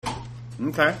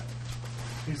Okay.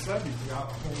 He said he forgot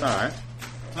a whole All right.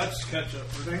 That's ketchup.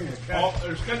 thing of Oh, ketchup.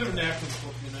 there's ketchup and napkins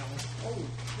supposed to be in that one. Oh,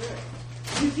 shit.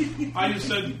 I just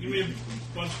said, give me a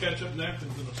bunch of ketchup and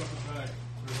napkins in a separate bag.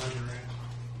 There's on your ranch.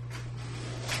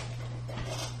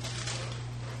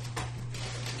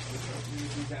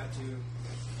 You have to.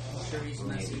 I'm sure he's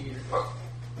messy here. Oh,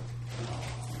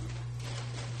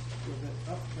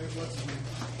 there's what's his name.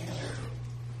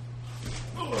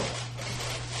 Pour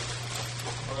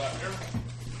that here.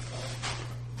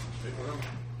 Take whatever.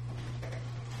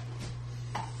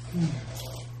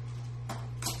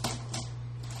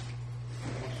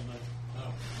 What's the name?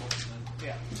 Oh, what's the name?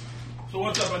 Yeah. So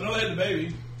what's up? I know they had the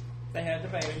baby. They had the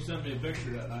She baby. sent me a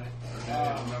picture that night.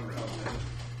 I don't remember how it was.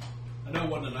 I know it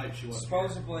wasn't the night she wasn't.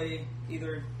 Supposedly,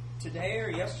 either today or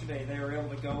yesterday, they were able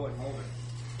to go and hold her.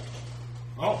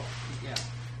 Oh. Yeah.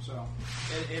 So,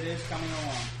 it is coming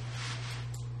along.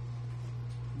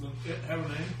 Does it have a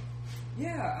name?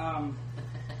 Yeah,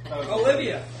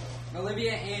 Olivia.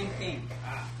 Olivia Ann King.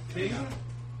 King?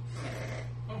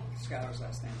 Oh. Skylar's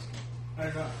last name is King. I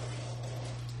don't know.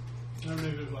 Never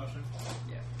knew his last name.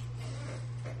 Yeah.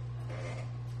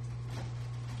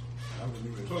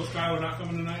 So is Skylar not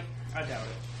coming tonight? I doubt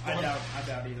it. I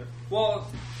doubt either. Well,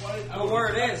 the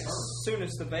word is, as soon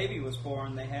as the baby was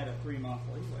born, they had a 3-month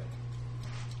leeway.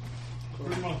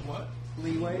 3 months what?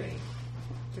 Leeway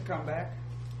to come back.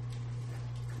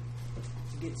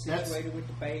 To get situated with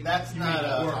the baby. That's not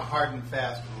a hard and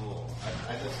fast rule.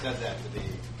 I just said that to be.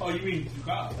 Oh, you mean through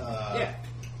God? Yeah.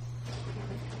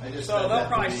 I just So said they'll that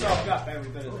probably to be, soak up every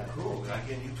bit of that. Cool. Can I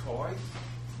get new toys?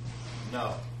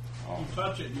 No. You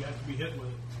touch it, you have to be hit with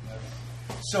it.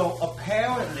 So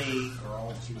apparently,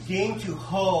 getting to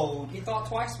hold He thought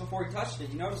twice before he touched it.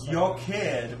 You noticed that? your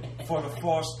kid for the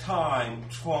first time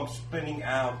trumps spending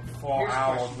out 4 Here's a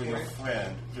hours question with for your you.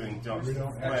 friend doing We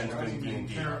don't friends have doing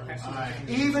D&D.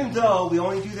 Absolutely. Even though we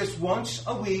only do this once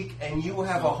a week, and you will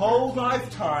have a whole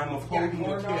lifetime of We got holding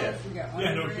your corn kid. dogs, we got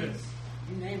Yeah, no onion kidding. rings.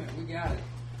 You name it, we got it.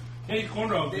 Hey, corn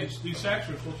dogs, these sacks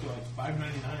are supposed to be like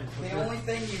 $5.99. The only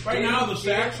thing you Right didn't now, the get-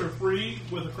 sacks are free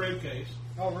with a crate case.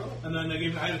 Oh, really? And then they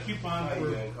gave I had a coupon How you for,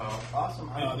 doing, Carl? Awesome.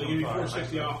 they give you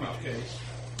 $4.60 off each case.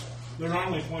 They're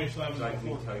normally $27. So I can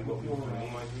tell you what we were doing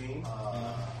in my dream.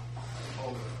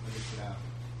 Hold it. Let me sit down.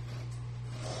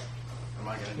 Am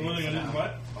I going The to one need thing to I sit didn't down?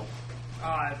 what?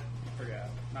 I forgot.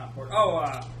 Not important.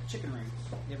 Oh, chicken rings.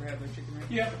 You ever have their chicken rings?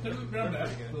 Yeah, they're not bad.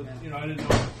 pretty good, But, yeah. you know, I didn't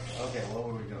know. Okay, what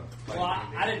were we doing? Well,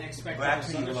 I didn't expect But that.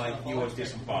 actually, you like your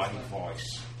disembodied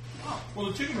voice. Well,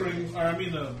 the chicken rings, or I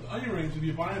mean the onion rings, if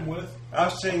you buy them with I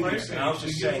was saying crate this, case, I was you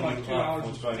just get saying like you $2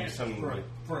 was going to be something like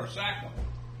for a sack of them.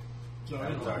 So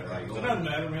I'm sorry, like, it doesn't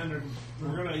matter, man.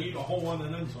 We're going to eat a whole one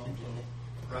and then some.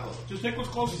 So Relevant. just take what's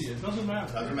close to you. It doesn't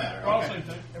matter. Doesn't matter, They're all the okay. same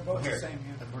thing. They're both Here. the same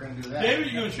here. If we're going to do that. David,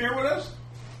 you going to share with us?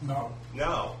 No.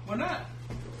 No. Why not?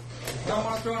 Don't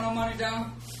want to throw no money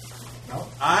down? No.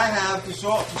 I have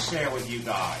dessert to share with you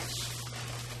guys.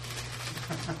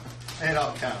 It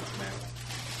all counts, man.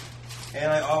 And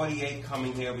I already ate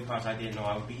coming here because I didn't know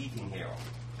I would be eating here.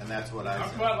 And that's what I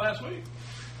Talked said. about it last week.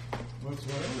 That's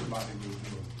what everybody was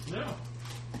doing. Yeah.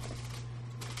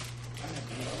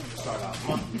 Start out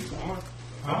month.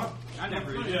 Huh? I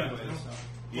never eat Yeah. anyway, so.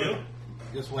 Yeah.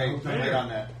 Just wait. Wait on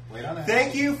that. Wait on that.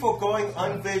 Thank you for going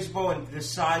invisible and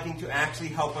deciding to actually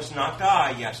help us not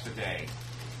die yesterday.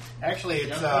 Actually,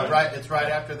 it's right. It's right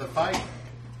after the fight.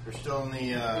 We're still in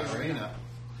the arena.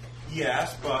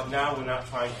 Yes, but now we're not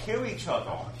trying to kill each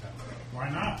other. Why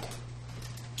not?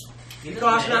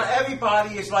 Because not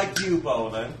everybody is like you,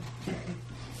 Bolin.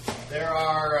 There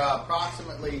are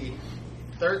approximately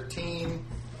 13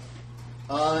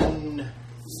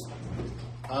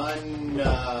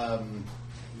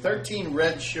 13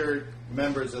 red shirt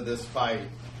members of this fight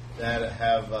that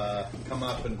have come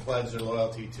up and pledged their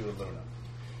loyalty to Luna.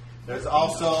 There's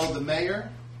also the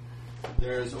mayor.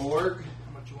 There's Org.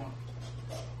 How much you want?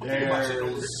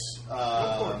 There's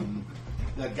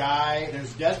the guy.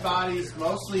 There's dead bodies.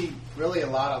 Mostly, really, a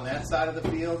lot on that side of the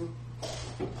field.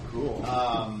 Cool.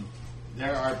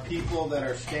 There are people that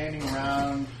are standing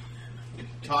around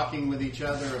talking with each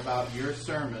other about your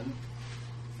sermon.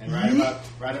 And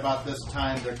right about this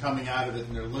time, they're coming out of it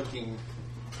and they're looking,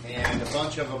 and a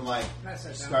bunch of them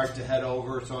start to head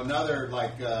over. So another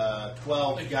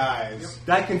 12 guys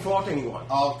That can fault anyone.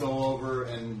 all go over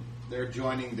and they're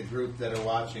joining the group that are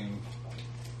watching.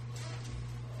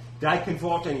 That can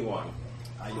fault anyone.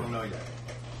 You don't know yet.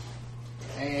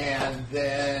 And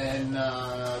then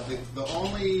the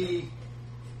only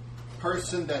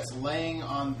person that's laying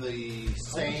on the I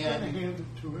was going to sand hand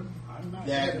it to him. I'm not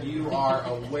that gonna you do it. are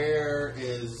aware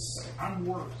is I'm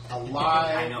worse.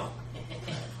 alive I know.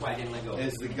 why I didn't let go.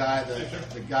 is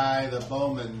the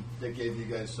bowman that gave you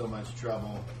guys so much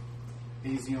trouble.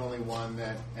 He's the only one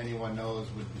that anyone knows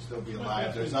would still be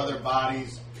alive. There's other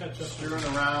bodies strewn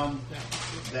around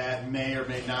that may or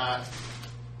may not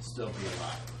still be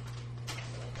alive.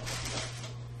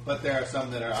 But there are some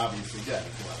that are obviously dead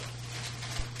as well.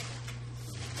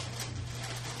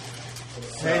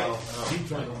 Hey, keep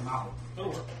trying to out.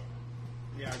 That'll work.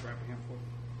 Yeah, I grabbed a handful.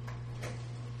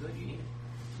 Good, you need it.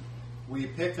 We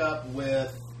pick up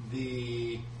with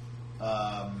the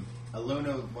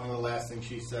Aluna. One of the last things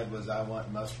she said was, "I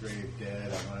want Musgrave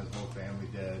dead. I want his whole family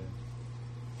dead."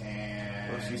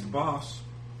 And Well, she's the boss.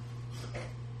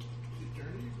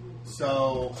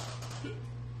 so,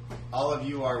 all of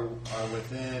you are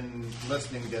within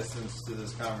listening distance to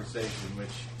this conversation, which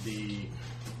the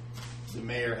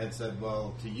mayor had said.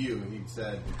 Well, to you, he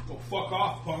said. Well, fuck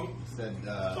off, punk. He said.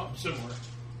 Something similar.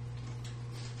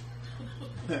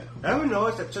 Ever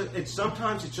notice that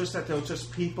sometimes it's just that there are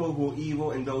just people who are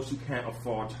evil and those who can't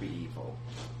afford to be evil?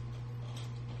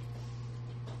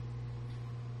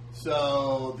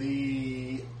 So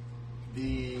the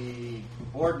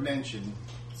board mentioned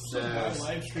Some guy says.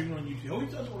 live streaming on YouTube. He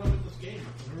always does when I'm in this game.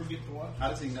 I never get to watch. How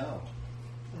does he know?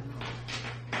 I don't know.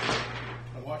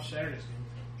 I watched Saturday's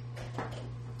game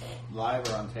Live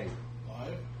or on tape?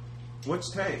 live.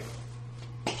 What's tape?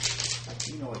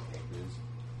 You know what tape is.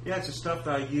 Yeah, it's the stuff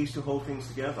that I use to hold things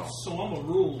together. So I'm a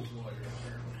rules lawyer,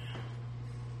 apparently.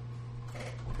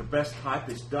 The best type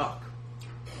is duck.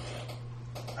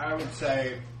 I would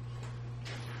say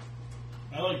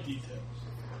I like details.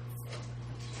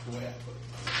 That's the way I put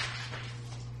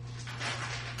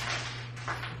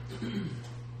it.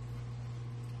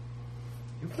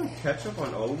 You put ketchup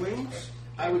on O-wings?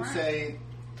 I would say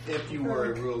if you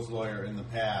were a rules lawyer in the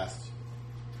past,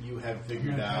 you have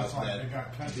figured Yeah, out that's like they that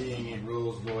got ketchup. being a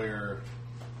rules lawyer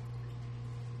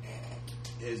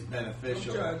is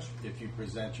beneficial Don't judge. if you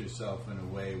present yourself in a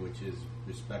way which is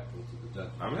respectful to the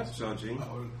judge. I'm not judging.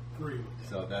 I would agree with that.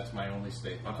 So that's my only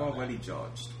statement. I've on that. already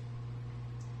judged.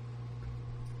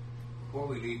 Before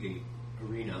we leave the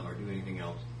arena or do anything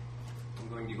else, I'm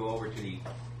going to go over to the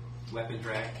weapons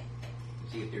rack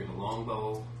and see if there's a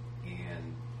longbow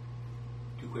and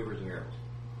 2 quivers of arrows.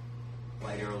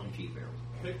 Light arrows and cheap arrows.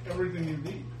 Pick everything you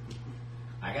need.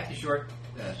 I got the short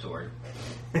sword.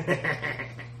 I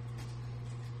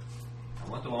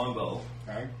want the longbow.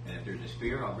 Okay. And if there's a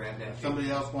spear, I'll grab that. If somebody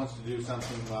else wants to do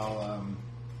something while I'm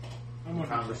the with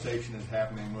conversation is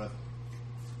happening with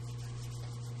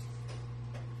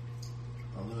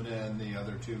Aluna and the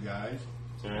other 2 guys.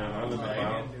 Yeah, I'm That's what I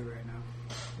about. can do right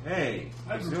now. Hey,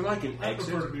 is there like an I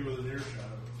prefer to exit? be with an earshot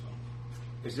of it.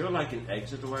 So. Is there like an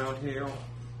exit around here?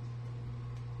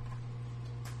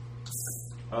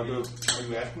 Are you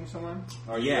asking someone?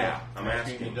 Or are Yeah, you I'm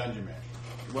asking asking. the dungeon master.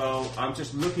 Well, I'm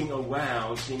just looking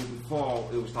around, seeing before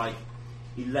it was like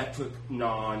electric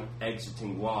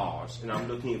non-exiting walls, and I'm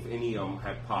looking if any of them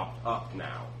have popped up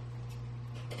now.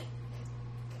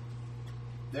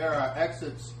 There are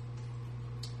exits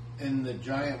in the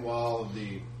giant wall of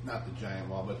not the giant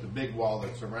wall, but the big wall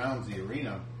that surrounds the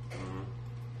arena. Mm-hmm.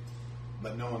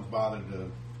 But no one's bothered to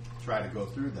try to go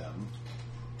through them.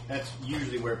 That's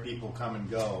usually where people come and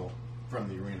go from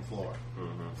the arena floor.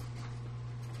 Mm-hmm.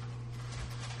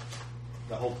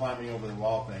 The whole climbing over the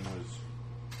wall thing was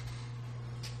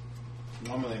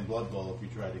normally in Blood Bowl. If you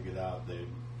try to get out, they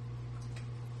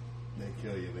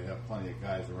kill you. They have plenty of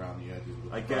guys around the edges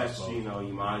with I guess, you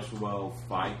might as well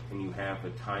fight and you have a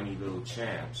tiny little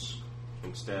chance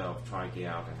instead of trying to get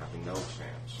out and having no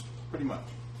chance. Pretty much.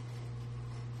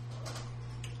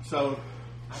 So,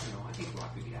 I don't know. I think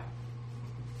Rock could get out.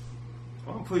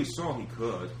 Well, I'm pretty sure he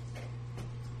could.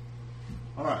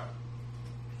 all right.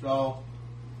 So,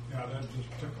 Yeah, that just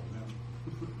tickled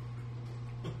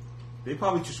him. They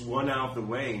probably just run out of the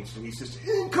way, and so he says,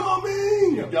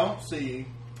 "Incoming!" you don't see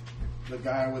the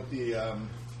guy with the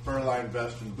fur-lined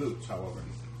vest and boots, however.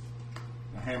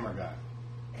 The hammer guy.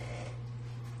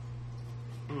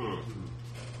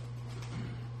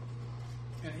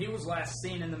 And he was last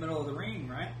seen in the middle of the ring,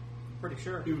 right? I'm pretty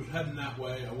sure. He was heading that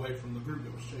way, away from the group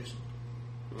that was chasing.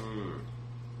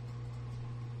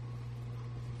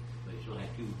 But you still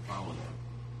have 2 following him.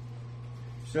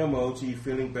 So, Moji, you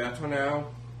feeling better now?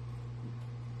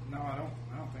 No, I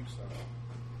don't think so.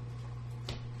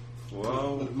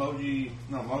 Well, With Moji,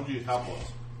 no, Moji's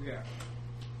helpless. Yeah.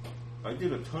 I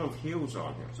did a ton of heals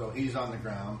on him. So he's on the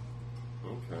ground.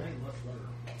 Okay. Ain't much better.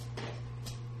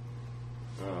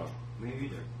 Me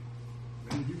either.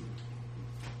 Maybe.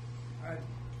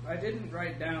 I didn't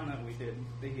write down that we did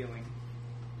the healing.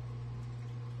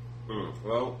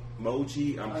 Well,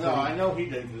 Moji, I know he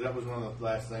did because that was one of the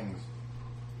last things.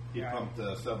 He Yeah. pumped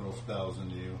several spells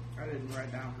into you. I didn't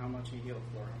write down how much he healed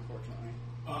for, unfortunately.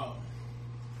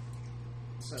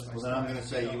 It says I Well, still then I'm have going to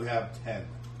say two. you have 10.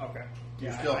 Okay.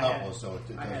 You're Yeah, still I had- helpless, so it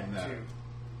I doesn't had matter.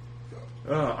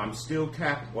 two. I'm still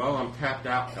capped. Well, I'm capped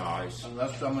out, guys.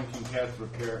 Unless someone can cast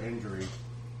repair injury.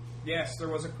 Yes, there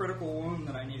was a critical wound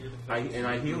that I needed to fix.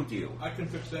 I healed you. I can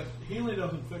fix that. Healing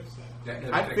doesn't fix that. That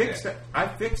doesn't I fixed that. that. I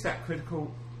fixed that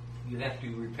critical. You have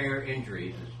to repair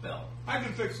injuries as spell. I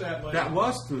can fix that later. That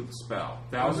was through the spell.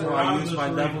 That was We're what I out of used this my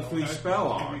arena, level 3 okay?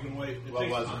 spell If we on. can wait. It What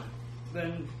takes was it? time.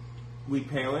 Then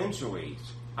Repair injuries.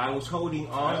 I was holding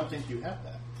I on. don't think you have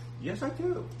that. Yes, I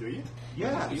do. Do you?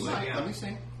 Yes. You might, yeah. Let me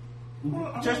see.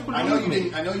 Just I know believe you me.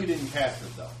 didn't. I know you didn't cast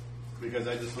it though, because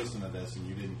I just listened to this and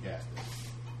you didn't cast it.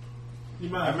 You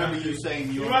might I have remember actually- you saying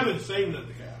you you might have been saving it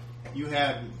to cast. You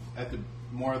had at the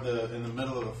in the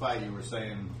middle of the fight. You were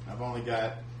saying, "I've only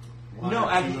got." One No,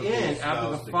 or at two the of these end, after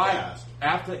spells the to fight, cast."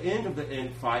 after the end of the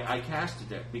end fight, I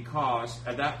casted it because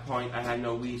at that point I had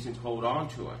no reason to hold on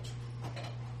to it.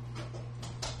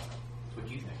 What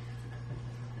do you think?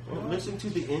 Well, listen to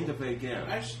the end of it again.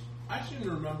 I seem to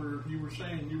remember you were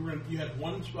saying you had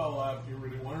one spell left. You were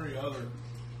doing one or the other,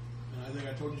 and I think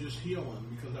I told you just heal him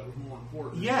because that was more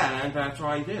important. Yeah, and that's what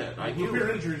I did. I healed Repair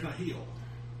it. injuries, not heal.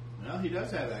 Well, he does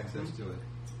have access to it.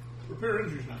 Repair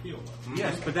injuries, not heal. Though.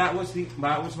 Yes, but that was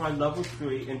my level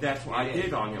 3, and that's what I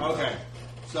did on him. Okay,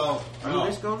 so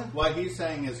let's go then. what he's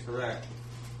saying is correct.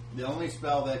 The only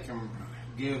spell that can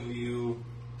give you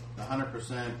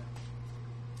 100%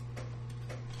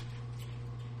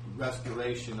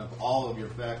 restoration of all of your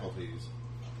faculties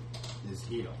is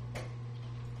heal.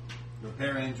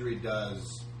 Repair injury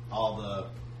does all the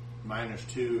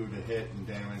 -2 to hit and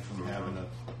damage from having a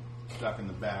stuck in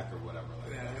the back or whatever.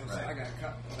 Like yeah, that. it was, Right. I got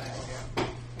cut in the back.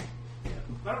 Yeah.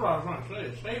 That's what I was trying to say.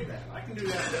 Is save that. I can do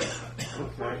that.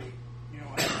 Okay. You know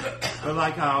what? But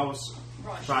like I was,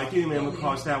 but I do remember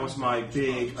because that was my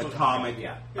big atomic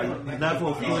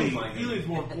level 3. Healing's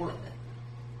more important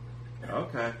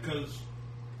Okay. because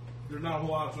there's not a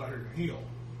whole lot out here to heal.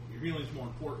 Your healing's more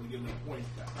important to get that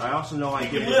point back. I also know I You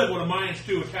can did. live with a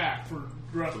 -2 attack for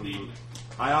the rest of the evening.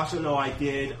 I also know I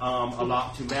did a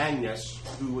lot to Magnus,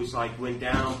 who was like went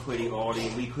down pretty early,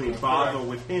 and we couldn't bother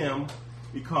with him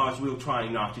because we were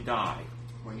trying not to die,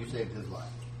 When you saved his life.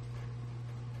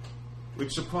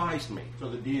 which surprised me. So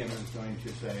the DM is going to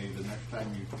say the next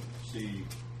time you see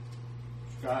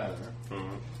Skylar,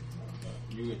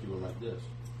 you get to go like this.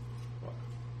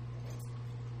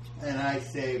 And I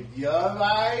saved your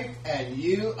life, and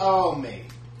you owe me.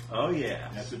 Oh yeah,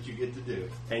 That's what you get to do.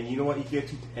 and you know what you get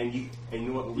to, and you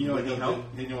know what You know what really he'll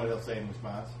helped? do? You know what he'll say in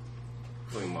response?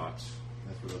 Pretty much.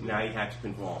 That's what he'll do. Now you have to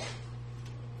convolve.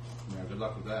 Yeah, good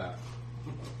luck with that.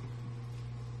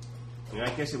 And I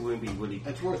guess it wouldn't be really.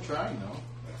 It's worth trying,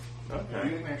 though. If Okay.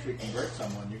 you can actually convert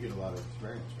someone, you get a lot of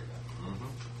experience for that.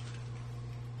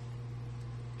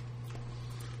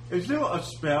 Is there a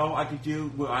spell I could do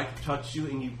where I could touch you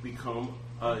and you become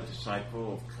a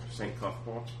disciple of Saint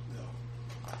Cuthbert?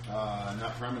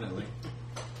 Not permanently.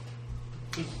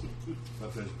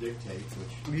 But there's dictate,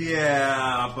 which...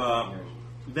 Yeah, but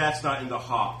that's not in the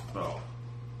heart, though.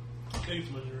 Saves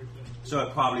money right there. So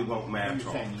it probably won't What are you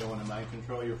matter. saying? You don't want to mind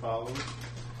control your followers?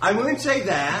 I wouldn't say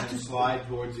that. To slide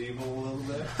towards evil a little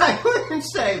bit? I wouldn't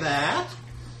say that.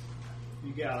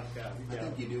 You got it, you I got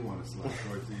think you do want to slide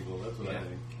towards evil. That's what I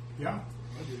think. Yeah,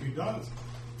 he does.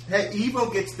 Hey, evil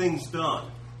gets things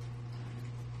done.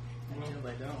 Until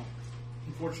they don't.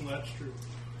 Unfortunately, that's true.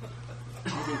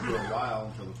 You do for a while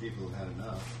until the people have had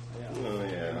enough. Yeah. Oh,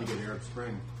 Then you get Arab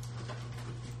Spring.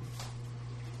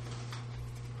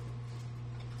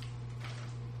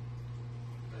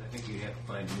 But I think you'd have to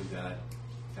find a new god.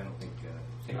 I don't think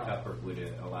St. Cuthbert would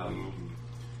allow you to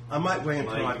I might wait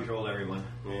until mind I control everyone.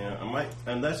 Yeah, I might,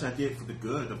 unless I did it for the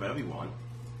good of everyone.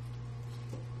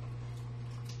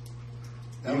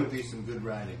 That would be some good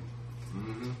writing.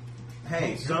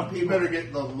 Hey, some You people. better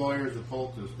get the lawyers of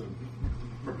Poultice to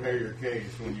prepare your case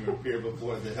when you appear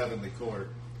before the heavenly court.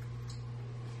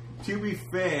 To be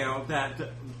fair, that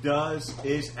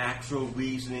is actual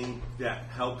reasoning that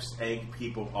helps egg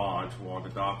people on toward the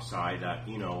dark side. That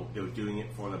they're doing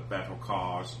it for the better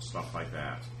cause and stuff like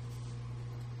that.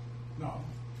 No,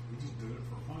 we just did it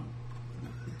for fun.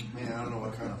 Man, I don't know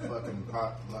what kind of fucking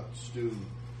potluck stew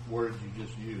words you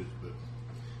just used, but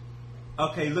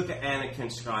Okay, look at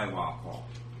Anakin Skywalker. No,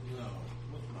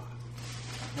 let's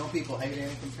not. don't people hate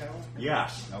Anakin Skywalker?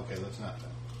 Yes. Okay, let's not then.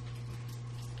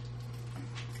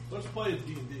 Let's play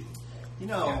D&D. You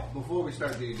know, before we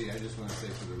start D&D, I just want to say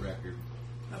for the record,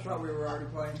 I thought we were already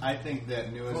playing. I think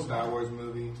that newest Star Wars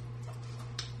movie,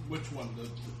 Which one?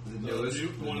 the newest, the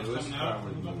one that's newest coming Star out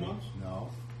Wars in a couple movie. months? No,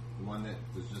 the one that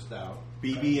was just out.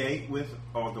 BB-8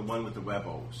 or the one with the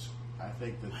Rebels? I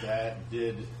think that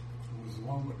did. It was the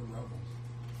one with the rebels.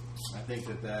 I think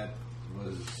that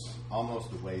was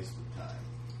almost a waste of time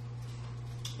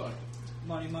Like,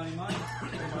 Money. Look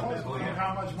at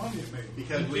how much money it made.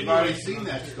 because we've already seen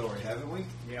that story, haven't we?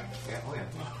 Yeah. Oh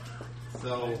yeah.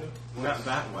 So Not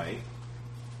that way.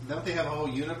 don't they have a whole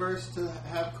universe to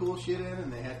have cool shit in,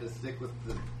 and they had to stick with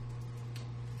the?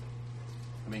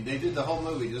 I mean, they did the whole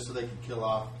movie just so they could kill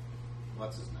off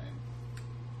what's his name.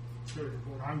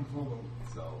 Han Solo.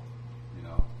 So, you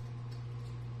know,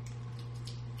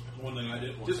 that's one thing I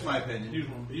didn't want. just my opinion.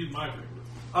 He's my favorite.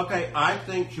 Okay, I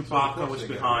think Chewbacca course was they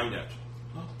get behind it.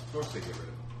 Of course, they get rid of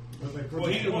him. But they put Well,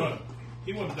 he the- didn't want.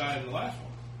 He wanted to die in the last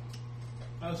one.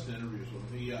 I listened to interviews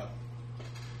with him.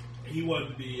 He wanted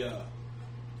to be.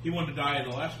 He wanted to die in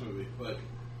the last movie, but it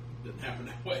didn't happen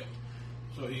that way.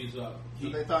 So he's. So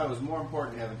they thought it was more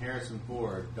important having Harrison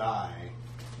Ford die.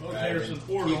 Well, rather Harrison than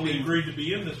Ford only keeping- agreed to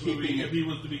be in this movie keeping if it- he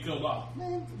was to be killed off.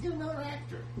 Man, get another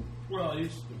actor. Well,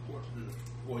 he's important.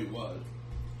 Well, he was.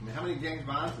 I mean, how many James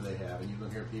Bonds do they have? And you don't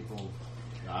hear people.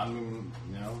 You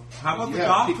know. How about you the have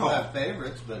Doctor? People have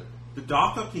favorites, but The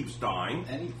Doctor keeps dying.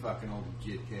 any fucking old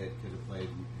kid could have played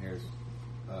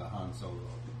Han Solo.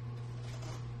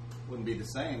 Wouldn't be the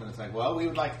same. And it's like, well, we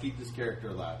would like to keep this character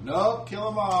alive. Nope, kill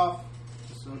him off.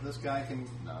 Just so this guy can.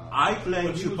 No. I blame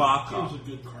But he was Chewbacca. a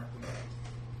good carpenter.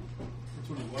 That's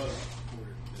what he was.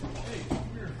 Hey, come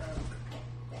here.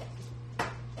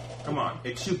 Come on.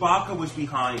 Chewbacca was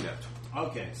behind it.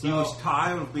 Okay, so. He was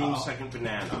tired of being Oh. second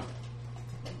banana.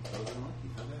 Those are monkey.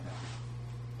 How'd that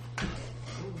happen?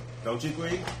 Don't you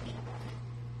agree?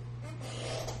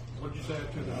 What'd you say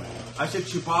to that? I said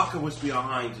Chewbacca was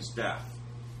behind his death.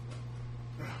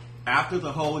 After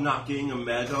the whole not getting a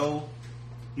medal,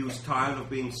 he was tired of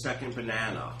being second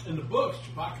banana. In the books,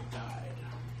 Chewbacca died.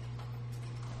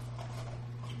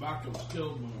 Chewbacca was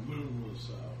killed when the moon was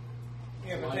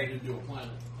Yeah, but sliding they, into a planet.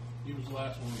 He was the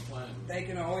last one on the planet. they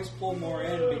can always pull more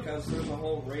in because there's a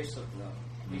whole race of them.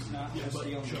 He's not Yeah, just but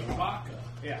the only one. Chewbacca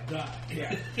Yeah. died.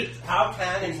 Yeah. How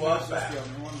canon He's was not just that? the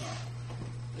only one,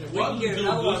 though. It We can wasn't get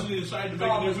until another Disney one. decided to make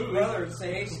Call a new his movie. brother and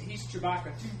say, he's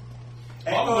Chewbacca too.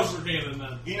 All of us And, were canon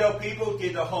then. you know, people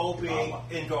did the whole being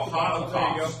into a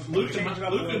Holocaust. Luke and Change it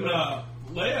up a little bit.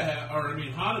 Leia have,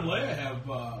 Han and Leia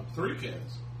have 3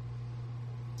 kids.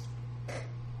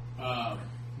 None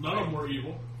of them were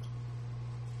evil.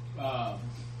 I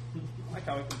like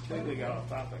how we completely got off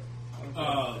topic.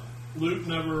 Luke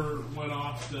never went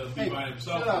off to be Hey, by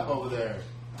himself. shut up over there.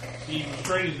 He was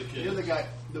training the kids. You're the guy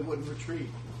that wouldn't retreat.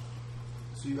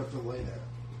 So you have to lay there.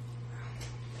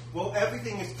 Well,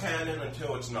 everything is canon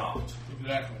until it's not.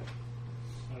 Exactly.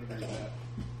 I agree with that.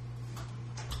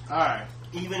 All right.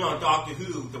 Even on Doctor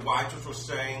Who, the writers were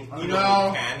saying, you know,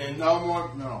 No. canon. No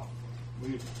more. No.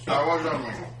 Star Wars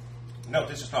only. No,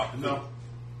 this is Doctor Who. No.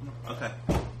 Okay.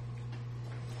 I'll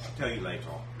tell you later.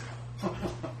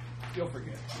 You'll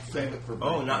forget. Save it for.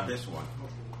 Oh, break not time. this one.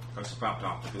 It's about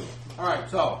Doctor Who. All right.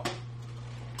 So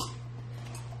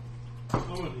I want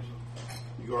to do something.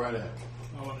 you go right ahead.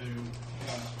 I want to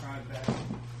contact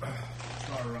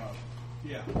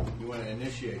yeah. You want to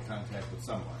initiate contact with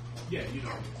someone. Yeah, you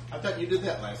know. I thought you did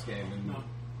that last game. And No.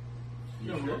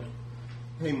 You No, sure? really.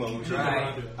 Hey, Moses. Didn't Right.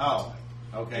 want to do it. Oh.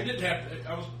 I Okay. didn't have to.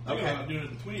 I was thinking Okay. about doing it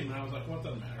in between, and I was like, "What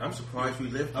doesn't matter?" I'm surprised we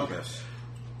lived through Okay. this.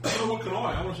 So what can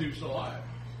I want to see you still alive.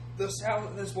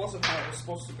 This wasn't how it was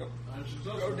supposed to go I'm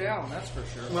successful. go down. That's for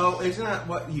sure. Well, isn't that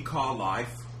what you call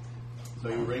life? So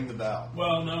you ring the bell.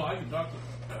 Well, no, I can talk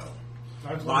to him.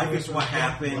 That's Life they is said. what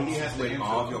happens He has to when answer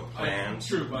all of them. your plans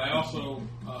True, but I also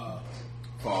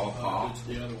fall apart. it's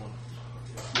the other one.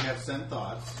 You have sent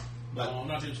thoughts, but No, I'm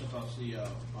not doing something else. The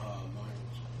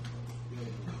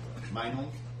mine. mind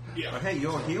link. Yeah. But hey,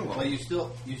 you're a hero. Well, you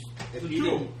still if The he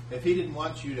tool. didn't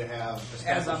want you to have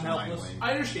established I'm mind helpless. link.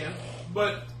 I understand,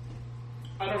 but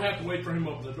I don't have to wait for him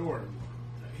to open the door anymore.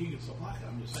 He can still lock it.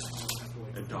 I'm just saying I don't have to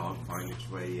wait. A dog finds its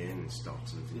way in and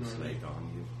starts with its leg on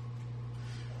you.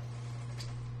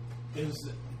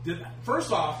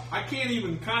 First off, I can't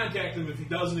even contact him if he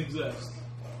doesn't exist.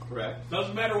 Correct.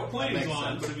 Doesn't matter what plane That he's makes on,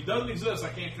 sense. but if he doesn't exist, I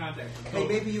can't contact him. Hey,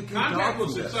 maybe you can contact dog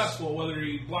was through this. successful, whether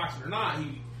he blocks it or not.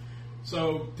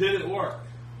 So did it work?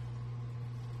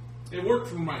 It worked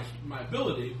for my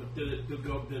ability, but did it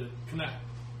connect?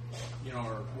 You know,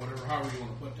 or whatever, however you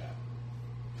want to put that.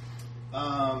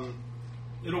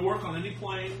 It'll work on any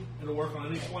plane. It'll work on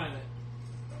any planet.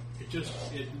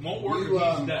 It won't work You,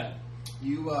 if he's dead.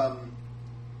 You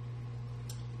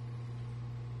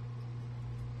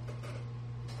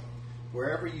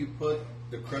wherever you put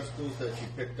the crystals that you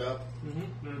picked up,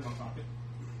 They're in my pocket.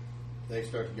 they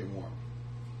start to get warm.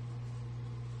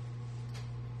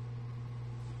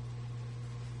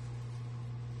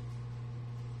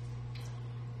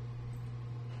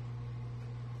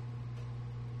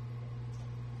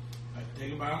 I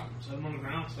take him out, set him on the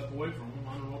ground, step away from him.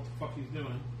 I don't know what the fuck he's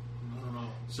doing. I don't know.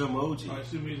 So, Moji, I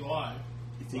assume he's alive.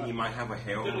 you think you might have a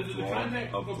harem Did the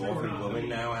contact of go through or dwarven not? women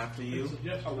now after you?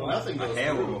 Yes. Nothing A goes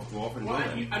harem through. of dwarven Well,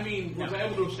 women. I mean, was I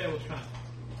able to establish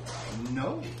contact?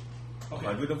 No. Okay.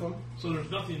 100 of them? So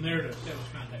there's nothing there to establish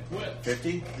contact with.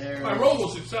 50? There. My roll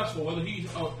was successful, whether he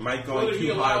Might go whether he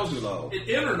too high or allows too low. it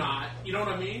in or not. You know what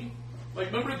I mean? Like,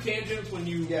 remember the tangents when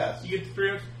you Yes. you get the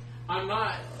trips? I'm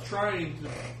not trying to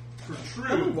How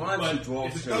many protrude, wives but do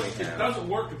dwarves if really it have? doesn't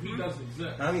work if he doesn't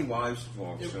exist. How many wives do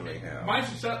dwarves do they have? My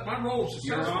roll is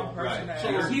You're successful. wrong person Right. to So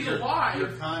ask. if he's Your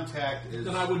alive, contact is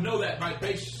then I would know that by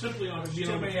based simply on his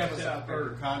Too many of us out there. your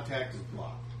contact is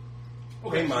blocked.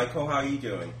 Hey, so Michael, how are you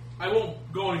doing? I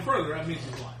won't go any further. That means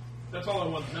he's alive. That's all I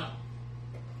want to know.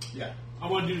 Yeah. I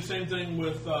want to do the same thing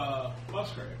with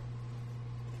Musgrave.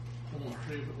 I want to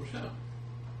see if it was him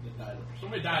that died.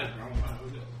 Somebody died there. I want to find out who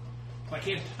it is. If I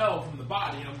can't tell from the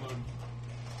body, I'm going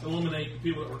to eliminate the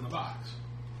people that were in the box.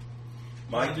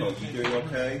 Michael, you doing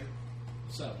okay?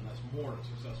 7. That's more than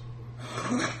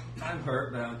successful. I'm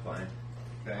hurt, but I'm fine.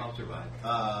 Okay. I'll survive.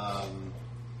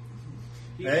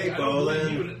 Hey, I don't believe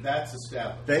he Bolin. would- That's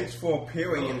established. Thanks for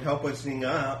appearing and helping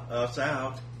us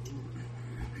out.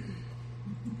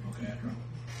 Okay, I dropped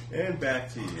it. And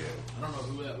back to you. I don't know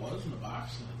who that was in the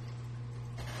box. Then.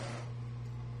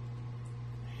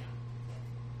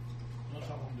 Damn. What's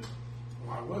all I'm doing?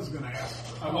 Well, I was going to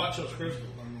ask. I watch those crystals.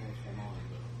 I don't know what's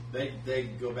going on. They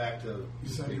go back to. You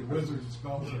said your wizard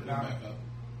spells But are go down. back up.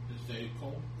 Is Dave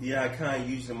cold? Yeah, I kind of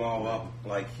use them all up,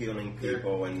 like healing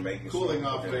people and making cooling sure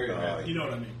off they very don't die. rapidly. You know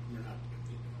what I mean. You're not.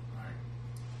 All right.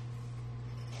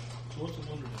 So what's the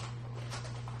wonder?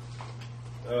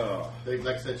 Oh, They,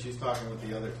 like I said, she's talking with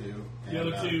the other two. The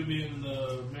and, other two being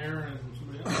the mayor and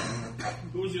somebody else.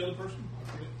 Who was the other person?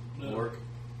 I forget. The, Work.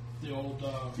 The old.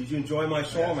 did you enjoy my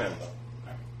Shawman?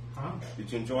 Huh?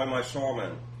 Did you enjoy my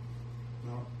Shawman?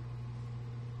 No.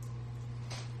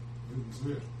 Didn't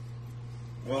see it.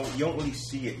 Well, you don't really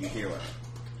see it, you hear it.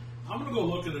 I'm gonna go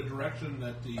look at a direction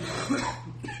that the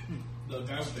the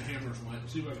guy with the hammers went and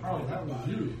see if I can Oh, find that was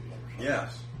body. you.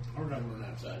 Yes. I remember on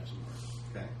that side somewhere.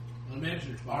 Okay. I imagine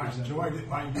there's I bodies. enjoyed it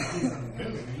like you keep on You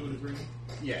busy. would agree?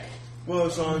 Yeah. Well,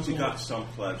 as long as you got some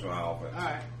pleasure out of it. All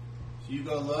right. So you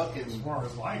go look, As and far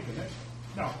as liking it.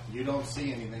 No. you don't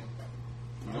see anything.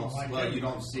 You I don't don't. like Well, it. you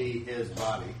don't see his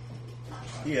body.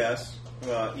 Yes,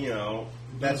 but, you know,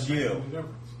 It that's doesn't make you. any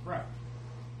difference. Right.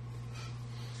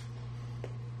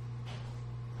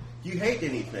 You hate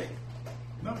anything.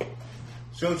 No.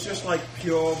 So it's just like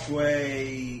pure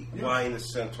gray Yeah. line in the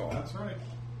center. That's right.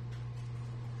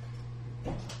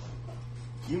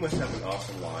 You must have an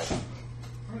awesome life.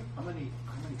 How many?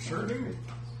 Sure do.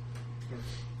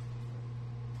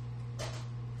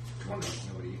 Nobody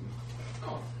eating.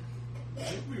 Oh. I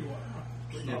think we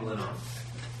were. Nibbling on.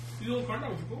 These little corn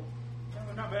dogs are cool.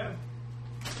 No, not bad.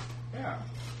 Yeah.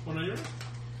 One of yours?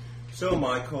 So,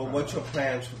 Michael, what's your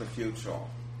plans for the future?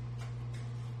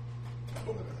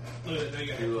 Look at that. They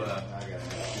got To I got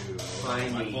to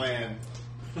Find my me. plan.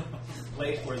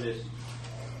 place where this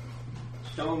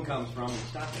stone comes from and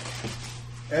stop it.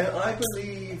 And I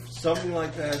believe something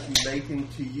like that is relating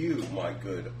to you, my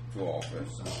good dwarf.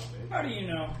 How do you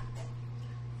know?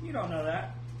 You don't know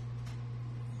that.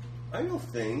 I know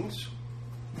things.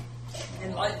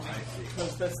 Enlighten me,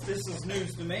 because this is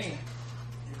news to me.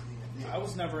 I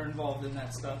was never involved in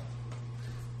that stuff.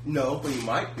 No, but you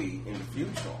might be in the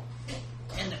future.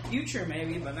 In the future,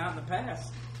 maybe, but not in the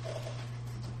past.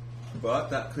 But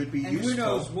that could be And useful. who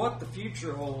knows what the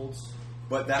future holds?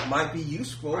 But that might be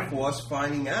useful for us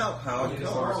finding out how Only it the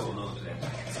goes. Oracle knows that.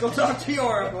 Let's go talk to the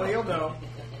Oracle. He'll know.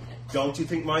 Don't you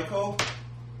think, Michael?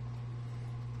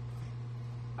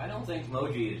 I don't think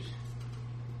Moji is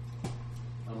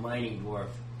a mining dwarf.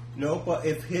 No, but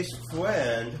if his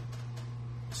friend's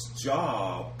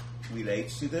job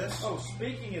relates to this, Oh,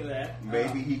 speaking of that,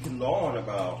 maybe he can learn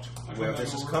about where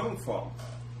this is coming from.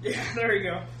 yeah, there you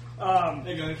go.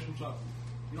 Hey guys, what's up?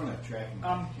 You don't have tracking.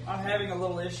 I'm having a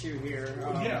little issue here.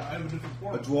 Yeah, I have a different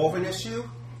A form. dwarven issue?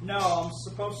 No, I'm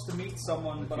supposed to meet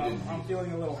someone, but I'm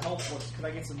feeling a little helpless. Could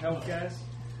I get some help, guys?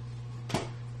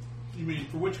 You mean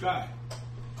for which guy?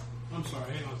 I'm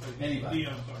sorry, hang on a second. Anybody.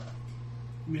 I'm sorry.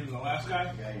 You mean the last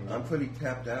guy? Yeah, you I'm pretty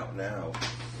tapped out now.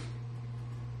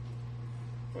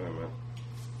 Wait a minute.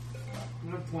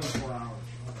 We have 24 hours.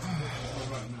 What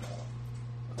about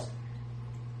now?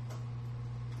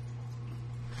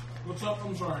 What's up?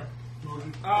 I'm sorry.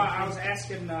 I was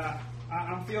asking.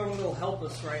 I'm feeling a little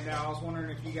helpless right now. I was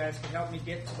wondering if you guys could help me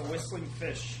get to the Whistling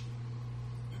Fish.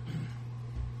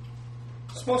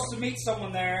 Supposed to meet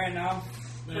someone there, and I'm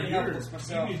pretty helpless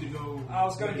myself. You need to go. I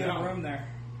was going to get a room there,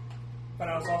 but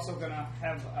I was also going to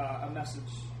have a message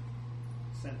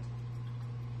sent.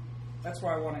 That's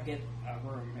why I want to get a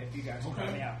room. If you guys can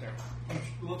help me out there,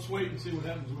 Let's wait and see what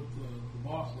happens with the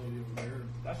boss lady over there.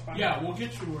 that's fine. Yeah, we'll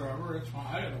get you wherever. It's fine.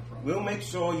 I got no problem. We'll make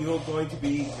sure you're going to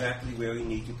be exactly where you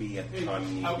need to be at the Hey, time you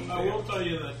need to be I there. will tell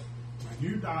you that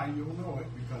When you die, you'll know it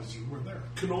because you were there.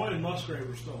 Kanoy and Musgrave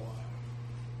are still alive.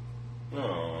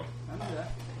 Oh. I know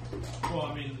that. Well,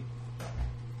 I mean,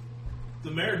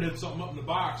 the mayor did something up in the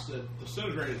box that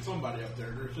disintegrated somebody up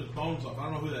there. There's just bones up. I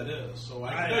don't know who that is. So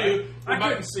I can tell you. I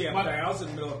couldn't see up there. I was in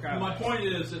the middle of kind My point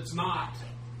is, it's not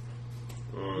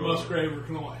Musgrave or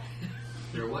Kanoy.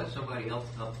 There was somebody else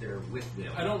up there with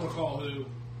them. I don't recall who.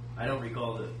 I don't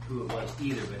recall who it was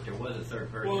either, but there was a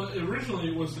third person. Well, originally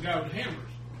it was the guy with the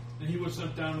hammers, and he was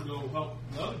sent down to go help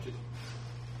the other two.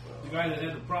 The guy that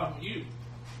had the problem with you.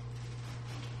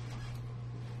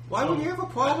 Why would you have a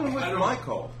problem with I don't-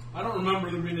 Michael? I don't remember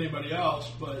there being anybody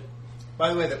else, but By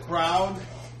the way, the crowd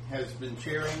has been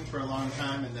cheering for a long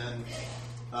time, and then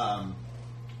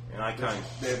And I kind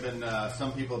they've been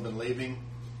some people have been leaving,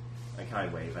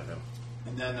 of wave at them.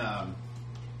 and then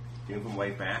Give them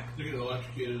way back. they get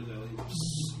electrocuted and they leave.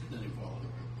 Then they fall.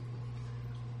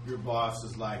 your boss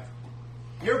is like,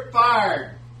 "You're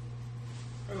fired."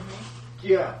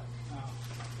 Yeah.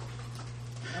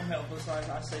 I'm helpless.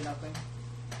 I say nothing.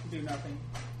 Do nothing.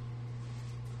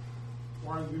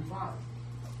 Why did you fire?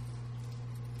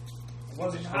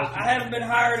 I haven't been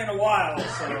hired in a while,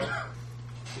 so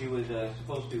He was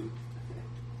supposed to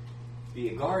be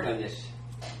a guard on this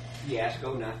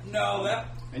fiasco, not no. That.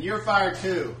 And you're fired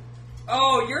too.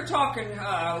 Oh, you're talking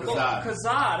Kazad.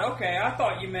 Kazad. Okay, I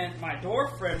thought you meant my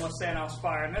dwarf friend was saying I was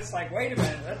fired, and it's like, wait a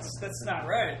minute, that's not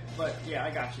right. But yeah,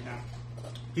 I got you now.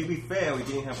 To be fair, we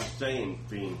didn't have a say in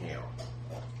being here.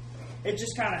 It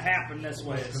just kind of happened this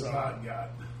way. Because So. I got,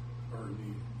 or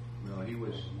the No, he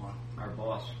was our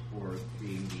boss for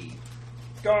being the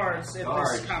Guards in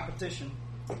Guards. this competition.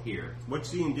 here. What's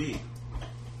D&D?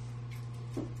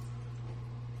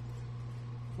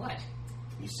 What?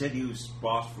 He said he was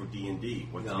boss for D&D.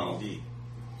 What's No. D&D?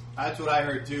 That's what I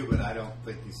heard too, but I don't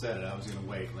think you said it. I was going to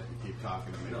wait and let you keep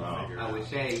talking to me. No, Figure it I out. was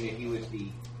saying that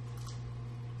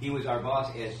he was our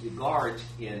boss as the guards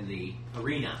in the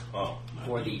arena Oh.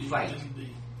 for the fight.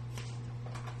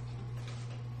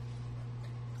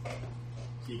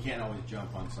 You can't always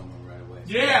jump on someone right away.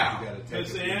 Yeah, You got to take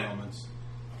that's a few it. moments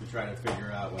to try to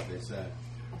figure out what they said.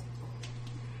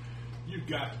 You've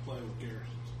got to play with Garrisons.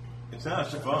 It's not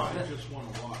fun. I just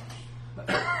want to watch.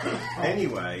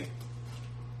 Anyway,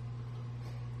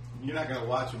 You're not going to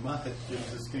watch much. You're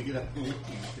just going to get up and leave.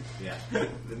 yeah. There's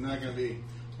not going to be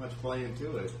much playing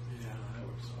to it. Yeah, that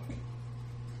would suck.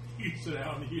 You sit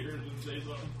down here and say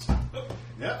something.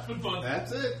 Yep. It's been fun.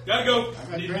 That's it. Gotta go. I've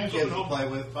got Need to do grandkids something to home. play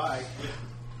with. Bye.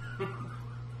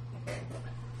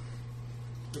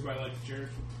 Everybody like the chairs?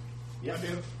 Yep. I do.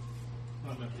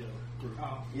 Not meant the other group.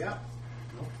 Oh. Yep.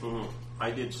 Mhm. I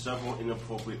did several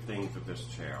inappropriate things with this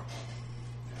chair.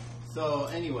 So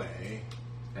anyway,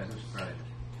 Doesn't surprise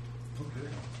us. okay.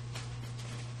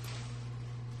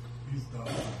 He's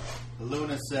the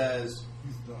Luna says,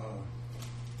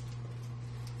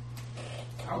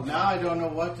 outlaw. now I don't know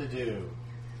what to do.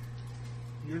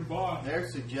 You're the boss. They're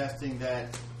suggesting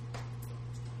that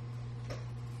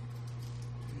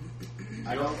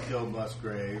I don't kill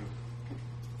Musgrave.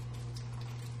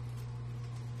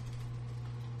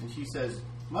 And she says,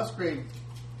 Musgrave,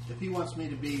 if he wants me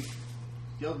to be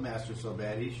guildmaster so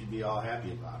bad, he should be all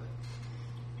happy about it.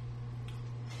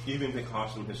 Even if it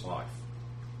cost him his life.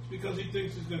 It's because he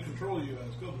thinks he's going to control you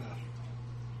as guildmaster.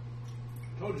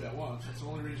 I told you that once. That's the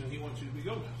only reason he wants you to be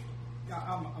guildmaster.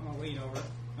 I'm going to lean over it.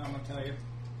 I'm going to tell you,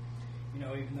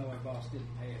 even though my boss didn't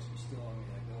pay us, we still owe me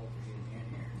that gold for getting in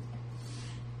here.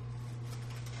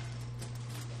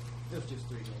 It was just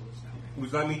 $3 now.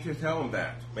 Would you like me to tell him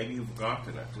that? Maybe you've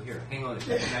forgotten it. So here, hang on a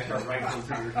second. I start rifling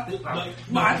through your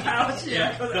My house,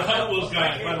 yeah. The Hutless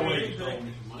guy, by the way, he told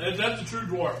me. That's a true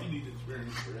dwarf. You need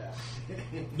experience for that.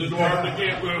 The dwarf that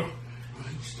can't move.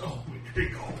 Oh, here you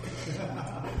go.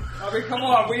 I mean, come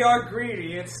on, we are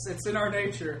greedy. It's in our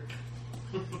nature.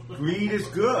 Greed is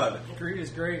good. Greed is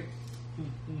great.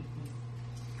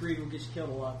 Greed will get you killed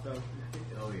a lot, though.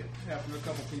 Oh yeah. Happened to a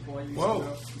couple people I used to Well,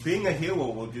 know. being a hero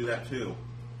will do that too.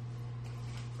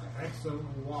 I accidentally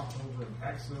walked over and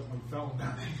accidentally fell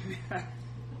down.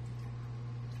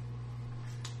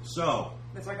 So,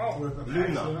 It's like, oh, with an Luna.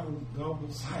 accidental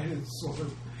double-sided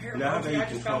sword. here, Now Monty, that you I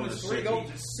just control found the this 3 city. gold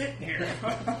just sitting here.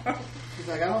 He's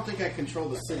like, I don't think I control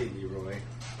the city, Leroy.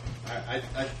 I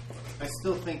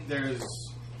still think there's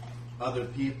other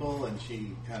people, and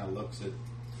she kind of looks at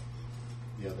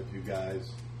the other 2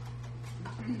 guys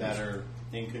that are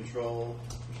in control.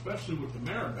 Especially with the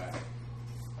mayor back.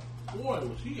 Boy,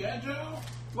 was he agile?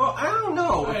 Well, I don't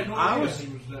know. I had no idea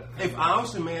he was that. If I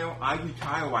was the mayor, I'd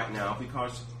retire right now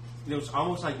because there's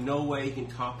almost like no way he can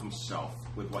top himself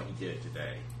with what he did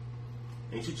today.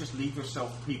 And you should just leave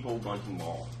yourself people wanting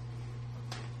more.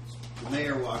 The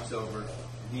mayor walks over and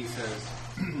he says,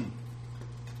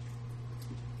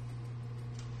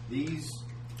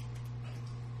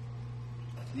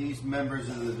 These members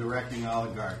of the directing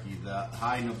oligarchy, the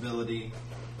high nobility,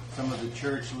 some of the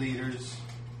church leaders,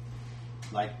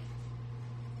 like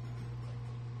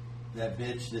that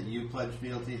bitch that you pledged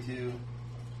fealty to,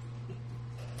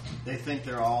 they think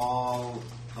they're all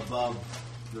above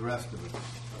the rest of us.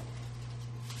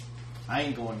 I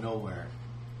ain't going nowhere.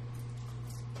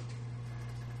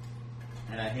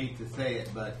 And I hate to say it,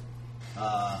 but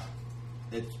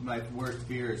it's my worst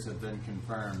fears have been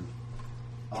confirmed.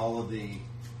 All of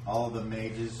the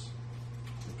mages,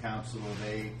 the Council of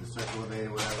 8, the Circle of 8,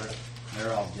 or whatever,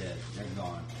 they're all dead. They're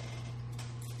gone.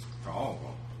 For all of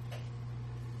them.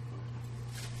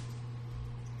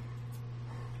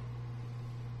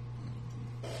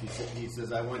 He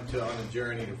says, I went on a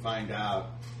journey to find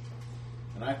out.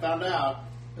 And I found out,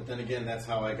 but then again, that's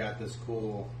how I got this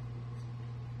cool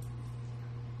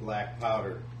black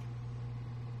powder.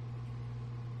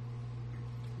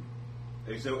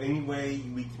 Is there any way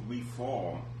we can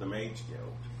reform the Mage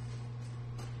Guild?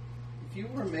 If you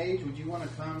were a mage, would you want to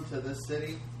come to this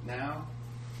city now?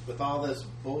 With all this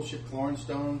bullshit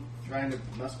Cornstone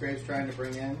Musgrave's trying to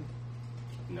bring in?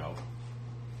 No.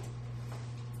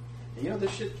 And you know,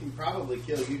 this shit can probably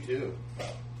kill you too.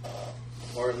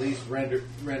 Or at least render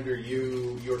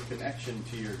you, your connection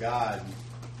to your god,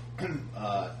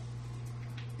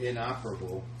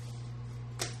 inoperable.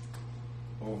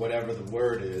 Or whatever the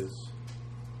word is.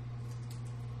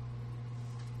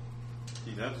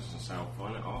 See, that doesn't sound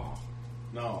fun at all.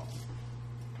 No.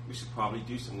 We should probably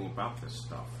do something about this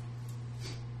stuff.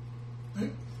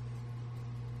 And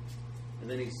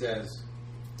then he says,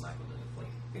 Like with a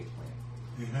fake plan.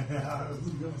 Yeah, I was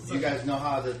gonna say. you guys know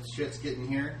how the shit's getting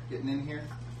in here?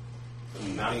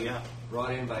 Not yet.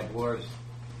 Brought in by dwarves.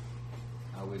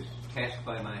 I was tasked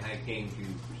by my high king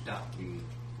to stop the.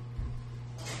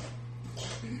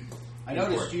 I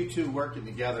noticed you two working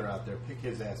together out there. Pick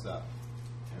his ass up.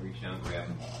 I reached down and grabbed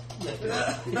him.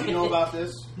 Did you know about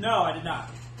this? No, I did not.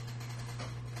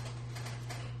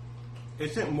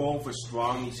 Isn't more for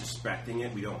strongly suspecting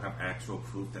it? We don't have actual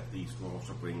proof that these girls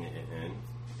are bringing it in.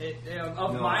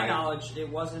 Of No, my knowledge, it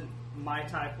wasn't my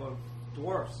type of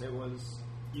dwarfs. It was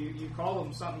you call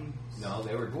them something. No,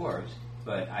 they were dwarves,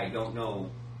 but I don't know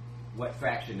what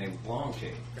faction they belong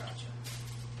to. Gotcha.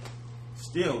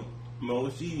 Still,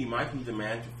 Mosey, you might be the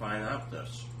man to find out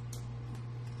this.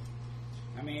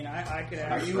 I mean, I could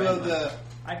Are ask. you of the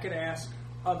I could ask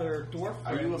other dwarf.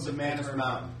 Are you of friends the if Manus they've heard-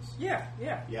 Mountains? Yeah,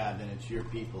 yeah. Yeah, then it's your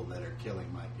people that are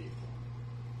killing my people.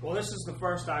 Well, this is the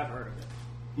first I've heard of it.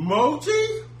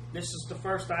 Mosey? This is the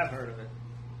first I've heard of it.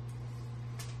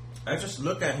 I just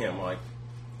look at him like,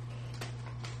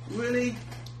 really?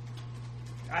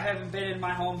 I haven't been in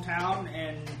my hometown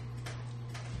in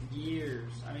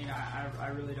years. I mean, I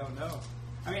really don't know.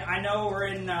 I mean, I know we're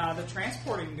in the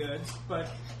transporting goods, but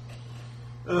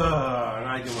And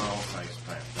I do my own face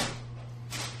plant.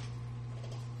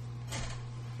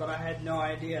 I had no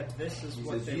idea this is He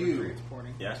what says they you. were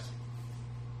transporting. Yes?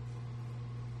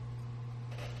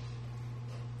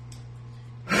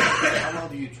 How well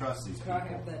do you trust these Could I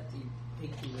people? have that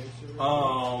pinky eraser?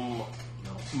 No.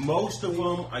 Most of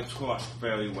them I trust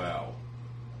very well.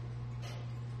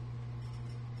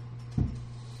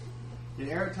 Did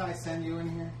Eratai send you in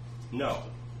here? No.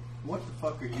 What the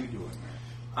fuck are you doing there?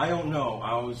 I don't know.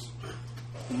 I was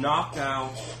knocked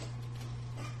out,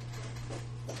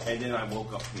 and then I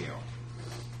woke up here.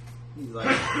 He's like,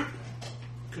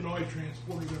 Kanoi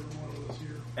transported every one of us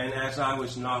here. And as I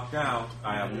was knocked out,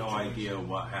 I have no idea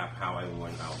how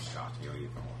everyone else got here either.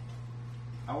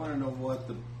 I want to know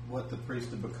what the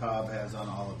priest of Bakab has on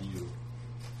all of you.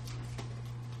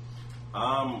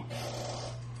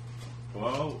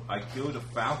 Well, I killed a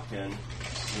falcon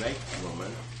snake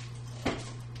woman.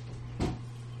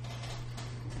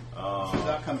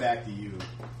 I'll come back to you.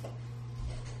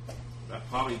 That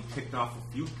probably picked off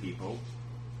a few people.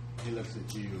 He looks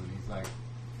at you and he's like,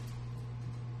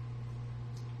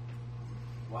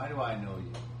 why do I know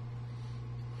you?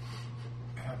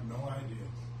 no idea.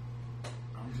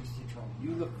 I'm just a trouble.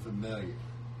 You look familiar.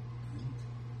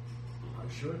 I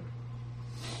should.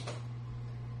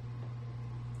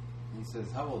 He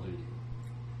says, how old are you?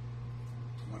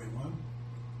 21.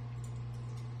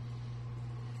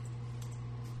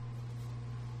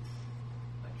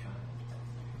 A child.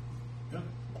 Yep.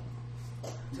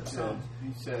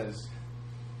 He says,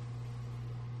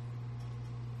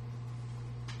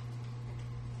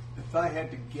 if I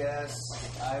had to guess,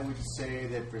 I would say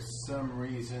that for some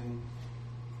reason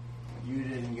you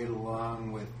didn't get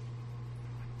along with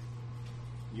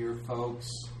your folks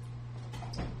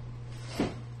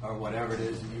or whatever it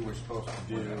is that you were supposed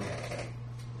to do.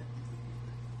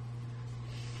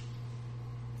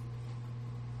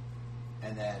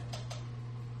 And that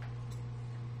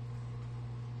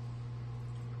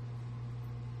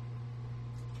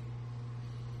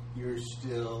you're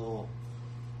still...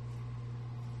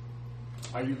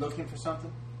 Are you looking for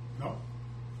something? No.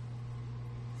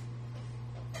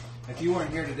 If you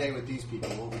weren't here today with these people,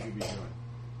 what would you be doing?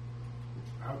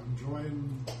 I'm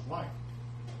enjoying life.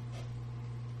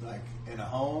 Like in a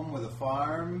home with a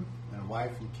farm and a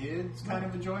wife and kids kind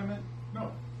of enjoyment?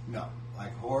 No. No.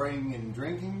 Like whoring and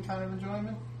drinking kind of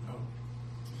enjoyment? No.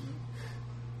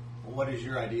 Well, what is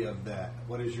your idea of that?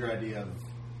 What is your idea of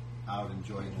out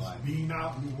enjoying life? Being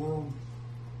out in the world,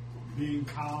 being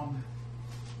calm,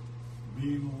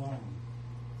 being alone.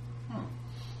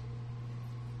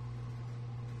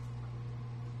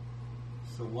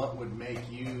 So what would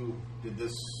make you... Did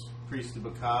this Priest of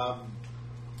Bacab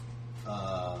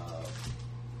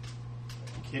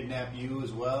kidnap you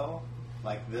as well?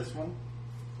 Like this one?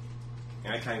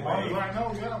 And I tell you Well, what, I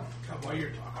know, yeah. While you're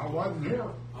talking, I wasn't here.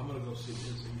 I'm going to go see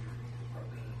his injury.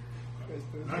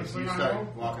 Next You thing I start know,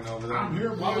 walking over there. I'm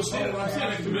here. Well, I was being saying, told I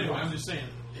have to do I'm just saying.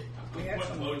 We had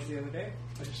some movies the other day.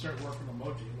 I just started working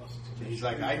emoji unless it's a He's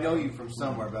like, I know you from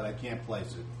somewhere, but I can't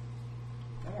place it.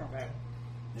 They weren't bad.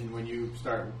 And when you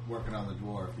start working on the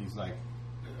dwarf, he's like,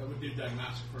 I would do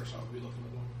diagnostic first. I would be looking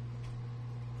at one.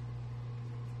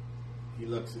 he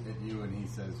looks at you and he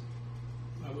says,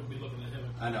 I would be looking at him.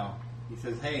 I know. He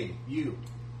says, hey, you.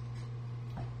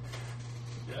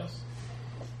 Yes.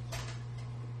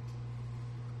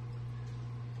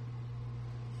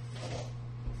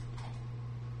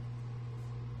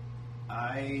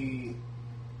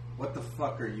 What the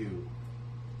fuck are you?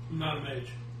 I'm not a mage.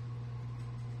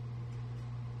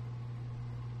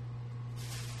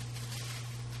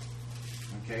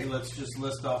 Okay, let's just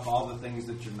list off all the things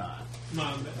that you're not.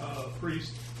 Not a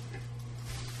priest.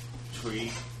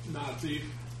 tree. Not a thief.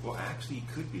 Well, actually, he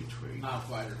could be a tree. Not a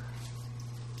fighter.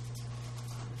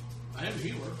 I am a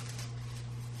healer.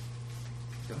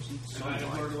 And I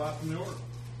have learned a lot from the Order.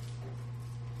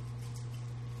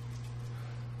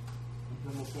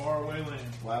 I'm from a faraway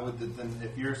land. Why would then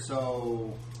if you're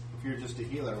just a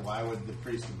healer, why would the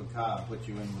Priest of Bacab put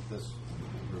you in with this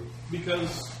group?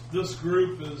 Because this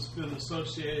group has been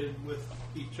associated with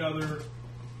each other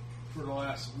for the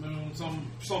last moon,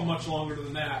 some much longer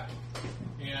than that.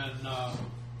 And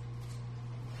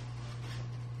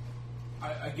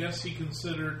I guess he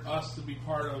considered us to be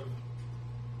part of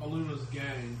Aluna's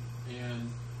gang,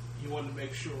 and he wanted to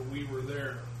make sure we were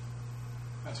there.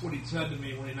 That's what he said to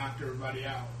me when he knocked everybody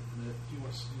out. That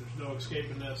there's no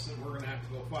escaping this, and we're going to have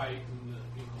to go fight. And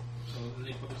so then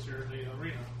they put us here in the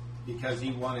arena. Because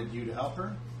he wanted you to help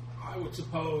her? I would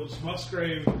suppose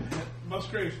Musgrave's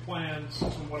plans,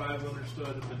 from what I've understood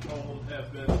and been told,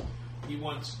 have been he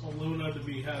wants Aluna to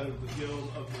be head of the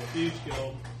guild, of the Thieves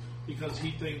Guild, because he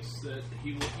thinks that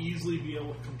he will easily be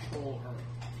able to control her.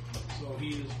 So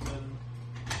he has been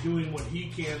doing what he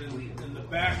can in the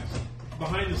back,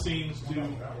 behind the scenes, to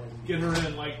get her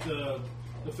in, like the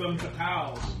Femme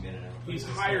Fatales. He's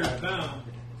hired them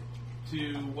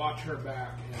to watch her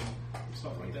back and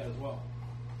stuff like that as well.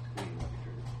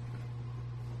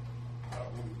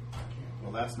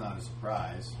 Well, that's not a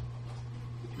surprise.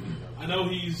 I know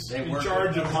he's They in work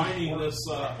charge with of mining this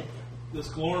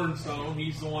Glorn stone.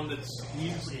 He's the one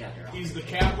he's the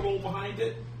capital behind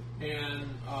it, and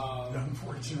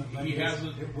he has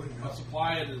a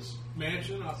supply at his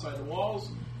mansion outside the walls.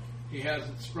 He has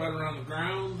it spread around the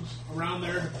grounds around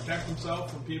there to protect himself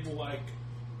from people like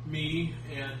me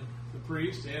and the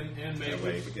priest and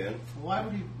mages. Again. Why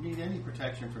would he need any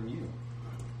protection from you?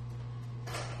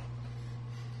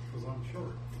 Because I'm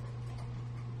short.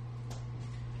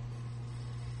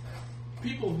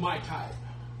 People of my type.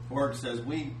 Org says,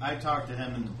 I talked to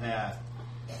him in the past.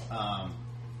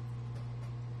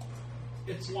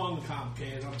 It's long and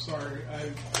complicated. I'm sorry.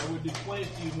 I would explain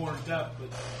it to you more in depth,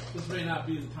 but this may not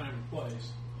be the time and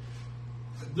place.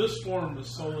 This form is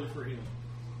solely for healing.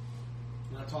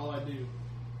 And that's all I do.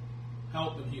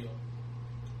 help and heal.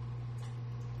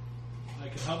 I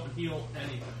can help and heal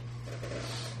anything.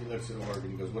 He looks at Org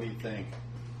and he goes, "What do you think?"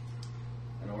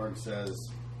 And Org says,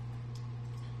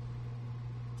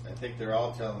 "I think they're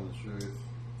all telling the truth,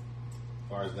 as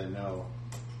far as they know.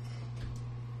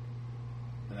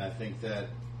 And I think that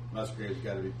Musgrave's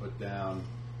got to be put down,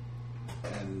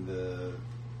 and the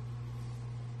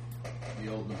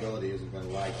old nobility isn't going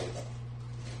to like it."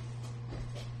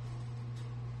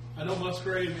 I know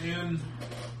Musgrave and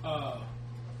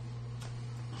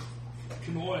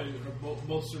Kanoy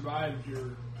both survived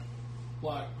your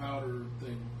black powder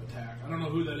thing attack. I don't know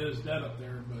who that is dead up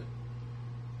there, but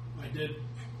I did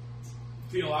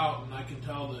feel out, and I can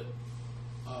tell that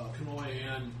Kanoy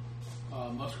and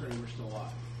Musgrave were still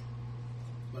alive.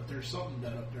 But there's something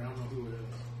dead up there. I don't know who it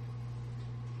is.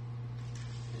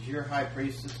 Does your high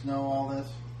priestess know all this?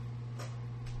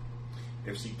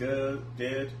 If she did,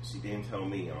 she didn't tell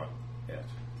me on it.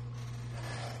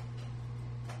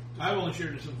 I've only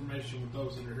shared this information with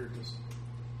those that are here,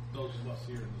 those of us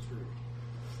here in this group.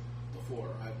 Before,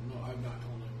 I've not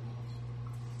told anyone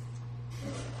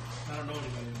else. I don't know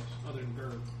anybody else other than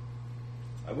Gerb.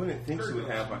 I wouldn't think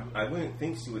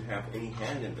she would have any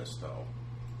hand in this, though.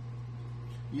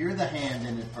 You're the hand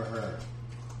in it for her.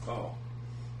 Oh.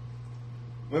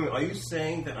 Wait a minute, are you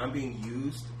saying that I'm being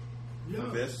used for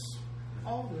this?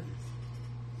 Always.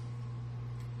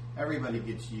 Everybody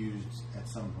gets used at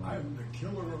some point. I'm the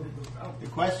killer of the The mountain.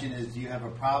 question is, do you have a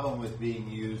problem with being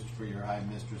used for your high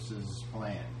mistress's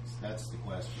plans? That's the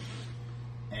question.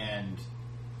 And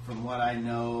from what I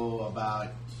know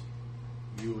about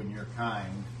you and your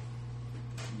kind,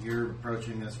 you're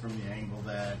approaching this from the angle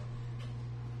that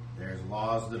there's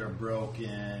laws that are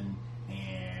broken,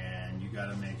 and you got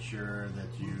to make sure that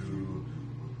you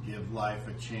give life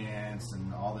a chance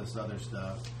and all this other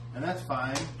stuff. And that's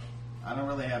fine. I don't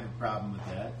really have a problem with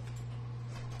that.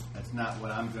 That's not what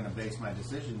I'm going to base my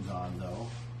decisions on, though.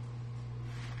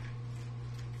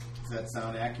 Does that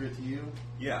sound accurate to you?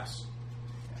 Yes.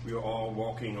 We are all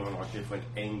walking on our different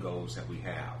angles that we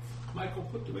have, Michael,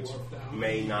 put the which dwarf down.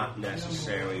 may not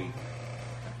necessarily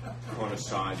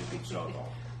coincide with each other.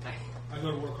 I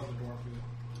go to work on the dwarf again.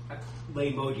 I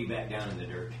lay Moji back down in the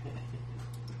dirt.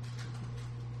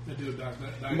 I do a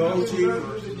Moji,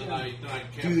 first, and then I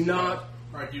cast do not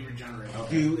or I do regenerate.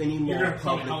 do any You're more going to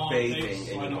tell me how public long it bathing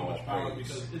takes, so I know how anymore, much power, please.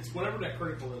 because it's whatever that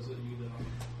critical is that you did on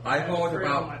I heard on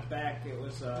about my back. It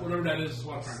was whatever that is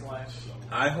what I'm trying to slash. fix, so.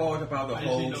 I heard about the I just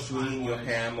whole need no swinging your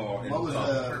time-wise. hammer and What was stuff.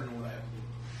 the- I don't know what I have to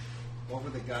do. What were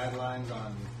the guidelines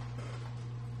on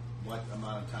what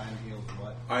amount of time heals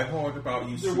what? I heard about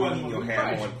you There was swinging one. your We hammer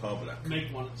probably in public.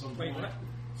 Make one at some Wait, point. what?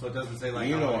 So it doesn't say like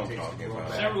You how know long what it I'm takes talking to grow about.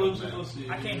 back Several from loops, that. let's see.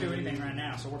 I can't do anything right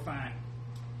now, so we're fine.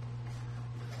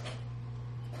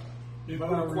 It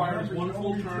But I requires remember one you full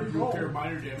only turn three to repair goals.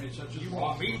 minor damage, such as You loss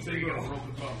want me of to finger go. or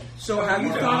broken bone. So have you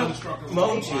Or thought non-destructive of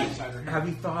blind Moji? side or Have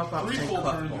you thought about Three St. full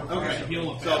turns Cuthbert? require Okay. to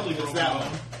heal a So badly it's broken that bone.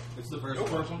 one. It's the first The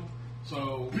one. first one.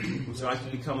 So, So I can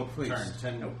become a priest.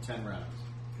 Turn, 10 rounds.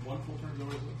 one full turn is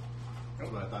always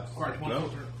That's what I thought. requires one No. full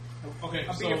turn. Okay,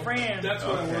 I'll so be a friend. that's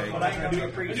what I Okay. work on. But I ain't I gonna do, be a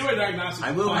priest. I do a diagnostic.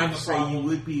 I will find have the to say you problem.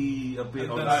 would be a bit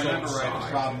And on then the I safe Remember, right, the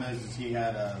side. problem is he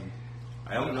had a.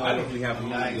 I don't know I don't if we have a any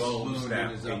nice lobes wound in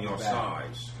that his in upper your back.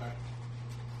 size. Okay.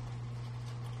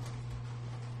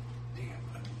 Damn,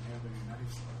 I didn't have any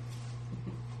knives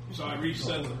left. So I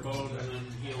reset the bone and then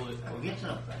heal it. We'll get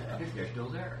some. I think they're still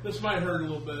there. This might hurt a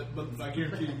little bit, but I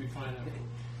guarantee you'll be fine after.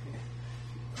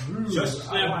 Just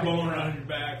Snap a bone around your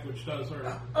back, which does hurt.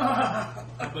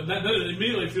 But then it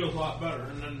immediately feels a lot better,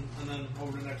 and then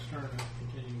over the next turn, I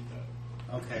continue with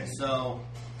that. Okay, so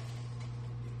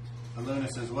Aluna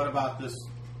says, "What about this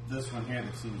one here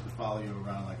that seems to follow you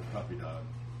around like a puppy dog?"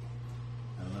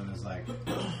 And Aluna's like,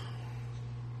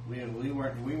 "We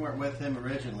weren't with him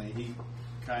originally. He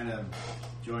kind of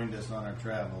joined us on our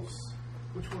travels."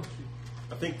 Which one's she?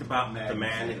 I think about the Magnus.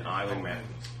 man in Iron Man.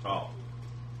 Oh,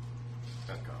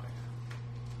 that guy.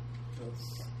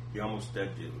 That's The almost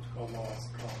dead dude. a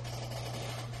lost cause.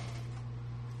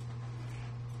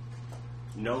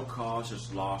 No cause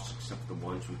is lost except the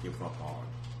ones we give up on.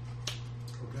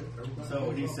 Okay, everybody So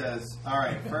goes he up. says, "All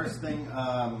right, first thing,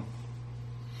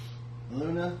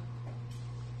 Luna."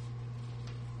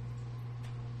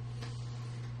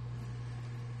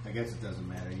 I guess it doesn't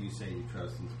matter. You say you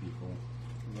trust these people.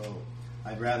 Well,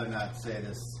 I'd rather not say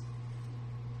this,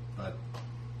 but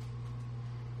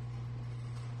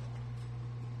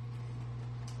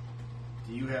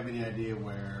do you have any idea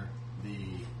where the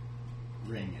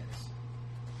ring is?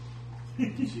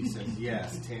 She says,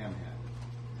 yes, Tam had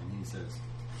it. And he says,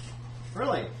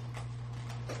 really?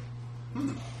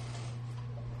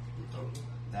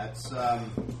 That's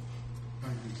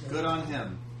good on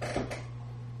him.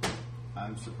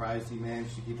 I'm surprised he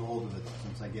managed to keep a hold of it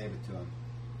since I gave it to him.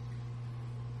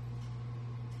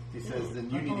 He says, then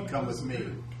you need to come with me.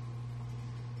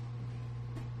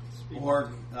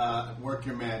 Or work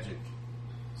your magic.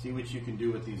 See what you can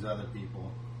do with these other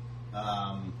people.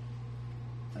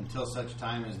 Until such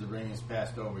time as the ring is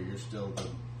passed over, you're still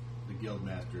the guild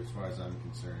master as far as I'm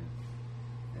concerned.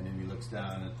 And then he looks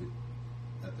down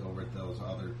over at those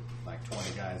other like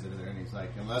 20 guys that are there, and he's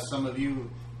like, unless some of you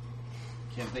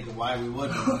can't think of why we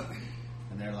wouldn't.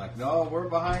 And they're like, no, we're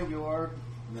behind you, Orc.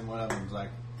 And then one of them's like,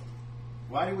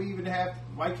 why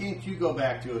can't you go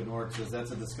back to it? And Orc says,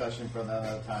 that's a discussion for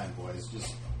another time, boys.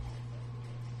 Just,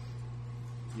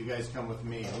 you guys come with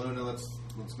me. Luna, let's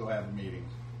go have a meeting.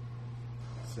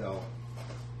 So,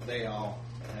 they all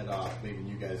head off, leaving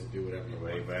you guys to do whatever you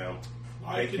want. Well,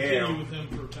 I continue with him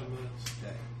for 10 minutes.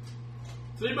 Okay.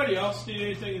 Does anybody else need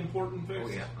anything important fixed? Oh,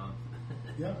 yeah.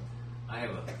 Yeah. I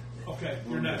have a... Okay,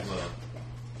 you're next.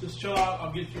 Just chill out.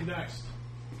 I'll get you next.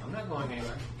 I'm not going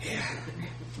anywhere.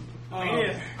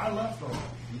 I left already.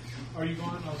 Are you going?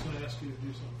 I was going to ask you to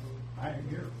do something. I am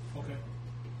here. Okay.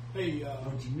 Hey,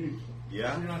 What you need?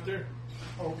 yeah. you're not there.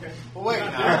 Okay. Well, wait,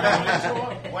 You're not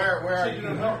now. there. Where are Said you?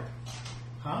 you're not there.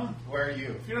 Huh? Where are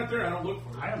you? If you're not there, I don't look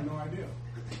for you. I have no idea.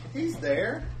 He's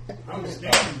there. I was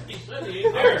standing He there. said he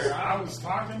ain't there. I was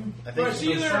talking. I Do I think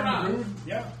see you there or some not? dude.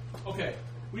 Yeah. Okay.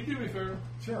 Will you do me a favor?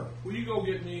 Sure. Will you go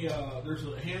get me, there's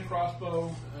a hand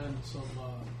crossbow and some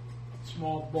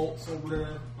small bolts over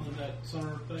there on that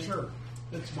center thing. Sure.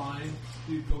 It's mine.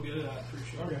 You go get it. I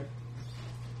appreciate it. Okay.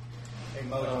 Hey,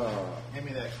 Mo, hand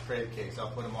me that crate case. I'll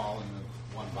put them all in the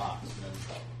one box. And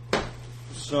then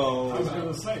So, I was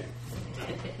going to say.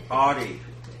 Artie,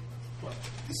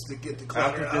 just to get the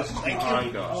after this is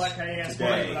behind I like us how you asked why,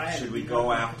 today, but I had should to we do go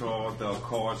that. after the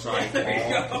Corsite There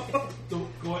you Ball? go.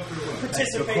 Go after the what? The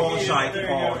Participate in it. Corsite There you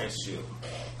Ball go. issue.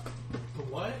 The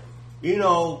what? You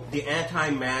know, the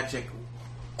anti-magic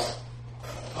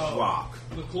rock.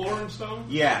 The chlorine stone?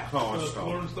 Yeah, The Corsite.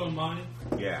 chlorine stone mine?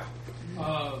 Yeah.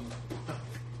 I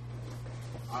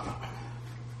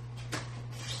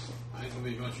ain't gonna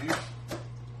be much use.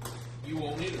 You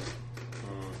won't need it.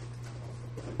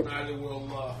 Neither will,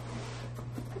 what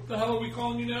the hell are we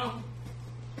calling you now?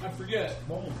 I forget.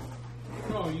 Boom.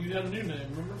 No, you had a new name,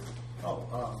 remember?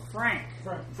 Oh, Frank.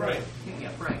 Frank. Yeah,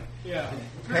 Frank. Yeah.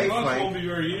 Hey, Months Frank. won't be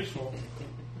very useful.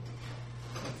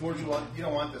 you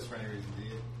don't want this for any reason, do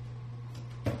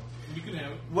you? You can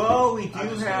have it. Well, we do I'm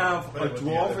just have gonna a put it with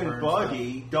the other dwarven birds,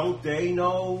 buddy. Don't they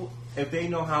know? If they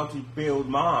know how to build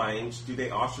mines, do they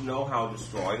also know how to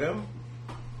destroy them?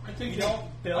 I think You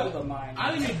don't build a mine.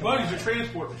 I think his buddies are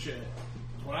transporting shit.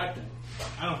 That's what I think.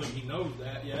 I don't think he knows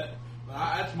that yet. But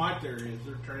that's my theory, is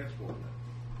they're transporting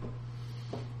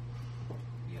it.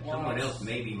 Yeah, Well, someone I was- else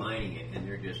may be mining it, and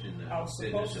they're just in the I was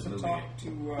business supposed of to moving talk it.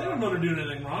 to. They don't know they're doing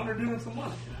anything wrong. They're doing it for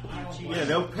money. I don't Yeah,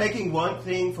 they're taking one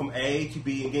thing from A to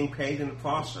B and getting paid in the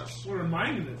process. We're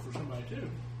mining it for somebody, too.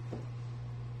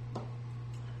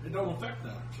 It don't affect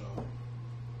them, so...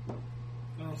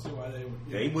 I don't see why they would...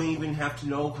 They wouldn't even have to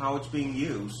know how it's being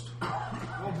used.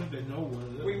 I don't think they know what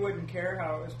it is. We wouldn't care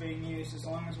how it was being used as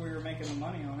long as we were making the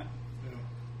money on it.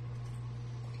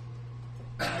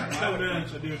 Yeah. In 7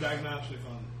 minutes, I do a diagnostic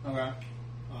on Okay.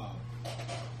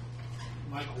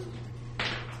 Michael. And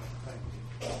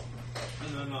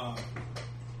then, well,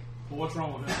 what's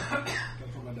wrong with him?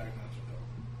 That's what my diagnostic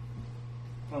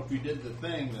does. Well, if you did the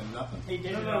thing, then nothing. He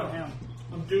did No, it no. on him.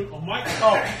 I'm doing... Oh, Michael. He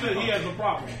said he has a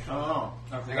problem. Oh,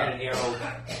 I got an arrow,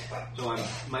 so I'm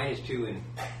 -2 in,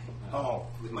 Oh,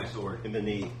 with my sword. In the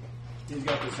knee. he's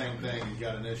got the same thing. He's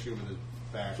got an issue with his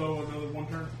back. So, another one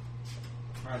turn?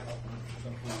 Alright.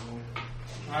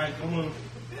 Alright, don't move.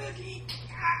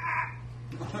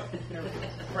 They're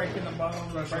breaking the bones.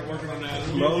 I'm going to start working on that.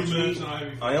 It'll be a few minutes and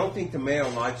Moji, I don't think the mayor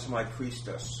likes my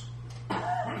priestess.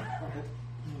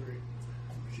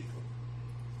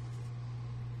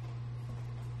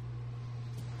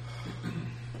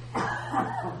 Do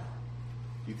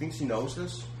you think she knows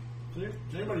this? Is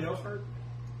anybody else hurt?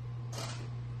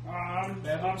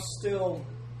 I'm still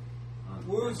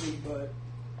woozy, but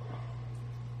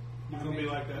You gonna be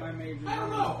like that? my major I don't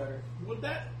wound is know. better. Would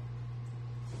that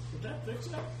fix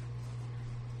that?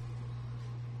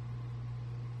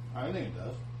 I think it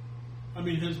does. I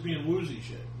mean, his being woozy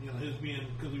shit. You know, his being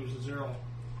because he was a 0.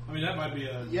 I mean, that might be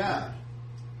a Yeah.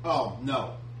 Oh,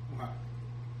 no. Okay.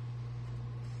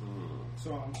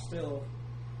 So I'm still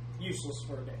useless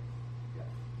for a day.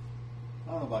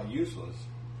 I don't know about useless.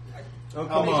 Oh, I'll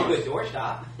come make you on. do a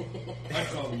doorstop. I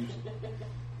call him useless.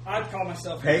 I'd call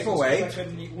myself Paperweight. useless because I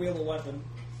couldn't wheel a weapon.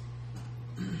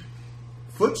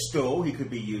 footstool he could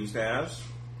be used as.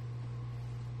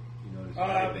 You notice that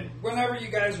I've been Whenever you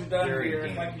guys are done very here,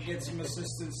 if I damaged. could get some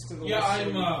assistance to the Yeah,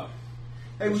 listener. I'm.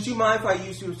 Hey, would you mind if I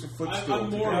used you as a footstool? I'm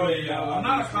more today? of a. I'm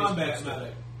not a combat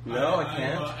medic. No, I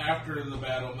can't. I'm after the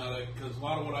battle medic because a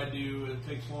lot of what I do it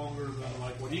takes longer than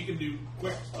like what he can do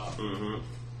quick stuff. Mm-hmm.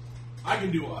 I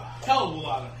can do a hell of a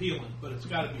lot of healing, but it's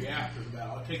got to be after the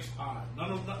battle. It takes time.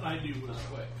 Nothing I do is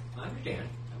quick. I understand.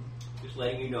 I'm just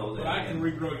letting you know that But I can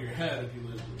regrow your head if you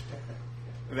lose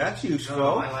it. That's useful.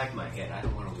 No, I like my head. I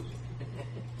don't want to lose it.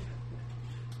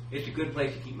 It's a good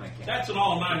place to keep my cat. That's an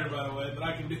all-nighter, by the way, but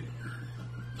I can do.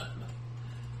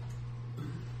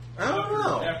 I don't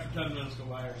know. After 10 minutes go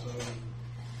by or so.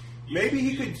 Maybe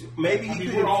he could. Maybe I he mean,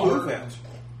 could we're all improve hurting. it.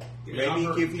 Yeah, Maybe I'm he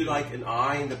hurting give you too. like an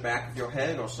eye in the back of your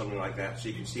head or something like that, so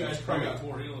you can see You what's guys probably coming. got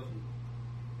more healing,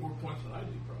 more points than I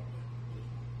do,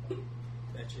 probably.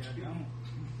 Bet you I don't.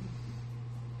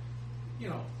 You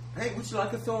know, Hey, would you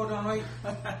like a third eye?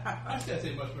 I still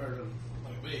say much better than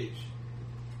like mage.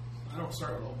 I don't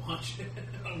start with a whole bunch.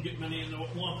 I don't get many in the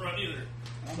one run either.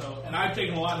 So, and I've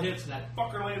taken a lot of hits, and that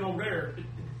fucker laying over there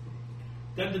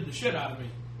dented the shit out of me.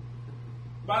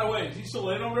 By the way, is he still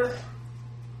laying over there?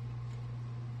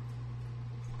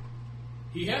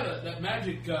 He had that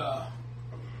magic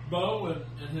bow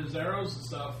and his arrows and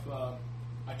stuff.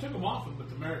 I took them off him, but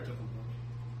the merit took them from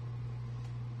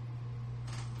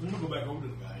me. I'm gonna go back over to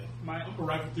the guy. I'm gonna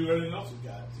rifle through everything else he's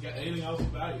got. Has he got anything else of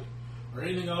value or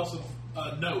anything else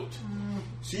of note?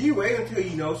 So you wait until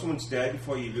you know someone's dead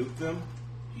before you loot them?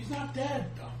 He's not dead,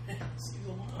 dumbass. He's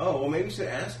alive. Oh, well, maybe you should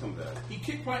ask him then. He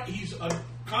kicked my. He's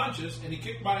unconscious and he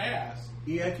kicked my ass.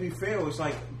 Yeah, to be fair, it was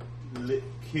like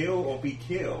kill or be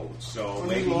killed. So Well,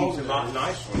 maybe you he's a all lot did.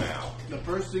 nicer now. The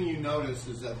first thing you notice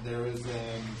is that there is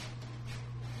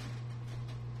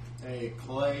a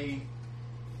clay,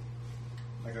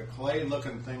 like a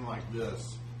clay-looking thing like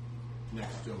this,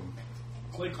 next to him,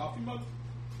 Clay coffee mug.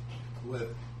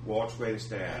 with Watch where to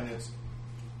stand. and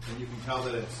you can tell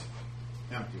that it's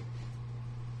empty.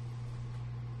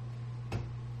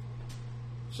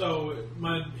 So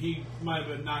he might have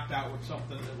been knocked out with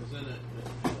something that was in it,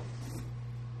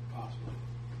 possibly.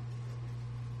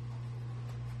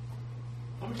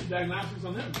 How much is diagnostics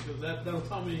on him? Because that'll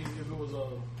tell me if it was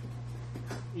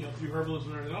through herbalism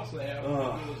and everything else they have. If it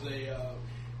was a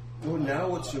Well, now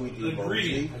what should we an do,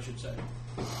 ingredient, Bonesy? I should say.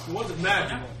 It wasn't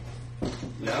magic.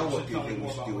 Now It what should do you tell me think we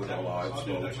more should about do what with that our was. lives, I'll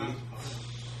do Bonesy? diagnostics on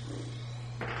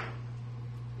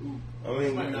him. I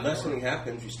mean, Might not unless work. something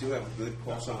happens, we still have a good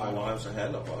portion of our lives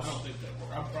ahead of I us. don't think that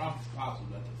worked. I'm positive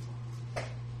that didn't work.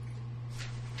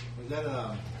 Is that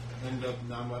an end-up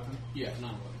non-weapon? Yeah,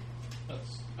 non-weapon.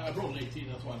 I rolled an 18.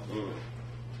 That's why I don't.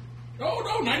 Oh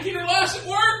no, 19 or less. It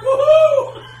worked.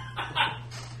 Woohoo!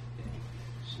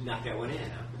 Knock that one in,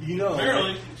 huh? You know,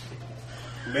 Barely.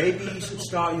 maybe you should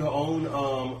start your own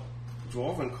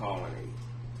dwarven colony.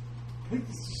 You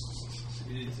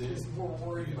didn't see it. We're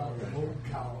worried about the whole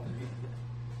colony.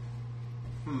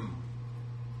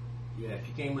 Yeah, if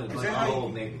you came with Is like that how oh,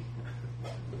 you- maybe.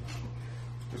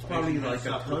 There's probably Maybe like a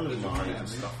suffer ton of physical mines and damage.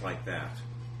 stuff like that.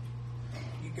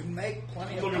 You can make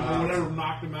plenty of Looking for whatever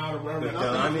knocked him out or The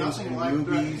whatever. diamonds nothing and like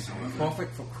rubies, that.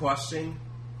 perfect for crushing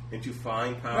into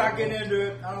fine powder. Not getting into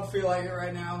it. I don't feel like it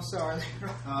right now. I'm sorry.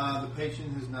 The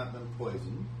patient has not been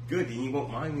poisoned. Good, and you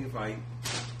won't mind me if I...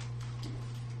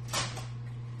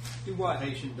 Do The what?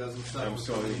 patient doesn't suffer I'm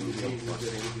sorry, from any diseases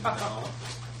that he can tell.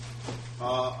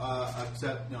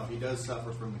 Except, no, he does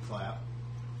suffer from the clap.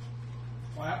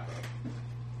 Clap.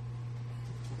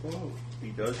 Oh,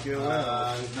 he does get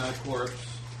around. He's not a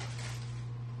corpse.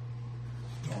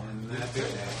 And that's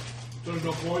it. So there's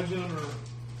no poison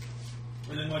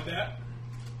or anything like that.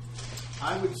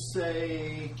 I would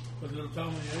say, Because it'll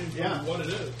tell me Yeah. what it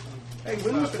is. Hey,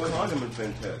 when was the condom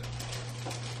invented?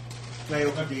 Play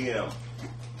with the DM.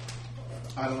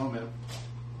 I don't know, man.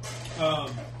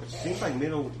 It seems like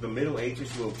the Middle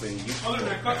Ages will have been useful. Other than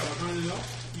that cut, anything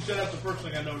else? You said that's the first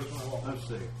thing I noticed when I walked. Let's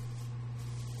see.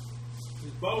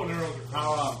 His bow and arrows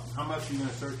are. How much are you going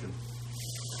to search him?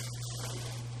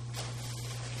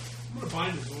 I'm going to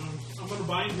bind his wounds. I'm going to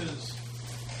bind his.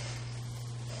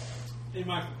 Hey,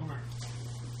 Michael, come here.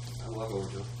 I'll walk over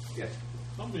to him. Yes.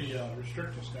 Somebody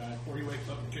restrict this guy before he wakes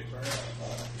up and kicks our ass.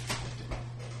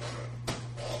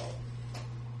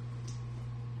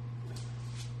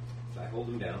 So I hold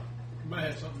him down. He might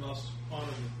have something else on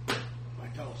him.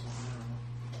 Might tell us something. I don't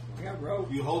know. I got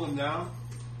rope. You hold him down.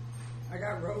 I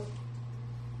got rope.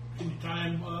 Can you tie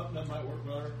him up? That might work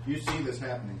better. You see this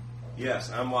happening.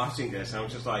 Yes, I'm watching this. I'm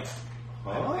just like,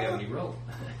 I don't have huh? any rope.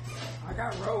 I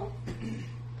got rope.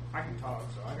 I can talk,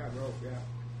 so I got rope. Yeah.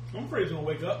 I'm afraid he's gonna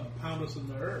wake up and pound us in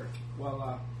the earth.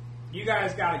 Well, you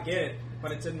guys got to get it,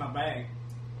 but it's in my bag.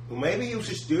 Well, maybe he was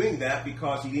just doing that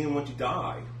because he didn't want to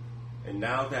die. And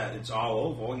now that it's all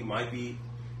over, he might be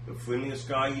the friendliest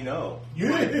guy you know. You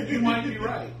might be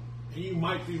right. And you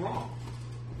might be wrong.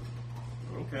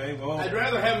 Okay, well... I'd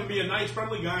rather have him be a nice,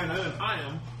 friendly guy and I didn't hire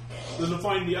him than to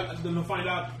find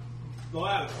out the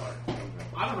latter part.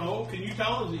 I don't know. Can you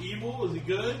tell? Is he evil? Is he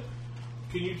good?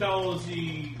 Can you tell? Is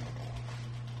he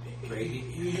Crazy?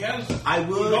 He has. I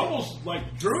would. He's almost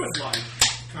like druid-like,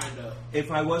 kind of.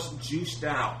 If I wasn't juiced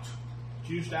out.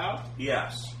 Juiced out?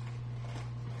 Yes.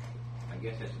 I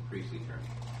guess that's a priestly term.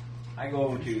 I go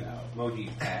over to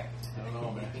Moji's pack. I don't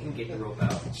know, man. He can get the rope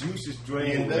out. Juice is The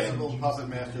drained. invisible puppet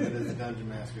master that is the dungeon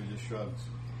master just shrugs.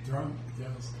 Drunk,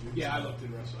 yes. Yeah, I looked at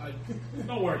the rest.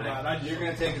 Don't worry about it. You're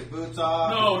going to take his boots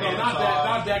off? No, his pants not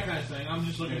off, that kind of thing. I'm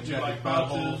just looking you're through gonna like check his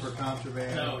butthole pouches. for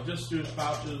contraband? No, just through his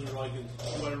pouches or like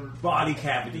his whatever. Body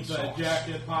cavity His sauce.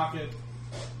 jacket, pocket.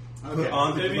 Okay. Put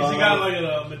on the Maybe glove. he got like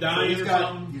a So medallion or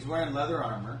something. he's wearing leather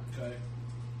armor, Okay.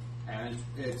 and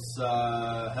it's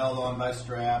held on by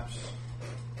straps.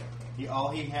 All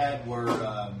he had were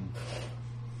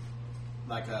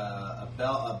like a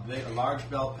large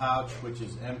belt pouch, which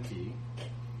is empty.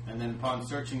 And then upon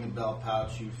searching the belt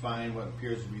pouch, you find what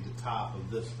appears to be the top of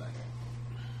this thing.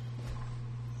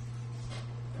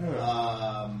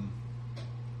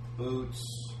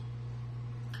 Boots,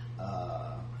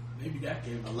 Maybe that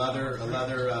gave him a leather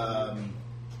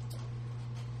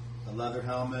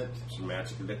helmet. Some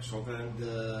magic elixir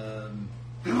then.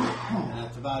 And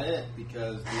that's about it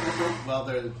because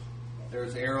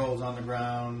there's arrows on the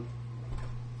ground.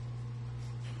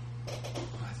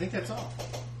 I think that's all.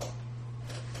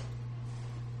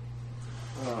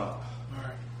 All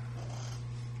right.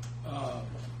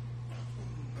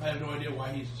 I have no idea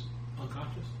why he's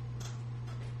unconscious.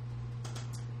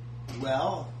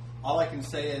 Well, all I can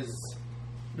say is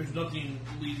There's nothing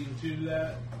leading to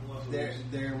that. Unless it was,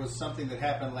 there was something that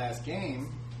happened last game.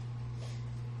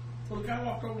 well, the guy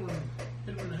walked over and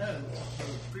hit him in the head.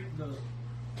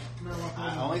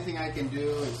 The Only thing I can do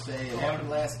is say it happened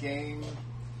last game.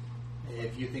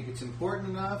 If you think it's important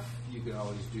enough, you can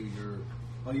always do your.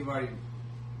 Well, you've already.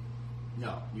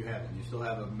 No, you haven't. You still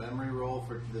have a memory roll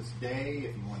for this day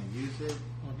if you want to use it.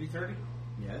 On D30?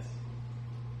 Yes.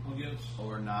 Against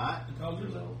Or not.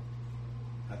 intelligence?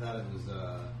 I thought it was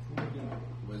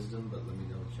wisdom, but let me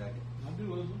double check it. I'll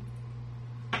do wisdom.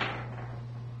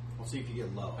 We'll see if you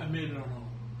get low. I made it on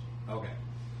all. Okay.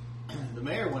 The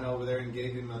mayor went over there and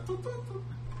gave him a.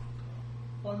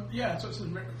 Well, yeah, so it says,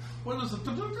 what was it?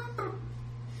 On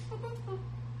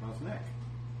his neck.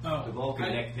 Oh, The Vulcan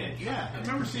neck pinch. Yeah. I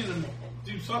remember seeing him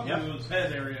do something Yep. to his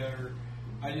head area, or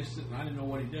I didn't know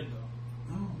what he did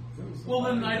though. Oh, it was Well,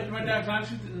 then my dad's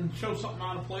actually didn't show something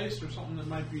out of place or something that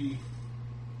might be.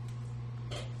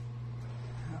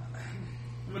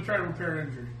 I'm gonna try to repair an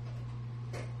injury.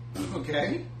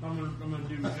 Okay. I'm gonna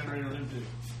do regenerate on him too.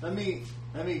 Let me.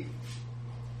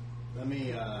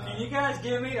 Can you guys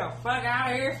get me the fuck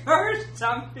out of here first?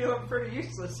 I'm feeling pretty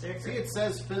useless here. See, it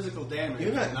says physical damage.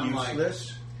 You're not and I'm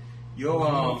useless.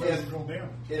 You're physical damage.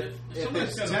 if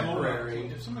somebody's it's got a bone temporary,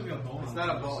 on- if somebody's got a bone, it's on not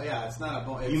a his bone. face. Yeah, it's not a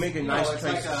bone. You make a nice it's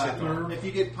place to sit on. If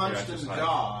you get punched Yeah, in the just like-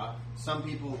 jaw, some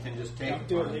people can just take a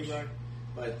Do it, punch. Leroy.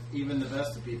 But even the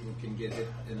best of people can get hit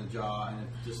in the jaw, and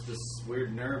it's just this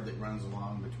weird nerve that runs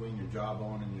along between your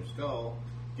jawbone and your skull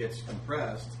gets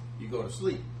compressed. You go to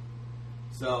sleep.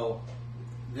 So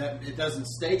that it doesn't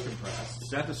stay compressed. Is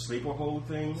that the sleeper hold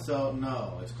thing? So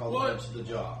no, it's called Well, the pinch of the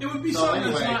jaw. It would be So something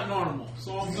anyway, that's not normal.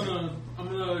 So I'm gonna.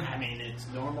 I mean, it's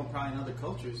normal probably in other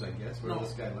cultures, I guess, where No.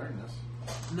 this guy learned this.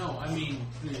 No, I mean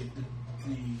the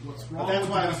what's wrong. that's with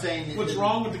why the I'm guy- saying what's that-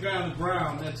 wrong with the guy on the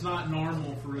ground. That's not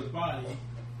normal for his body.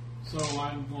 So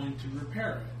I'm going to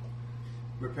repair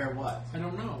it. Repair what? I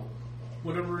don't know.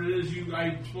 Whatever it is,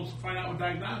 I'm supposed to find out with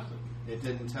diagnostic. It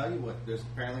didn't tell you what. There's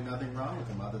apparently nothing wrong with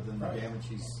him other than the damage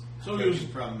he's So he was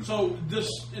taken from. So this,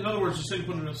 in other words, this thing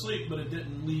put him to sleep, but it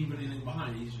didn't leave anything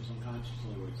behind. He's just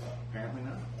unconsciously wakes up. Apparently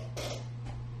not,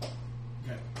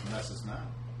 Okay. unless it's not.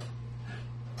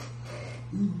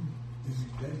 Is he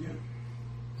dead yet?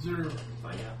 Is there?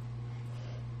 Find out.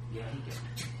 Yeah,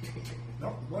 he can.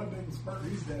 No, blood didn't spurt.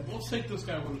 He's dead. Let's take this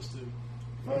guy with us too.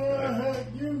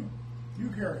 You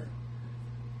carry him.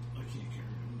 I can't carry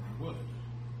him. I would.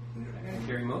 I gotta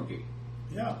carry Moji.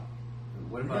 Yeah.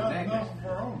 What We about got Magnus? enough of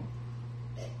our own.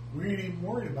 We ain't even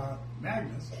worried about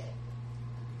Magnus.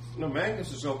 No,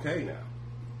 Magnus is okay now.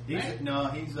 He's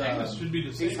Magnus should be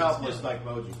the same he's as helpless him. like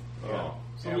Moji. Oh.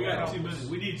 So Yeah, we we're got 2 helpless. minutes.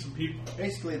 We need some people.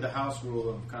 Basically, the house rule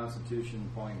of Constitution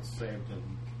points saved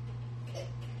him.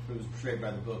 it was portrayed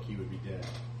by the book, he would be dead.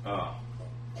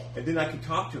 And then I could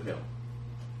talk to him.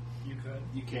 You could.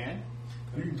 You can?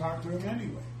 You can talk to him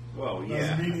anyway. Well, yeah.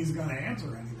 Doesn't mean he's going to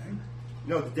answer anything.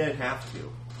 No, the dead have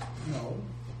to. No.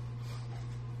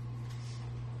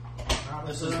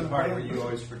 This is the part where you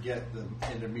always forget the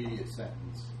intermediate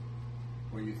sentence,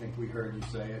 where you think we heard you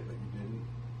say it, but you didn't.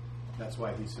 That's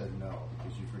why he said no,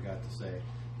 because you forgot to say,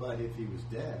 but if he was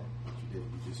dead, which you did,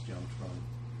 you just jumped from,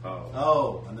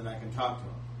 oh, and then I can talk to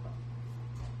him.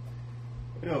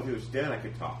 You know, if he was dead, I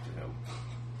could talk to him.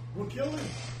 We'll kill him.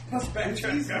 That's bad.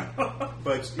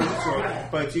 But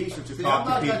it's easier to See, talk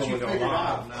I'm to not people you when they're figured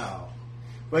alive. out now.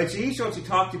 But it's easier to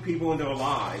talk to people when they're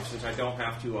alive, since I don't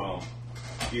have to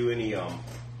do any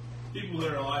People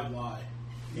that are alive lie.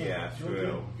 Yeah,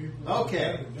 true.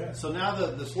 Okay, so now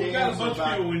the We got a stands bunch are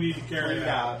of people we need to carry cleaned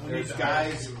out. out. We There's need to hire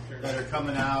guys people to carry that out. are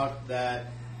coming out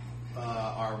that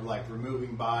are like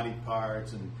removing body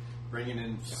parts and bringing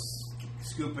in,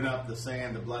 scooping up the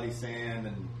sand, the bloody sand,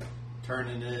 and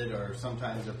turning it, or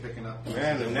sometimes they're picking up pieces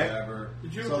Man, the or neck- whatever.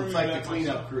 Did you So ever it's bring like back the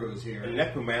cleanup myself? crew is here. A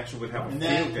necromancer would have a And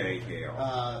field then day here.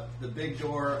 the big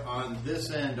door on this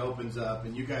end opens up,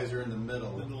 and you guys are in the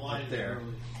middle Then the up line there.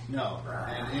 early. No,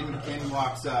 and in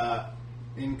walks,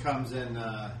 in comes in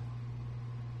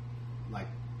like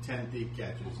 10 thief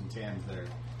catchers and Tam's there,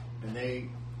 and they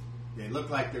look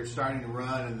like they're starting to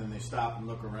run, and then they stop and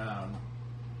look around.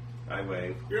 I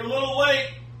wave. You're a little late.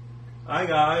 Hi,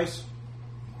 guys.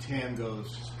 Tam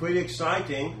goes, It's pretty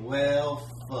exciting. "Well,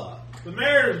 fuck." The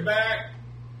mayor's back.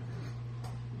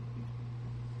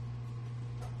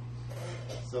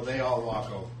 So they all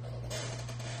walk over.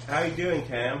 How you doing,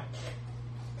 Cam?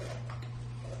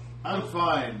 I'm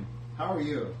fine. How are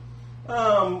you?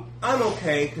 I'm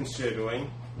okay considering.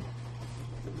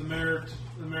 The mayor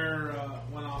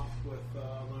went off with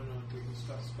Luna to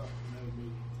discuss stuff and they would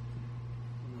move.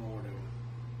 I don't know where they went.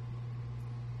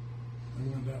 We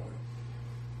went that way.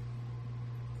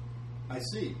 I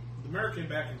see. The mayor came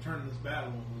back and turned this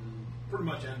battle and pretty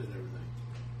much ended everything.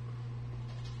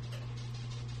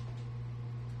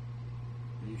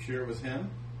 Are you sure it was him?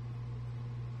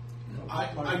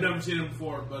 I've never seen him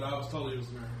before, but I was told he was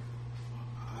the mayor.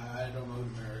 I don't know who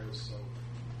the mayor is, so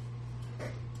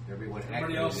Everyone everybody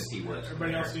acted else, as if he was.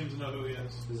 everybody else seems to know who he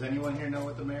is. Does anyone here know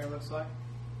what the mayor looks like?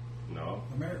 No.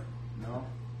 The mayor. No.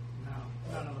 No,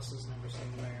 none of us has never seen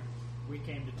the mayor. We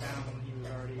came to town when he was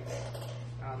already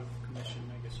out of commission,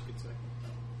 I guess you could say.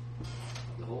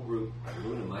 The whole group,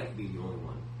 Luna might be the only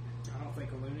one. I don't think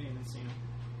Aluna even seen him.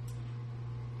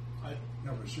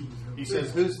 No, but she was here. He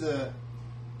says, "Who's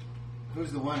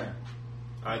the winner?"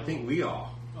 I think we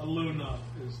are. Luna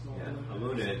is the Yeah, one.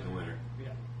 Luna is the winner.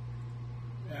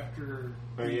 Yeah. After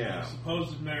Oh, yeah. the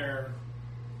supposed mayor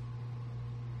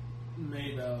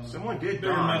made a Someone did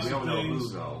bigger die. mess We of don't know who,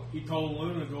 things, though. he told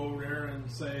Luna to go over there and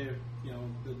say,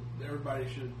 that everybody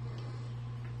should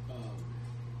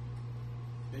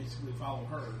basically follow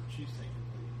her. She's taking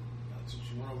the lead. So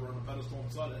she went over on the pedestal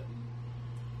and said it. And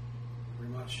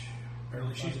pretty much,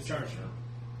 apparently she's in charge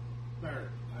now. Or,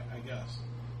 I guess.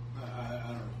 I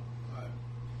don't know.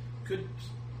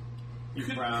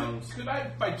 Could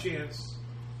I, by chance,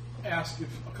 ask if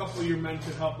a couple of your men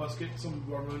could help us get some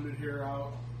of our wounded here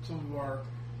out? Some of our...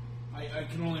 I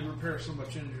can only repair so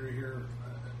much injury here.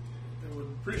 I would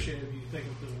appreciate it if you take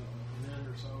them to an end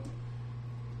or so.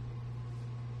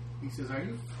 He says, "Are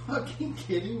you fucking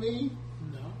kidding me?"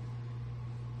 No.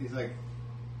 He's like,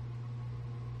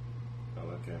 Oh,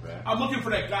 okay, back. I'm looking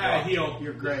for that guy I healed.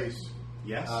 "Your Grace,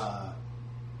 Yes.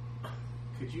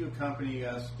 could you accompany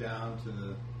us down to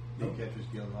the Thief Catchers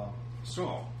Guild Hall?"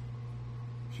 So,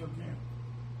 Sure can.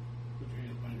 Put your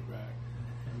hands behind your back.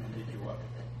 I'm going to need your weapon.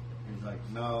 He's like,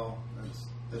 "No,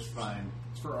 that's fine."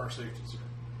 It's for our safety, sir.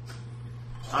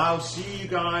 I'll see you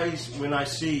guys when I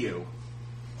see you.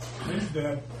 He's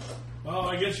dead. Well,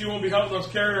 I guess you won't be helping us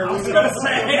carry our I was wounded.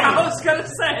 gonna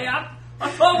say, I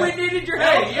thought we needed your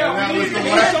help. Hey, yeah, That we was need the to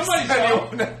need last somebody's time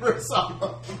help. anyone ever saw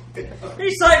him.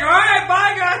 He's like, all right,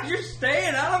 bye guys, you're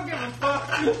staying. I don't give a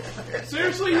fuck.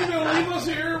 Seriously, you gonna leave us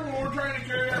here when we're trying to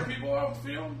carry our people out the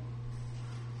field?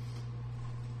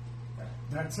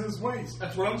 That's his ways.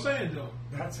 That's what I'm saying to him.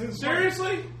 That's his ways.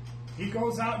 Seriously? He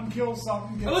goes out and kills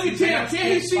something. Now look at Tim. Can't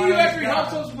he see you after he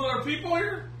helps us with our people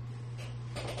here?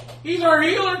 He's our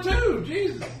healer too.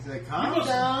 Jesus. He's like, You "Calm must,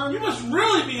 down. you must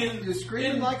really be in. You're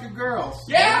screaming in- like a girl."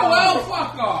 Yeah, well,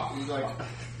 fuck off. He's like,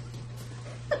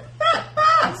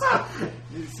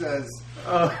 he says,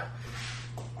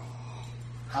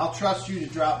 "I'll trust you to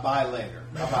drop by later."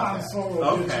 How about Han that?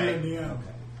 Solo gets you Okay. in the end.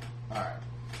 All right.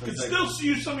 So You he's can still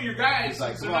use some of your guys. he's like,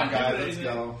 since they're "Come on, not doing guys, let's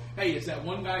anything. go." Hey, it's that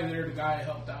one guy there, the guy I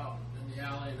helped out in the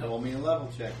Yeah, I'll end Roll up. me a level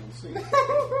check and see.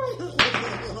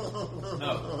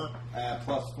 No.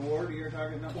 +4 to your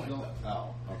target? No. 20. No.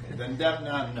 Oh, okay. Then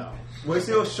definitely no. Was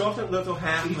there a short little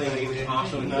halfling who was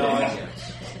also No. intelligent?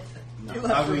 No.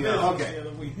 How do we know? Okay.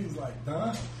 He's like,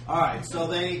 done. All right. So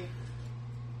they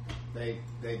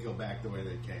go back the way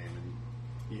they came, and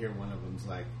you hear one of them's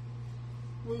like,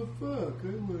 "Well, fuck!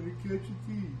 I want to catch a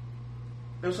thief."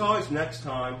 There's always next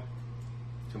time.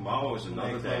 Tomorrow is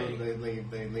another day.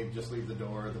 They leave. Just leave the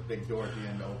door, the big door at the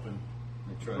end open.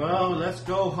 They try to- Well, let's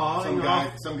go hauling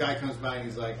off. Some guy comes by and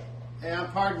he's like, "Hey,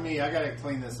 pardon me, I gotta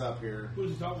clean this up here."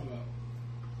 Who's he talking about?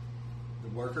 The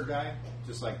worker guy,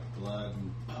 just like blood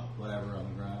and whatever on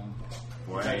the ground.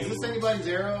 Wait. Is this anybody's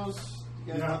arrows?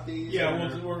 You guys Yeah. want these?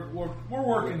 Yeah, or- we're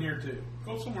working here too.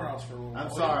 Go somewhere else for a little while.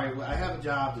 I'm sorry, I have a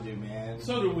job to do, man.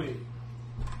 So do we.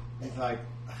 He's like,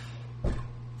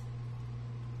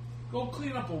 Go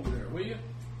clean up over there, will you?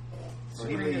 so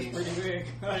he Screen is leaves. pretty big.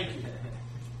 Thank you.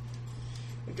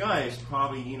 The guy is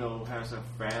probably, has a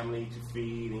family to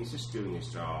feed, and he's just doing his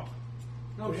job.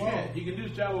 No Whoa. shit. He can do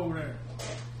his job over there.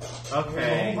 There's a whole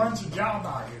Okay. bunch of job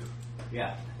out here.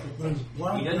 Yeah. There's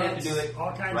blood, He doesn't have to guts, do it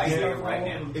all kinds right of here, stuff right all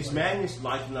now. over the Is place. Magnus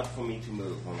light enough for me to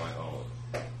move on my own?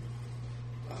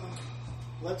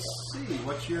 Let's see,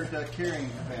 what's your carrying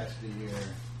capacity here?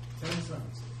 10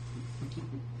 cents.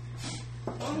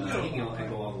 Why don't we He can go? only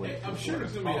go all the way. Hey, to I'm the sure border.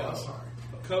 there's gonna be Oh, sorry.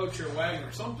 a coach or a wagon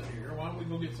or something here. Why don't we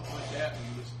go get something like that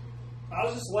and just? I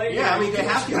was just laying. Yeah, I mean, they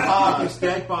have to haul these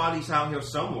dead bodies out here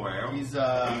somewhere. He's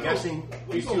I'm guessing.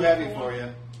 he's too heavy for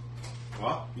you.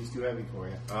 What? He's too heavy for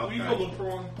you. We go Okay. look for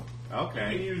one. You can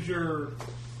Okay. use your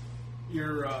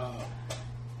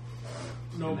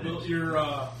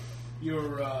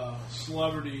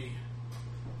celebrity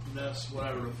ness,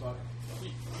 whatever the fuck.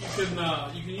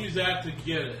 You can use that to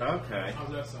get it. Okay.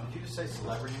 How's that sound? Did you just say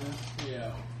celebrity?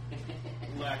 Yeah.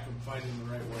 Lack of finding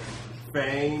the right word.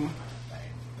 Fame.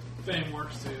 Fame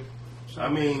works too. I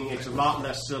mean, it's a lot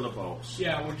less syllables.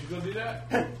 Yeah, would you go do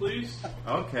that, please?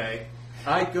 Okay.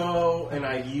 I go and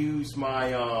I use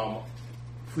my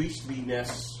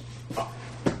priestliness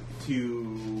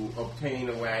to obtain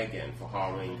a wagon for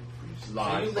hauling So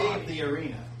live you bodies. leave the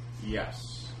arena, Yes.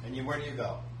 and where do you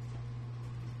go?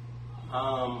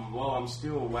 Well, I'm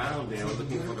still around there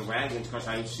looking for the wagons because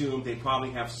I assume they probably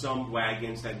have some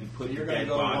wagons that you So put the you're going to dead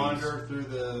go bodies. wander through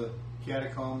the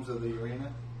catacombs of the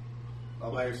arena?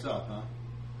 All by yourself, huh?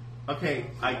 Okay,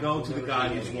 I go to the guy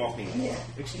who's walking.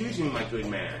 Excuse me, my good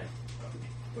man.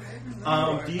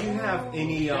 Do you have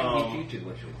any You two,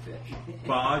 what should fish?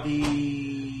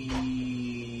 body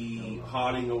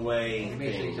hauling away You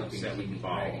may say things something that to we keep can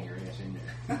me dragging borrow? your ass in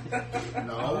there.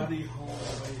 No. Body haul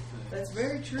away thing. That's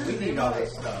very true. We need all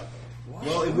this stuff.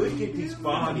 Well, it would get these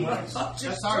bodies.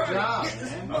 That's our job,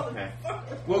 man. Okay.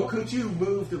 Well, could you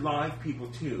move the live people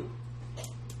too?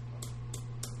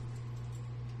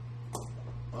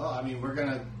 Well, I mean, we're going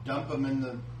to dump them in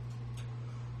the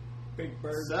Big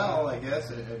bird. cell, I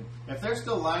guess. If they're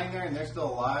still lying there and they're still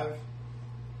alive,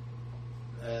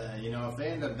 if they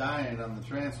end up dying on the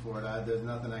transport, there's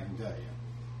nothing I can tell you.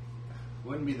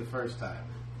 Wouldn't be the first time.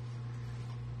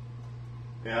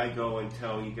 And I go and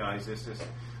tell you guys this is.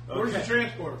 Where's the Okay.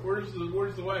 transport? Where's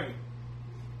the wagon?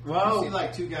 You Well, see,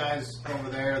 like, two guys over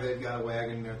there, they've got a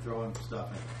wagon, they're throwing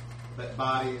stuff in. But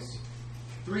bodies,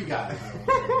 three guys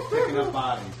picking up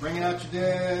bodies. Bringing out your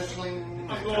disc. I'm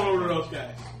going over to those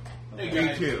guys. Hey me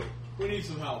guys, too. we need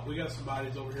some help. We got some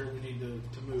bodies over here. We need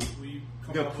to move. Will you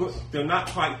come They're, help us? they're not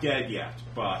quite dead yet,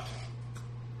 but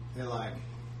They're like,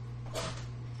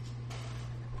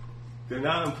 they're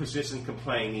not in position to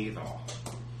complain either.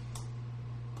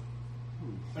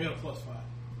 I got a +5.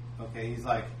 okay, he's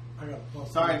like, I got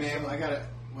plus sorry, three. man,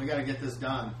 we gotta get this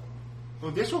done.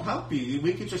 Well, this will help you.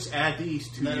 We could just add these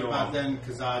to And then your. about then,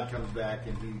 Kazad comes back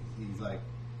and he's like,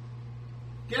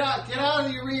 get out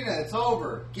of the arena, it's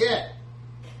over, get.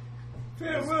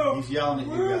 Yeah, well, He's yelling at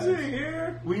you where is guys. he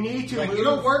here? We need to Like, move you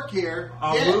don't work here,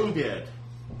 our get. wounded.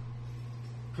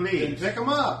 Then Please. pick him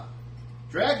up.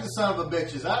 Drag the son of a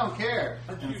bitches, I don't care.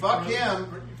 Aren't And you fuck friends- him.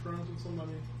 Aren't you friends with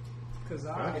somebody? Because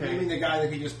Okay. You mean the guy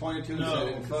that he just pointed to and No.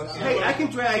 said, fuck him? Hey, I can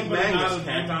drag Somebody not Magnus, as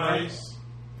can't good I? nice.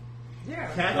 yeah.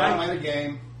 Can't Don't I? play the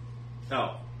game.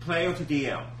 No. Player to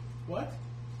DM. What?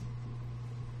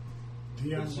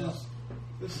 DM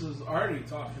This is already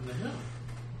talking to him.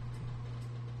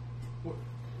 What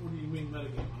do you mean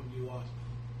metagame? Have you lost?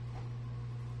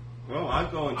 Well, I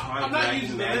go and try I'm not dragging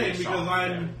using the name Magnus because off I'm.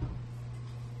 there.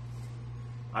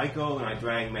 I go and I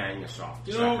drag Magnus off.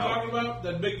 You Does know that what I'm help? talking about?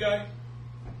 That big guy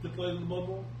that plays in the Blood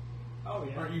Bowl? Oh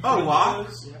yeah. Aren't you Oh, friends Locke? with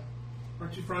his?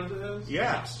 Aren't you friends with his?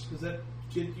 Yes. Does that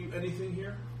get you anything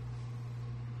here?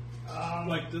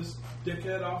 Like this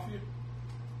dickhead off you?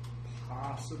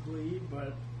 Possibly,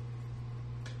 but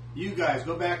You guys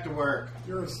go back to work.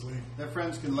 You're asleep. Their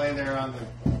friends can lay there on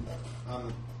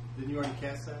the. Didn't you already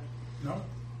cast that? No?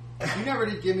 You never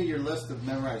did give me your list of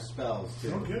memorized spells, too.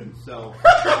 No kidding. So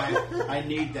I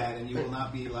need that, and you will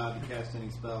not be allowed to cast any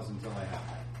spells until I have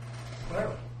that.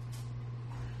 There.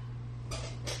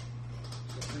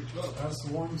 So pretty close. That's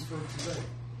the ones for today.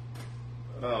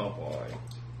 Oh boy.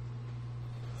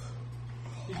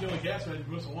 He's the only cast magic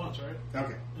missile once, right?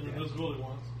 Okay. And invisibility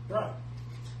once. Right.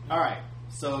 All right.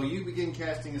 So you begin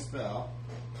casting a spell.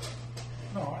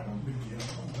 No, I don't begin.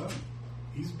 I'm done.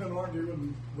 He's been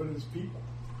arguing with his people.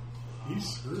 He's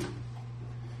screwed.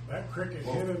 That cricket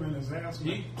hit him in his ass.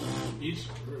 He's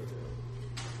screwed.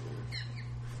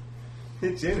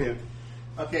 It's in him.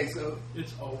 Okay, so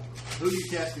It's over. who are you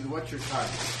casting? What's your target?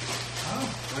 Huh?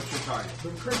 What's your target? The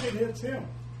cricket hits him.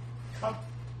 Cut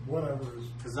whatever is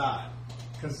Kazad.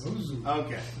 Kazuzu.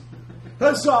 Okay.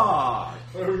 Huzzah!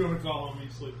 What are we going to call him?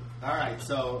 He's sleeping. All right,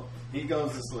 so he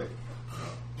goes to sleep.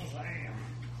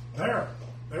 There.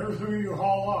 There's who you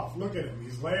haul off. Look at him.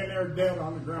 He's laying there dead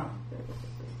on the ground.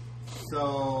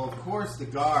 So, of course, the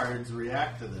guards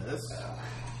react to this,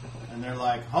 and they're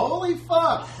like, holy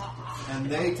fuck! And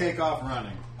they take off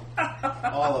running.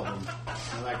 All of them.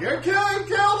 They're like, they're killed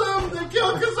him! They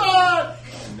killed Kazad!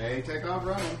 And they take off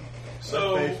running.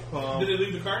 So, Face palm. did they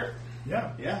leave the cart?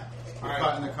 Yeah. Yeah. All They're right.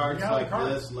 caught in the carts We got the like cart.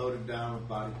 this, loaded down with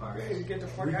body parts. get the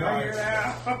fuck We out of died. here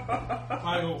now.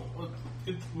 I will.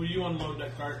 Will you unload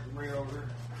that cart and bring it over?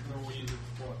 And then we'll use it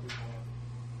for what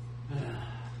we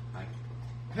want.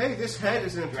 Hey, this head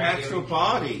is an Drag actual everything.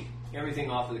 body.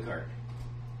 Everything off of the cart.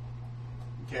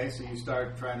 Okay, so you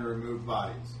start trying to remove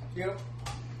bodies. Yep.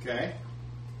 Okay?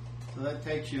 So that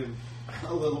takes you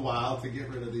a little while to get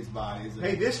rid of these bodies.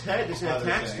 Hey, this head isn't Other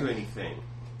attached to things. anything.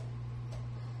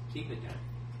 Keep it down.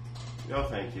 No,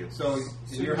 thank you. So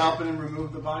you're helping him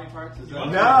remove the body parts? Is that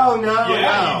No, Yeah,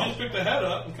 no. you just picked the head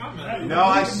up and commented. No,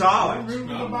 I saw it. Remove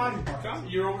the body parts.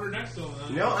 You're over next to him.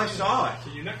 Then. No, I saw it.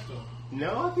 So you're next to him.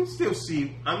 No, I can still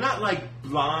see. I'm not like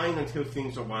blind until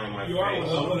things are blind in my You are face.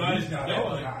 with Oh, Open he's eyes got and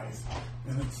open daylight. eyes.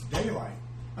 And it's daylight.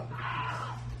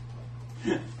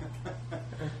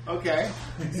 Okay,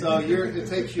 so it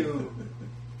takes you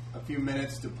a few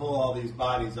minutes to pull all these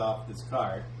bodies off this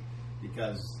cart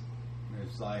because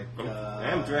there's like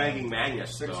I'm dragging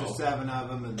Magnus, 6 though. or 7 of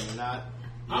them, and they're not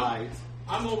I'm- light.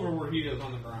 I'm over where he is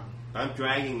on the ground. I'm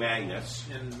dragging Magnus.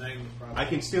 And Magnus probably. I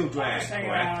can still drag, just hanging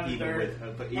out correct? in Even the with,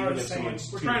 dirt. but I even was if saying,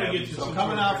 someone's we're too trying to heavy. get you So some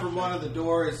coming sort of out from one of the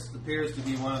doors appears to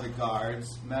be one of the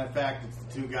guards. Matter of fact, it's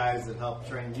the 2 guys that helped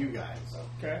train you guys.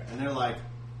 Okay. And they're like,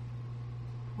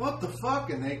 "What the fuck?"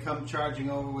 And they come charging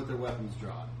over with their weapons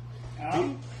drawn.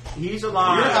 He's You're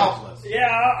alive. helpless. Yeah,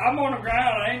 I'm on the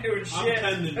ground. I ain't doing I'm shit.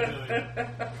 tending to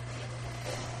it.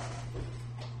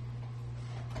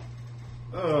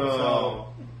 Oh.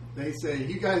 So they say,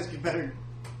 "You guys better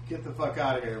get the fuck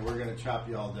out of here. We're going to chop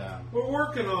you all down." We're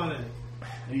working on it.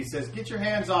 And he says, "Get your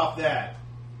hands off that.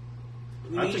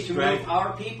 We I'm need just to dragging- move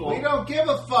our people. We don't give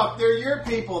a fuck. They're your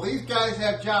people. These guys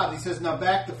have jobs." He says, "Now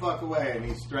back the fuck away." And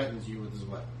he threatens you with his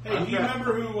weapon. Hey, I'm do you not-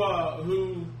 remember who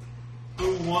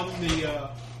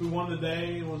won the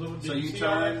day? And was it? So did you see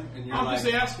turn her? and you're I'm like,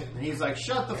 just asking and he's like,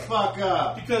 "Shut the fuck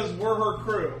up. because we're her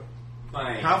crew.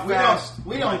 Fine. How We fast?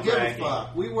 don't am I give a dragging?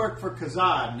 fuck. We work for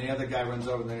Kazad." And the other guy runs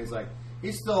over there. He's like,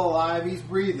 "He's still alive. He's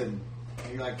breathing."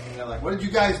 And you're like, and they're like, "What did you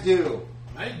guys do?"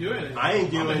 I ain't doing anything. I ain't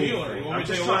doing I'm a healer. anything. You want I'm me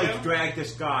to just take a look trying at to him? drag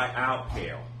this guy out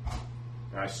here.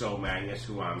 I show Magnus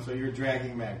who I'm. So you're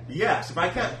dragging Magnus. Yes, if I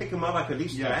can't pick him up, I could at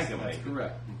least Yes, drag him. that's maybe.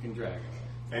 correct. You can drag him.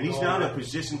 And he's not in a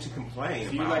position to complain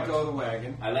So you about let it. go of the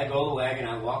wagon. I let go of the wagon.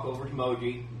 I walk over to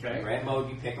Moji. Okay. Grab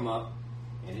Moji, pick him up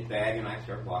in his bag, and I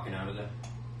start walking out of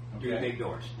through the Okay. big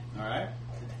doors. All right.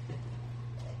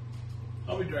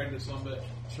 I'll be dragging this some bit.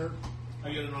 Sure. I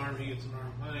get an arm, he gets an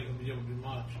arm. I ain't gonna be able to do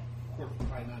much. Of course,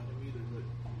 probably not him either, but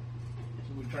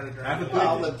so we try to drag Have a it. good-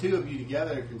 Well, the 2 of you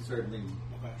together can certainly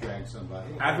Okay. drag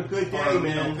somebody. Have a good Or, day, you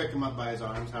man. know, pick him up by his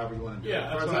arms, however you want to do Yeah, it.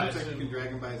 that's As what long I as you assumed. can drag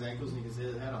him by his ankles and you can see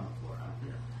his head on the floor.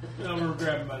 I don't care. No, we're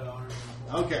grabbing by the arm.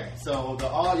 Okay, so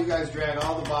all you guys drag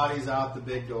all the bodies out the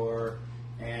big door,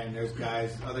 and there's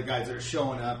other guys that are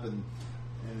showing up, and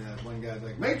one guy's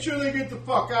like, "Make sure they get the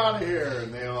fuck out of here,"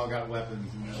 and they all got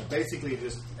weapons, and they're basically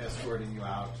just escorting you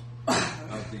out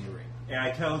of the arena. And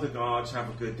I tell the guards, have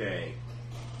a good day.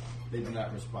 They do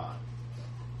not respond,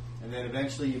 and then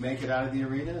eventually you make it out of the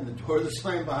arena, and the doors are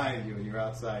slammed behind you, and you're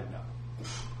outside now.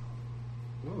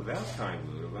 Oh, that was kind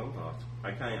of rude of them, but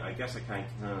I guess I can't.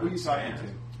 Who are you talking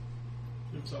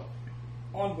to? Himself.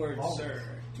 Onward, sir,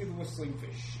 to the whistling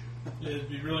fish. It'd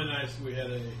be really nice if we had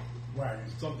a wagon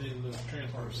something in the or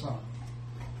transport. something.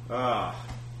 Ah,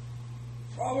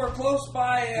 Well, we're close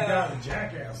by. You got a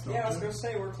jackass, don't Yeah, I was you? going to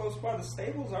say we're close by the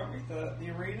stables, aren't we? The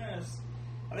arena is,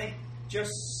 I think,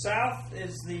 just south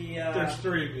is the. There's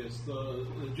three of us. The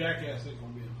jackass ain't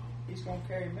gonna be enough. He's going to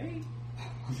carry me.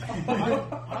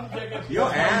 I'm the jackass.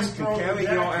 your ass can carry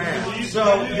your ass.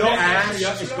 So your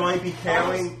ass is going to be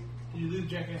carrying. You leave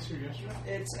jackass here yesterday?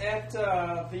 It's at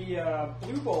the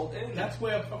Blue Bolt Inn. That's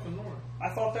way up fucking north.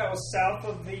 I thought that was south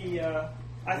of the.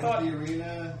 I There's thought. the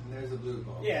arena, and there's the blue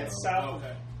ball. Yeah, it's So south.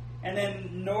 Okay. And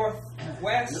then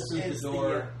northwest This is the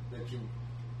door the. that you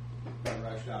got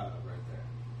rushed out of right there.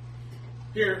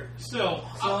 Here, still,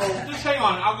 just hang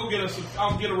on. I'll go get us.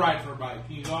 I'll get a ride for a bike.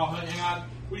 You all hang on.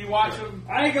 Will you watch them?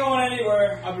 I ain't going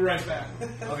anywhere. I'll be right back.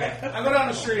 Okay. I go down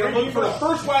the street. I'm looking for the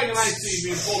first wagon I see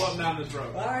being pulled up and down this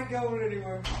road. I ain't going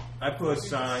anywhere. I put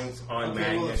signs on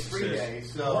Okay, well, magnets. it's that 3 says-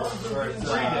 days, so or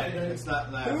it's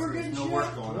not last. Who are There's getting no shit?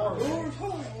 work going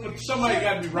on. But somebody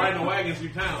got to be riding a wagon through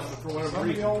town for whatever Somebody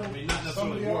reason. own- I mean, not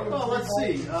necessarily somebody work. own- Well, let's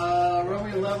see. Roll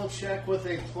me a level check with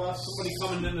a plus Somebody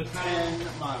coming into town. 10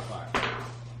 modifier.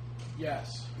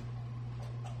 Yes.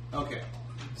 Okay.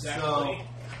 Exactly.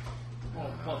 Oh,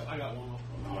 plus, I got one off.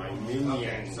 My Okay,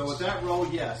 minions. so with that roll,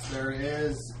 yes, there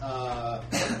is a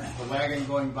wagon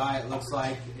going by. It looks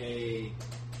like a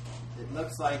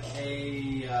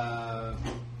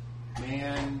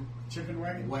man Chicken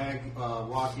wagon?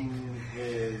 walking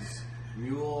his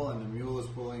mule, and the mule is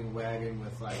pulling a wagon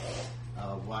with like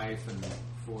a wife and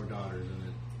 4 daughters in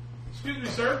it. Excuse me,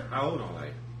 sir. How old are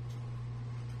they?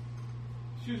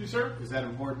 Excuse me, sir. Is that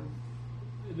important?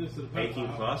 It is to the 18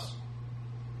 pedophile. plus?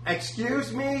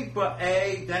 Excuse me, but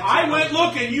that's... I went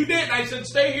looking. You didn't. I said,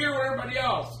 stay here with everybody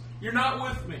else. You're not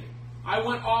with me. I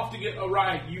went off to get a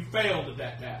ride. You failed at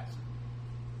that task.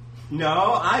 No,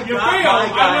 I You got failed. my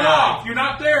I went guy. off. You're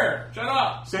not there. Shut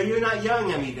up. So you're not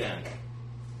yelling at me then?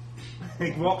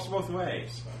 It walks both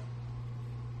ways.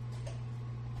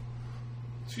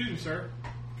 Excuse me, sir.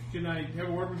 Can I have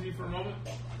a word with you for a moment?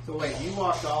 So wait, you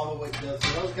walked all the way. So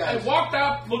those I guys. walked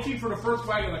out looking for the first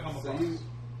wagon I come So across. you.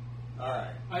 All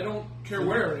right. I don't care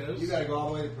where it is. You got to go all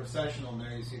the way to processional, and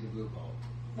there you see the blue boat.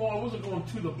 Well, I wasn't going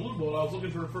to the Blue Bowl. I was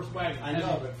looking for the first wagon. I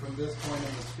know, but from this point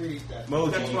in the street, that's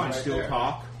Moses, That's you fine. can still there.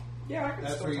 talk. Yeah, I can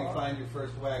That's still where you talk. find your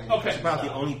first wagon. Okay. It's about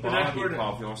the only And that's body where it is.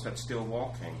 Pavlos that's still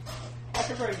walking. I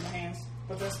can raise my hands,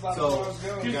 but that's about So, as far as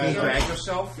going. Excuse Can you sir. drag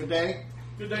yourself? Good day.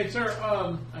 Good day, sir.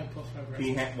 I have plus 5 Can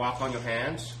you right. walk on your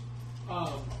hands?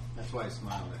 That's why I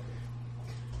smiled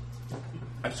at you.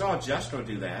 I saw Jester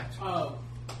do that.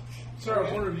 Sir, I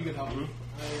was wondering if you could help me.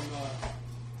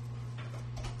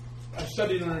 I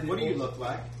studied under What do you look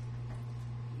like?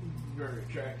 Very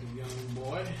attractive young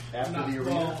boy. After Not the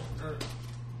arena?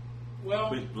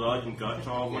 Well, With blood and guts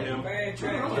all over him. Very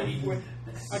attractive. With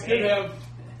I could have.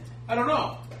 I don't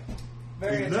know.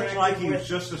 very He looked attractive like he was with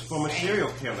just as from a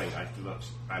serial killing. I would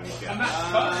I'm guess. not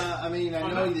cut. I mean, I Why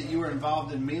know not? that you were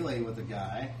involved in melee with a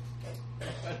guy.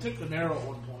 I took an arrow at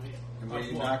one point. And were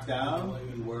you Well, knocked down?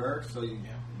 like- You were, so you,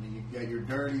 Yeah. I mean, you got your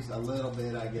dirties a little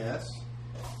bit, I guess,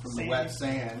 from the Sand. wet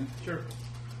sand. Sure.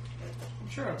 I'm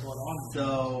sure I have blood on me.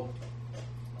 So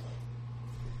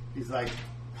he's like,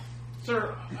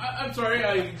 Sir, I'm sorry.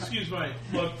 Excuse my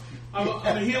look. I'm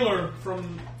a healer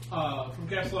from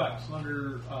Castle X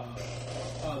under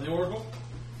the Oracle.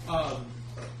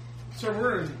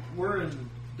 Sir, we're in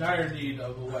dire need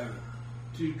of a wagon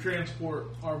to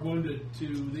transport our wounded to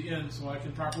the inn so I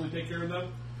can properly take care of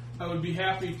them. I would be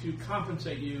happy to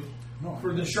compensate you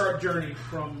for the short journey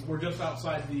from we're just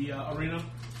outside the arena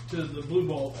to the Blue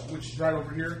Bowl, which is right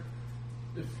over here.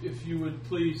 If you would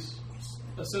please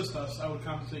assist us, I would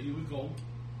compensate you with gold.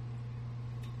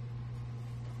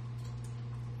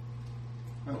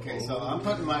 okay, so I'm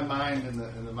putting my mind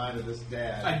in the mind of this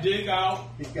dad. I dig out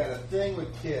He's got a thing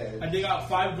with kids.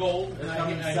 5 gold, They're and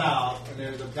coming south, and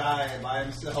there's a guy by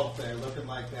himself there looking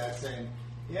like that saying,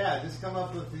 yeah, just come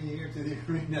up with me here to the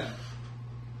arena.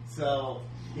 So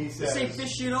he this ain't says,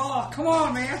 fishy at all. Come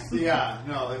on, man. yeah,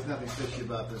 no, there's nothing fishy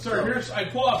about this. Sir, So I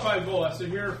pull out 5 gold. I said,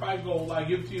 here are 5 gold. I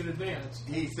give it to you in advance.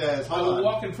 he says, I hold will on.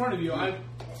 walk in front of you.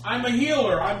 I'm a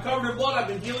healer. I'm covered in blood. I've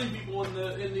been healing people in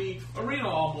the arena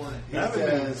all morning. He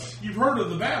says, You've heard of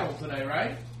the battle today,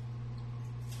 right?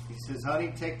 he says,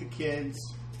 honey, take the kids,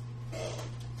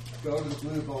 go to the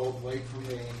Blue Bowl, wait for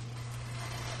me.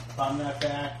 If I'm not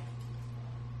back,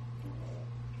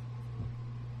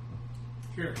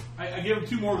 Here. I give them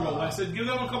 2 more gold. I said, give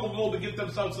them a couple gold to get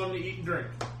themselves something to eat and drink.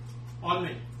 On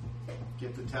me.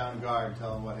 get the town guard,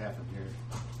 tell them what happened here.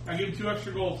 I give them 2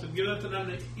 extra gold. Said, give it to them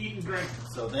to eat and drink.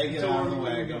 So they get Until on the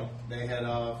wherever we wagon, go. they head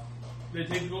off, They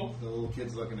take the gold? The little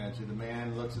kid's looking at you. The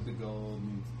man looks at the gold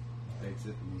and takes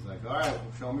it, and he's like, "All right,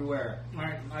 show me where." All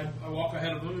right, I walk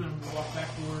ahead of them and walk back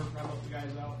to where I left the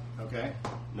guys out. Okay.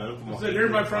 None of them. I said,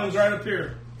 "Here's my friends right up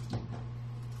here."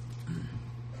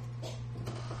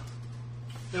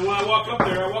 And when I walk up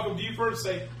there, I walk up to you first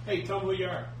and say, "Hey, tell me who you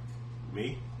are."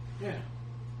 Me? Yeah.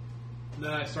 And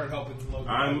then I start helping Logan.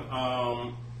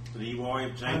 I'm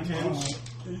Leroy Jenkins,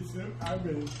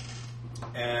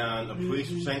 and the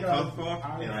police of St. Cuthbert,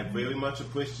 and I very much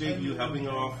appreciate you helping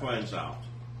our friends out.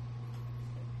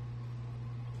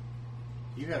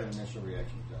 You had an initial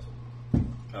reaction,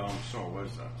 Justin. Sorry, what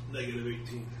is that? Negative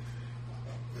 18.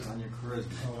 On your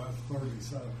charisma. Oh, that's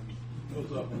 37.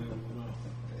 Goes up and then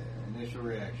Initial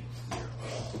reaction. 0.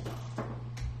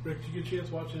 Rick, did you get a chance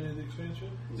watching any of the expansion?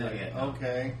 Not yet.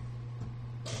 Okay.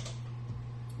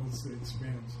 What's the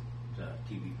expense? It's a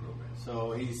TV program.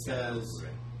 So he says,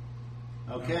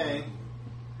 "Okay."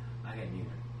 I hadn't either.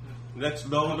 Let's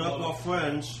load up our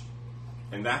friends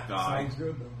and that guy. Sounds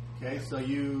good, though. Okay, so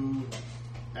you,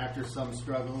 after some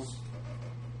struggles,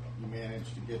 you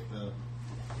manage to get the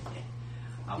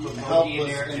I'll put Moji in helpless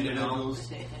there and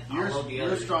individuals. I'll load the You're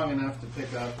others. strong enough to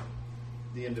pick up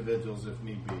the individuals if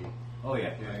need be Oh,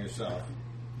 yeah. by yourself.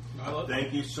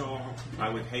 Thank you, sir. I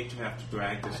would hate to have to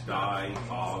drag this guy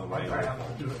all the way over.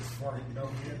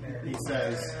 He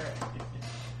says,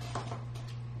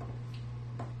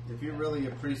 "If you're really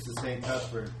a priest of St.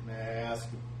 Cuthbert, may I ask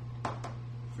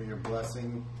for your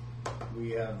blessing?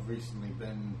 We have recently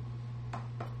been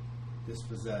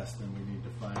dispossessed and we need to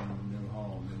find a new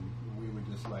home, and we would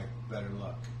just like better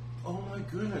luck." Oh my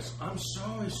goodness, I'm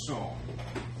sorry, sir.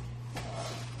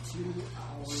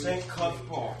 St.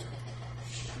 Cuthbert.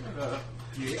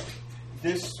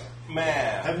 This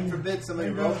man Heaven forbid somebody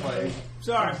roleplay.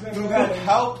 Sorry. who had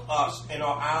helped us in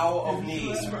our hour of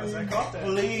need,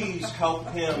 please help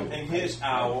him in his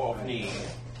hour of need.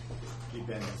 He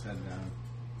bends his head down.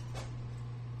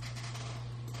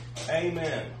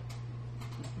 Amen.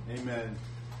 Amen.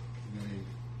 And then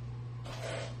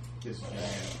he kisses your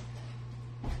hand.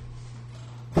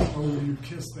 Or will you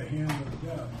kiss the hand of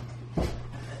death?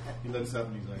 He looks up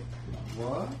and he's like,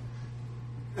 "What?"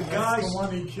 The That's guy's the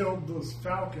one he killed this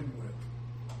falcon with.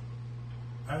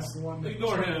 That's the one that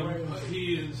Ignore took him. away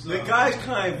He is the guy's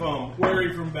kind of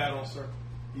wary from battle, sir.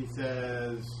 He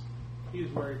says, He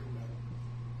is wary from battle.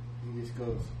 he just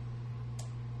goes,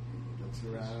 he looks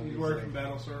around. He's he's wary like, from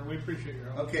battle, sir. We appreciate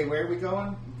your help. "Okay, where are we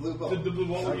going?" Blue Bowl. The Blue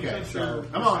Bowl, you Okay, said, so sure.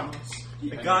 come on.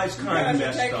 the guy's You kind of guys are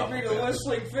messed taking up. me to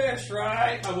Whistling Fish,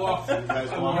 right? I walked. You guys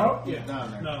I want walked. to Yeah.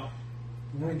 down there? No.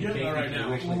 When we get, All right, now.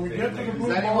 when we get to the blue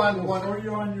Does anyone ball, want- we'll throw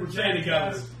you on your We're staying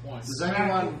together. jackass. Once. Does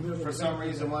anyone, for some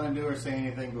reason, want to do or say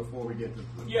anything before we get to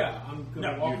the Yeah, I'm going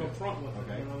to No, walk you up do. front with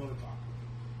Okay. it when I want to talk.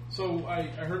 So I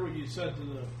heard what you said to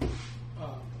the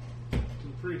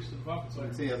priest, to the prophet. So I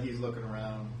can see how he's looking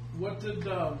around. What did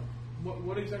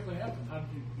what exactly happened? How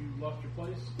did you lost your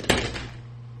place?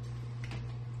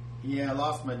 Yeah, I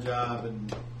lost my job and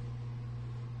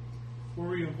Where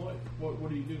were you employed? What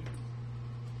do you do?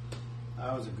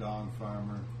 I was a gong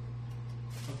farmer.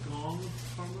 A gong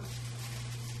farmer?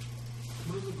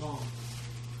 What is a gong?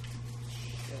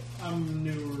 I'm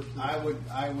newer.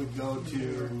 I would go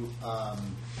to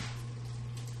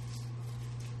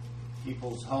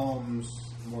people's homes,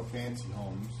 more fancy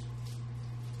homes,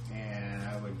 and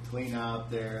I would clean out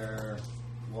their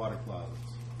water closets.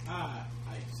 Ah,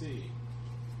 I see.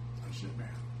 Oh, shit, man.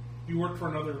 You work for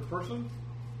another person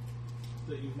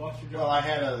that you've lost your job. Well, I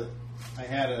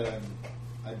had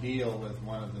a deal with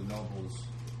one of the nobles,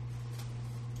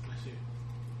 I see.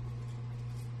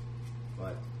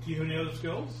 but Do you have any other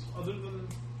skills other than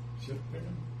Shit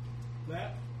picking.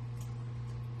 that?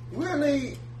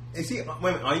 Really? Is he? Wait a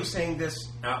minute, are you saying this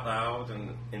out loud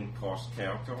and in post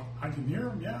character? I can hear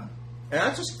him, yeah. And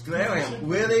I'm just glaring at him.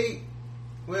 Really?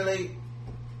 Really?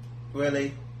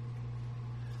 Really?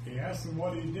 He asked him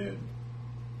what he did.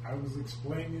 I was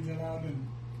explaining it out in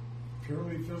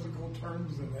purely physical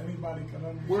terms that anybody can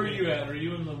understand. Where are you at? Are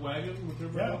you in the wagon with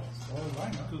everybody Yeah, else? as far as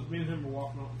I know. Because me and him were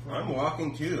walking out in front. I'm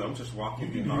walking too. I'm just walking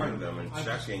You can behind hear them and I'm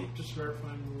checking. just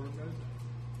verifying where we're guys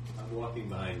I'm walking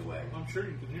behind the wagon. at. I'm sure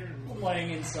you can hear him. I'm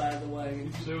laying inside the wagon.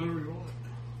 You can say whatever you want.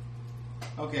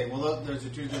 okay. Well, look, there's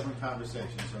two different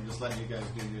conversations. So I'm just letting you guys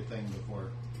do your thing before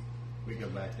we go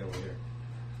back over here.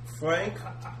 Frank,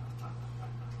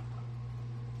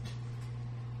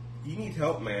 you need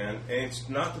help, man. And it's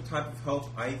not the type of help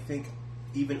I think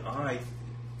even I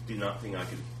do not think I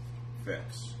could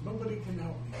fix. Nobody can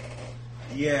help me.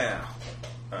 Yeah,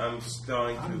 I'm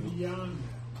starting I'm to. beyond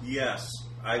Yes,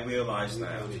 I realize We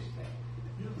that. noticed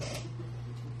that. that.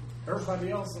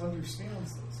 Everybody else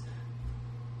understands this.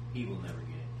 He will never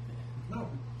get it. No.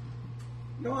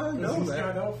 No, I Because know he's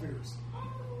that. got elf ears.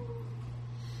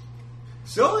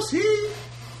 So is he.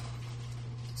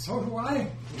 So do I.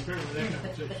 Apparently that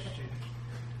conversation's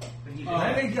changed.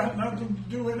 That ain't got nothing to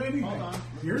do with anything. Hold on.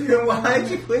 You're the Then only why'd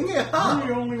one you bring it You're up?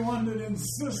 the only one that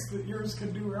insists that yours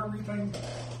can do everything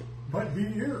but be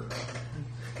here.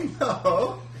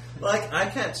 No. Like, I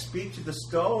can't speak to the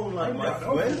stone like my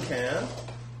friend can.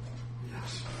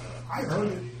 I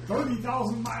heard it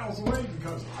 30,000 miles away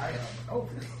because I have an elf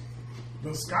ear.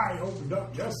 The sky opened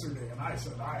up yesterday and I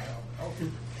said I have an elf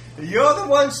ear. You're the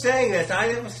one saying this.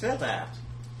 I never said that.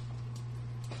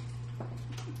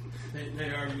 They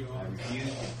argue I on.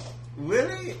 refuse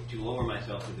Really? to lower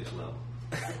myself to this level.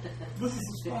 This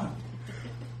is fun.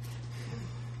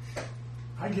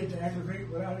 I get to aggravate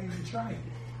without even trying.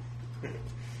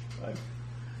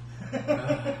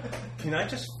 Can I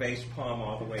just face palm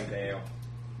all the way there?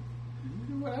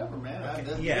 Whatever, man.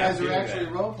 You Yeah, guys do are actually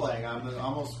that. role playing. I'm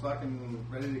almost fucking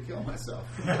ready to kill myself.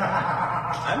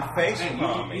 I'm face Hey,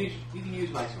 palming. you can use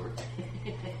my sword.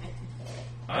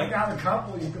 I got a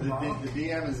couple you The, can borrow. the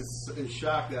DM is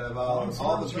shocked that of all the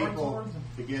Short people swords.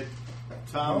 to get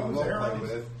Tom to Bows, role play arrows.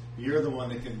 with, you're the one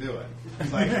that can do it.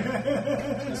 It's like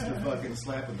Mr. fucking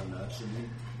slapping the nuts.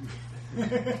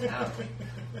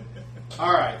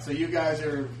 All right, so you guys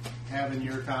are having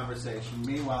your conversation.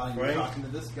 Meanwhile, you're Right. talking to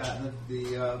this guy, the Do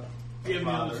you have any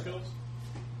father. other skills?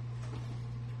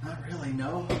 Not really,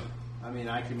 no. I mean,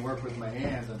 I can work with my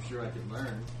hands. I'm sure I can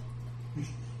learn.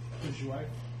 Does your wife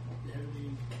have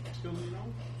any skills you know?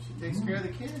 She takes care of the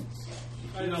kids. She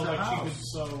I know, keeps the like she house. could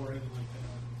sew or anything like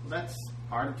that. That's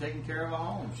part of taking care of a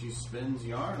home. She spins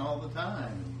yarn all the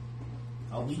time and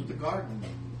helps with the garden.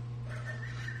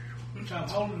 Tom,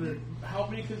 how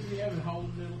many kids do you have and how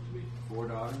old do they look to be? 4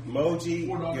 daughters. Moji,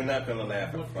 Four dollars. you're not going to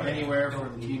laugh at Frank. Anywhere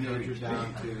from teenager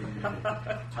down to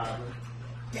toddler.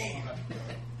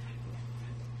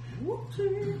 Keep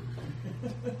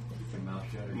your mouth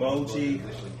shut. or Moji. you'll blow the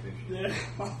whistling fish. Yeah.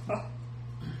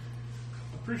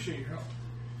 Appreciate your help.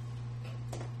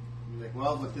 You're like,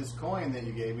 well, with this coin that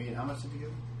you gave me, how much did you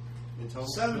give in total?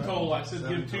 7 total. I said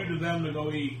 7 give 2 total. to them to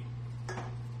go eat.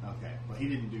 Okay, well, he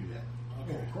didn't do that.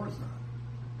 Oh, of course not.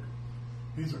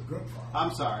 He's a good father.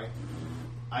 I'm sorry.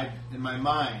 In my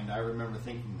mind, I remember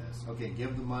thinking this. Okay,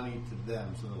 give the money to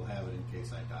them so they'll have it in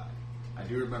case I die. I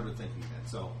do remember thinking that.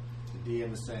 So the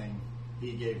DM is saying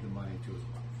he gave the money to his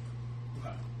wife.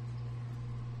 Okay.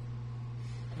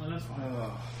 Well, that's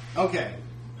fine. Okay,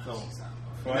 so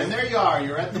Frank? and there you are.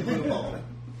 You're at the Blue Bowl,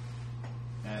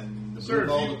 and the Sir, Blue if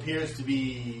Bowl you- appears to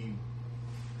be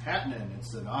happening.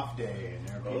 It's an off day, and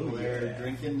there are people there yeah.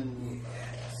 drinking, and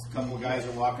a couple of guys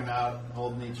are walking out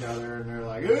holding each other, and they're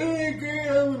like, "Hey,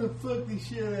 girl, I'm gonna fuck the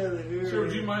shit out of her." Sir,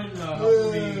 would you mind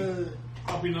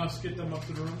helping us get them up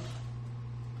to the rooms?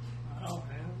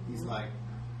 He's like,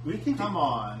 We can "Come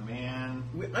on, man!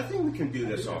 I think we can do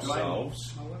this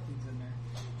ourselves. My weapon's in there.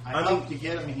 I helped you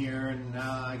get him here, and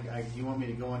now you want me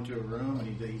to go into a room, and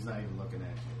he's not even looking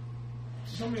at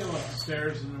you." Show me up the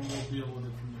stairs and then we'll deal with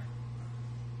it from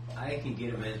there. I can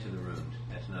get them into the rooms.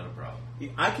 That's not a problem.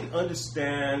 I can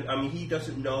understand. I mean, he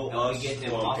doesn't know Help me us get them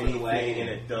from off of the anything, wagon and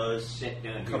it does. Sit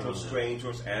down A here couple on of the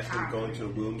strangers ask him to go into a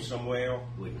room somewhere.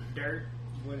 wooden. Dirt,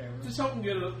 whatever. Just help them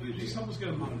just help us get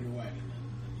them out of your wagon and then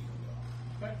you can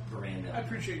go. Okay? Veranda. I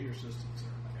appreciate your assistance, sir.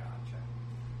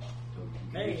 So you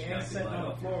can Hey, just and knock sitting your on the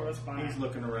butt floor, that's He's fine.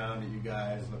 looking around at you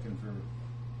guys, looking for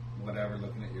whatever,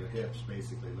 looking at your hips,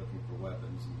 basically looking for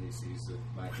weapons, and he sees that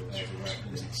Michael has a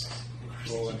weapon,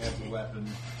 Roland has a weapon,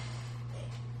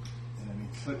 and then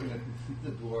he's looking at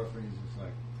the dwarf, and he's just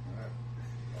like, all right.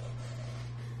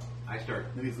 I start.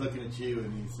 Then he's looking at you,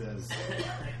 and he says,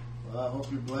 "Well, I hope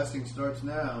your blessing starts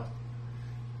now."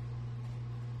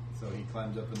 So he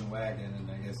climbs up in the wagon, and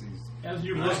I guess As he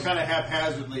you just kind of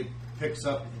haphazardly picks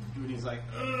up, and he's like,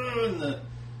 "Ugh," and the,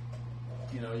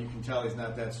 you can tell he's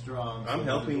not that strong. I'm So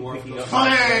helping the dwarf picking goes, up-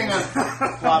 clang,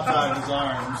 flops out of his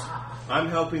arms. I'm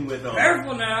helping with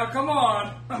Careful now, come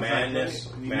on. Madness,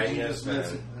 And he Magnus, just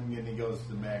lifts it, and then he goes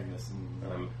to Magnus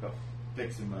and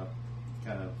picks him up,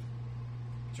 kind of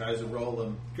tries to roll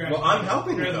him. Well, I'm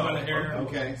helping grab with him by them. the hair.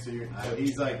 Okay, so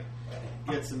he's like,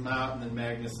 gets him out, and then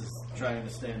Magnus is trying to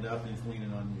stand up, and he's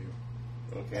leaning on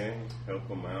you. Okay, help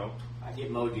him out. I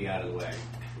get Moji out of the wagon.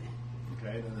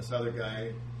 Okay, and then this other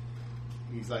guy,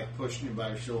 he's like pushing him by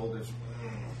his shoulders.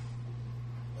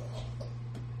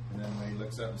 And then when he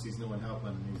looks up and sees no one helping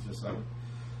him, he's just like,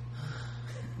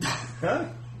 Huh?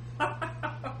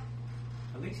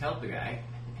 At least help the guy.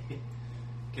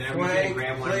 Can I reach in Frank, and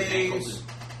grab one of his ankles?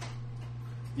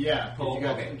 please. Yeah. Oh, You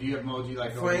got, okay. Do you have Moji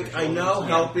like over Frank, your I know shoulders?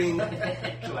 helping.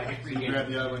 So I just You grab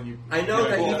the other one. I know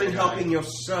that pull even the guy, helping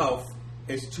yourself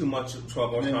is too much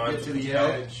trouble. and then Times. get to the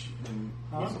Help. edge, and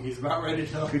he's about ready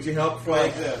to Could you help go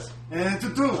like Frank? this. And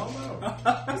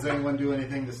does anyone do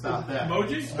anything to stop that?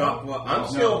 Emoji? Stop. Well, I'm No.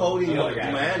 still holding The the other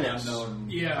guy. man. Unknown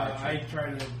Yeah, I action.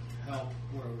 try to help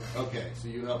wherever. Okay, so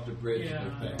you help to bridge Yeah.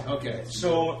 the thing. Okay.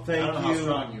 So, I thank don't know you. how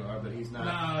strong you are, but he's not.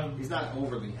 Nah. He's not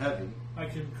overly heavy. I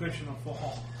can cushion a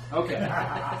fall. Okay.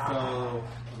 So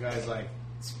you guys like.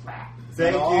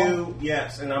 Thank all? you.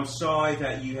 Yes, and I'm sorry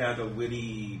that you had a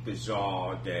witty,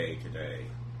 bizarre day today.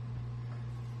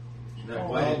 Not Well,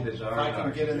 quite as if bizarre. I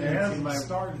can get in It there and see hasn't my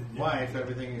started yet. wife,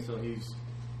 everything. So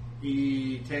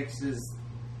he takes his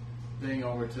thing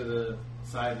over to the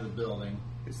side of the building.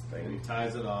 This And he thing.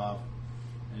 ties it off,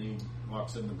 and he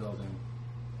walks in the building.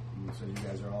 And so you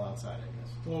guys are all outside, I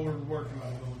guess. Well, we're working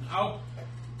on going.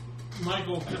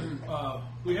 Michael,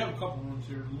 we have a couple rooms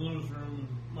here. Luna's room and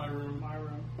my room.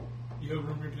 You have a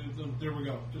room here too. There we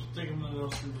go. Just take them to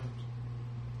those 3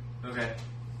 rooms. Okay.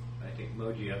 I take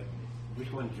Moji up.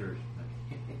 Which one's yours?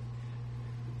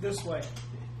 This way.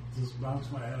 Just bounce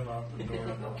my head off the door.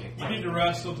 Okay. You need to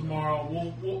rest till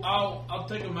tomorrow. I'll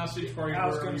take a message for you I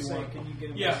was wherever going to you say, want. can you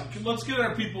get a Yeah, message? let's get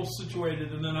our people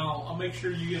situated, and then I'll make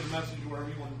sure you get a message wherever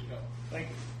you want it to go. Thank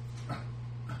you.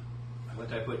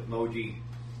 Once I put Moji,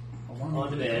 I want On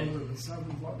to the go bed. to the 7th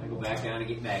level. I go back down to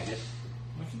get Magnus,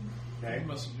 I can Okay. get a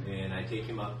message. and I take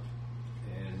him up.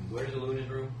 And where's the Luna's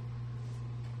room?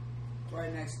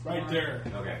 Right next to Right mine. there.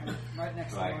 Okay. Right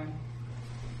next Right. to mine.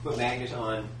 Put Magnus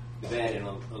on the bed in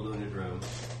a Luna's room.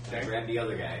 I Okay. grab the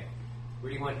other guy.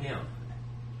 Where do you want him?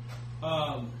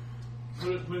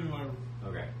 Put it in my room.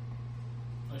 Okay.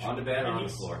 I should- On the bed or on the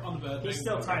he's floor? On the bed. He's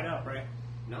still tied up, right?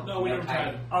 No, we never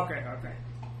tied him. Okay, okay.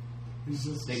 He's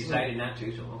just They asleep. decided not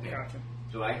to, so okay. Gotcha.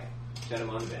 So I set him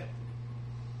on the bed.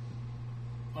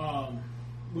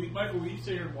 Michael, will you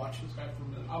stay here and watch this guy for a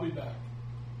minute? I'll be back.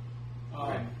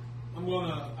 Okay.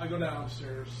 I go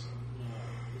downstairs.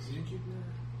 Is the innkeeper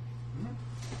there?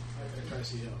 I try to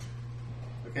see him.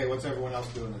 Okay, what's everyone else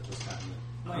doing at this time?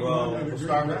 then? Well, We'll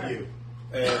start with you.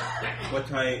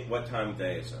 What time of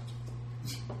day is it?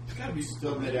 It's got to be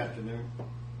Still mid-afternoon.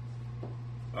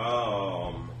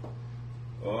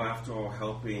 Well, after all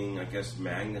helping, I guess,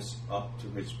 Magnus up to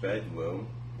his bedroom,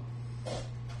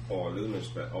 or Luna's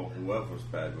bed, or whoever's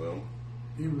bedroom,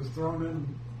 He was thrown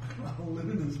in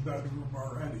Luna's bedroom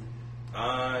already.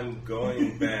 I'm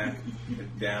going back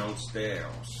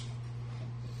downstairs.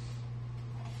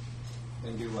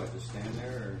 And do what? Just stand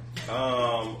there?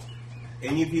 Or?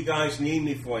 Any of you guys need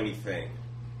me for anything?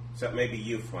 Except maybe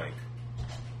you, Frank.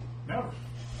 Never.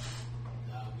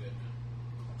 No, I'm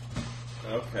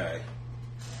good. Okay.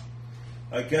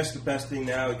 I guess the best thing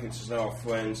now is just let our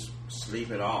friends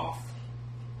sleep it off.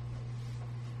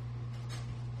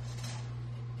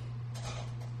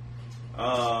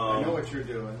 I know what you're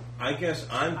doing. I guess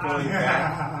I'm going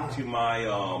back to my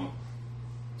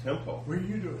temple. What are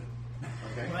you doing?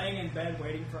 Okay. Laying in bed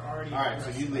waiting for Artie. All right, so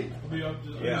you leave. I'll be up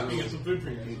to Yeah. get some food for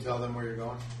you Can you guys. tell them where you're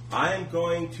going? I am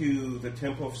going to the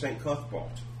Temple of St.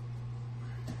 Cuthbert.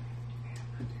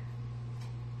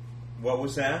 What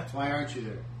was that? Why aren't you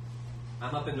there?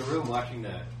 I'm up in the room watching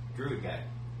the druid guy.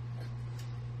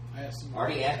 I asked him.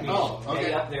 Already asked me Oh, to okay.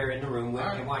 stay up there in the room with All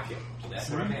right. and watch it. So that's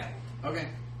where I'm at. Okay.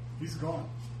 He's gone.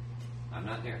 I'm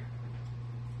not there.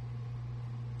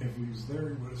 If he was there,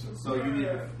 he would have said, So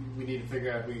we need to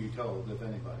figure out who you told, if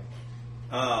anybody.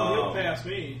 Well, he'll pass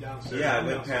me downstairs. Yeah, I I'm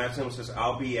went downstairs. past him and says,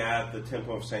 I'll be at the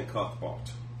Temple of St.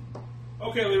 Cuthbert.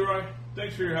 Okay, Leroy.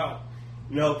 Thanks for your help.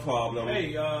 No problem.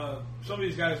 Hey, some of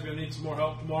these guys are going to need some more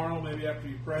help tomorrow, maybe after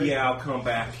you pray. Yeah, I'll come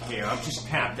back here. I'm just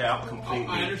tapped out completely.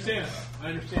 I understand.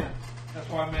 That's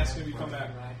why I'm asking if you come back.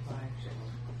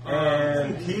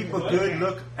 And keep a good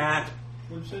look at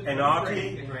What'd you say? an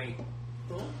Artie. It's raining.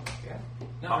 Yeah.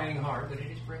 Not raining hard, but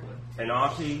it is sprinkling. And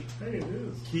Artie, hey, it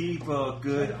is. keep a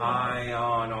good eye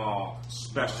on our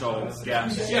special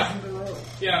guest. Yeah.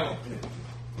 Yeah.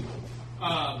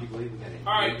 You believe we got it?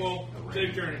 All right, well,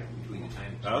 safe journey. Between the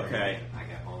time Okay. I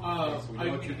got home. We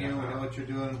know what you're doing. We know what you're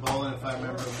doing. Bolin, if I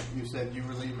remember, you said you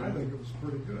were I think leaving. it was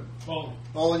pretty good. Well,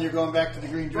 Bolin, you're going back to the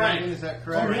Green Dragon. Frank. Is that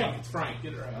correct? Frank. It's Frank.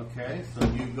 Get it right. Okay, so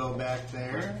you go back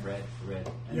there. Red.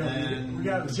 And Yeah, then we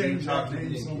got to change talk that to the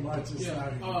name so innkeeper. much. It's Yeah. not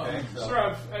even. Okay, so-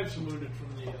 Sir, I've saluted from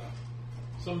the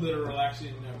some that are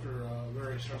relaxing after a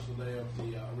very stressful day of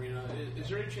the arena. Is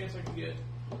there any chance I could get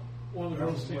one of the That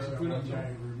girls was to take where some that food one up to guy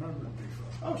them? remembered me from.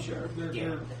 Oh, sure.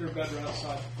 They're better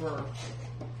outside for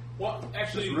Well,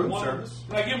 actually, Just room service.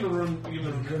 I give him a room. I give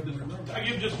him Couldn't remember. I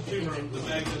give him just 2 rooms, the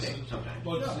Magnus and Sometimes.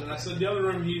 Loyalties. And I said the other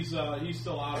room he's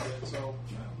still out of it, so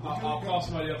I'll call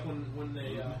somebody up when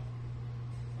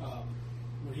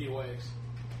he awakes.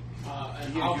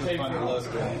 And He I'll gives pay you a for funny it.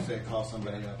 look when you say call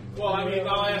somebody up. Well, I mean,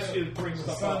 I'll ask you to bring The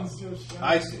stuff up. sun's just shining.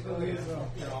 I see. through his, You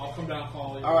know, I'll come down and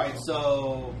call you. All right,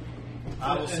 so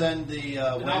I will send the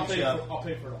And I'll wench up. I'll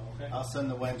pay for it all. Okay. I'll send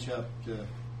the wench up to. Ooh,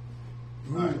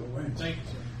 All right. the winch. Thank you,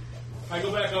 sir. I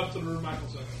go back up to the room Michael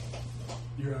said.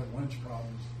 You have winch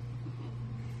problems.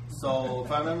 So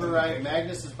if I remember right,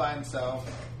 Magnus is by himself.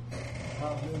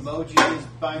 Problem is, Moji is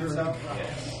by you're in himself.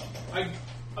 problems.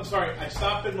 I'm sorry. I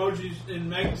stopped in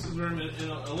Magnus's room, in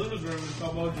Aluna's room, and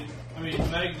told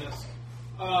Magnus.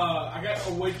 I got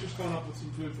a waitress coming up with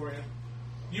some food for you.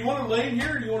 Do you want to lay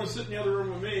here, or do you want to sit in the other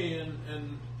room with me?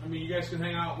 And I mean, you guys can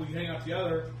hang out. We can hang out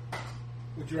together.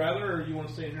 Would you rather, or do you want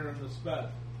to stay in here in this bed?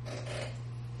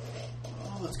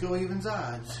 Oh, let's go evens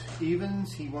odds.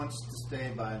 Evens, he wants to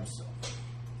stay by himself.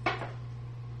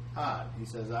 Odd. He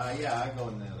says, yeah, I go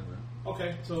in the other room.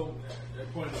 Okay, so I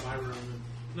pointed to my room,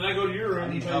 and then I go to your room. I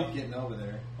need and tell help you- getting over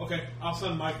there. Okay, I'll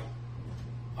send Michael.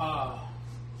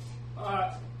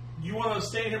 You want to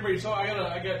stay in here by yourself?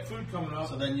 I got food coming up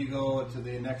So then you go to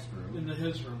the next room. in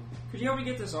his room. Could you help me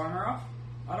get this armor off?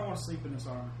 I don't want to sleep in this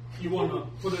armor. You want to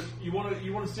put it? You want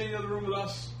to stay in the other room with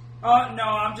us? No,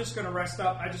 I'm just going to rest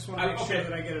up. I just want to make sure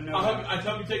that I get a note. I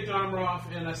help you take the armor off,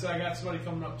 and I said I got somebody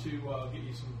coming up to get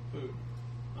you some food.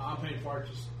 I'm paying for it.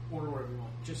 Just order whatever you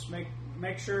want. Just make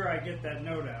sure I get that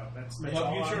note out. That's I'm all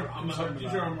gonna help you I'm concerned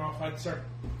get your about. armor off. I'd start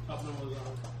helping him with his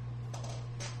armor.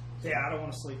 Yeah, I don't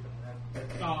want to sleep in it.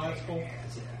 Oh, that's cool.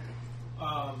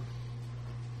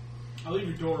 I leave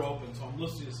your door open, so I'm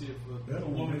listening to see if the That'll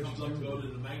woman make comes you up to do go it. to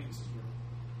the Magnus' room.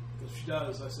 If she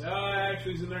does, I say,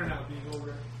 actually, he's in there now. Can you go over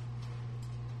there?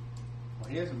 Well,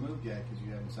 he hasn't moved yet because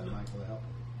you haven't sent Michael to help him.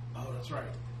 Oh, that's right.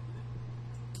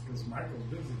 Because Michael's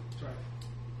busy. That's right.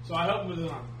 So I help him with an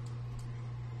armor.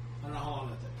 I don't know how long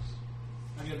that takes.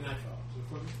 I get a knife out. Is it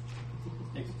quicker?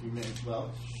 Takes a few minutes.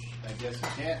 Well, I guess you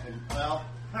can't. Well,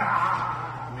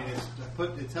 I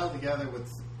mean, it's held together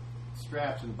with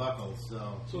straps and buckles,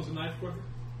 so. So is the knife quicker?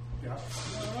 Yeah.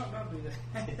 No, don't do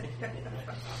that.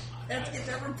 Let's get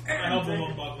that repaired. I help him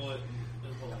unbuckle it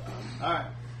and pull it out. All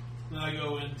right. Then I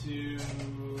go into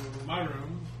my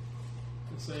room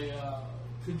and say,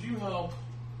 could you help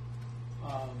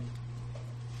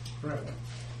Right.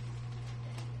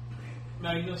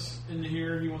 Magnus into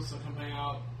here? He wants to come hang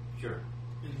out Sure.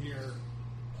 in here.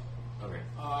 Okay.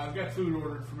 I've got food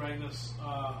ordered for Magnus.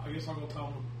 I guess I'll go tell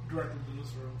him to direct him to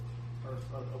this room. Or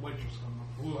a waitress coming up.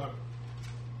 Whoever.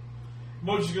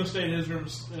 Moji's going to stay in his room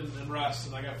and rest,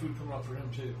 and I got food coming up for him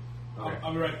too. Okay.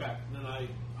 I'll be right back. And then I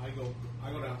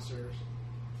go downstairs.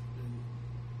 And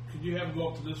could you have him go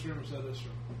up to this room instead of this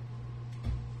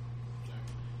room?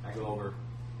 I go over.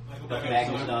 I go Tuck back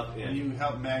Magnus upstairs. up. When Yeah. you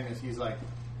help Magnus, he's like,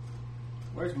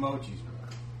 where's Mochi's room?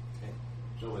 Okay.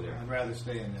 It's over there. I'd rather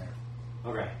stay in there.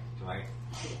 Okay. So I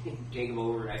take him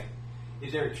over.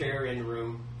 Is there a chair in the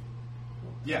room?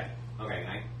 Yeah. Okay.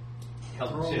 I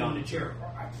help him sit on the chair.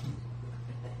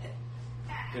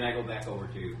 Then I go back over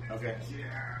to. Okay.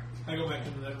 I go back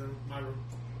into that room, my room.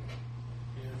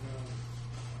 And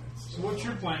so, what's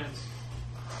your plans?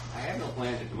 I have no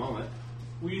plans at the moment.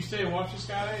 Will you stay and watch this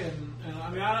guy? And I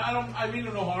mean, I mean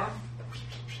him no harm.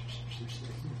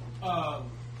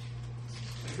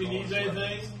 If he needs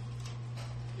anything,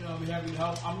 I'll be happy to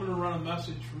help. I'm going to run a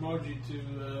message from Moji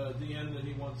to the end that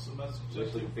he wants a message.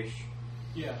 Whistling fish.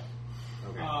 Yeah.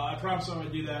 Okay. I promise I'm going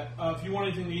to do that. If you want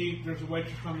anything to eat, there's a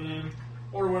waitress coming in.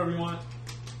 Order whatever you want.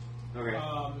 Okay.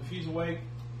 If he's awake,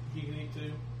 he can eat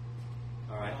too.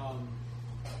 All right.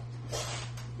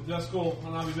 But that's cool,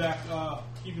 and I'll be back.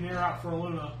 Keep an ear out for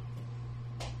Luna.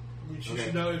 I mean, she Okay.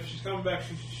 should know if she's coming back.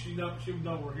 She would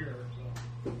know we're here.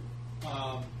 So,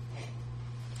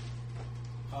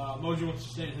 Moji wants to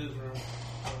stay in his room.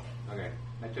 So. Okay.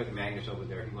 I took Magnus over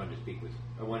there. He wanted to speak with.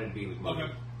 I wanted to be with Mojo.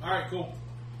 Okay. All right. Cool.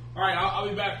 All right. I'll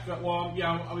be back. Well,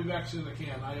 yeah, I'll be back as soon as I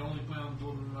can. I only plan on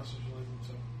delivering a message later.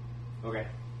 So. Okay.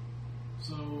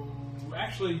 So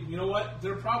actually, you know what?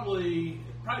 They'll probably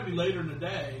be later in the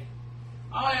day.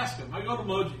 I'll ask him. I go to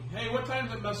Moji. Hey, what time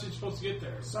is that message supposed to get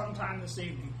there? Sometime this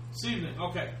evening. This evening.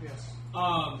 Okay. Yes.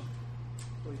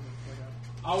 Please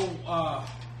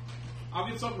I'll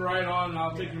get something right on, and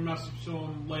I'll take your message to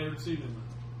him later this evening.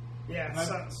 Yeah,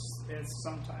 it's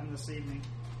sometime this evening.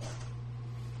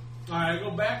 All right, I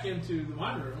go back into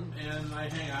my room and I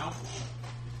hang out,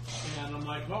 and I'm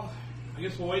like, well, I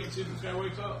guess we'll wait and see if this guy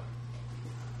wakes up.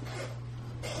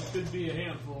 It could be a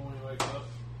handful when he wakes up.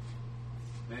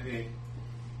 Maybe.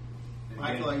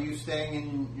 Michael, are you staying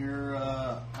in your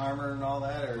armor and all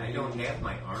that, or I don't have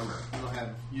my armor. You don't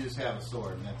have. You just have a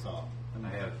sword, and that's all. I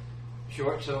have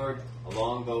short sword, a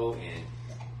long bow, and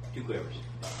 2 quivers.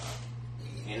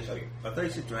 And a spear. I thought you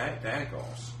said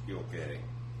daggers you're getting.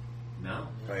 No.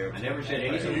 Fire. I never said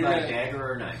anything You're about a gonna- dagger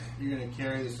or a knife. You're going to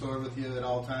carry the sword with you at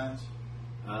all times.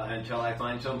 Until I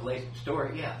find some place to store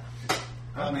it, yeah.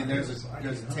 I mean, there's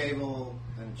a table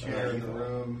and a chair in the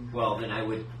room. Well, then I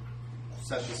would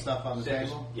Set the stuff on the set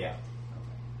table. Yeah.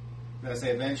 I'm going to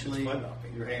say eventually It's fun not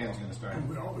being your hand's going to start And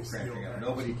we always cramping steal up. that.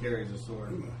 Nobody carries a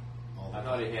sword. all the I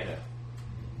thought it had a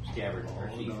scabbard or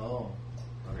Oh sheath. no!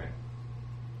 Okay.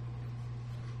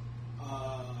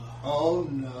 Oh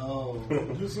no!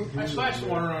 I splashed some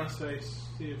water on his face,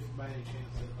 see if by any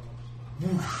chance it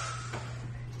helps.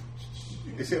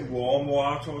 Is it warm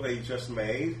water they just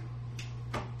made?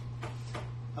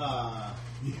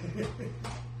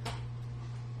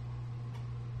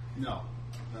 No,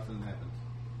 nothing happens.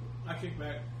 I kick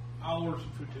back. I'll order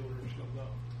some food too when it comes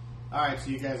up. All right, so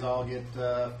you guys all get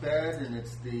fed, and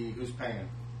it's the who's paying?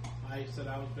 I said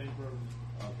I was paying for everything.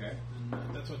 Okay.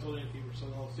 And that's what I told the innkeeper. So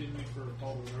they'll see me for a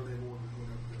total of whatever they ordered,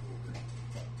 whatever they ordered.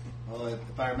 Well,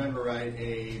 if I remember right,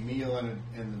 a meal and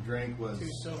the drink was 2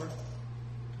 silver.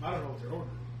 I don't know what they're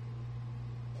ordering.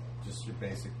 just your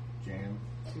basic jam.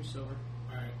 2 silver.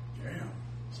 All right. Damn.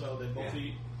 So they both Yeah.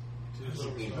 eat 2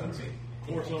 silver. That's So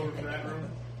 4 silver for that room.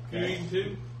 You Okay. eating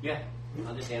 2? Yeah.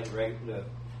 I'll just have the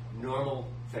normal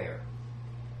fare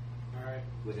All right.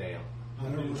 with ale.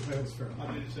 Whatever the feds fair.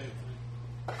 I'll do the same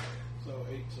thing. So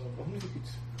 8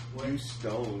 silver. Use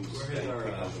stones Where that is our,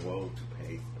 you have the world to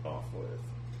pay off with.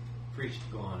 Priest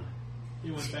gone. He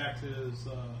went back to his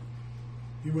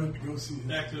He went to go see his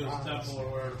temple gods. or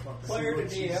wherever the fuck. Player to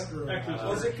See what she's DM. screwing Back to his up.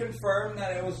 Was it confirmed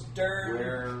that it was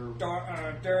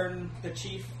Where- Dern, the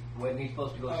chief Wasn't he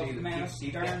supposed to go see of the Manus,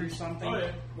 chief Dern captain? something? Oh,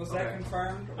 yeah. Was Okay. that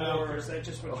confirmed, I don't or care. is that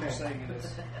just what Okay. you're saying it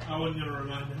is? I wasn't going to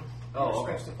remind him. Oh, We're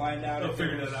okay. supposed to find out. I'll if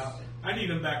figure it was- that out. I need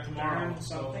him back tomorrow. Learn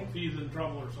So something? if he's in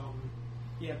trouble or something,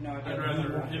 You have no idea. I'd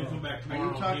rather him come back Are tomorrow. you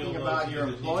and talking heal about those your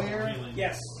that need some employer? healing.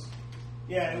 Yes.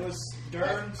 Yeah, it was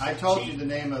Dern. I told chief. you the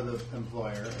name of the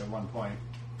employer at one point.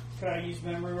 Could I use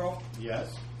memory roll?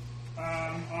 Yes,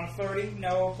 On 30,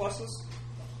 no pluses.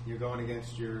 you're going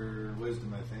against your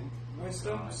wisdom, I think.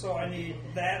 Wisdom, so I need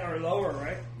that or lower,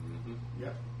 right?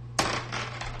 Yep.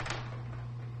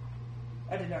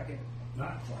 I did not get it.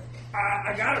 Not quite.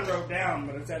 I got it wrote down,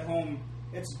 but it's at home.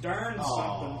 It's Dern Aw.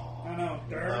 something. I know,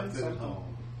 You Dern left it at something. home.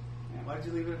 Why'd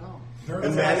you leave it at home? There The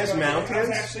is Manus a- I was Mountains?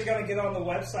 actually going to get on the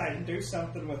website and do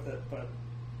something with it, but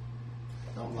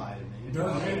Don't lie to me.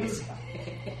 there is-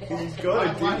 He's Why,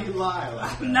 gonna why do. do you lie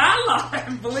like that? I'm not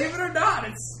lying. Believe it or not,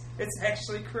 it's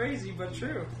actually crazy but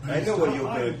true. I know what you're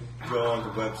gonna go on the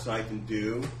website and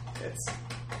do. It's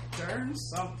Dern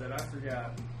something. I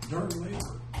forgot. Darn labor.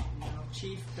 You know,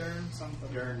 Chief Dern something.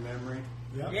 During memory.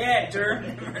 Yep. Yeah,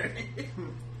 Dern.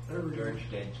 There we go.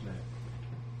 Bernstein Smith.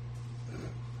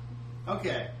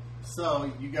 Okay,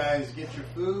 so you guys get your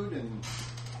food and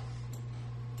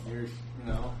you're,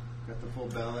 got the full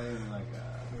belly and you're like,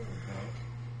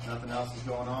 okay. Nothing else is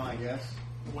going on, I guess.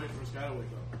 I'm waiting for this guy to wake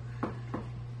up.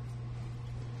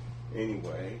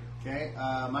 Anyway, Okay,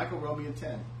 Michael, roll me a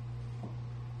 10.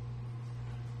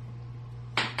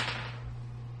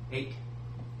 8.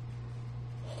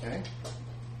 Okay.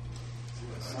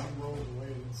 The sun rolls away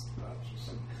and it's not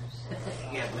just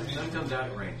Yeah, when the sun comes out,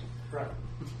 it rains. right.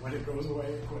 When it goes away,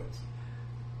 it quits.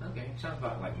 Okay, sounds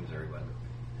about like Missouri weather.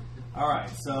 All right,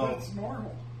 so That's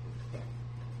normal.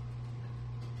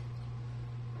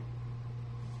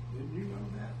 Didn't you know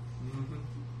that? Mm-hmm.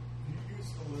 You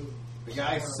used to live. the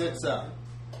guy sits up.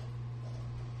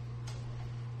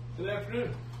 Good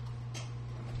afternoon.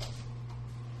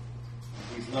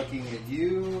 He's looking at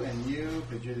you and you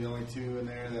because you're the only two in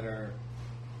there that are.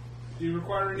 Do you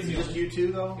require any Is it just healing? you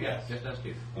two though? Yeah, just us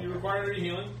two. Do you require any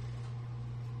healing?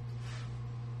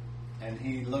 And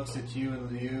he looks at you, and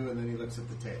then he looks at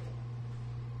the table.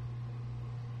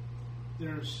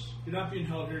 You're not being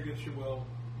held here against your will.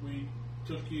 We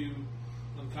took you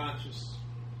unconscious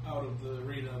out of the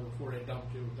arena before they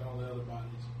dumped you with all the other bodies,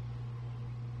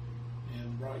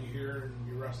 and brought you here, and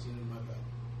you're resting in my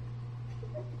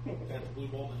bed. Got the blue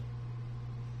bolt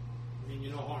in. Mean you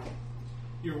no harm.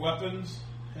 Your weapons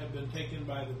have been taken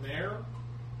by the mayor,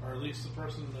 or at least the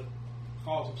person that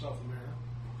calls himself the mayor,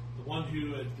 the one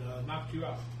who had knocked you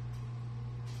out.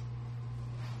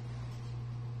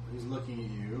 He's looking at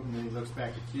you, and then he looks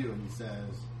back at you, and he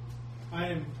says, I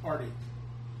am Artie.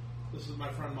 This is my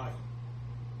friend Michael.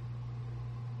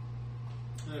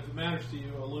 And if it matters to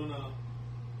you, Aluna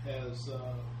has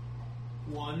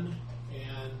won,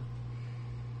 and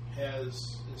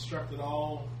has instructed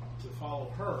all to follow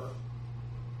her,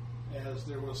 as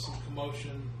there was some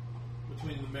commotion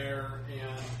between the mayor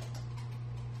and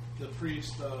the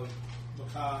priest of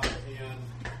Macaw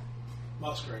and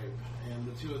Musgrave, and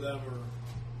the two of them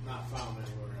are not found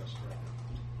anywhere else right now.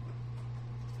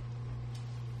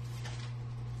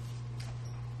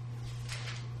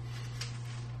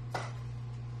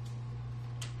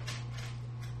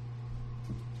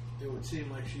 It would seem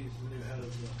like she's the new head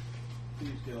of the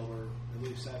Thieves Guild, or at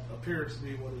least that appears to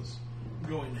be what is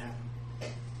going to happen.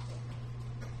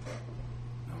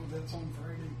 No, that's on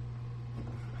Friday.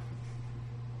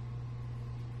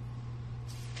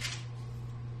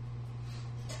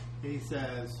 He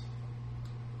says,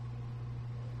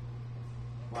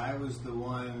 why was the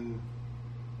one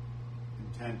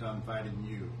intent on fighting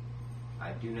you?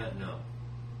 I do not know.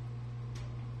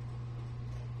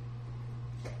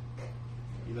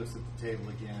 He looks at the table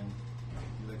again.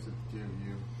 He looks at the two of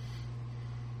you.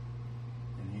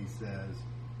 And he says, Is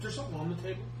there something on the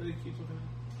table that he keeps looking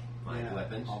at? My yeah,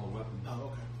 weapons. all the weapons.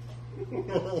 Oh,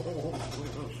 okay.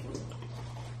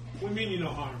 We mean you no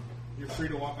harm. You're free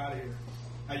to walk out of here.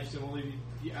 I just don't believe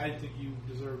you. I think you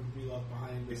deserve to be left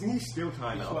behind. Isn't he still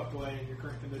tied You up? swept away in your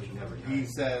current condition. Never He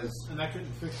says, And I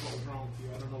couldn't fix what was wrong with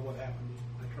you. I don't know what happened to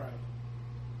you. I tried.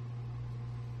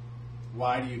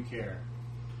 why do you care?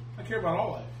 I care about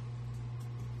all life.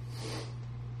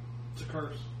 It's a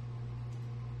curse.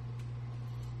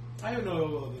 I have no ill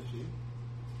will against you.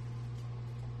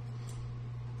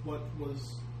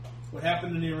 What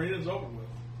happened in the arena is over with.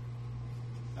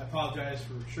 I apologize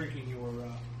for shrinking your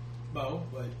bow,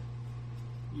 but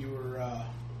you were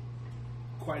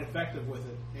quite effective with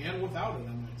it, and without it,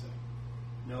 I might say.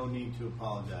 No need to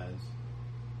apologize.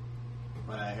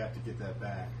 But I have to get that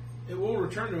back. It will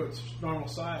return to its normal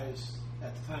size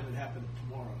at the time it happened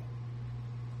tomorrow.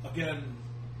 Again,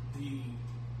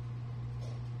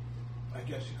 I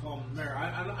guess you call him the mayor.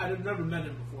 I've never met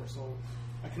him before, so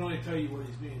I can only tell you what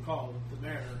he's being called. The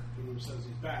mayor, who says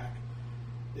he's back,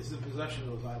 is in possession of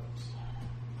those items.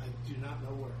 I do not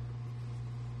know where.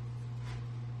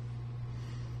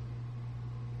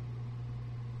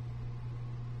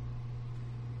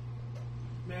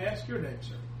 May I ask your name,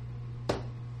 sir?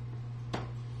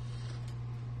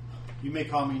 You may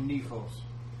call me Nephos.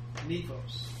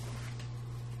 Nephos.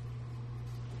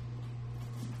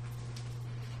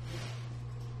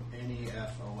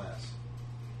 Nefos.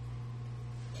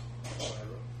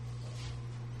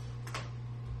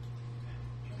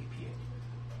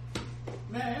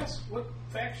 May I ask, what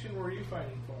faction were you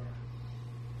fighting for?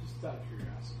 Just out of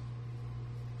curiosity.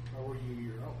 Or were you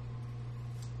your own?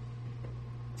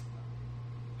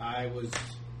 I was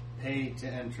paid to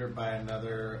enter by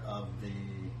another of the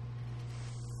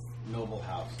noble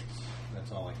houses.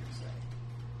 That's all I can say.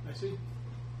 I see.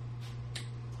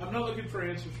 I'm not looking for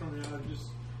answers from you. I'm just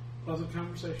pleasant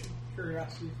conversation.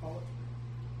 Curiosity, call it.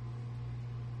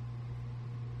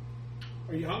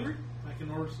 Are you hungry? I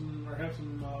can order some, or have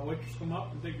some waitress come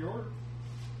up and take your order.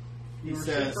 You were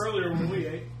sick earlier when we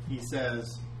ate. He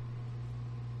says,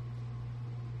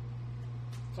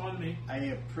 It's on me. I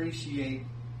appreciate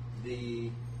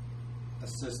the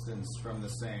assistance from the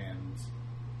Sands,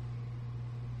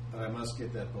 but I must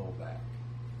get that bowl back.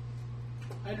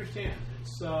 I understand.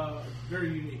 It's very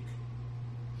unique.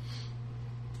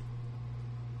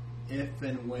 If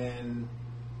and when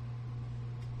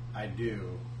I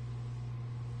do,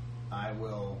 I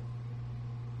will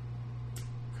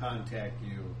contact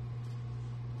you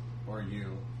or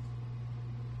you.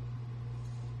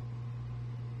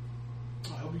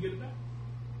 I hope you get it back.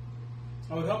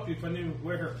 I would help you if I knew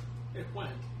where it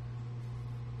went.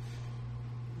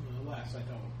 Alas, I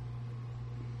don't.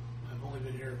 I've only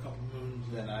been here a couple moons.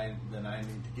 Then I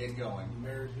need to get going. The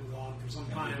mayor's been gone for some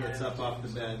And time. he gets up off the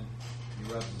bed,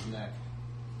 he rubs his neck,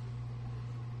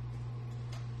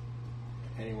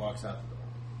 and he walks out the door.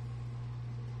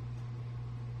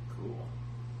 Cool.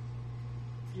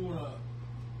 You want to...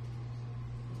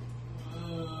 I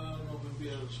don't know if it'd be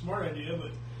a smart idea,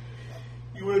 but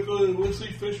you want to go to Wesley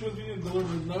Fish with me and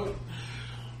deliver the note?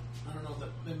 I don't know.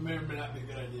 That may or may not be a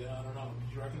good idea. I don't know.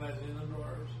 Did you recognize any of them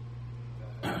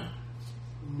dwarves?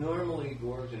 Normally,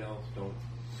 dwarves and elves don't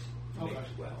mix Okay.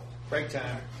 well. Break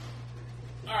time.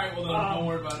 All right, well, then don't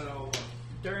worry about it. I'll,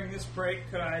 During this break,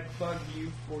 could I bug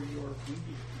you for your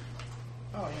review?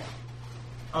 Oh,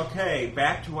 yeah. Okay,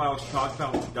 back to what I was talking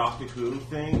about with the Doctor Who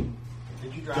thing.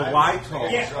 Did you The drive? White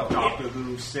Horse Yeah. of Doctor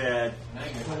Who said,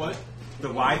 the what?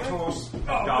 the White Horse of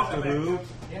Doctor Who,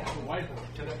 Yeah, The White Horse.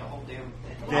 took up the whole damn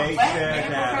thing. they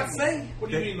said that What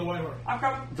do you mean, the White Horse? I'm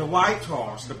coming. the White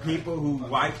Horse, the people who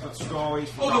write the stories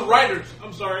for Oh, the writers.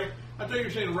 I'm sorry. I thought you were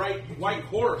saying white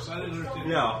horse. I didn't understand.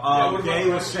 No, they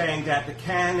were saying that the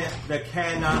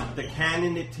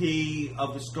canonity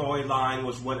of the storyline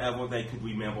was whatever they could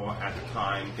remember at the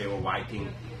time they were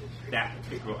writing that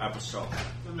particular episode.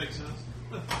 That makes sense.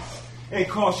 And of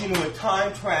course, with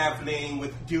time traveling,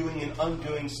 with doing and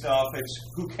undoing stuff, it's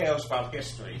who cares about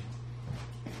history?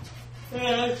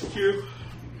 Yeah, that's true.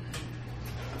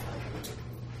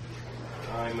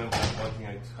 I remember one thing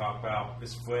I talked about.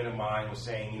 This friend of mine was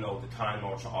saying, the Time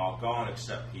Lords are all gone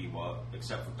except for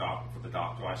the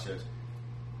Doctor. I said,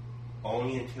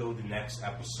 only until the next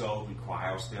episode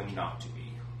requires them not to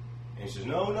be. And he says,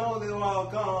 no, they're all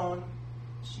gone.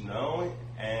 No,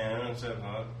 and I said,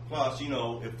 plus,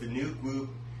 if the new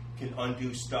group can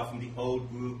undo stuff from the old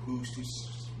group,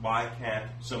 why can't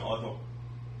some other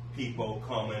people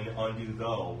come and undo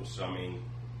those? I mean,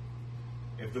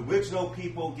 if the original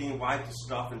people can write the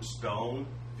stuff in stone,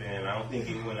 then I don't think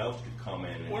anyone else could come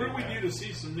in. What do we do to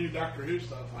see some new Doctor Who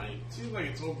stuff? It seems like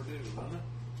it's overdue, doesn't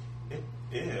it?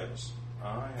 It is.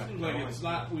 It seems like it's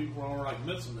not. We're like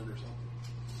missing it or something.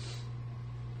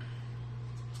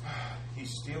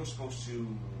 He's still supposed to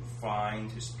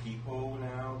find his people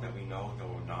now that we know they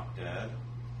were not dead.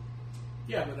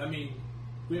 Yeah, but we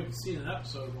haven't seen an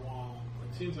episode in a while.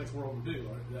 It seems like we're overdue,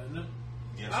 doesn't it?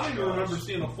 Yes, I don't even remember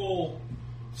seeing a full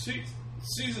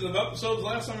season of episodes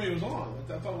last time he was on.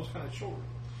 I thought it was kind of short.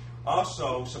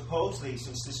 Also, supposedly,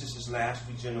 since this is his last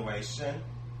regeneration,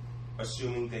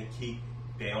 assuming they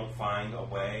don't find a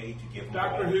way to give him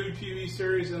Doctor Who TV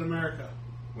series in America.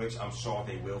 Which I'm sure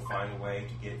they will find a way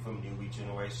to get from new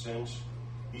regenerations.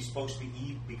 He's supposed to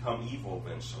become evil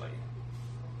eventually.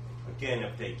 Again,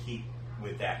 if they keep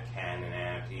with that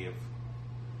canonity of...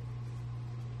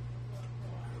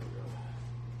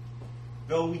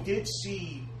 Though we did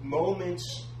see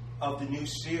moments of the new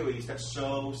series that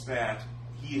shows that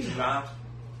he is not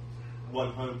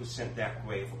 100% that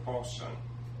great of a person.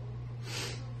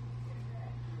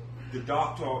 The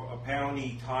Doctor,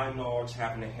 apparently Time Lords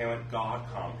have an inherent God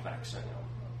complex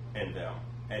in them.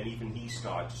 And even he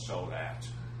started to show that.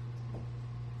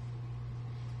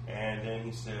 And then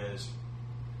he says,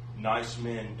 nice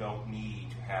men don't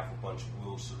need to have a bunch of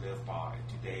rules to live by.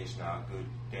 Today is not a good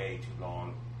day to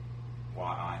learn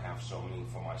why I have so many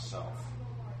for myself.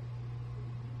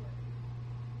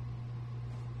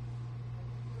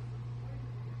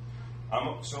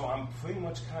 I'm pretty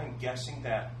much kind of guessing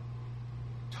that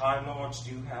Time Lords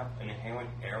do have an inherent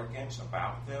arrogance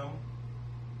about them,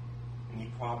 and he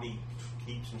probably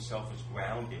keeps himself as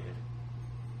grounded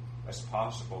as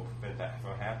possible to prevent that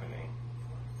from happening.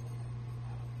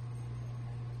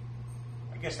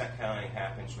 I guess that kind of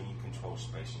happens when you control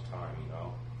space and time,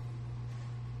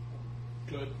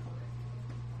 Good.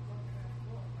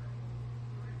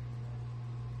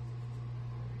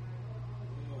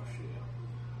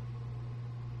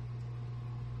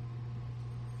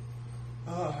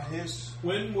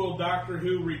 When will Doctor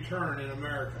Who return in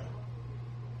America?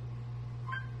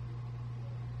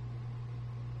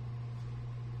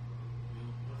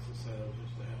 What's the setup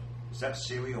just that? Is that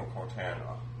Siri or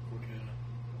Cortana? Cortana.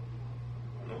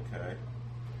 Okay.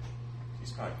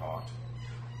 She's kind of hot.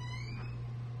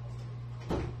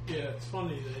 Yeah, it's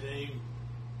funny they named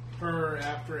her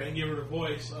after and give her the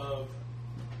voice of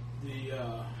the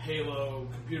Halo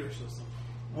computer system.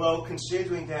 Well,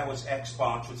 considering that was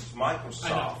Xbox, which is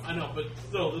Microsoft. I know, but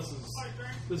still, this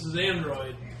is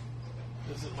Android.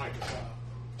 This is Microsoft.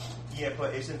 Yeah,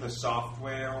 but isn't the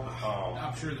software?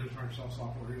 I'm sure there's Microsoft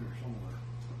software in there somewhere.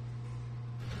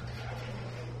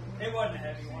 It wasn't a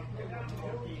heavy one.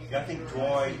 I think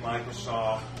Droid,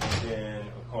 Microsoft, and then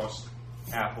of course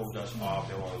Apple does all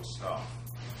their own stuff.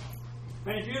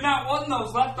 And if you're not wanting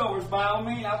those leftovers, by all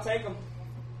means, I'll take them.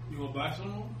 You want to buy some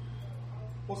of them?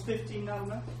 What's 15 not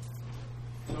enough?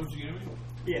 Is that what you gave me?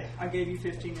 Yeah, I gave you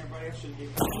 15. Everybody else should give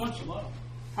you. How much you love?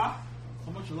 Huh?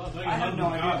 How much you love? I have no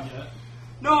idea. Yet.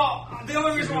 No, the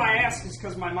only reason why I ask is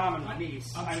because my mom and my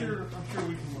niece. I'm sure we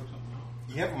can work something out.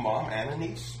 You have a mom and a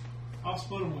niece? I'll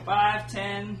split them with 5,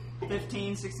 10,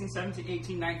 15, 16, 17,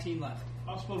 18, 19 left.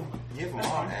 I'll split them with You have a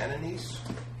mom and a niece?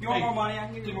 You want more money? I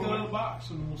can give you. you Go more in the money. box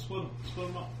and we'll split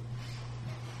them up.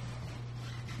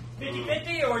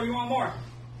 50-50 or you want more?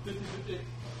 50-50.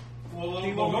 Well, Do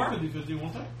you want more? 50-50,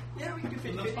 won't they? Yeah, we can do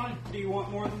 50-50. That's fine. Do you want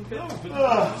more than 50?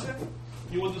 No, 50.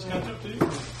 You want this ketchup too?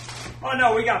 Oh,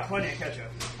 no, we got plenty of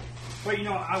ketchup. But,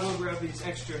 I will grab these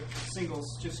extra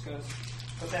singles just because.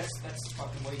 But that's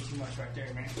fucking way too much right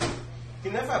there, man.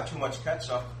 You never have too much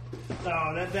ketchup.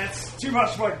 No, that's too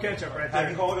much fucking ketchup right there.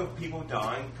 Have you heard of people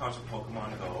dying because of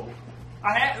Pokemon Go?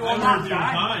 I had, well, I not heard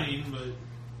dying. dying, but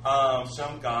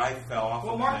Some guy fell off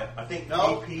Well, a Mark- cliff. I think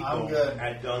Nope, three I'm people good.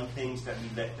 had done things that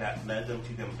led them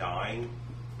to them dying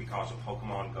because of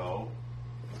Pokemon Go.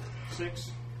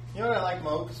 6. You know what I like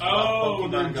most? Oh,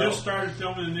 about they Pokemon Go? just started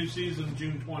filming a new season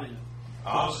June 20th.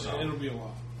 Awesome. It'll be a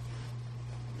while.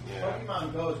 Yeah.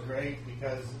 Pokemon Go is great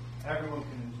because everyone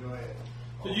can enjoy it.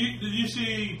 Did you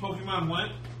see Pokemon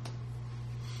Went?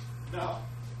 No.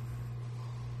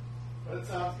 But it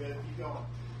sounds good. Keep going.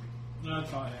 No,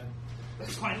 that's all I had.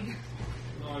 That's fine.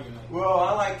 That's all I got. Well,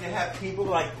 I like to have people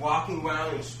like walking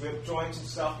around in strip joints and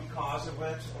stuff because of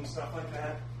it and stuff like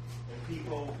that. And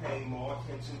people paying more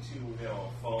attention to their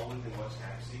phone than what's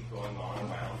actually going on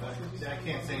around them. I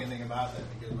can't say anything about that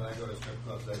because when I go to strip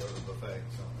clubs, I go to the buffet.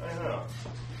 So. I know.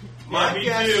 Yeah, me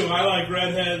guess- too. I like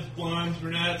redheads, blondes,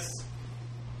 brunettes,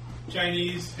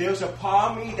 Chinese. There's a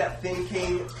part of me that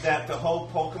thinking that the whole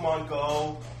Pokemon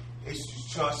Go is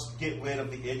to just get rid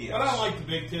of the idiots. I don't like the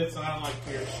big tits, and I don't like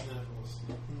pierced nipples.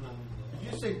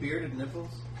 Did you say bearded nipples?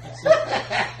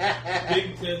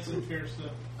 Big tits and pierced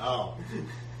nipples. Oh.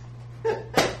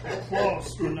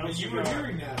 Close. But no You were cigar.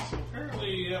 hearing that, so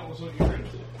apparently that was what you were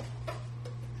into.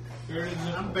 Bearded I'm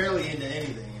nipples. barely into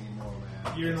anything anymore,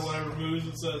 man. You're into whatever moves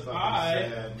and says, Fucking hi.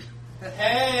 sad.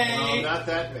 Hey! No, not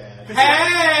that bad.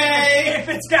 Hey! If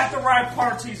it's got the right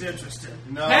parts, he's interested.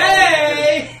 No.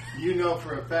 Hey! You know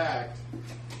for a fact.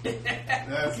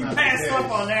 That's You not passed the case.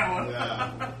 up on that one.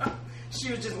 Yeah.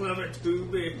 She was just a little bit too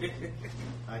big.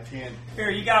 I can't. Here,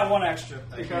 you got one extra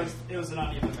I because can't. it was an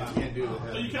uneven I time. can't do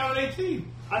So you that. counted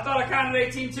 18. I thought I counted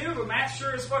 18 too, but Matt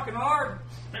sure is fucking hard.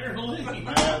 Apparently.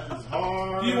 Math is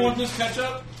hard. Do you want this catch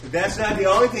up? That's not the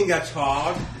only thing that's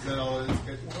hard. Is that all it is?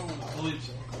 I believe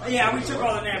so. Yeah, we took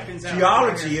all the napkins out.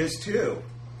 Geology is too.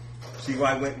 See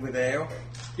why I went with there?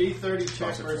 D30 check Because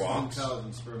it's versus rocks.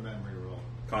 intelligence for a memory roll.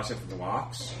 Concept of the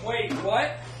rocks. Wait,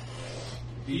 what?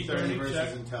 D30 D30 versus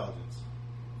check. intelligence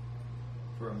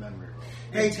for a memory roll.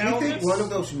 Hey, do you think Intelligence? one of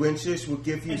those winches will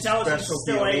give you Intelligence special is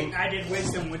still healing? 8. I did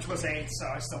wisdom, which was 8, so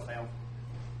I still failed.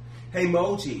 Hey,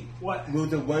 Moji. What? Will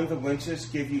the one of the winches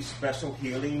give you special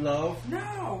healing, love?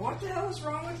 No, what the hell is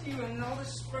wrong with you and all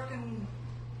this fucking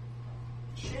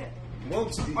shit? Well,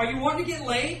 it's, Are you wanting to get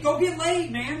laid? Go get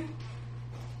laid, man.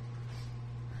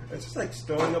 it's just like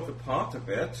stirring up the pot a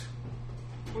bit.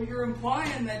 Well, you're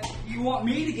implying that you want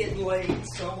me to get laid,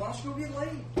 so why don't you go get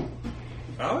laid?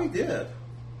 I already did.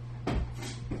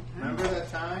 Remember that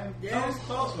time? Tell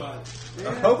us about it.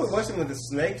 I hope it wasn't with the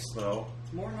snakes, though,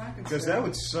 It's more than I can because say. that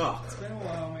would suck. It's been a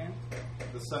while, man.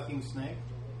 The sucking snake?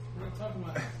 We're not talking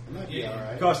about it. It might be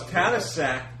alright. Because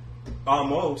Tanasak,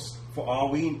 almost, for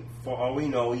all we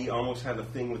know, he almost had a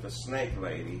thing with a snake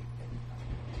lady.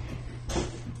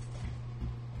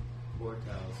 Poor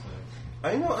Talisman.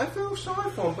 I know, I feel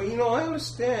sorry for him, but I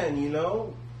understand,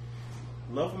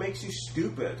 Love makes you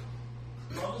stupid.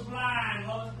 Love is blind.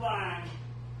 Love is blind.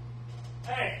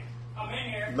 Hey, I'm in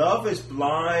here. Love is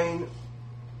blind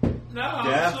No, I'm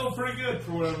Yeah. still pretty good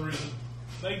for whatever reason.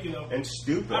 Thank you, though. and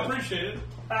stupid. I appreciate it.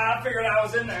 I figured I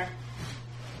was in there.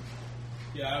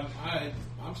 Yeah,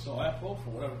 I'm still half full for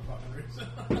whatever fucking reason.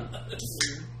 It's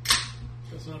weird.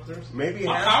 That's not there. Maybe it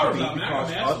My has to power's be out, man.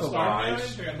 because I have to start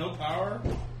otherwise... damage. I got no power.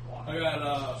 I got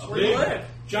a Where you big live?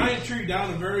 giant tree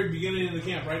down the very beginning of the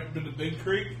camp, right to the big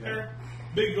creek there.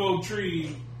 Big old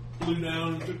tree blew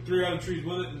down, took 3 other trees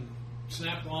with it, and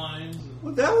snapped lines. And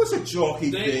Well, that was a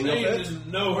jokey they thing of it. in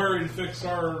no hurry to fix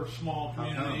our small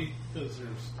community because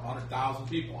there's 100,000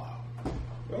 people out.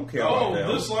 Don't care about them.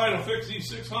 This line will fix these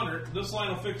 600. This line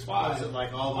will fix 5. Was it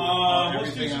like all the, most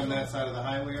everything of on them- that side of the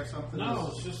highway or something? No,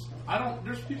 it's just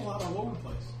there's people out all over the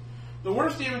place. The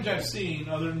worst damage I've seen,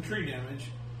 other than tree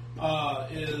damage,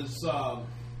 is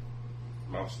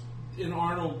Most- in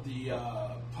Arnold. The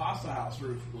pasta house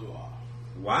roof blew off.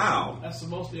 Wow. That's the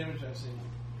most damage I've seen,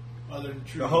 other than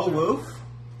tree. The whole roof?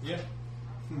 Yeah.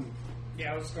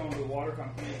 Yeah, I was going to the water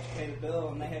company to pay the bill,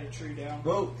 and they had a tree down.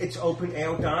 Well, it's open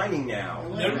air dining now.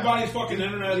 Well, Everybody's fucking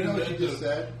internet. You know what is- you just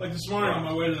said? Like this morning on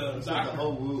my way to the It's like the doctor,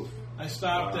 whole roof. I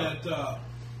stopped Wow. at.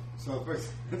 So first,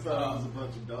 I thought it was a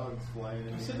bunch of dogs flying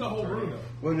in. I said here. the whole roof.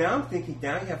 Well, now I'm thinking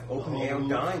now you have The open whole air roof.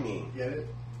 dining. Get it?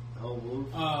 The whole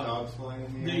roof. Dogs flying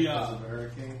in the, the air because of the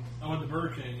hurricane. I went to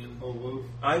Burger King and Whole roof.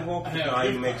 I walk I the had a guy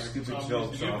gift who makes card, stupid so I'm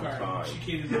jokes using the all the gift card. time. She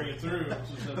can't even bring it through. So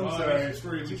she said, I'm "Well, sorry. it's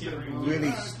free. We can't bring it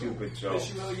Really through." stupid Did jokes.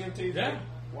 she really give it to you? Yeah.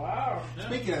 Wow. Yeah.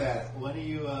 Speaking of that, when are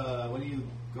you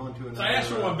going to another? So I asked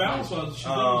her what balance was. She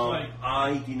was like,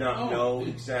 I do not Oh, know it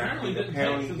exactly. apparently didn't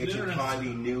Apparently, take 'cause it's the a internet's-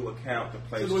 kindly new account. The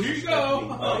place Well, here is you go.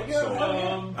 stepping Oh, up,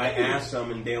 so I thank you. asked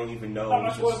them, and they don't even know How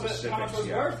much the was it? How much specifics was it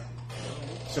yet. worth?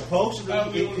 Supposedly,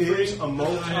 That'll be it is free. a And then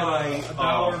I had a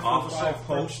dollar for multi-officer 5 French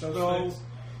post, toast though, sticks.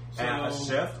 at a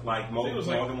shift, like I more think it was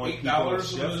than like one $8 people a was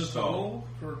shift. the So total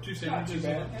for 2 Not too sandwiches.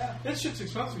 bad. Yeah. That shit's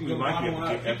expensive. You we go might buy be able one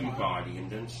to out get of Coupon. everybody and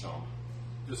then some.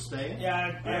 Just staying?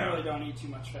 Yeah, I Yeah. really don't eat too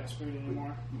much fast food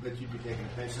anymore. But you'd be taking a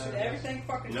pay Dude, cut? everything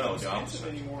fucking No, is the expensive opposite.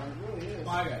 anymore. It really is.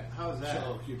 Well, I got How's that?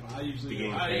 shitload of coupon. I usually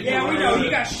Beginning I- pay. Yeah, we know. You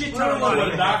got shit ton of I don't know what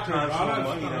money. a doctor Half about. time I for don't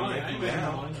money, know. they'll I make ain't you making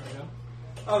down. money. There you go.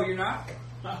 Oh, you're not?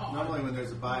 Normally when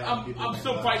there's a buyout, people I'm make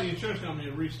still bucks. fighting the insurance company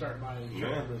to restart my Yeah.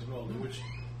 insurance disability, which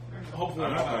hopefully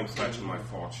I'm not I'll going have. to touch my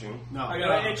fortune. No. I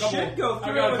got It a couple, should go I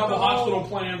through got a with couple the whole- hospital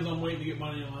plans I'm waiting to get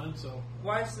money on, so.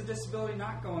 Why is the disability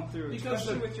not going through? Because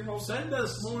Especially with your whole send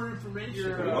us more information.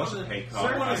 Your, It was a pay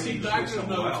cut. I want I to see need to doctor's do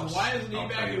somewhere notes. else. Why isn't he I'll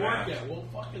back tell at you work that. yet? Well,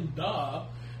 fucking duh.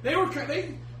 They were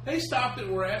they stopped it.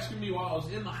 Were asking me while I was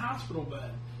in the hospital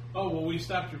bed. Oh well, we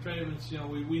stopped your payments. You know,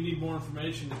 we need more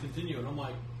information to continue. And I'm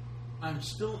like, I'm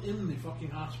still in the fucking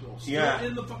hospital. Still Yeah,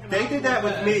 in the fucking they hospital did that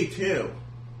with bed. me too.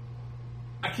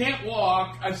 I can't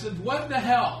walk. I said, what the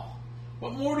hell?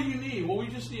 What more do you need? Well, we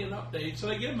just need an update. So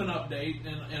they give them an update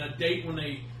and a date when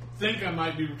they think I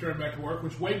might be returning back to work,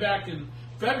 which way back in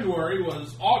February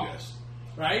was August,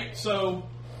 right? So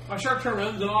my short term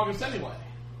ends in August anyway.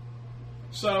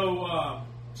 So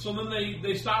so then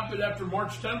they stop it after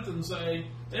March 10th and say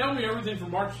they owe me everything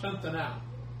from March 10th to now.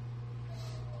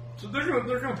 So they're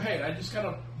gonna pay it. I just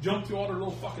gotta jump through all their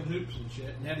little fucking hoops and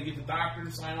shit, and had to get the doctor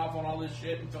to sign off on all this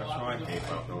shit and fill That's out. why I the gave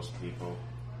up information. those people.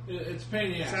 It's a pain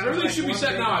in the ass. Sounds Everything like should be one set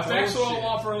big now. I faxed it all bullshit.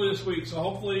 off early this week, so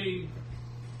hopefully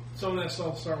some of that stuff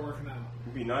will start working out.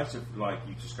 It'd be nice if, like,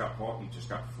 you just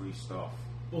got free stuff.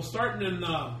 Well, starting in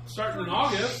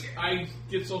August, I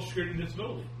get Social Security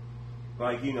disability.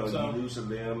 Like, you know, So- you lose a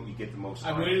limb, you get the most.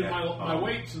 I waited high-tech, my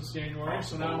weight since January,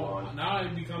 so possible one. now I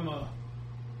become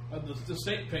the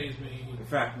state pays me In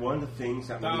fact, one of the things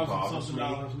that really bothers $1,000-something me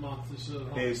dollars a month. This is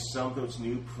is some of those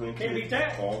new Can't beat printed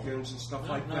that. organs and stuff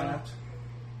like No. that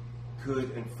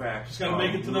could, in fact, Just gotta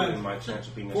make it tonight. ruin my chance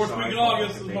of being a Fourth week in cyborg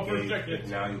August if is they my first gave- check if hit.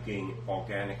 now you're getting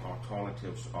organic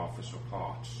alternatives to officer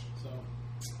parts. so.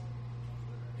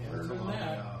 Yeah, Other that's a than long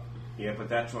that- way off. Yeah, but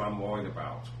that's what I'm worried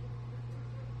about.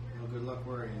 Well, good luck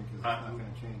worrying because it's not going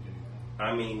to change anything.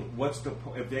 I mean, what's the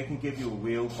if they can give you a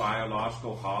real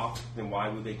biological heart, then why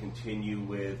would they continue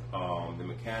with the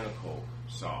mechanical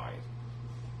side?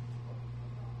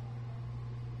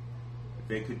 If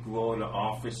they could grow an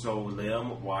officer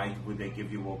limb, why would they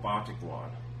give you a robotic one?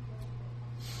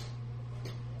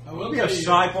 I will Be a tell you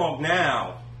cyborg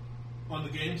now. on the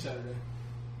game Saturday.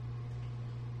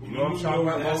 You know what I'm moved talking over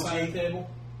about, to that side of Loki? the table,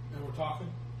 and we're talking.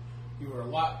 You were a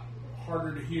lot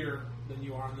harder to hear than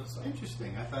you are on this side.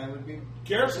 Interesting. I thought it would be.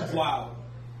 Garrison's better. loud.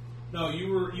 No,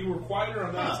 you were quieter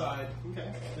on that Huh. side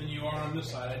Okay. than you are on this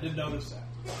side. I did notice that.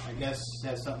 I guess it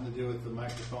has something to do with the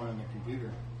microphone and the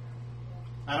computer.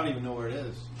 I don't even know where it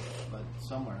is, but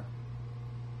somewhere.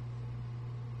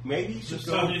 Maybe you should Just,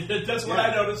 go. that's what Yeah.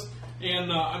 I noticed.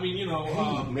 And I mean, you know,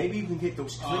 Hey, maybe you can get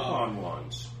those clip-on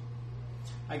ones.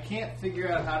 I can't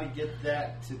figure out how to get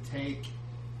that to take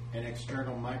an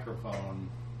external microphone.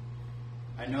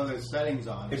 I know there's settings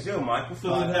on it. Is there a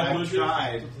microphone? does it have I've Bluetooth?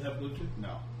 tried. Does it have Bluetooth?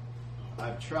 No.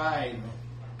 I've tried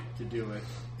to do it,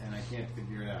 and I can't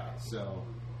figure it out. So,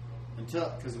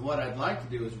 because what I'd like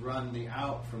to do is run the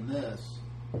out from this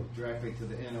directly to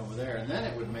the in over there, and then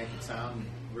it would make it sound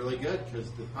really good, because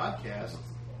the podcast,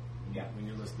 when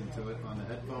you're listening to it on the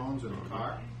headphones or the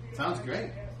car, it sounds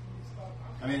great.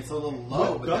 I mean, it's a little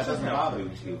low, but that doesn't have bother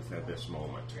me. Bluetooth at this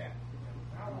moment.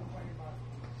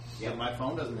 Yeah, my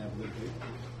phone doesn't have Bluetooth.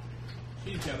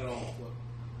 He's got it all flip.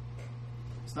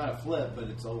 It's not a flip, but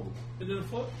it's old. Is it a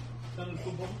flip? Is that a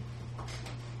flip button?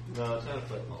 No, it's not a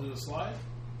flip Is phone. it a slide?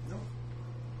 No.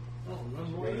 Oh,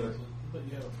 remember what it is. But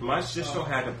you have a My sister Oh.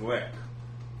 had a brick.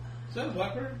 Is that a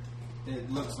Blackbird? It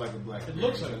looks like a BlackBerry. It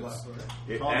looks like a but it's Blackbird.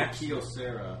 It called a actually,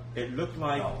 Kyocera. it looked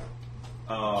like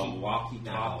No.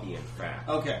 walkie-talkie, in fact.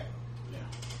 Okay. Yeah.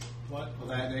 What? Well,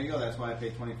 there you go. That's why I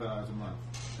pay $25 a month.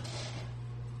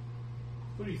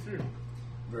 What are you through?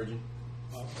 Virgin.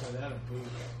 I'll try that and boo.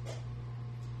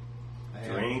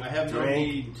 Drink, I have no drink.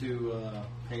 need to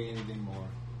pay anything more.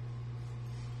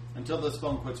 Until this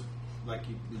phone puts, like,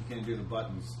 you can do the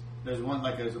buttons. There's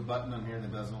a button on here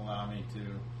that doesn't allow me to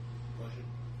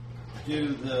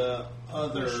do the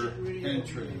other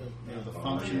entry. You know, the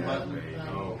function button. There you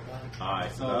go. I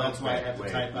So love that's why I that have to way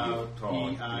type you out taught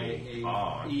me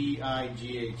on.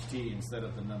 EIGHT instead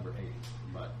of the number 8.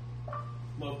 But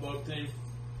Love bug thing.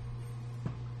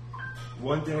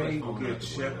 One day you'll get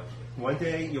chip. One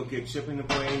day you'll get chip in the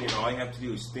brain, and all you have to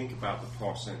do is think about the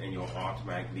person, and you're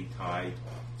automatically tied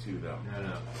to them.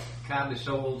 No. Cobb is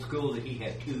so old school that he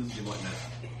had tubes and whatnot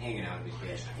hanging out of his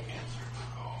head.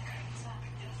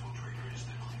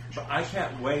 But I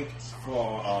can't wait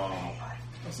for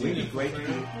wouldn't it be great to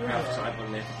have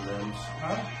cybernetic limbs?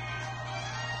 Huh?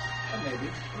 Maybe.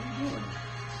 What are you doing?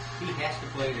 He has to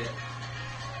play that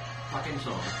fucking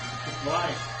song.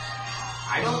 Why?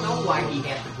 I don't know why he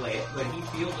has to play it, but he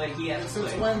feels like he has to play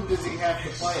Since it. when does he have to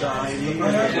play it?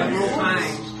 Several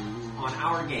times on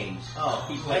our games. Oh,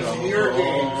 he plays like it. your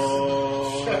games.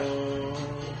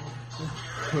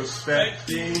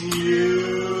 Perfecting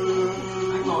you.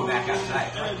 I'm going back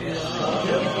outside. Like this.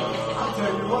 I'll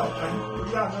tell you what,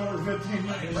 we got another 15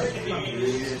 minutes break.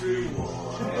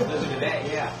 Listen to that,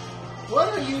 yeah. What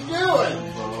are you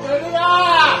doing? Turn it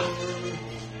off!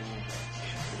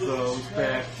 Goes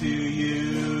back to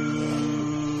you.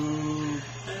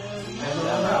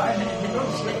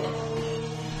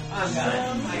 I'm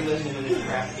done. I listen to this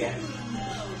crap again.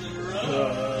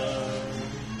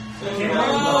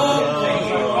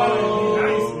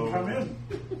 Come in.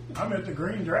 I'm at the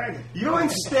Green Dragon. You're in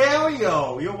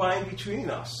stereo. You're lying between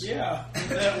us. Yeah.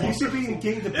 You should be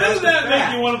getting the best Doesn't that of make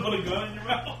that. you want to put a gun in your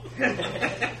mouth?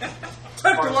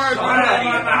 Took the words out of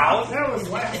your mouth. That was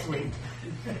last week.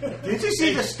 Did you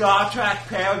see the Star Trek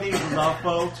parody of Love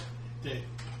Boat? Dave,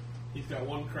 he's got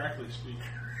one crackly speaker.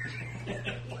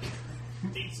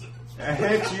 Decent.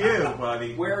 It's you,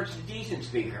 buddy. Where's the decent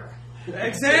speaker?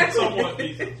 Exactly. Somewhat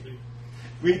decent speaker.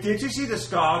 Did you see the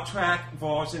Star Trek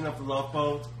version of Love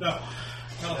Boat? No.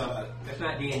 Tell us about No, it. that's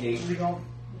not D&D. We don't.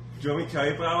 Do you want me to tell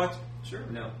you about it? Sure.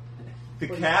 No. The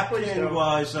captain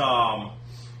was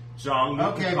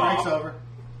Jean-Luc Okay, Picard. break's over.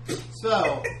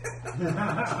 So,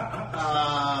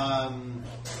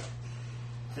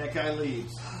 that guy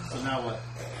leaves. So now what?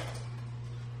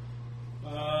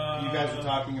 You guys are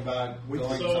talking about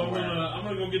going So somewhere. I'm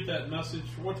gonna go get that message.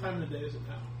 What time of the day is it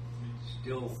now?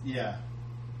 Still Yeah.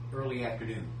 early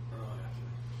afternoon.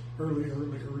 Early.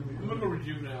 I'm gonna go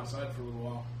rejuvenate outside for a little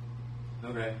while.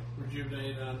 Okay.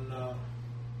 Rejuvenate on,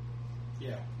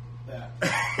 yeah, that.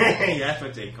 That's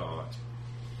what they call it.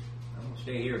 I'm going to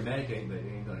stay here and meditate, but it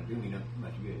ain't going to do me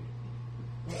much good.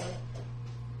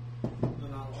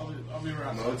 Then I'll be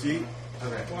around. Moji?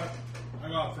 Okay. What? I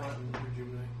go out front and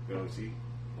rejuvenate. Goatee.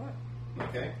 What?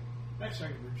 Okay. Actually,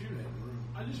 I can rejuvenate in the room.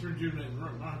 I just rejuvenate in the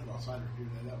room. I don't have to go outside and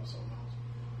rejuvenate. That was something else.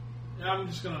 Yeah,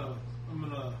 I'm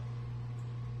gonna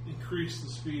increase the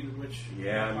speed at which.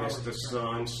 Yeah, my powers Mr. are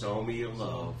Sun, show me your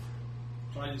love.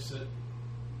 So I just sit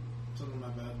in my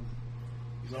bed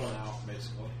and zone out,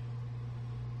 basically.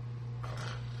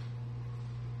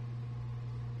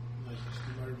 And I just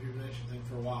do my rejuvenation thing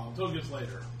for a while until it gets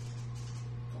later.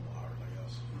 A couple hours, I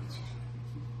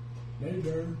guess.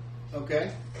 Later.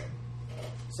 Okay.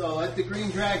 So at the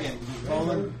Green Dragon,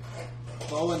 Boland,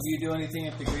 do you do anything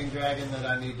at the Green Dragon that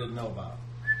I need to know about?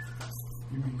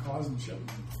 You mean causing shit?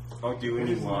 Oh, do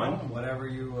anyone? Whatever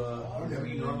you, Whatever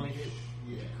you normally do.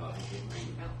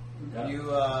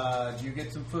 do you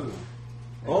get some food?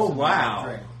 Oh, Some wow.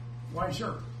 drink? Why,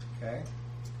 sure. Okay.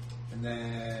 And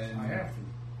then I have to.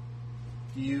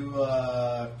 do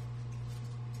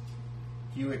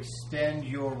you extend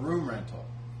your room rental?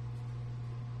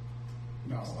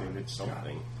 No. Extended I've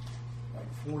something. got like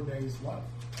 4 days left.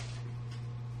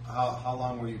 How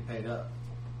long were you paid up?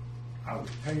 I was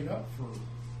paid up for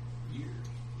Years.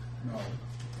 no.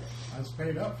 I was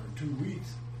paid up for 2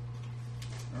 weeks.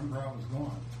 Remember, I was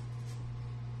gone.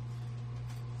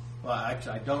 Well,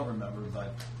 actually, I don't remember,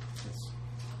 but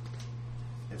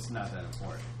it's not that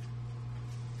important.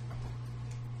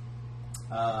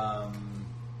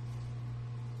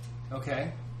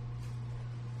 Okay.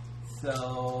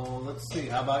 So let's see.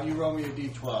 How about you roll me a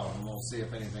d12, and we'll see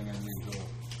if anything unusual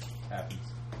happens.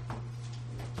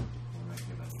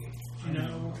 You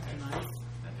know, tonight.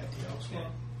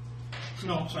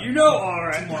 No, sorry. You know, all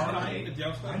right. Tomorrow night at the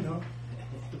Elks I Club, know.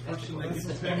 the person that gets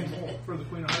picked for the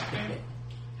Queen of Hearts game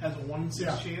has a 1 in 6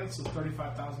 Yeah. chance of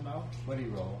 $35,000. What do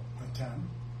you roll? A 10.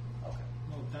 Okay.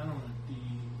 Well, down on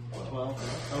a D12.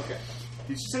 12. Okay.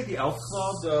 Did you say the Elf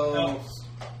Club? So Elves.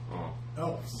 Oh.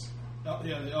 Elves.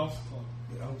 Yeah, the Elf Club.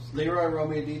 The elves. Leroy, roll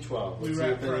me a d12. We Let's see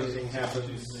wrap if anything presents happens.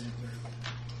 Tuesday and Thursday.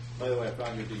 By the way, I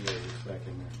found your d8. It's back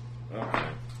in there. Okay.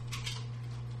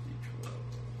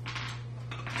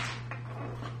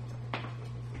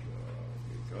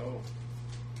 Here we go.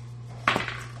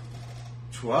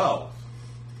 12.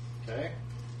 Okay.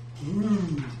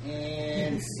 Ooh.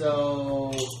 And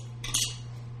so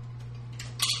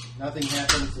nothing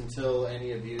happens until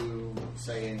any of you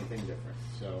say anything different.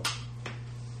 So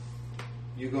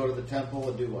you go to the temple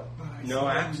and do what? No,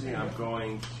 actually, I'm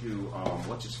going to,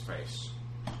 what's his face?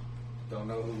 Don't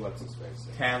know who what's his face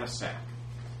is. Tanasak.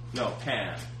 No,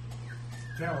 Tan.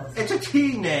 Tell us. It's a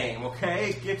T name,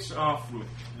 okay? It gets off me.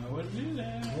 I wouldn't do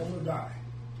that. Roll or die.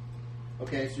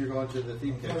 Okay, so you're going to the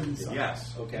thief catcher.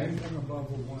 Yes. Okay. Anything above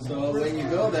a 1. So when you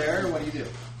go there, what do you do?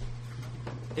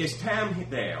 Is Tam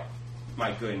there,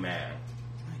 my good man?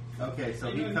 Okay, so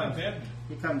Hey, he no, comes. not bad.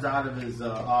 He comes out of his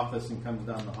office and comes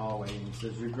down the hallway and he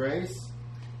says, "Your Grace."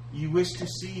 You wish to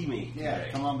see me Yeah, today?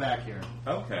 come on back here.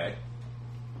 Okay.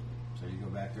 So you go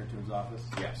back there to his office.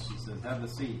 Yes. He says, "Have a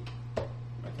seat." I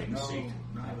take a No, seat.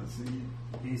 not a seat.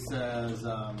 He says,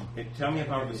 Hey, tell me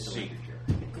about the seat.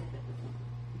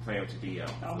 Play out to DM.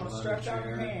 Almost Another stretch out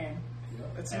your chair. hand.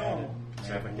 It's And- normal. Is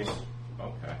that what this-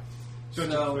 Okay. So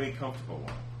it's So- a very comfortable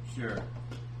one. Sure.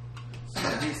 So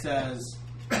he says,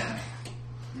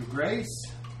 "Your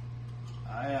Grace,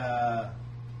 I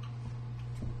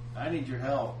need your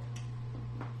help."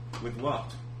 With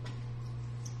what?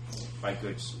 My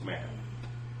good man.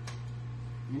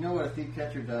 You know what a thief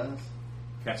catcher does?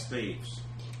 Catch thieves.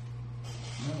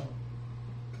 No.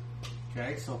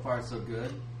 Okay, so far so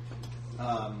good.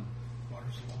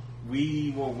 Water's low.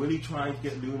 We were really trying to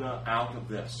get Luna out of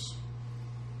this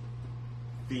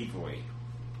thievery.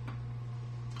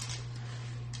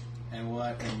 And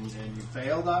what? And you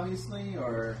failed, obviously,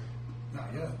 or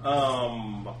Not yet.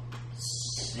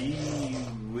 She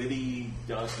really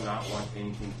does not want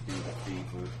anything to do with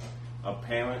thievery.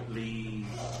 Apparently,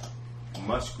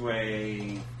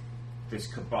 Musgrave, this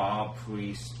kebab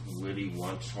priest, really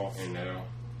wants her in there.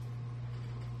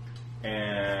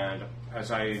 And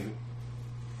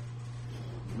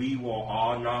we were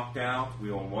all knocked out.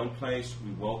 We were in one place.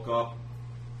 We woke up,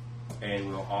 and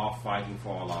we were all fighting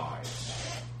for our lives.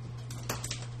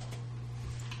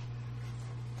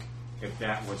 If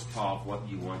that was part of what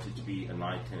you wanted to be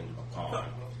enlightened upon.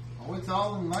 oh, it's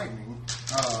all enlightening.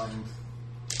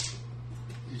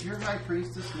 Does your high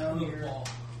priestess know you're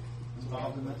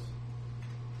involved in this?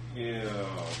 Yeah.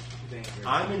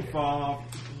 I'm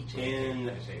involved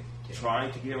in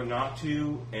trying to get her not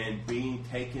to and being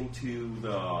taken to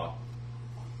the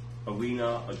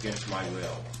arena against my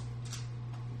will.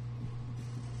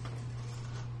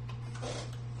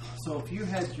 So, if you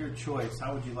had your choice,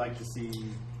 how would you like to see?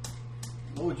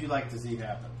 What would you like to see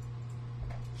happen?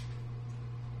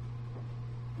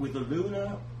 With the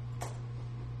Luna,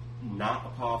 not a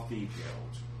part of the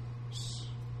guild.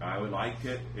 I would like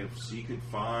it if she could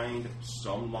find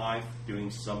some life doing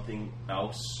something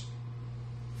else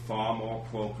far more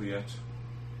appropriate.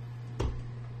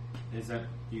 Is that?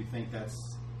 Do you think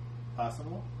that's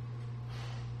possible?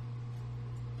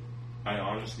 I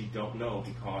honestly don't know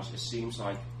because it seems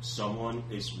like someone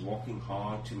is working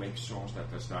hard to make sure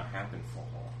that does not happen for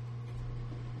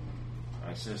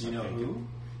her. I says, Do you know okay, who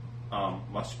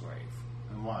Musgrave.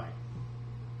 and why?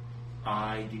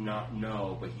 I do not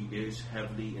know, but he is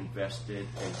heavily invested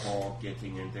in her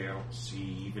getting in there. She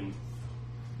even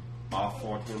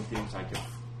offered him things like if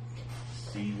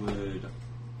she would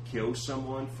kill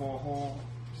someone for her,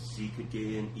 she could get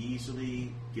in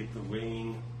easily, get the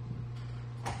ring,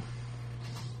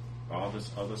 all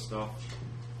this other stuff.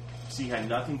 She had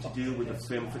nothing to do with the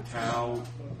femme fatale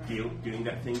doing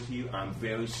that thing to you. I'm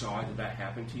very sorry that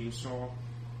happened to you, sir.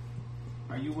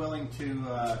 Are you willing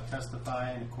to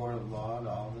testify in a court of law to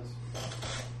all this?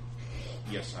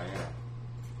 Yes, I am.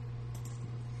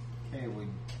 Okay, well,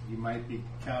 you might be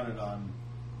counted on.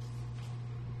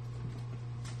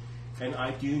 And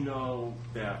I do know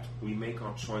that we make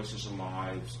our choices in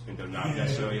lives, and they're not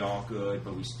necessarily all good,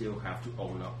 but we still have to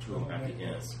own up to them at the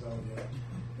end.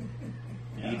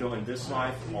 Yeah. Either in this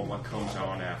life or what comes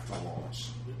on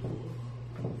afterwards.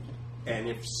 And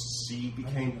if she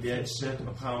became dead set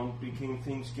upon becoming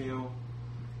things guild,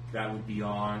 that would be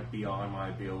beyond my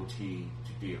ability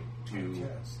to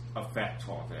affect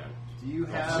her then. Do you Or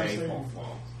have save her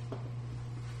from.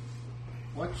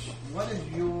 what is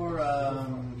your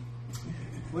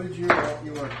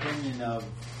opinion of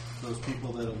those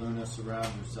people that Aluna surrounds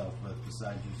herself with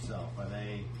besides yourself?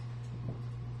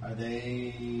 Are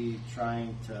they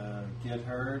trying to get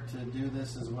her to do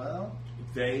this as well?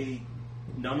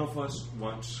 None of us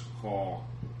wants her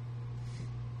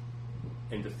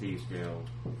in the Thieves Guild.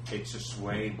 It's just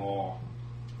way more,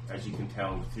 as you can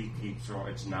tell, the Thieves Guild,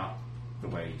 it's not the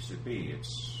way it should be.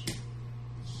 It's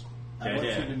I want dead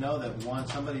you end. to know that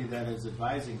somebody that is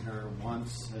advising her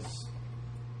wants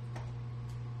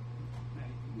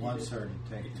her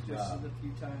to take the job. Twisted a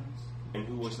few times. And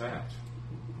who was that?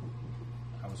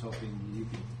 I was hoping you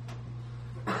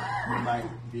might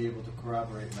be able to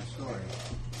corroborate my story.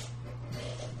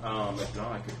 If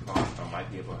not, I might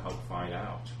be able to help find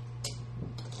out.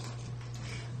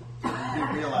 You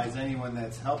do realize anyone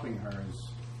that's helping her is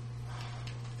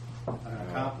an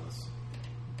accomplice.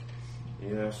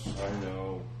 Yes, I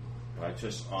know. I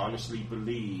just honestly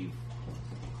believe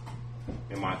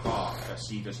in my heart that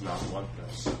she does not want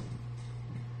this.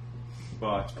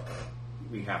 But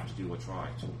we have to do what's right.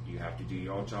 You have to do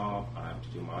your job. I have to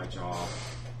do my job.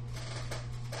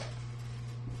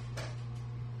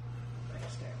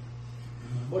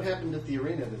 What happened at the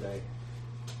arena today?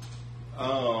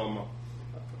 Well,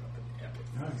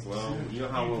 you know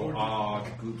how little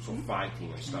odd groups were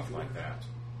fighting and stuff like that.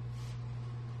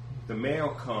 The mayor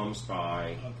comes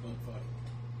by.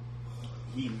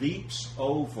 He leaps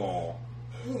over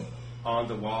on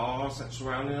the walls that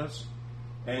surround us,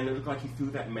 and it looked like he threw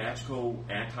that magical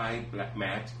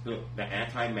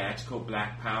anti-magical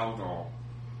black powder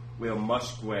where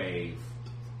Musgrave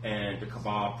and the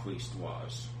Cabal priest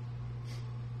was,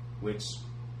 which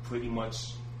pretty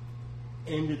much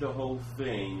ended the whole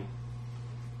thing,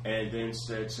 and then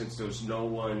said, since there's no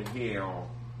one here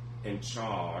in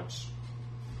charge,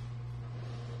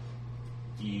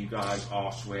 do you guys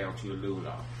all swear to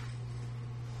Luna?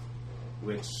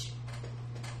 Which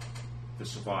the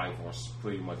survivors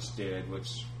pretty much did,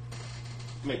 which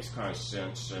makes kind of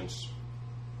sense since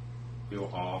they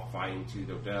were all fighting to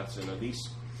their deaths, and at least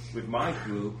with my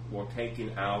group were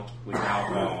taken out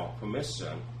without our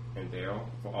permission, and there,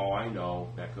 for all I know,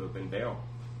 that could have been their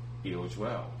deal as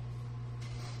well.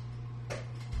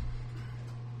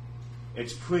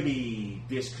 It's pretty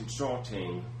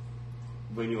disconcerting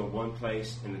when you're in one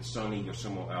place and then suddenly you're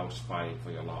somewhere else fighting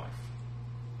for your life.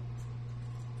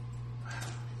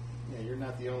 Yeah, you're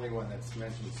not the only one that's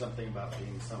mentioned something about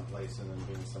being someplace and then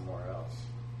being somewhere else.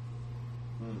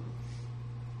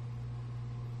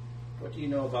 What do you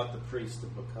know about the priest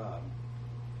of Bakab?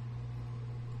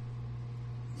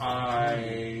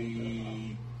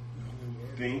 I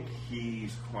think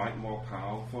he's quite more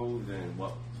powerful than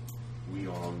what we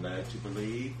are led to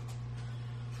believe.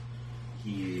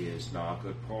 He is not a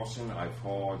good person. I've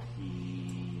heard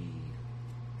he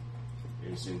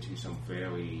is into some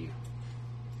very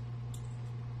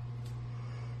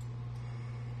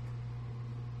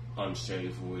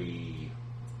unsavory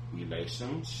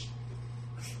relations.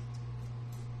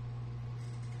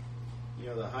 You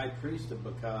know, the high priest of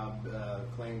Bakab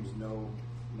claims no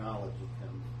knowledge of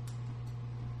him.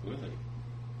 Really?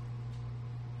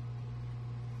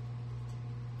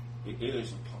 It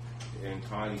is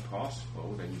entirely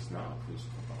possible that he's not a priest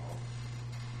of Baal.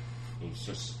 He's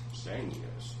just saying he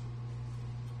is.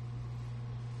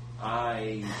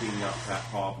 I do not that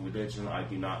part of religion. I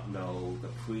do not know the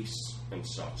priests and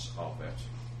such of it.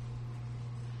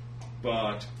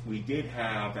 But we did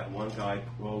have that one guy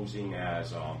posing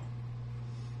as our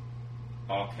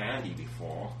candy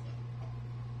before.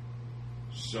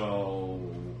 So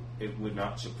it would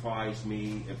not surprise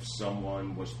me if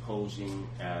someone was posing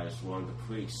as one of the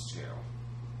priests here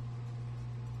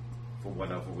for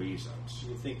whatever reasons. Do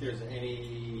you think there's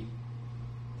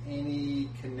any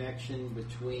connection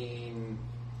between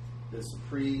this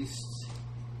priest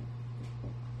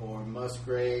or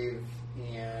Musgrave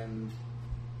and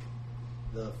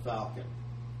the Falcon?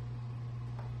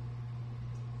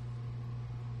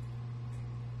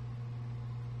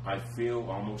 I feel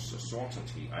almost a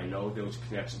certainty. I know there was a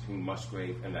connection between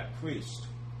Musgrave and that priest,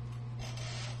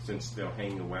 since they're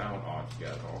hanging around all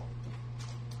together.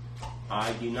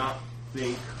 I do not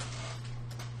think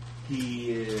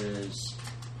he is,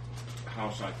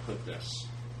 how should I put this,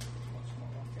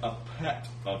 a pet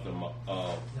of the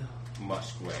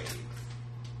Musgrave,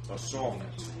 a servant.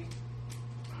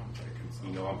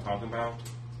 You know what I'm talking about?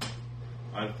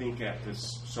 I think that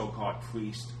this so-called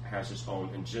priest has his own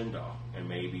agenda, and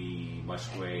maybe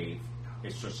Musgrave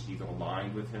is just either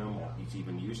aligned with him or he's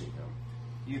even using him.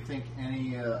 Do you think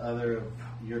any other of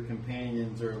your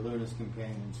companions or Luna's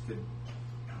companions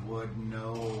would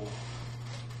know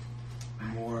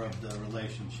more of the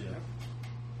relationship?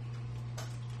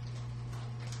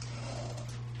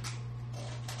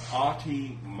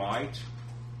 Artie might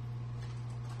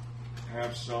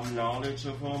have some knowledge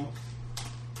of him.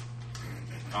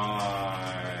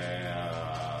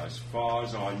 As far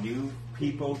as our new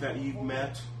people that you've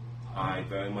met, I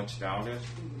very much doubt it.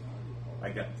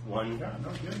 I got one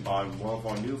on one of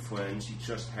our new friends. He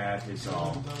just had his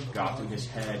gotten his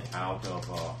head out of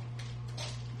a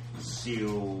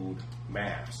sealed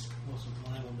mask.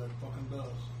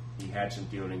 He had some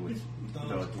dealing with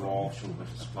the dwarves who was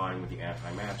supplying with the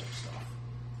anti-magic stuff.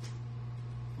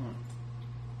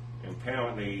 And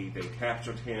apparently, they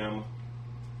captured him.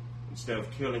 Instead of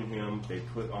killing him, they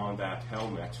put on that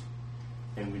helmet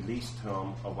and released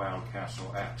him around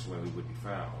Castle X, where he would be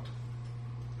found.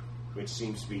 Which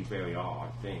seems to be a very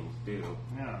odd thing to do.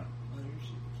 Yeah.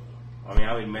 I mean,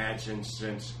 I would imagine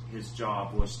since his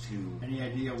job was to... Any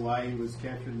idea why he was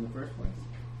captured in the first place?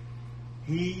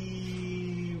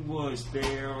 He was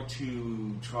there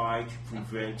to try to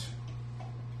prevent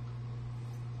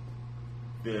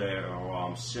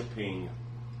the shipping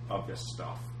of this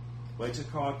stuff. What's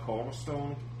it called?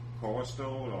 Cornerstone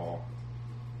or?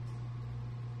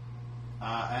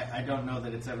 I don't know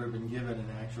that it's ever been given an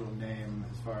actual name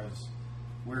as far as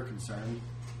we're concerned.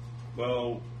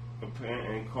 Well,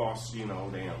 apparently, of course, you know,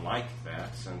 they didn't like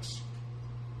that since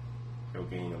they're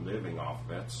getting a living off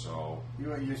of it, so...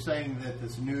 You're saying that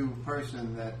this new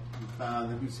person that you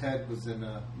found, whose head was in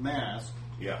a mask...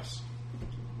 Yes.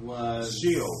 Was...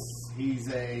 Shield. He's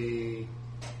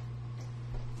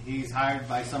hired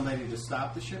by somebody to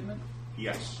stop the shipment?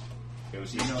 Yes. It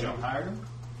was Do you know who hired him?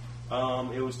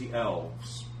 It was the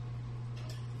elves.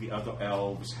 The other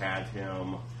elves had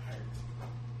him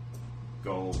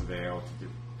go over there to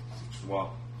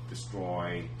disrupt,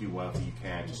 destroy, do whatever you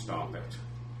can to stop it.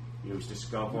 It was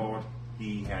discovered.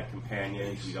 He had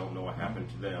companions. We don't know what happened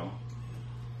to them.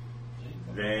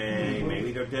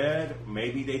 Maybe they're dead.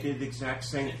 Maybe they did the exact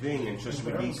same thing and just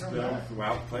released them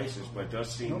throughout places. But it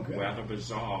does seem rather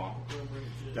bizarre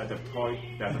that the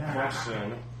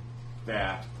person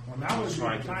that was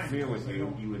trying to interfere with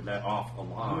you, you would let off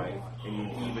alive, and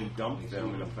you'd even dump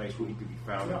them in a place where you could be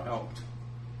found and helped.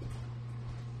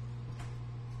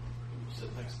 Sit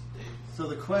next to Dave. So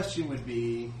the question would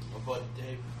be, My buddy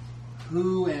Dave.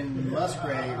 who in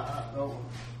Musgrave,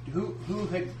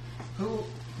 who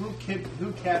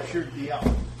captured the elf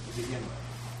to begin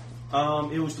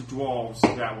with? It was the dwarves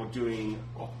that were doing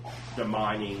the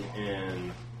mining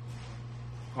and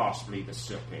possibly the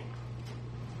shipping.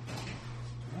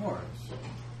 Dwarves.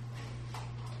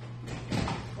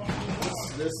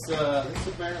 This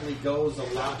apparently goes a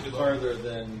lot further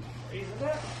than.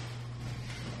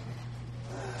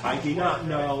 I do not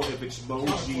know if it's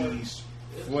Mosey's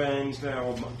friends that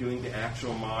are doing the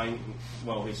actual mine,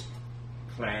 well, his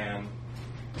clan,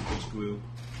 his group.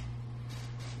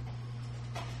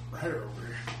 Right over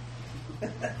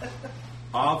here.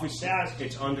 Obviously,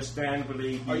 it's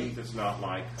understandably he does not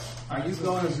like. Are you That's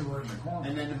going? because you were in the corner.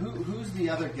 And then who's the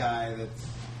other guy that's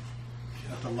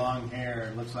got the long hair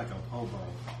and looks like a hobo?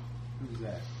 Who's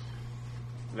that?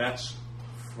 That's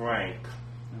Frank.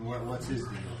 And what's his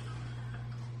deal?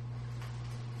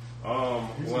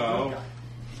 He's a Well, good guy.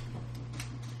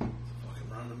 Fucking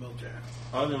round the mill jack.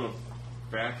 other than the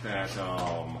fact that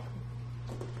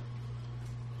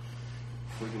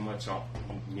pretty much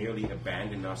nearly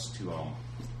abandoned us to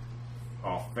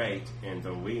our fate in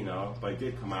the arena, but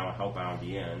did come out and help out at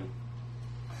the end.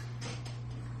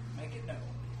 Make it known.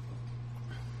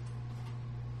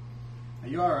 Are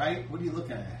you all right? What are you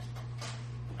looking at?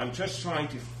 I'm just trying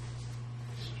to.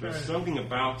 There's something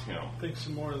about him. Think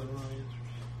some more of the wrong answers.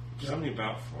 Something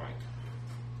about Frank.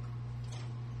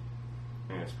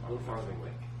 And it's A little probably farther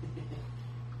away.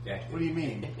 Jack, What do you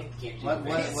mean? can't see What, the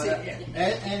what, face. what,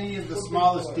 any of the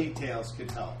smallest details could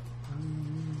help.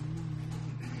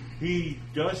 He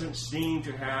doesn't seem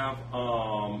to have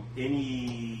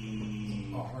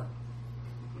any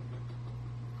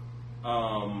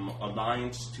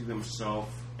alliance to himself,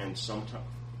 and sometimes,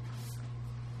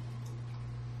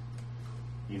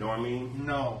 you know what I mean?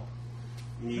 No.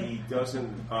 He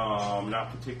doesn't,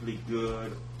 not particularly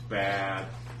good, bad.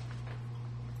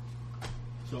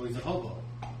 So he's a hobo.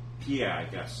 Yeah, I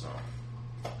guess so.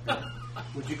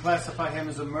 Would you classify him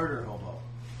as a murder hobo?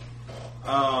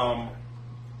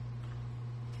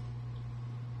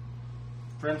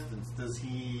 For instance, does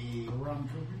he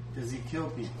kill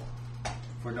people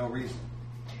for no reason,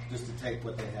 just to take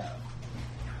what they have?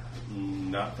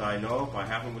 Not that I know of. I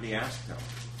haven't really asked him.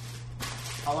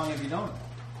 How long have you known him?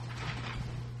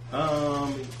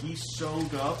 He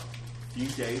showed up a few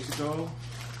days ago.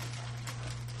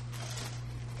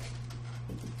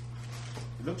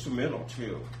 He looks familiar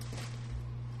too.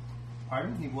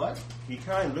 Pardon? He what? He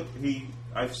kind of looked.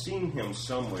 I've seen him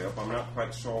somewhere, but I'm not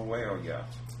quite sure where yet.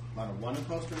 On a Wonder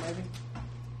Coaster, maybe?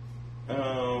 I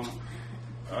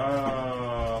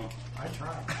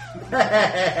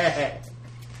tried.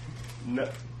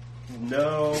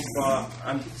 No, but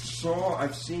I'm sure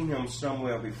I've seen him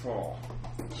somewhere before.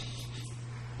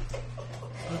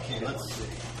 Okay, let's see.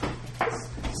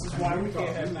 This is why we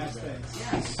can't have nice things.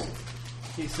 Yes.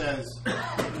 He says, I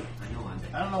know I'm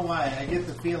I don't know why, I get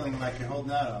the feeling like you're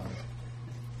holding out on me.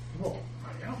 Whoa,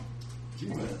 I am.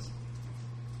 Jesus.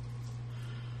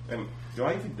 And do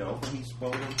I even know when he's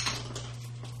voting?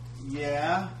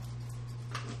 Yeah.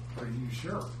 Are you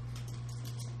sure?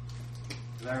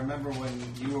 'Cause I remember when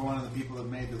you were one of the people that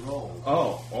made the roll.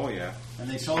 Oh yeah. And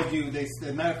they told you, as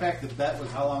a matter of fact, the bet was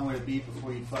how long would it be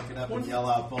before you'd fuck it up and yell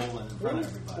out bowling in front of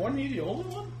everybody. Wasn't he the only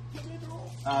one that made the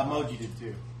roll? Moji did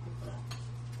too.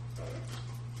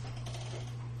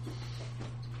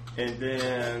 And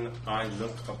then I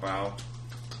look about,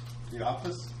 The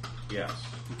office? yes.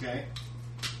 Okay.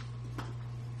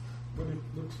 But it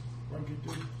looks like it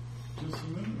did just a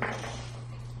minute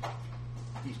ago.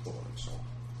 He's bored, so.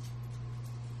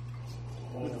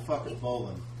 Who the fuck is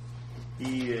Bolin?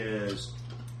 He is,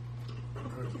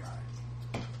 Good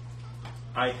guy.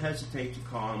 I hesitate to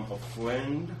call him a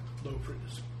friend. Low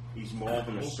frequency. He's more of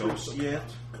an associate.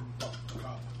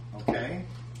 Okay.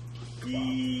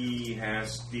 He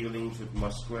has dealings with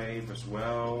Musgrave as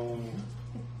well.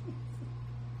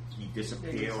 He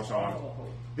disappears on.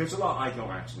 There's a lot I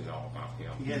don't actually know about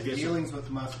him. He has dealings with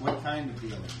What kind of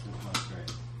dealings with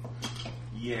Musgrave?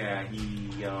 Yeah,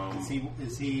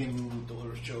 Is he in?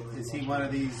 Delivers children. Is he one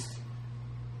of these?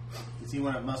 Is he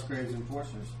one of Musgrave's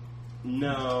enforcers?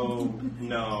 No,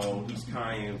 he's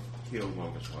kind of killed one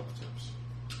of his relatives.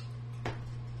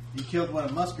 He killed one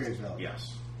of Musgrave's relatives.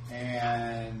 Yes.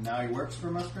 And now he works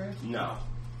for Musgrave? No.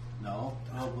 No.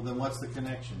 Oh, well, then what's the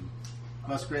connection?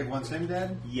 Musgrave wants him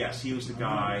dead? Yes, he was the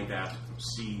guy that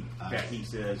he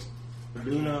says,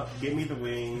 Luna, give me the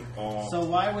ring, or So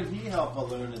why would he help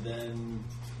Aluna then?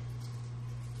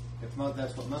 If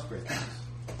that's what Musgrave does.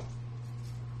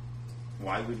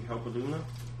 why would he help Luna?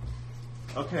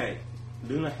 Okay,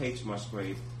 Luna hates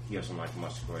Musgrave. He doesn't like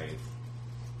Musgrave.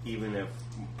 Even if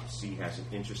C has an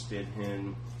interest in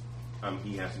him,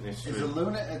 he has an interest. Is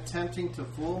Aluna attempting to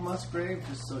fool Musgrave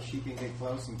just so she can get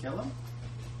close and kill him?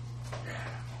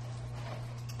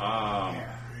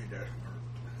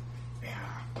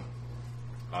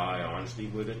 I honestly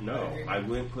wouldn't know. I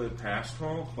wouldn't put it past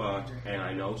her, and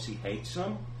I know she hates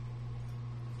him.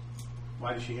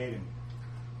 Why does she hate him?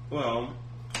 Well,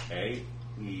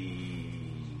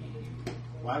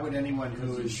 Why would anyone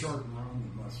who He's is short and round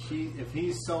and muscular. if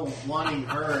he's so wanting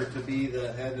her to be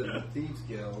the head of the Thieves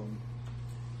Guild,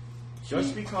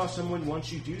 just because someone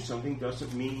wants you to do something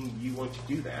doesn't mean you want to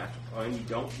do that, and you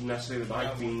don't necessarily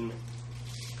like being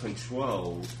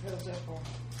controlled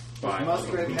by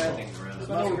Musgrave other have, people. does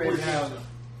Musgrave have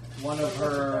one of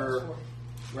her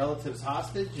relatives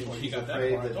hostage, and Well, he she's got that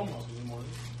afraid far. I that told him anymore.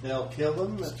 they'll kill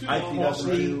him if I he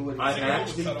doesn't do what I he's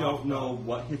actually Cut off, don't know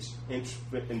what his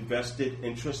invested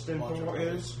interest in her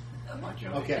is.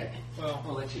 Okay, Well,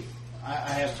 Well, let's see. I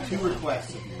have two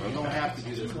requests of you. You don't have to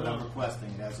do this, but I'm requesting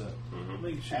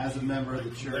it as a member of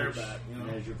the church Back, you know.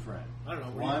 and as your friend. I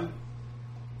don't know. One,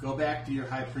 go back to your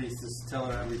high priestess, tell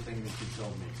her everything that you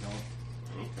told me.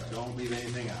 Don't leave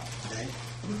anything out, okay?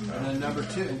 And then number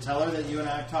two, and tell her that you and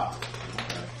I have talked.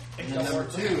 And then number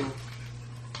two,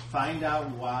 find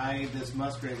out why this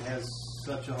Musgrave has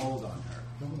such a hold on her.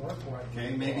 Don't work like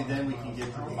Okay, maybe then we can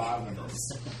get to the bottom of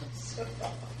this.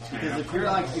 Because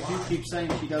if you keep saying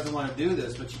she doesn't want to do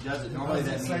this, but she does it, normally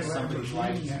that means somebody's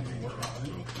life.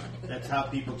 That's how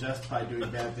people justify doing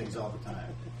bad things all the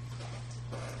time.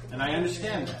 And I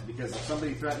understand that, because if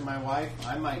somebody threatened my wife,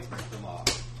 I might break the law.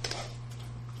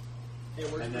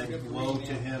 And then woe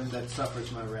to him that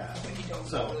suffers my wrath.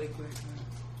 So,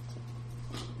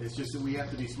 it's just that we have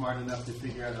to be smart enough to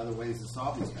figure out other ways to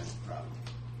solve these kinds of problems.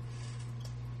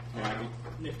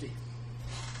 Nifty.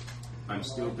 I'm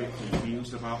still a bit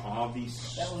confused about all these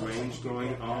strange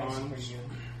going on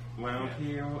around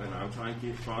here, and I'm trying to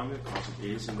get from it because it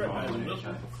is involving a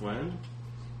friend.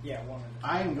 Yeah, 1 minute.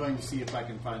 I am going to see if I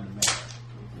can find the mayor.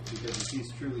 Because if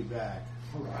he's truly back,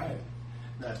 All right.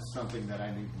 that's something that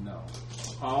I need to know.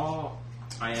 All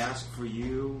I ask for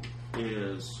you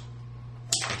is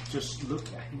just look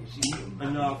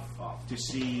enough to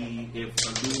see if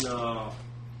Aluna,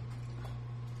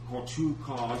 her true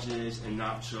causes, and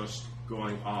not just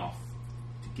going off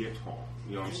to get her.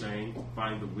 You know what I'm saying?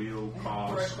 Find the real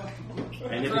cause.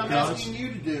 And if That's what it I'm does, asking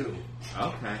you to do.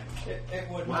 okay,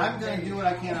 Well, I'm going to do what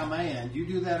I can on my end. You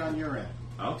do that on your end.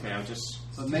 okay, I'm just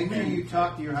But make sure you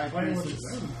talk to your high Playing with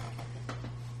priestess. his own.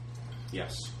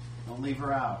 yes. Don't leave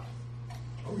her out.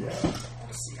 Oh, yeah.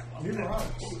 You're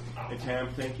right. And Tam,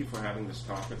 thank you for having this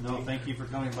talk with No, me. thank you for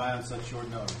coming by on such short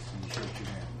notice. And you shook your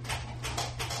hand.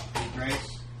 Hey,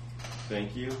 Grace.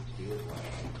 Thank you.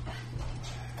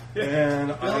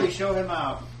 And Billy, I, show him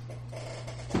out.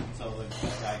 So the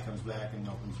guy comes back and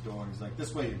opens the door and he's like,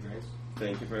 this way, Your Grace.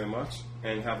 thank you very much,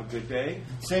 and have a good day.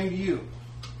 Same to you.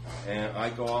 And I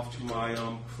go off to my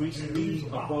priestly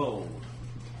abode.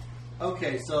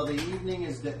 Okay, so the evening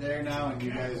is there now, and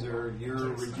you're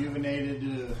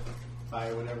rejuvenated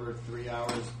by whatever 3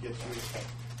 hours gets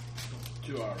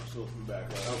you. 2 hours still from back.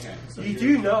 Right? Okay, so You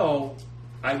do know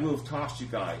I will have tossed you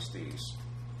guys these.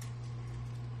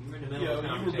 You were in the middle of a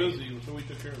Yeah, you were conversation. busy, so we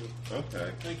took care of it.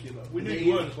 Okay. Thank you, though. We knew Did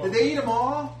you would. as well. they eat them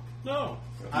all? No.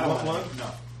 I don't want one?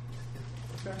 No.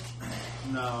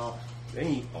 No. They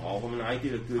eat all of them, and I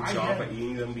did a good I job had- at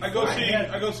eating them before.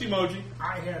 I go see Moji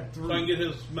I had so I can 3. get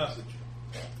his message.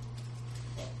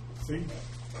 See?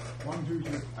 1, 2,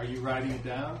 3. Are you writing it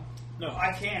down? No,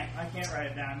 I can't write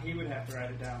it down. He would have to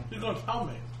write it down. he's going to tell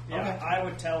me. Yeah, Okay. I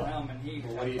would tell him, and he.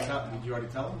 Well, what do you tell? Did you already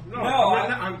tell him? No, No, right I-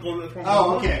 now I'm going to this one.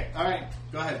 Oh, okay. All right.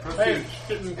 Go ahead. Proceed. Hey, it's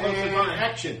getting close to And time.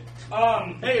 action.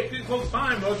 Hey, it's getting close to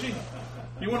time, Moji.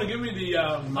 You want to give me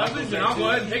the message, and I'll go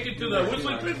ahead and take it to the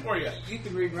Whistling Fish for you. You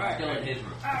can read right. Still in his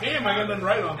room. Damn, I got nothing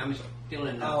right on. I'm still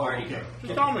in the Oh, party okay. room.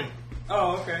 Just tell me.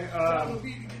 Oh, okay.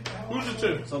 Who's it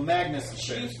to? So Magnus is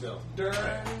there Chief still.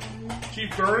 Duran.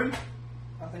 Chief Duran?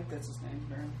 I think that's his name,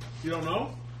 Duran. You don't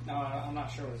know? No, I'm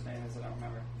not sure what his name is. I don't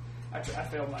remember. I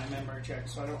failed my memory check,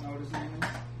 so I don't know what his name is.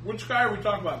 Which guy are we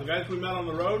talking about? The guys we met on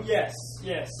the road? Yes,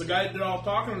 yes. The guy that did all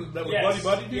talking that was yes,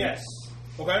 buddy to you? Yes,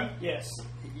 Okay. yes.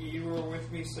 You were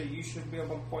with me, so you should be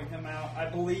able to point him out. I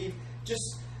believe.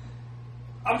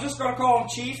 I'm just going to call him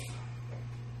Chief.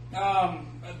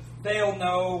 They'll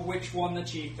know which one the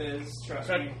chief is. Trust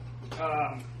Okay. me.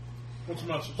 What's the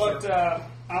message, But sir?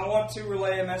 I want to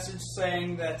relay a message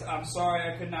saying that I'm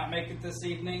sorry I could not make it this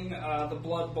evening. The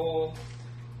Blood Bowl,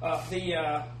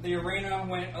 the arena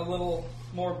went a little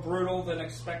more brutal than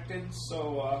expected,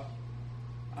 so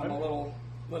I'm a little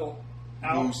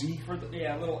out Woozy? for the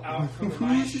a little out for the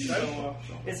night. So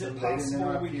is it They didn't possible we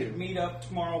interrupt you. could meet up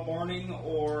tomorrow morning,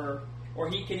 or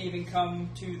he can even come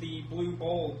to the Blue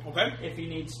Bowl Okay. if he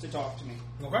needs to talk to me?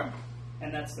 Okay.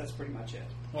 And that's pretty much it.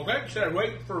 Okay. Should I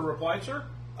wait for a reply, sir?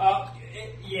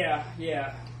 Yeah.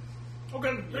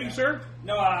 Okay. Thank you, sir.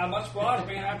 No, much obliged,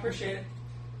 man. I appreciate it.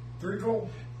 3 gold.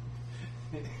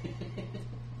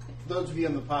 Those of you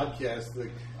on the podcast,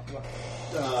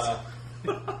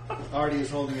 Artie is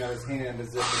holding out his hand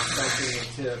as if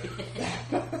expecting a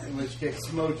tip. In which case,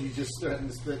 Moji just threatened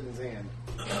to spit in his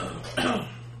hand.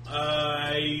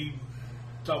 I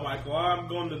tell Michael I'm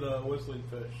going to the Whistling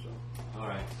Fish, so All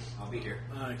right, I'll be here.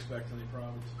 I don't expect any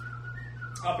problems.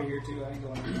 I'll be here too. I ain't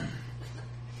going anywhere.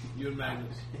 You and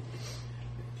Magnus.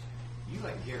 You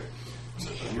like Garrett.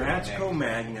 Magical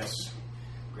Magnus.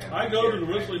 Grab I my go to the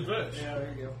Garrett Whistling Fish. Yeah,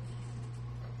 there you go.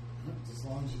 As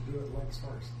long as you do it legs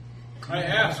first. I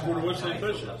asked where the Whistling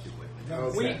bag. Fish is.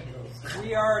 Okay.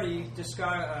 We already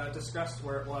discussed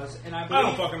where it was, and I I don't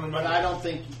believe fucking But remember. I don't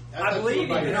think. I thought you believe were you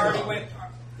by had yourself. already went.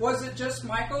 Was it just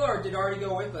Michael, or did Artie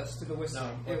go with us to the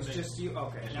whistling? No, it was me. just you.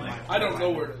 Okay, never mind. I don't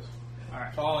know where it is. All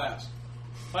right. So I'll ask.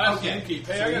 I'll ask Okay. the innkeep.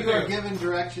 Hey, So I you got are to given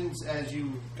directions as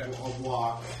you Okay.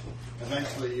 walk.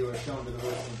 Eventually, you are shown to the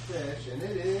Whistling Fish, and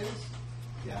it is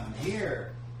down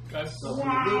here. Okay. So from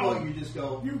the Google, you just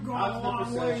go You've gone out a to the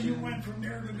long way. You procession, went from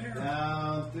there to there.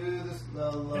 down through the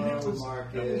And low it was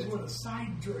market, with a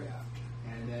side draft.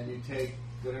 and then you take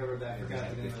whatever that forgot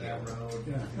the name of that road.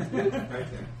 Yeah. Right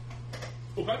there.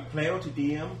 Okay. Player to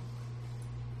DM.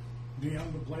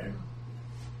 DM the player.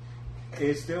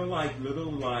 Is there like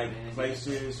little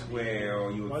places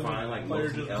where you Why would does find the like player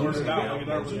mostly just elders blurt it out like it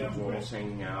mostly already dwarves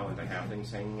hanging out and they have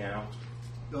things hanging out?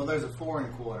 No, there's a 4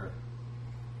 1/4.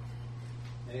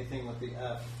 Anything with the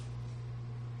F.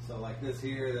 So like this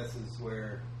here, this is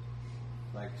where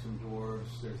like some dwarves.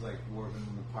 There's like dwarven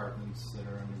apartments that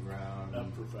are underground.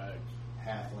 Up for fags.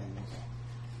 Halflings.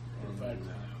 For fags.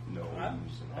 No.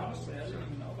 Honestly, I didn't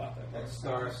even know about that. That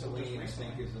Star Celine, I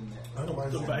think, is in there. Otherwise,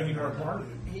 Still they'd bagging be her more apart.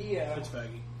 party. He, It's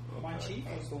faggy. my chief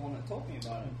was the one that told me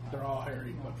about it. They're all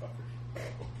hairy motherfuckers.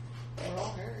 They're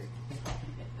all hairy.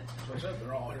 That's what I said.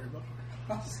 They're all hairy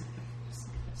motherfuckers.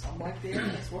 I'm like the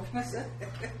aliens. What can I say?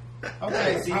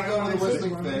 Okay, so you go to the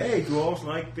Whistling Fish. Hey, dwarves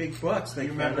like big butts. They Do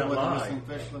you remember cannot what the lie. Whistling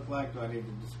Fish looked like? Do I need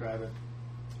to describe it?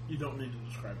 You don't need to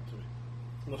describe it to me.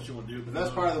 Unless you want to do it. The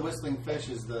best part of the Whistling Fish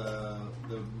is the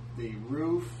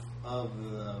roof of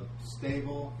the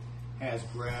stable has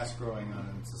grass growing on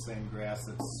it. It's the same grass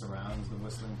that surrounds the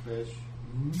Whistling Fish.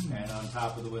 And on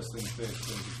top of the Whistling Fish,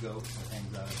 there's a goat that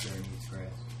hangs out there and eats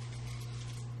grass.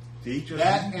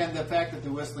 That and the fact that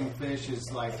the Whistling Fish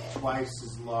is like twice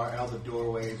as large, all the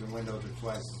doorways and windows are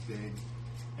twice as big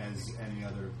as any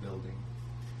other building.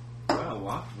 Well,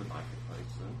 Locke would like the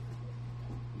place, then.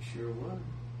 You sure would.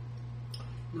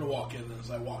 I'm going to walk in, and as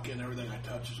I walk in, everything I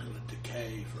touch is going to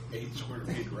decay for 8 square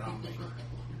feet around me.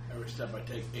 Every step I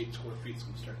take, 8 square feet is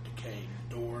going to start decaying.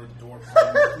 The door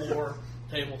frame, the floor,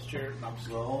 tables, chairs, and I'm just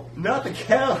going. Well, Not the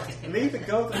count. Leave the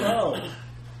goat alone.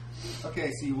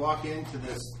 okay, so you walk into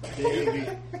this big,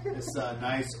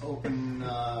 nice open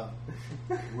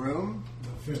room,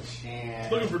 The fish.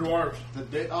 and Looking for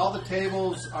dwarves. all the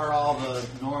tables are all the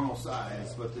normal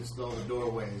size, but there's still the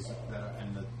doorways that are,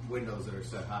 and the windows that are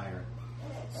set higher.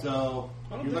 So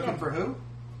I don't you're think looking I'm- for who?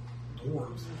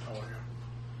 Dwarves. Oh, yeah.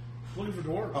 Looking for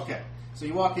dwarves. Okay, So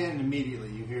you walk in and immediately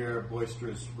you hear a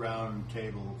boisterous round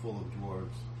table full of dwarves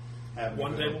having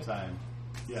One a good table? old time.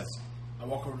 Yes. I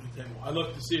walk over to the table. I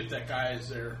look to see if that guy is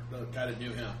there, the guy that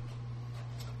knew him.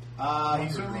 He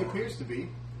certainly appears to be.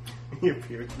 He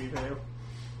appears to be there.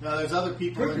 Now there's other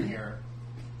people in here,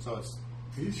 so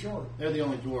He's short. they're the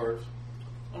only dwarves.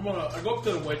 I go up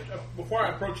to the wait. Before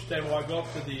I approach the table, I go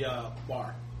up to the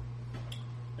bar.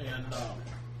 And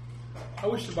I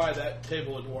wish to buy that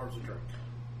table of dwarves a drink.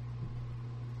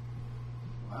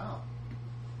 Wow.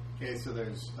 Okay, so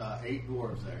there's 8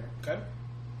 dwarves there. Okay?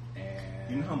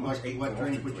 And You know how much what 8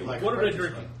 drink dwarves would you drink? like? What to are they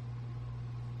purchase drinking?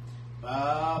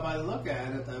 By the look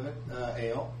at it,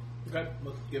 ale. Okay,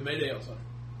 let's get made ale, son.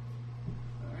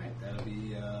 All right, that'll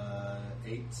be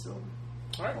 8 silver.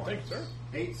 All right, thank you, sir.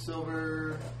 8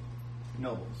 silver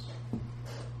nobles.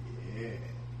 Yeah.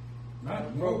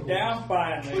 Not Broke down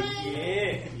finally.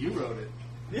 Yeah. You wrote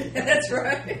it. That's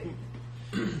right.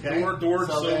 Okay. Dwarf,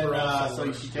 so silver, then, also so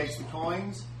works. she takes the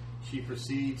coins. She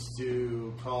proceeds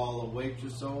to call a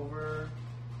waitress over,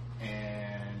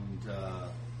 and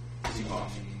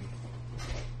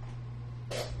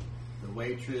the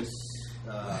waitress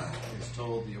is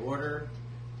told the order,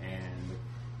 and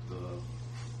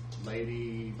the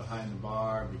lady behind the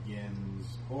bar begins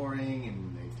pouring,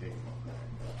 and they take them over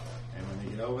there. And when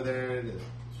they get over there,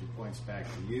 she points back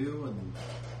to you, and then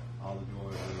all the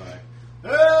dwarves are like,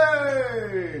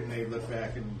 "Hey!" And they look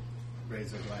back and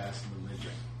raise their glass, and then they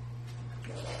drink.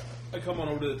 I come on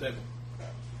over to the table.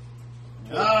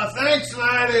 Thanks,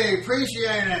 laddie.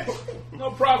 Appreciate it.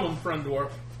 No problem, friend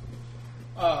dwarf.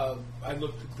 I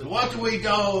looked at the. What do we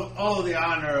owe the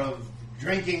honor of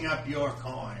drinking up your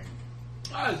coin?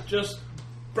 It's just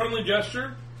friendly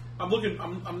gesture. I'm looking.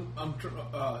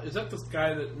 Is that this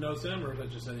guy that knows him, or is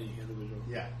that just any individual?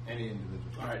 Yeah, any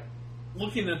individual. All right.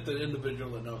 Looking at the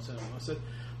individual that knows him, I said,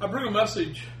 "I bring a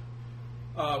message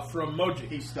from Moji."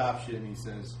 He stops you and he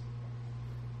says,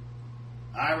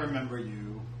 "I remember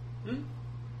you. Hmm?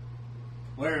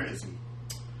 Where is he?"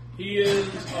 He is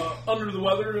under the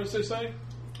weather, as they say.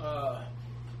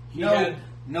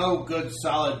 No good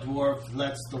solid dwarf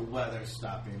lets the weather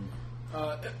stop him.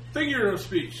 Figure of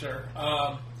speech, sir.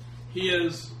 He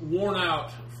is worn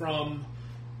out from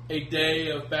a day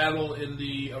of battle in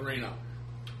the arena.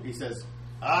 He says,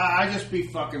 "I just be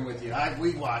fucking with you.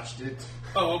 We watched it."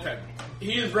 Oh, okay.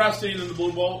 He is resting in the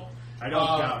Blue Bolt. I don't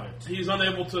doubt it. He's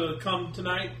unable to come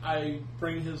tonight. I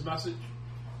bring his message.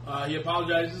 He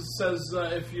apologizes, says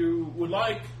if you would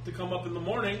like to come up in the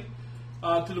morning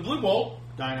to the Blue Bolt,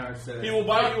 Dinar says, he will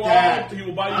buy "Fuck you that. all. He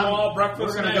will buy you all breakfast.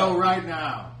 We're going and to ale." go right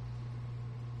now.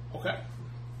 Okay.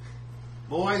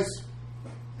 Boys,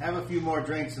 have a few more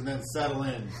drinks and then settle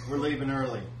in. We're leaving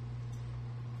early.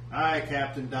 Aye,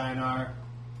 Captain Dinar.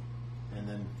 And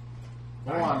then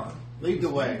go on. Lead the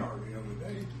way. The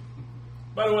other day.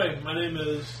 By the way, my name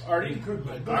is Artie. You could be.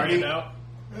 I pointed Artie? it out.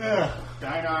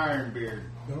 Dinar Ironbeard.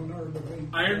 Don't know the way.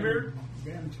 Ironbeard?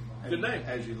 And Good name.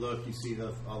 As you look, you see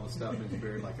all the stuff in his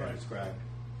beard like I Right. described.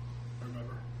 I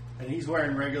remember. And he's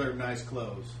wearing regular nice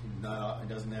clothes. He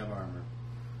doesn't have armor.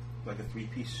 Like a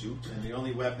 3-piece suit And the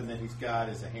only weapon that he's got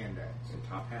is a hand axe. and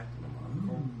top hat and a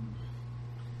monocle.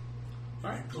 All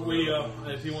right. So we,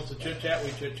 if he wants to chit chat, we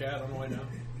chit chat on the way down.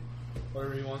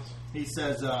 Whatever he wants. He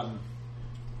says,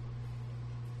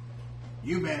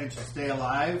 you managed to stay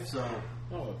alive, so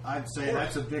Oh, I'd say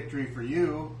that's a victory for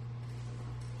you.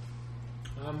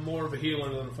 I'm more of a healer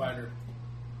than a fighter.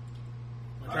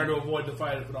 I try to avoid the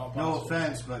fight if at all possible. No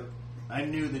offense, but I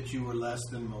knew that you were less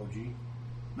than Moji.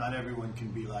 Not everyone can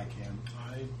be like him.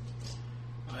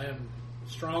 I am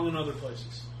strong in other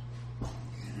places.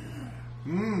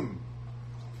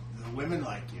 The women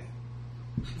like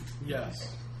you.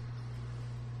 Yes.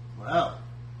 Well,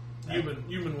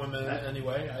 Human women, that-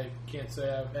 anyway. I can't say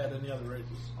I've had any other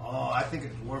races. I think a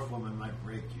dwarf woman might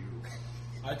break you.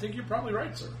 I think you're probably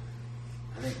right, sir.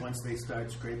 I think once they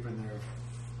start scraping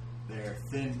their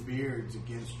thin beards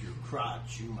against your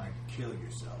crotch, you might kill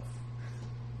yourself.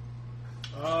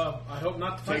 I hope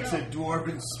not to find Takes out. a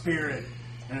dwarven spirit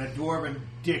and a dwarven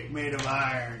dick made of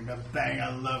iron to bang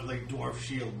a lovely dwarf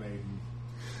shield maiden.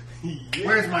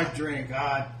 Where's my drink?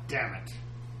 Ah, damn it.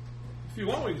 If you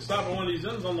want, we can stop at one of these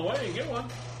inns on the way and get one.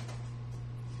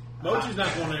 Mochi's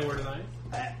not going anywhere tonight.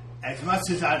 As much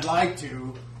as I'd like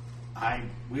to,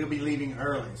 we'll be leaving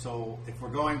early. So if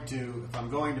I'm going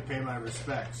to pay my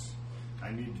respects,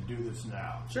 I need to do this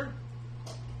now. Sure.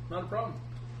 Not a problem.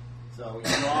 So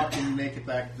you walk and you make it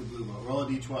back to the Blue Boat. Roll a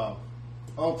d12.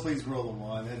 Oh, please roll a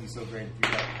 1. That'd be so great if you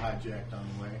got hijacked on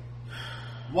the way.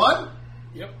 1?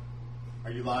 Yep.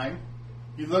 Are you lying?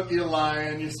 You look, you're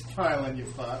lying. You're smiling, you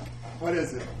fuck. What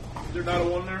is it? Is there not a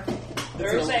one there?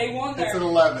 There's A1 there. It's an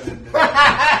 11. Isn't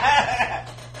it?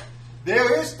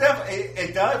 There is definitely,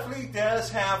 it definitely does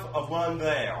have a 1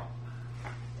 there.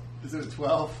 Is it a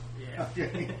 12? Yeah.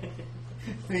 Okay.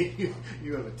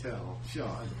 you have a tell,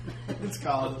 Sean. It's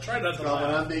called. Try not It's to called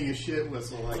when laugh. I'm being a shit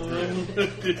whistle like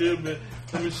that.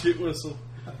 I'm a shit whistle.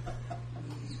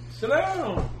 Sit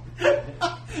down.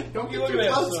 Don't You get look too at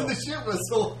that close to stuff. the shit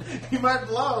whistle. You might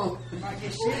blow. Might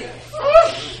get shitty.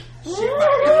 Shit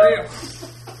might get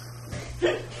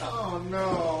real. Oh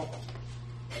no.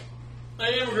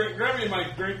 Hey, immigrant, grab me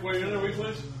my drink while you're in there, will you,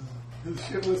 please? The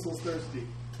shit whistle's thirsty.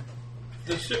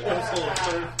 The shit whistle.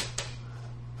 Sir.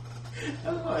 I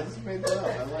don't know. I just made that up.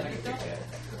 I like it.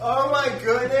 Oh my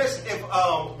goodness! If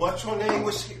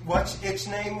what's its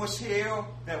name was here,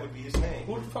 that would be his name.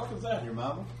 Who the fuck is that? Your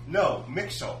mama? No,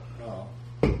 Mixo. Oh.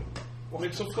 What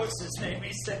makes so quick? What's his name?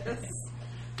 He says.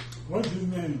 What's his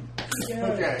name?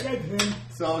 Okay. Get him.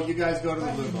 So you guys go to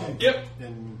the limo. Yep.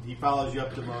 And he follows you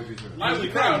up to Moji's room. Lively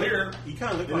crowd here. He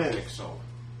kind of looked It like is. Mixo.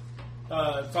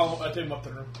 I take him up to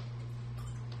the room.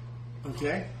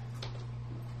 Okay.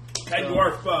 Hey,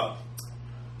 dwarf,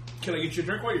 can I get you a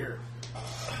drink while you're here?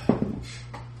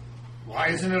 Why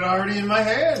isn't it already in my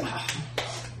hand?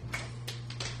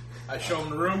 I show him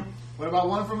the room. What about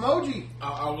one for Moji?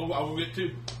 I'll go get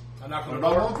two. I knock What on the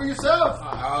about door. one for yourself?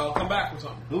 I'll come back with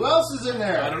something. Who else is in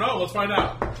there? I don't know. Let's find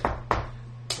out.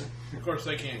 Of course,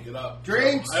 they can't get up.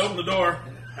 Drinks. I open the door.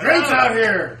 Drinks out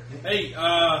here. Hey,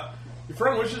 your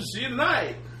friend wishes to see you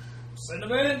tonight. Send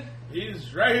him in.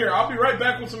 He's right here. I'll be right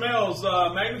back with some ales.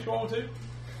 Magnus, you want one too?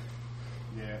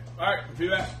 Yeah. All right, be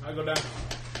back. I'll go down.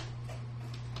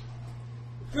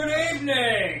 Good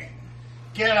evening.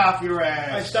 Get off your I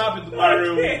ass. stop at my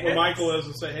room where Michael is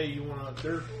and say, "Hey, you want a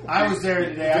dirt?" I was there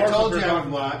today. I told you I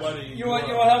would watch. Buddy, You want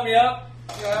to help me up?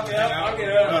 You want to help me up? I'll get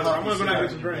it up. I'm gonna go down and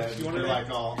get some drinks. You want You're anything?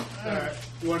 like all. All right.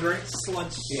 You want a drink?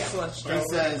 Sludge. Yeah. Sludge. He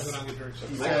says. Then I'll get drinks. He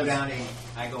I go says. down and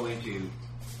I go into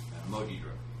Moji's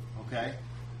room. Okay.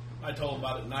 I told him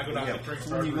about it, and I go down and get drinks.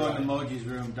 for When you go into everybody. Moji's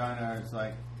room, Dinar's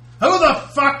like, "Who the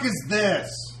fuck is this?"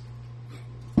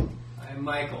 I'm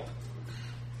Michael.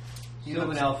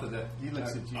 Sylvan Elf of the He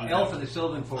looks at you. Elf of the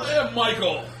Sylvan Forest. I am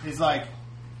Michael. He's like,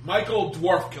 Michael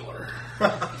Dwarf Killer.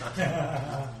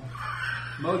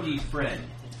 Moji's friend.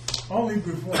 Only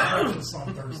before breakfast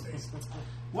on Thursdays.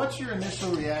 "What's your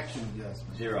initial reaction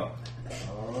adjustment?" 0.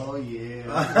 Oh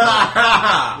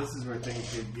yeah. This is where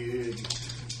things get good.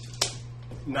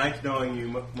 Nice knowing you,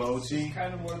 Moji.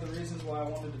 Kind of one of the reasons why I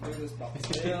wanted to do this by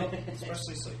myself,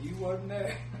 especially so you wasn't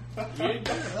there.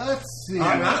 Let's see.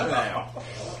 I'm not now.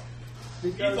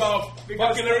 He's all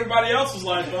fucking everybody else's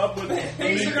life up with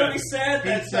Things are going to be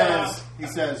sad. He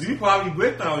says, You probably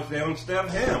whipped I was there instead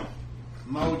of him.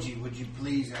 "Moji, would you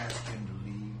please ask him to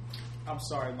leave?" I'm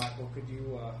sorry, Michael. Could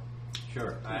you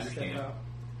Sure, I please step understand. out?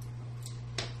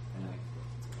 And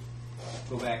I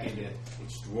go back into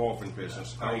It's dwarven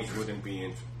business. I wouldn't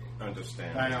be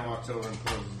understanding. Dinar walks over and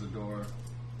closes the door.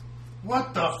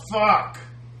 "What the fuck?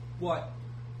 What?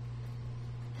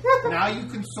 Now you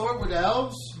consort with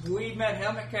elves? We met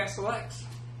him at Castle X.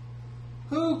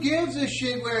 Who gives a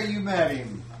shit where you met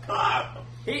him?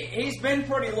 He's been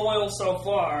pretty loyal so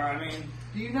far. I mean,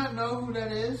 Do you not know who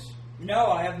that is?"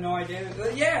 no, I have no idea.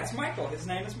 Yeah, it's Michael. His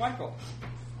name is Michael.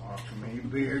 Fuck me,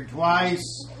 beard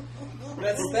twice.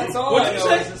 That's all What'd I you know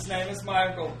say? is his name is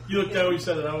Michael. You looked down, you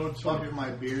said it. I would Fuck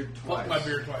my beard twice. Fuck my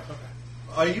beard twice. Okay.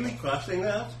 Are you requesting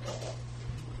that?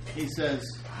 He says,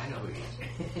 I know who he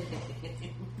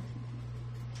is.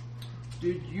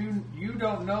 "Dude, you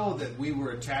don't know that we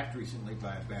were attacked recently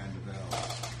by a band of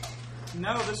elves."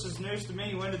 No, this is news to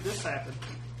me. When did this happen?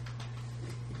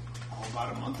 Oh,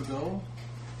 about a month ago?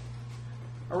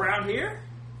 Around here?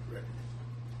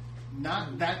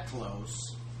 Not that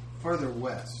close. Further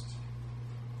west.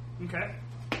 Okay.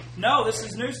 No, this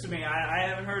is news to me. I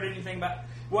haven't heard anything about.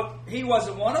 What? He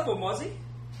wasn't one of them, was he?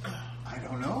 I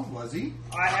don't know, was he?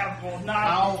 I have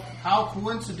not. How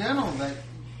coincidental that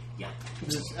Yeah.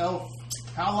 this elf...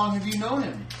 How long have you known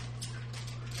him?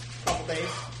 Couple days.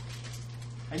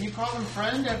 And you call him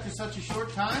friend after such a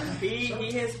short time? He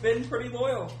has been pretty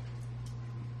loyal.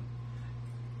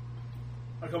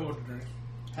 I come over to drinks.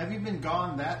 Have you been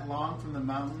gone that long from the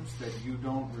mountains that you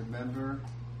don't remember?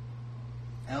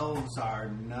 Elves are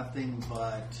nothing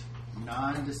but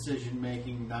non-decision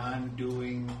making,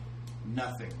 non-doing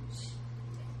nothings.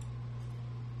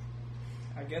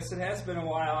 I guess it has been a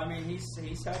while. I mean,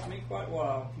 he's helped me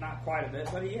not quite a bit,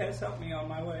 but he has helped me on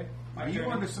my way. My Are you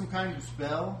journey. under some kind of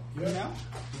spell? No.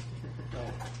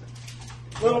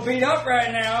 A little beat up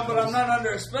right now, but I'm not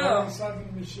under a spell. 7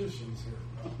 magicians here.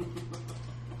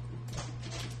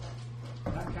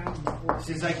 That kind of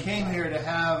Since I came here to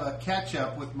have a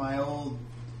catch-up with my old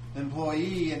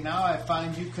employee, and now I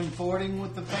find you comporting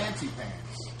with the fancy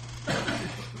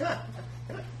pants.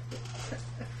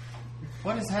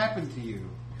 What has happened to you?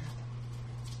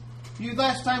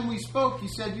 Last time we spoke, you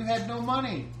said you had no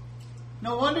money.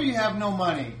 No wonder you have no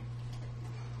money.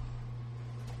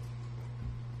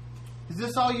 Is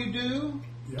this all you do?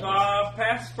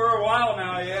 Past for a while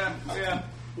now, yeah.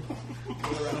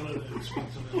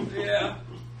 Yeah.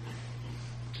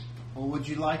 Well, would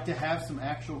you like to have some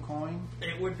actual coin?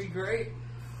 It would be great.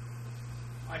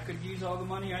 I could use all the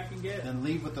money I can get. Then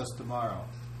leave with us tomorrow.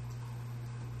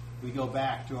 We go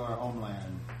back to our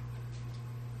homeland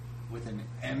with an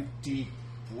empty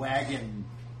wagon,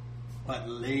 but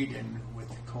laden with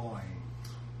coin.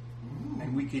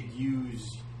 And we could use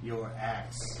your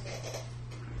axe.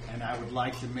 And I would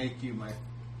like to make you my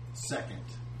second.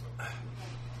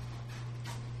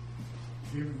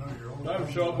 Even though you're old, Let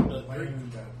him show up in the laying drink. in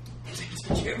bed.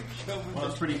 Did you ever show me Well,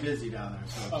 it's pretty busy down there,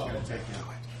 so it's going to take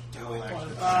you a little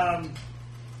extra time.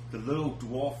 The little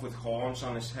dwarf with horns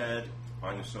on his head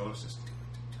on your shoulder says, "Do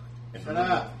it." And Shut the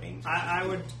little up. angel- I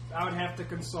would have to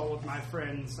consult with my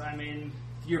friends. I mean,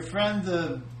 Your friend,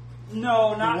 the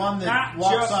no, not one that not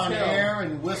walks just on Phil. air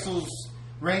and whistles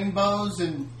rainbows,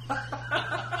 and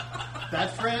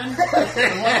that friend, the one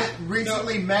that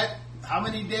recently met how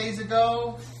many days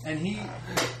ago, and he,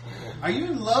 are you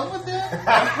in love with him?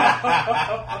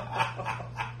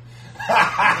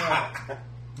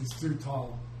 He's too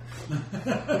tall. You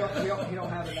don't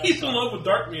have enough. He's in love with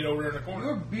dark meat over in the corner.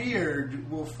 Your beard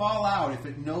will fall out if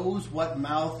it knows what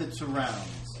mouth it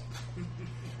surrounds.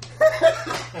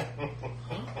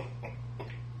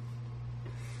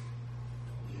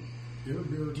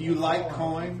 Do you like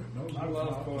coin? I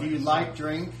love coin. Do you like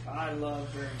drink? I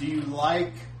love drink. Do you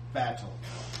like battle?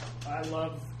 I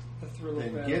love the thrill of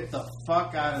Then battle. get the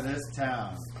fuck out of this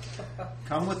town.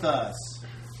 Come with us.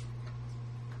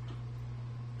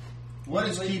 What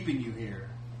is keeping you here?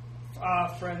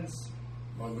 Friends.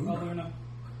 Luna. Luna.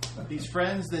 These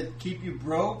friends that keep you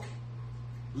broke,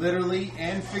 literally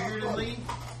and figuratively?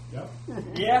 Yep.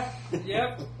 Yeah.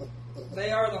 Yep.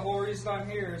 They are the whole reason I'm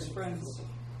here as friends.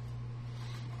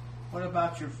 What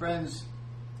about your friends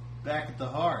back at the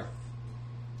hearth?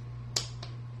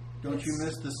 Don't you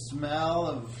miss the smell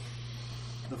of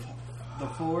the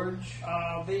forge?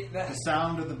 The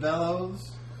sound of the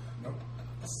bellows? Nope.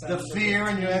 The fear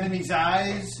in your enemy's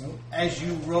eyes Nope. as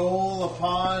you roll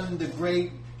upon the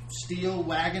great steel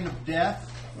wagon of death?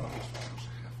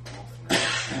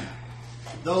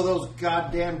 Though those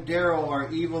goddamn Darrow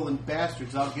are evil and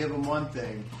bastards, I'll give them one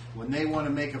thing. When they want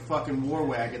to make a fucking war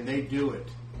wagon, they do it.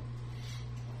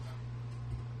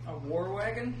 A war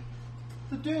wagon?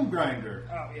 The Doom Grinder.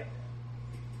 Oh, yeah.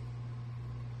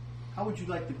 How would you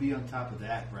like to be on top of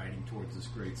that riding towards this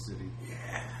great city?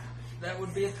 That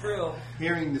would be a thrill.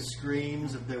 Hearing the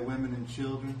screams of their women and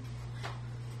children?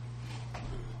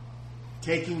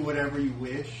 Taking whatever you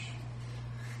wish?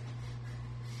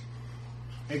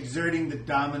 Exerting the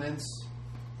dominance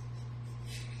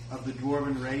of the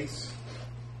dwarven race?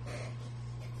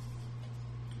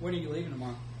 When are you leaving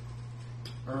tomorrow?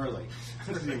 Early.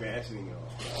 Just imagining it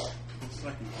all. It's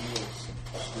like an eel's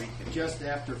squeaking. Just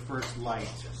after first light.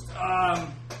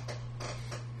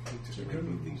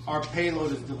 Our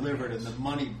payload is delivered and the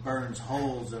money burns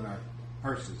holes in our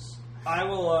purses. I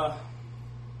will, I'll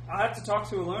have to talk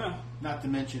to Aluna. Not to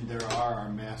mention there are our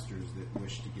masters that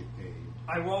wish to get paid.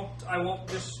 I won't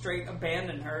just straight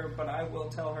abandon her, but I will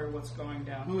tell her what's going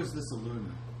down. Who is this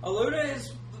Aluna? Aluna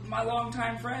is my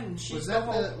longtime friend. She's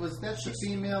Was that the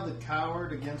female that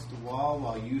cowered against the wall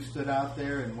while you stood out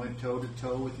there and went toe to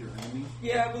toe with your enemy?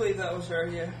 Yeah, I believe that was her,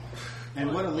 yeah.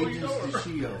 And what allegiance did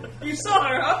she owe? You saw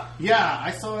her, huh? Yeah,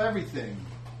 I saw everything.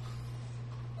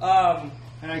 And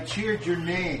I cheered your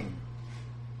name.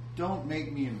 Don't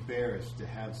make me embarrassed to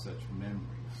have such memories.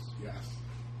 Yes.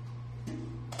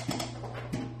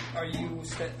 Are you...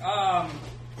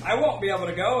 I won't be able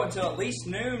to go until at least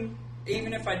noon,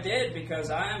 even if I did, because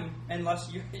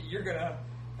unless you're going to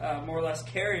more or less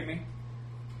carry me.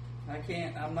 I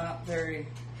can't, I'm not very...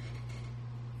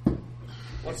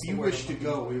 If you wish to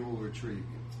go, we will retrieve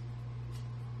you.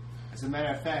 As a matter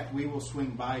of fact, we will swing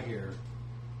by here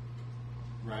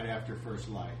right after first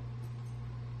light.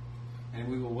 And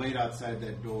we will wait outside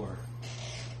that door.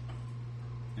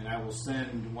 And I will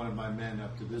send one of my men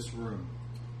up to this room.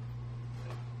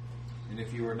 And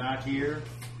if you are not here,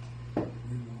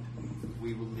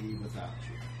 we will leave without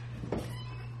you.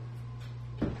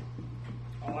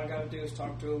 All I got to do is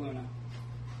talk to Aluna.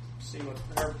 See what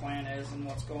her plan is and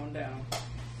what's going down.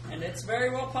 And it's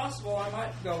very well possible I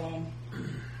might go home.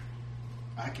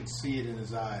 I can see it in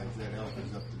his eyes. That elf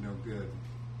is up to no good.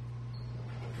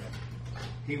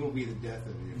 He will be the death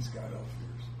of you. He's got elf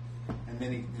ears. And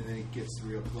then he gets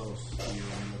real close to you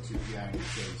and he looks at you and he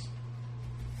says,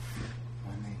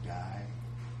 when they die,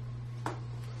 they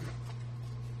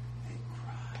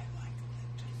cry like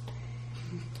little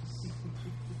babies.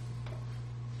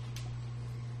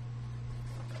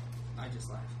 I just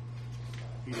laugh.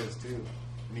 He does too.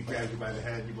 And he grabs you by the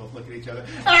head. You both look at each other.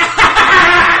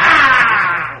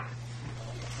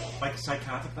 Like a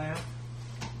psychotic laugh?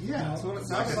 Yeah, That's what it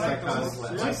like sounds a like. psychotic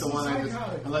laugh. Like the one I just,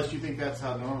 Psychotic. unless you think that's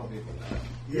how normal people die.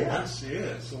 Yes, it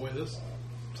That's is. the way this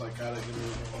psychotic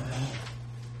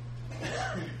is.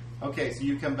 Okay, so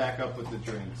you come back up with the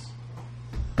drinks.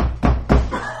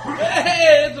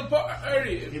 Hey, it's a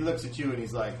party. He looks at you and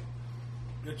he's like,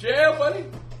 Good jail, buddy.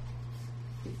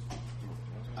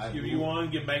 I Give you one,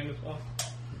 give Magnus one.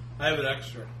 I have an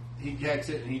extra. He gets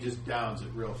it and he just downs it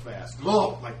real fast.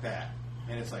 Look, like that.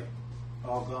 And it's like,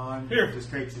 all gone. Here.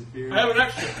 Just takes his beer. I have an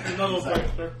extra. Another He's one,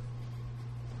 like, sir.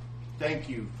 Thank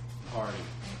you, party.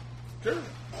 Sure.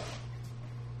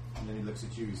 And then he looks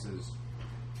at you, he says,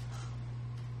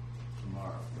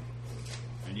 tomorrow.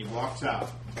 And he walks out.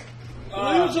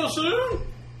 Leave so soon?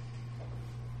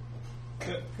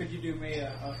 Could you do me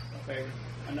a favor?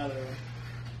 Another.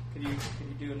 Could you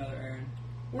do another errand?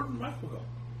 Where did Michael go?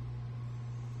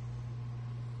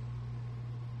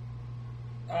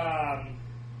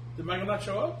 Did Michael not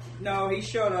show up? No, he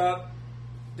showed up.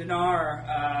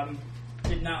 Dinar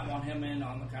did not want him in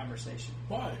on the conversation.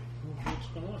 Why? What's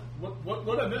going on? What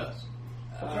did I miss?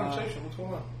 What conversation? What's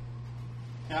going on?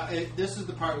 Now, this is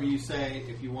the part where you say,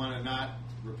 if you want to not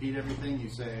repeat everything, you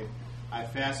say, I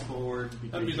fast forward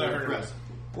because means I you're heard present.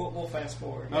 We'll fast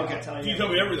forward. Okay. I'll tell You tell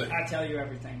me everything. I'll tell you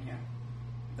everything. Yeah.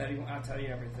 I'll tell you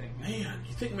everything. Man,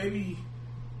 you think maybe?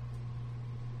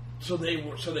 So they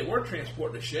were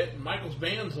transporting the shit, and Michael's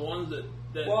band's the ones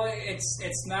that. Well,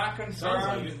 it's not confirmed. Sounds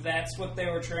like it. That's what they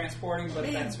were transporting, but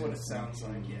Man. that's what it sounds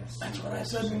like. Yes. That's what I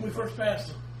said when we first passed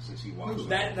them. Since he watched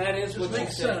That is what you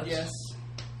makes said. sense. Yes.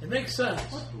 It makes sense.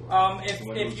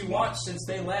 If you want, since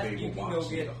they left, you can go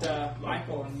get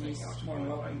Michael, and he's more than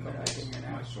welcome to come back in here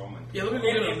now. Yeah, let me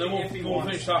go get him. Then If he we'll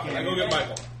wants. finish talking. I go get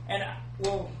Michael. And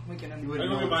we can. You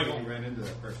wouldn't I go know get until Michael. you ran into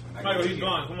that person. Michael, he's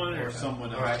gone. Come on in Or here. someone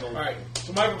else All right. told All right.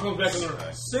 So Michael comes back in the room.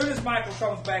 As soon as Michael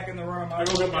comes back in the room, I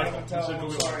go get Michael. and tell He said him go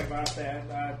I'm get sorry about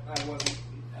that. I wasn't.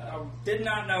 I did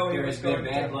not know he There was has been going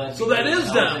bad to. blood So that between is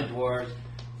elves them. and dwarves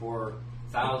for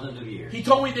thousands of years. He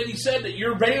told me that he said that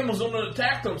your band was going to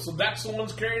attack them, so that's the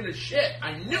one's carrying the shit.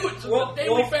 I knew it. So the day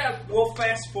we fast. We'll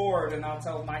fast forward, and I'll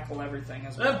tell Michael everything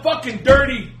as well. Them fucking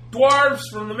dirty dwarves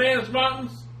from the Man's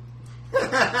Mountains.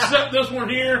 Except this one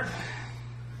here.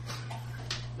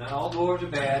 Not all dwarves are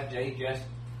bad. They just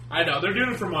I know, they're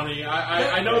doing it for money.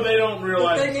 I know they don't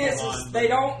realize The thing what's is, going on. they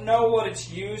don't know what it's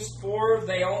used for.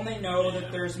 They only know that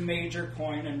there's major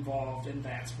coin involved, and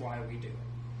that's why we do it.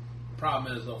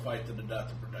 Problem is, they'll fight to the death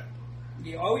to protect them.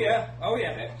 Yeah, oh yeah.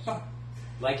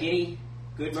 like any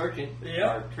good merchant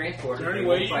Yeah. or transporter. Is there any they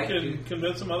way will you fight can to-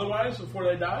 convince them otherwise before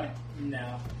they die?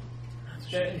 No.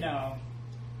 No.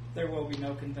 There will be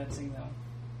no convincing them.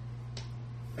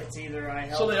 It's either I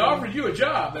help So they them- offered you a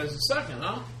job as a second,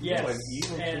 huh? Yes. No, you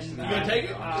don't And just- You gonna take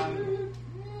it?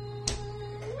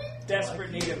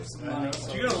 Desperate need of some money.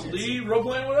 So you gonna leave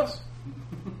roleplaying with us?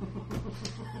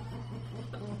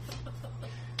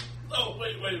 Oh,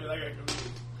 wait a minute, I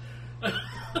got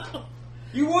confused.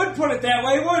 You would put it that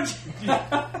way, wouldn't you?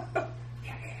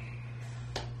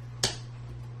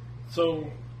 So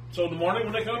in the morning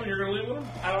when they come, you're gonna leave with them?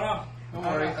 I don't know. Don't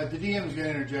worry. The DM is going to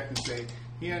interject and say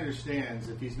he understands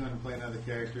if he's going to play another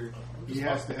character, he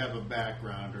has to have a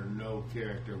background or no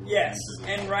character. Will Yes, enter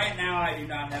the and right now I do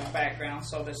not have a background,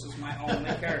 so this is my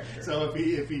only character. So if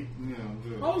he do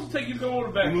How long does it take you to go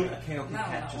over the I mean, back? can't No,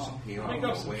 catch no. us here. Make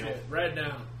up some shit. Write it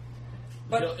down.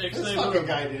 But this fucking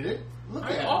guy did it. Look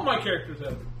at All him. my characters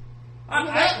have it. Look at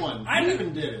that one. I You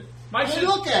even did it. My Hey, shit-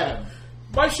 look at him.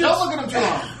 My shit's, Don't look at him too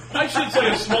long. my shit's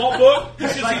like a small book. You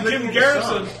should like see looking Jim at the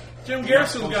Garrison. sun. Jim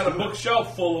Garrison's got a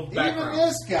bookshelf full of Even backgrounds.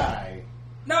 this guy.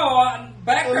 No, Well,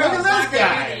 background's look not at this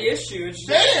going to guy. be the issue. It's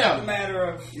just Damn. a matter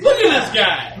of Look at this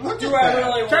guy. Look do at I that.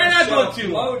 really Try want not to to look too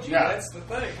long. load you? Yeah. That's the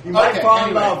thing. You might Okay, fall in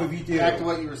anyway, love if you do. Back to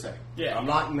what you were saying. Yeah. I'm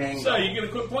not mango. So you're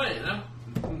gonna quit playing, huh?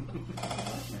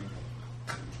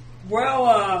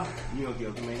 Well, You know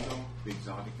Gilda Mango, the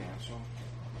exotic dancer.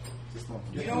 Just one.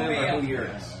 Just You know remember me, who your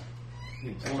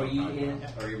employee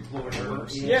is or your employer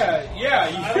is. Yeah.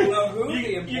 I don't know who the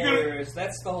you're employer gonna- is.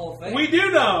 That's the whole thing. We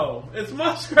do know. It's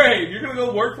Musgrave. You're gonna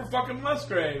go work for fucking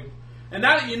Musgrave. And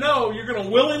now that you know, you're going to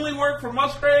willingly work for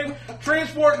Musgrave,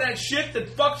 transporting that shit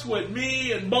that fucks with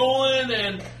me and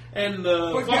Bolin and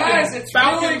the But fucking guys, it's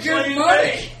Falcon really good Slave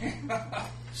money. bitch.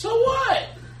 So what?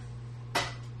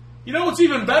 You know what's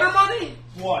even better money?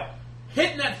 What?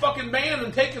 Hitting that fucking band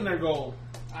and taking their gold.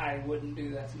 I wouldn't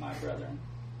do that to my brethren.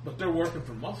 But they're working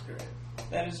for Musgrave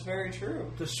That is very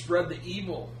true. to spread the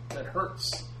evil that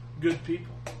hurts good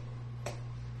people.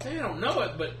 They don't know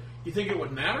it, but you think it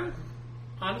would matter?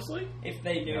 Honestly? If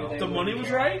they knew, No. they The wouldn't money was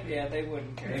care. right? Yeah, they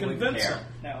wouldn't care. They wouldn't Convince care. them.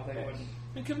 No, they wouldn't. And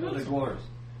Well, convince they're them. dwarves.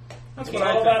 That's It's what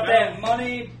I all think. about that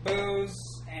money,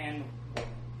 booze, and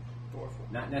dwarf.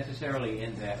 Not necessarily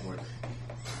in that order.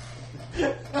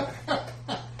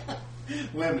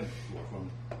 Women.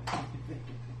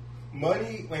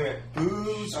 Money, wait a minute.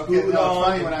 Booze, Okay, no, it's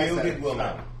funny when I said bearded it. woman.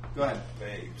 Stop. Go ahead.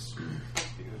 Babes.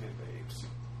 Bearded babes.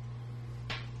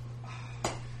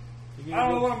 You're I don't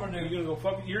gonna know go- what I'm gonna do. You're gonna go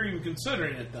fucking. You're even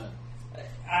considering it then.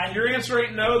 I, Your answer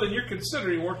ain't no. Then you're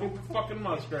considering working for fucking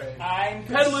Musgrave, I'm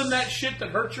peddling that shit that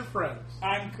hurts your friends.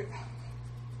 I'm.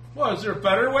 Well, is there a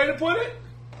better way to put it?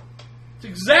 It's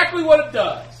exactly what it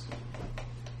does.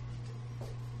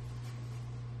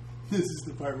 This is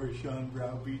the part where Sean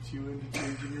browbeats you into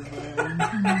changing your mind.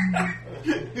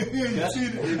 I've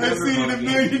seen it a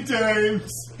million times.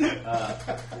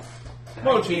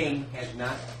 Moji. King has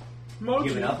not Moji.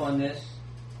 given up on this,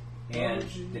 and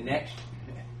Moji. the next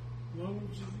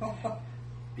Moji.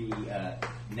 the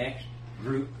next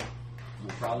group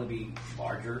will probably be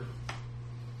larger,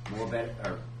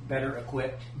 better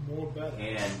equipped, More better.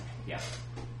 and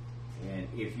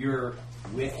if you're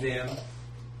with them,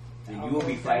 then I'll you will go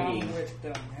be down fighting with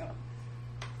them. Yep.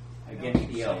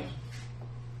 against the elves.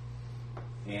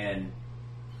 And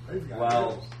They've got while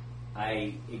elves.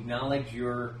 I acknowledge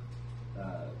your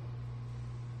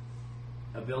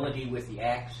ability with the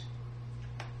axe,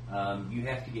 you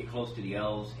have to get close to the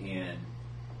elves, and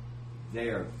they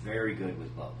are very good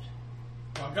with bows.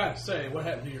 Well, I gotta say, what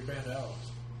happened to your band of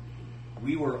elves?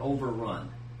 We were overrun.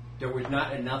 There was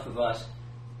not enough of us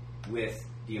with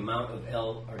the amount of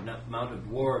amount of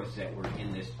dwarves that were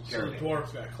in this So the caravan.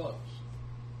 dwarves got close.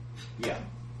 Yeah,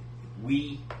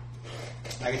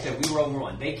 like I said, we were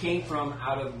overrun. They came from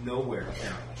out of nowhere,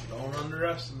 apparently. Don't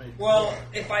underestimate. Well,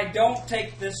 if I don't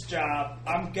take this job,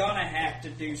 I'm gonna have to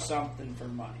do something for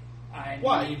money.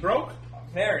 Why? You broke?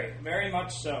 Very, very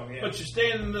much so. Yeah. But you're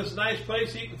staying in this nice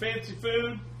place, eating fancy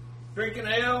food, drinking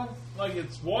ale like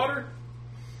it's water.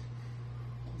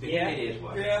 Yeah, it is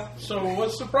what. Yeah. So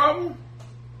what's the problem?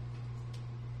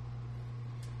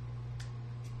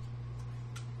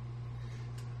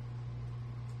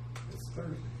 It's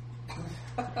Thursday.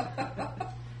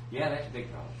 Yeah, that's a big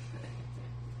problem.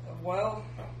 Well,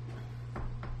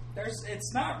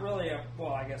 it's not really a.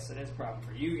 Well, I guess it is a problem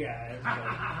for you guys. But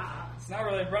it's not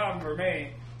really a problem for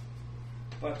me.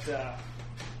 But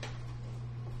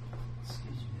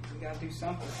we gotta do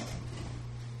something.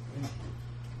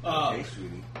 Hey,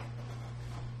 sweetie.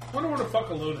 Wonder where the fuck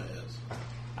a Luna is.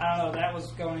 I don't know. That was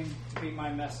going to be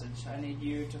my message. I need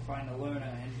you to find a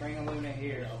Luna and bring a Luna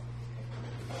here.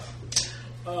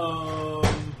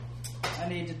 I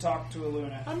need to talk to a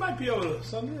Luna. I might be able to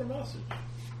send her a message.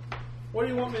 What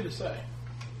do you want me to say?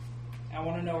 I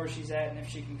want to know where she's at and if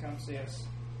she can come see us.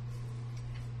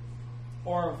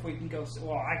 Or if we can go see...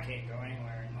 Well, I can't go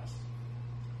anywhere unless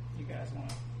you guys want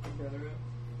to go brother up.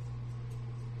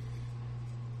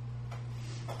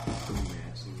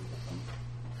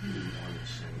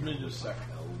 Let me just a second.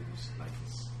 Like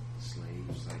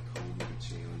slaves, like holding the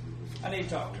chair. I need to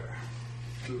talk to her.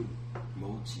 Food,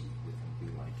 mochi with them, be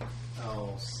like,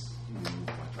 Oh,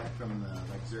 right from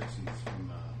like Xerxes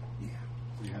from yeah.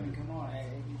 300. Come on,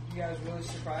 you guys really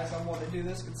surprised I want to do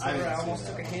this? I Considering didn't I see almost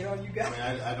that took a one. hit on you I guys. mean,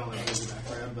 I don't know the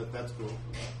background, but that's cool.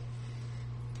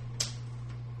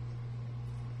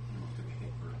 Almost took a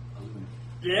hit for a Luna.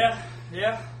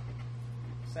 Yeah.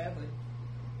 Sadly.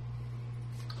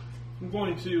 I'm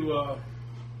going to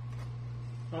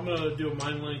do a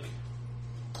mind link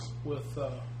with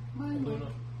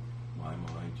Luna. My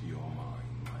mind to your mind,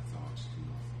 my thoughts to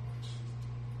your thoughts.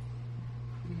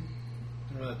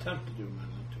 I'm going to attempt to do a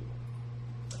mind link to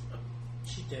her.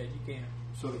 She did. You can't.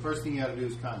 So the first thing you got to do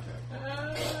is contact. I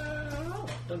don't know.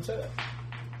 Doesn't say that.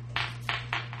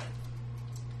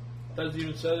 Doesn't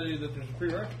even say that there's a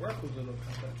prerequisite of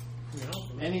contact. You know?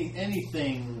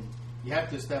 Anything, you have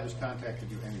to establish contact to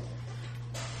do anything.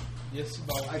 Yes,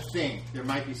 boss. I think there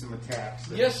might be some attacks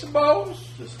that Yes, boss.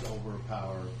 just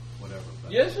overpower whatever.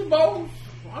 But Yes, boss.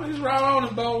 I'm just right on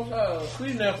it, boss.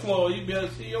 Clean that floor. You be able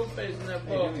to see your face in that Hey,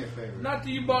 floor. do me a favor. Not that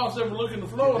you boss ever look in the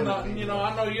floor or Do me a nothing. You favor. know,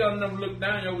 I know you all never look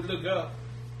down. You always look up.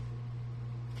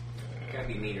 Gotta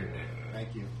be meaner than that.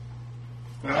 Thank you.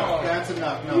 That's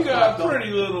enough. No, You got don't- a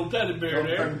pretty little teddy bear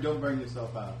there. Don't burn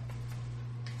yourself out.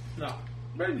 No.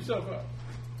 Burn yourself up.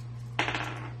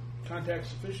 Contact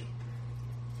sufficient.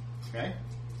 Okay?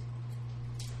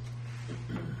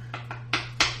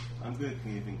 I'm good at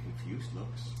giving confused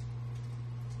looks.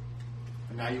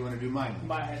 And now you want to do Mind Link.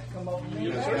 Might have to come over to me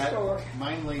Because next door.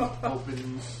 Mind Link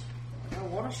opens. Oh,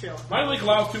 what a shell. Mind Link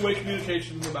allows two-way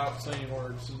communication without saying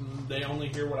words. And they only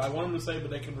hear what I want them to say,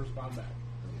 but they can respond back.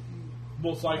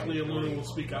 Most likely, a Luna will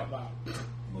speak out loud.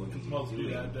 Because most do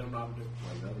that, they don't know how to do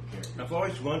it. I've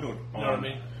always wondered You know what I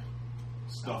mean?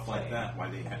 stuff like that, why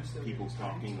they have people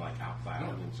talking like out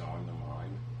loud and so on the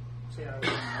mind. See how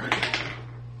it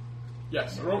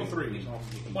Yes, I rolled 3.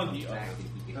 Plenty of.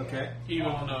 Okay.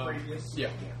 Even, previous. yeah.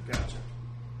 Gotcha.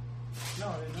 No,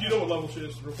 I Do you know what level she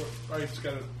is, real quick? Or you just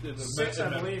got to... 6, I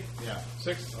believe. Yeah.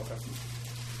 6? Okay.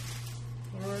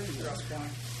 Alrighty. Cross coin.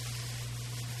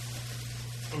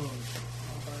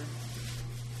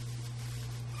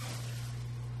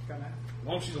 As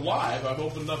long as she's alive, I've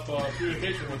opened up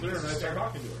communication with her and I start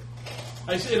talking to her.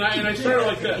 I started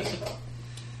like this.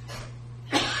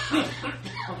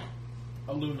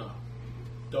 Aluna,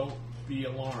 don't be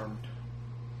alarmed.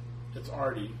 It's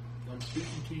Artie. I'm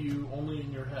speaking to you only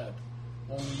in your head.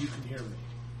 Only you can hear me.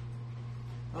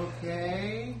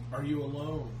 Okay. Are you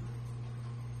alone?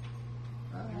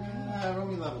 Roll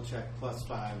me level check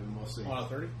 +5 and we'll see. On a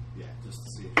 30? Yeah, just to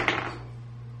see if it is.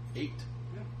 8.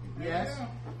 Yes.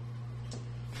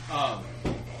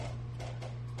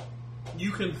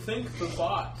 You can think the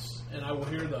thoughts, and I will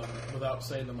hear them without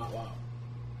saying them out loud.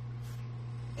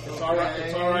 It's all right.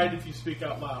 It's all right if you speak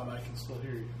out loud. I can still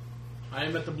hear you. I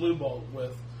am at the Blue Bolt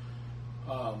with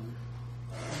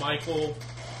Michael,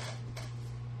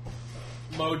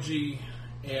 Moji,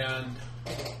 and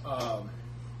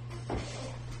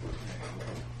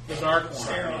the Dark One.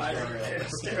 Sterilize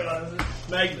it.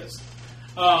 Magnus.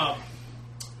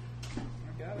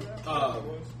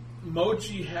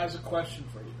 Moji has a question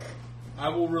for you. I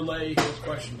will relay his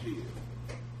question to you.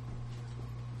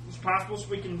 It's possible so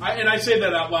we can... And I say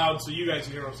that out loud so you guys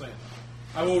can hear what I'm saying.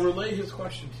 I will relay his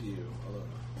question to you, Alona.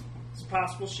 It's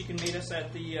possible she can meet us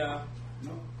at the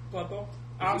Blood Bowl.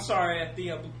 I'm sorry, at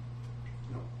the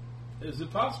Is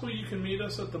it possible you can meet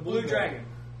us at the Blue Bowl? Dragon.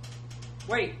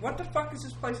 Wait, what the fuck is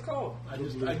this place called? I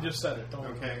just said it. Don't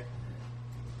worry. Okay.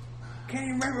 Can't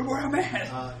even remember where I'm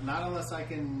at. Not unless I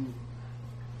can.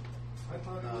 I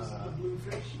thought it was the blue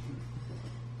fish.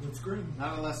 That's green.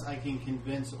 Not unless I can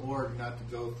convince Org not to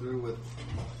go through with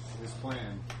his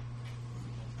plan.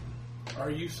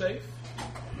 Are you safe?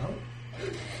 No.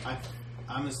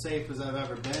 I'm as safe as I've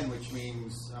ever been, which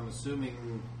means I'm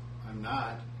assuming I'm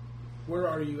not. Where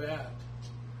are you at?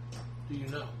 Do you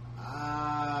know?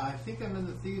 I think I'm in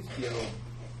the Thieves Guild.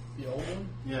 The old one?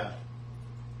 Yeah.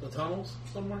 The tunnels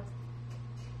somewhere?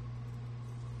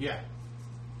 Yeah.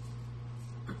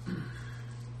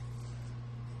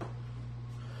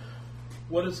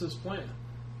 What is his plan?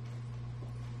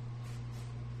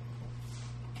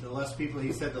 The less people,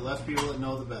 he said, the less people that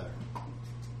know, the better.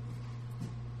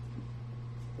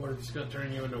 What if he's going to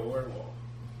turn you into a werewolf?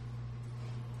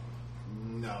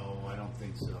 No, I don't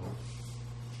think so.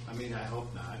 I mean, I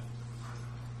hope not.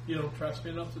 You don't trust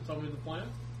me enough to tell me the plan?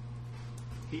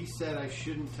 He said I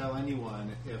shouldn't tell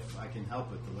anyone if I can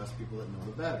help it. The less people that know,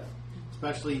 the better.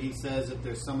 Especially, he says, if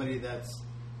there's somebody that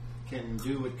can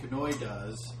do what Kanoi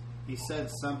does. He said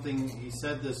something. He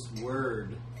said this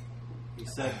word. He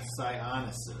said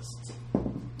psionicist.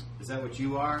 Is that what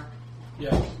you are?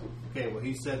 Yes. Okay. Well,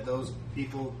 he said those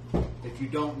people. If you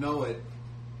don't know it,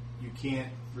 you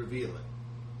can't reveal it.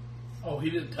 Oh, he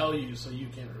didn't tell you, so you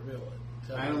can't reveal it.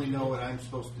 Tell I me only you know do. what I'm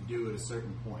supposed to do at a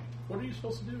certain point. What are you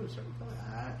supposed to do at a certain point?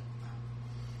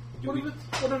 Do What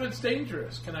we- if it's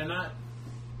dangerous? Can I not?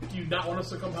 Do you not want us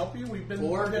to come help you? We've been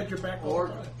Org, at your back all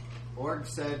the time. Org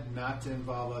said not to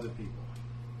involve other people.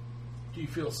 Do you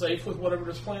feel safe with whatever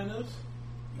this plan is?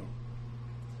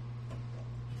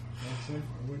 That's safe.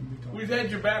 I wouldn't be talking. We've had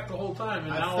your back the whole time,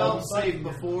 and I now all of felt a sudden safe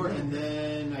before, and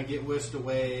then I get whisked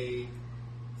away.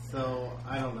 So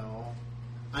I don't know.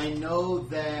 I know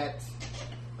that.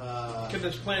 Can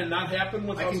this plan not happen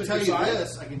with I us can at tell your you side?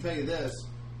 this. I can tell you this.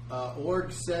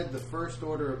 Org said the first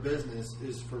order of business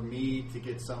is for me to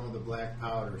get some of the black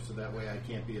powder, so that way I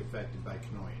can't be affected by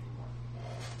Kanoi anymore.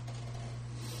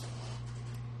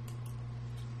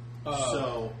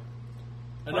 So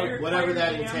I know whatever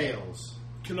that Fire entails.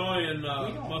 Kanoi and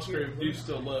don't Musgrave do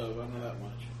still live. I know that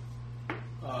much.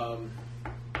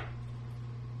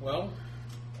 Well,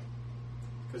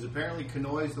 Because apparently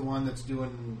Kanoi's the one that's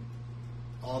doing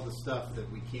all the stuff that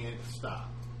we can't stop.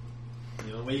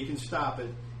 The only way you can stop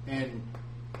it And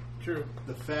True.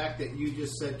 the fact that you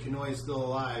just said Kanoi's still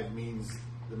alive means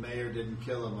the mayor didn't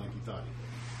kill him like he thought he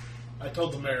did. I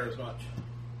told the mayor as much.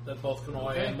 That both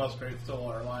Kanoi Okay. and Musgrave still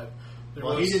are alive. He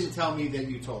didn't tell me that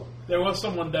you told him. There was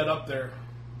someone dead up there,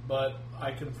 but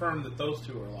I confirmed that those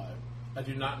two are alive. I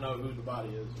do not know who the body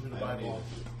is, who the I body don't belongs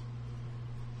to.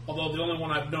 Although the only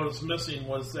one I've noticed missing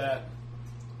was that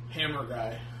hammer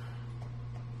guy.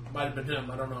 Might have been him.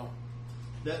 I don't know.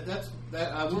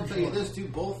 I will tell you this too.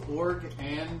 Both Org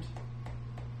and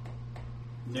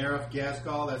Nerif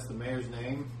Gaskell, that's the mayor's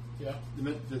name. Yeah.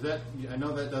 Does that? I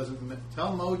know that doesn't.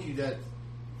 Tell Moji that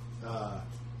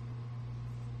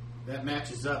that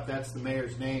matches up. That's the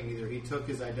mayor's name. Either he took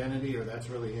his identity or that's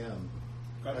really him.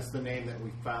 Okay. That's the name that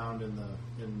we found in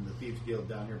the Thieves Guild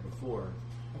down here before.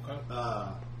 Okay.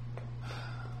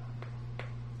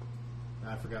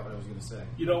 I forgot what I was going to say.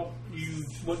 You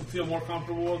wouldn't feel more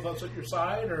comfortable with us at your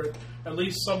side, or at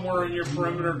least somewhere in your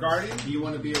perimeter guarding? Do you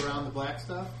want to be around the black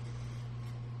stuff?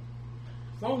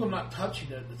 As long as I'm not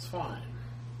touching it, it's fine.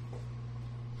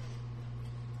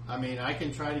 I mean, I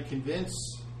can try to convince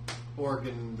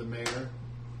Organ, the mayor,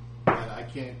 but I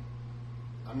can't.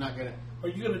 I'm not going to. Are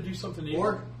you going to do something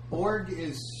evil? Org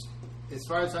is, as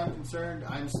far as I'm concerned,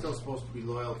 I'm still supposed to be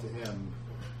loyal to him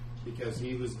because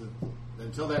he was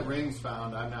until that ring's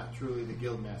found, I'm not truly the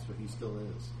guild master. He still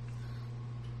is.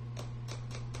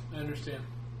 I understand.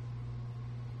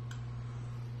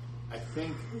 I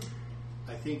think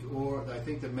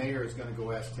the mayor is going to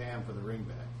go ask Tam for the ring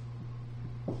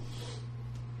back,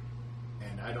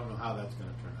 and I don't know how that's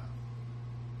going to turn out.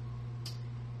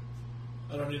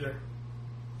 I don't either.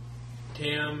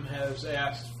 Tam has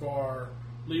asked for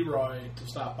Leroy to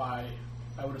stop by.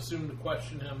 I would assume to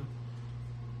question him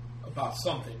about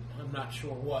something. I'm not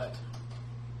sure what.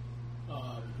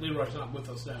 Leroy's not with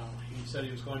us now. He said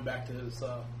he was going back to his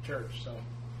church, so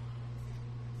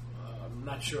I'm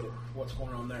not sure what's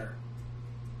going on there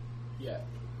yet.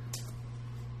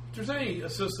 If there's any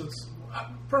assistance,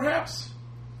 perhaps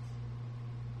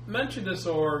mention this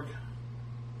org.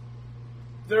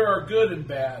 There are good and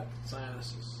bad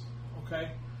Zionists.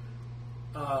 Okay?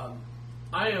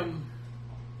 I am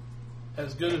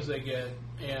as good as they get,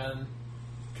 and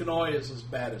Kanoi is as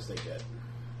bad as they get.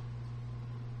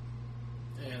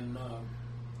 And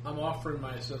I'm offering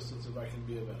my assistance if I can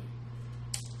be of any.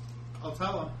 I'll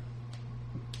tell him.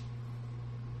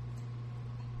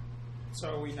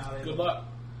 So are we not able? Good luck.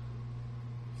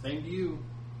 Same to you.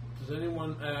 Does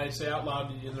anyone, and I say out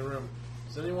loud in the room,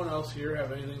 does anyone else here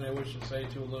have anything they wish to say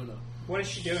to Aluna? What is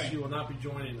she doing? She will not be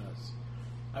joining us.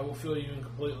 I will fill you in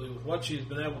completely with what she's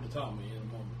been able to tell me in a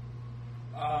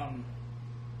moment.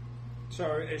 So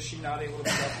is she not able to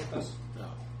meet up with us? No.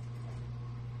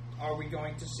 Are we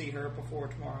going to see her before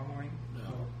tomorrow morning?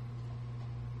 No.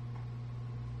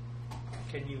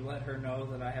 Can you let her know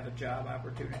that I have a job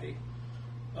opportunity?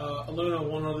 Aluna,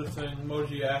 one other thing.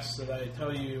 Moji asks that I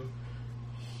tell you.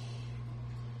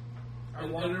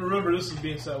 And remember, this is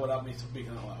being said without me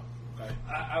speaking out loud. Okay?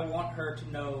 I want her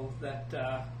to know that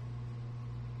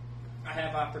I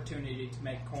have opportunity to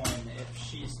make coin. If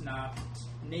she's not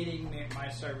needing my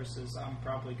services, I'm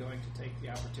probably going to take the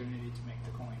opportunity to make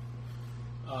the coin.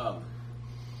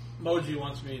 Moji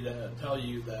wants me to tell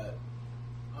you that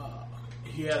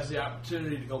he has the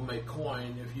opportunity to go make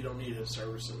coin if you don't need his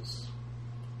services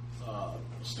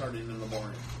starting in the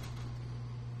morning.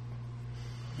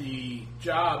 The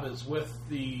job is with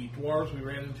the dwarves we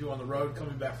ran into on the road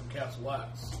coming back from Castle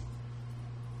X.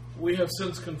 We have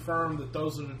since confirmed that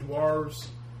those are the dwarves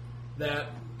that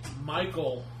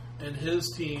Michael and his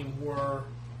team were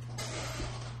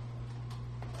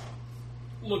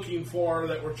looking for,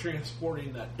 that were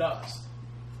transporting that dust.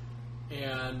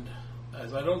 And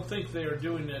as I don't think they are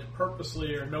doing it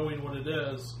purposely or knowing what it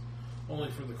is,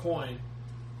 only for the coin,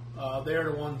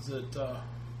 they're the ones that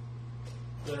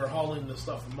are hauling the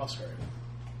stuff from Musgrave.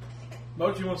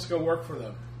 Moji wants to go work for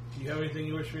them. Do you have anything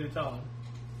you wish me to tell him?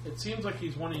 It seems like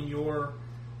he's wanting your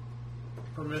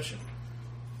permission.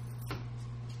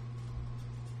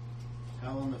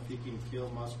 Tell him if he can kill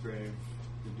Musgrave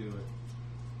to do it.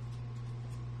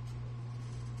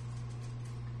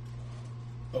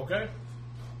 Okay.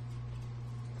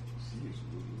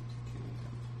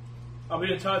 I'll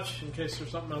be in touch in case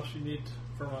there's something else you need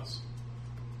from us.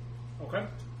 Okay?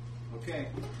 Okay.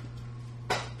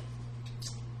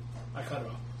 I cut it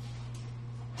off.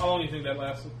 How long do you think that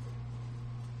lasted?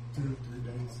 2 to 3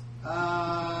 days.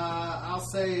 I'll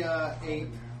say 8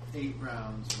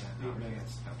 rounds, 8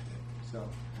 minutes. So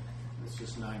it's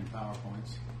just 9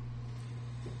 PowerPoints.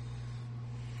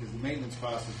 Because the maintenance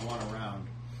cost is 1 a round.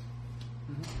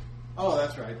 Mm-hmm. Oh,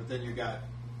 that's right. But then you got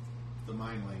the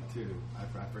mind link too. I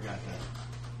forgot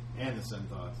that. And the Sun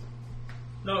Thoughts.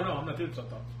 No, I'm not doing Sun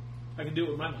Thoughts. I can do it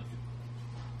with Mind Link.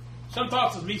 Sun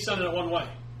Thoughts is me sending it one way.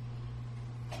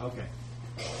 Okay.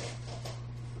 Do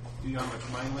you know how much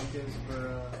mind link is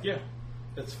for? Yeah,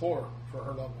 it's 4 for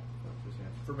her level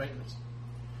for maintenance.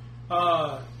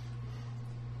 I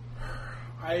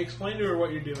explained to her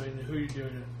what you're doing and who you're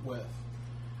doing it with.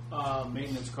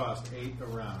 Maintenance cost 8 a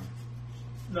round.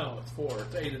 No, it's 4.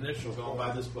 It's 8 initial. Go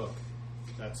by this book.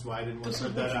 That's why I didn't want This to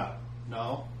is print that what you- out.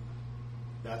 No,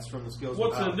 that's from the skills.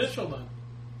 What's and the powers. initial then?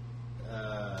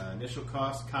 Initial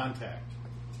cost contact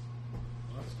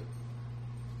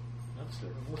That's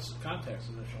different. What's the contact's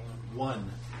initial then?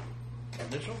 1.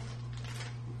 Initial?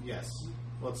 Yes.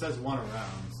 Well, it says 1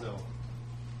 around, so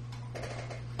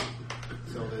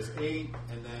there's 8,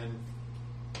 and then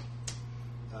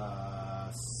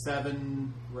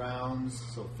 7 rounds,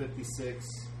 so 56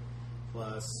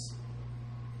 plus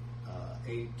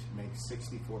 8 makes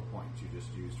 64 points. You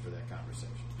just used for that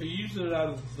conversation. Are you using it out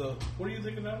of the... What are you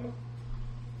thinking out of?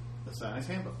 The Science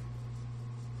Handbook.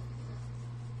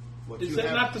 What Is you that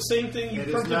have- not the same thing you it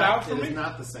is printed not- out for It me? is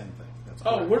not the same thing. That's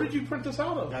Oh, correct. where did you print this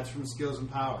out of? That's from Skills and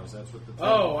Powers. That's what the.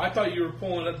 Oh, I thought you were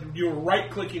pulling it. You were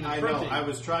right-clicking and I know. printing. I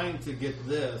was trying to get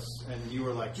this, and you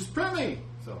were like, "Just print me."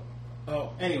 So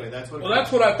Oh. anyway, that's what. Well,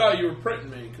 that's what I thought you were printing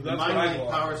me, because that's what I Mind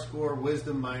got. power score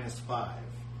Wisdom -5.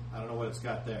 I don't know what it's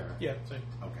got there. Yeah, same.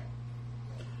 Okay.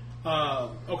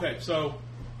 Okay, so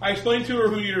I explained to her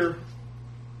who you're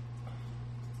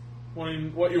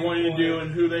wanting, what you're wanting to do,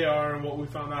 and who they are, and what we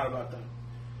found out about them.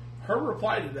 Her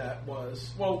reply to that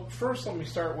was, well, first let me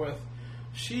start with,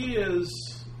 she has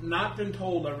not been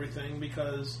told everything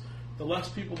because the less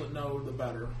people that know, the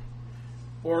better.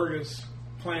 Org is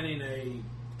planning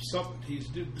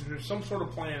there's some sort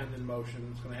of plan in motion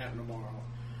that's going to happen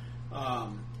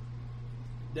tomorrow.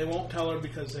 They won't tell her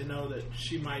because they know that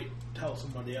she might tell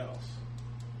somebody else.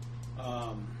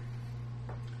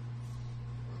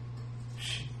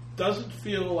 She doesn't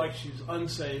feel like she's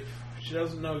unsafe. She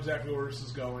doesn't know exactly where this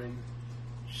is going.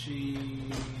 She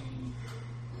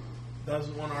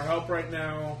doesn't want our help right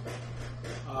now.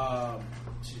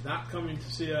 She's not coming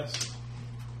to see us.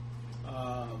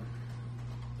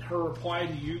 Her reply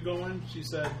to you going, she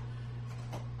said,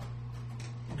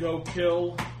 go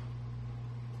kill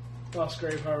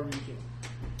Musgrave however you can.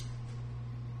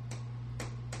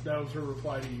 That was her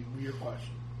reply to your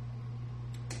question.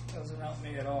 Doesn't help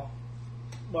me at all.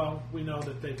 Well, we know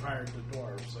that they've hired the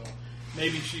dwarves, so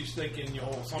maybe she's thinking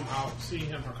you'll somehow see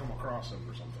him or come across him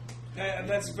or something.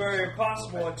 That's very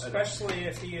possible, especially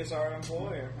if he is our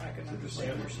employer. I can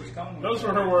understand where she's coming with Those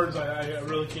that. were her words. I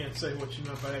really can't say what she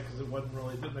meant by that because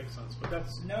it didn't make sense. But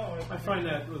that's No, I find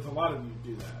that with a lot of you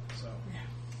do that. So.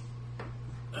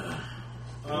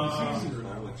 It's easier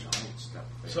all now. the giant stuff.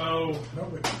 So,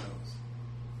 Nobody knows.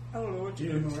 I don't know what you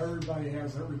Even though everybody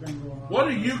has everything going on. what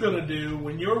are you going to do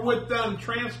when you're with them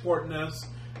transporting this,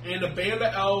 and a band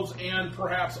of elves and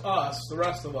perhaps us, the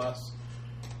rest of us,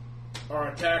 are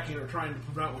attacking or trying to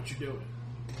prevent what you're doing?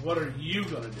 What are you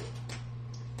going to do?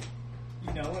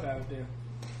 You know what I would do.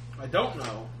 I don't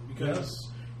know because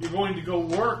you're going to go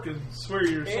work and swear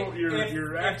your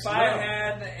If I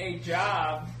had a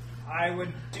job, I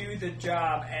would do the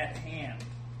job at hand.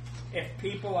 If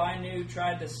people I knew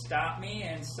tried to stop me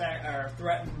and or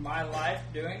threatened my life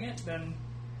doing it, then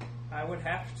I would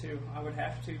have to. I would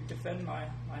have to defend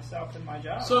myself and my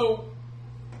job. So,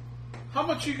 how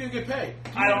much are you going to get paid?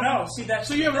 I don't know. See, that's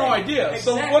So the you have thing. no idea.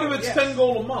 So Exactly, what if it's yes. 10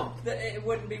 gold a month? It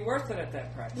wouldn't be worth it at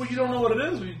that price. Well, you don't know what it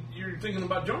is. You're thinking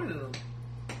about joining them.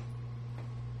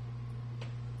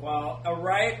 Well, a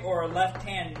right or a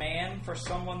left-hand man for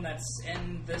someone that's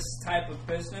in this type of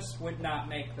business would not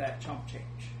make that chump change.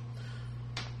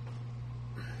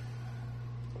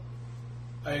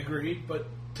 I agree, but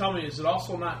tell me, is it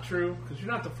also not true? Because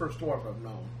you're not the first dwarf I've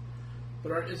known.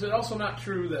 But is it also not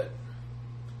true that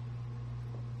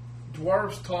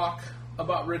dwarves talk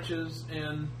about riches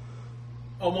and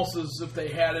almost as if they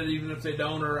had it, even if they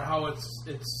don't, or how it's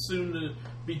soon to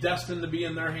be destined to be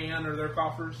in their hand or their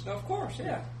coffers? Of course,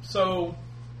 yeah. So,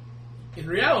 in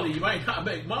reality, you might not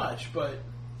make much, but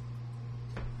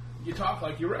you talk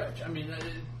like you're rich. I mean that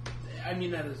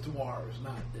as dwarves,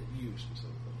 not that you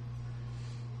specifically.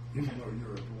 Even though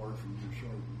you're a dwarf and you're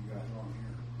short and you got long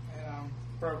hair. And I'm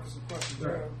broke as a fucking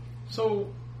Right. road.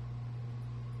 So,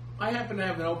 I happen to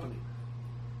have an opening,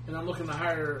 and I'm looking to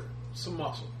hire some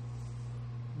muscle.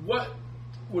 What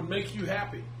would make you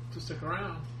happy to stick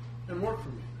around and work for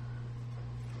me?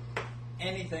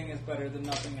 Anything is better than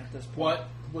nothing at this point. What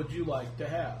would you like to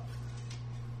have?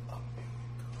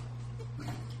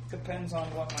 Depends on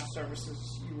what my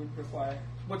services you would require.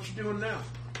 what you doing now?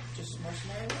 Just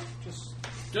mercenary work?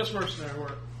 Just mercenary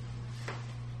work.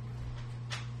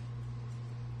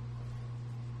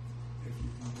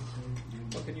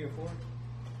 What can you afford?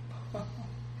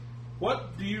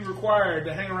 What do you require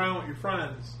to hang around with your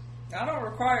friends? I don't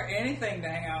require anything to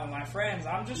hang out with my friends.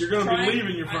 I'm just You're going to be trying-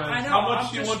 leaving your friends. I know, How much I'm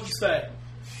do you just- want to stay?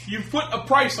 You put a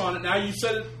price on it now. You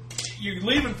said you're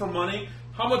leaving for money.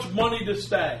 How much money to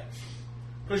stay?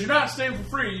 Because you're not staying for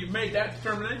free. You've made that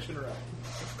determination already.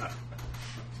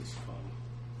 Just fun.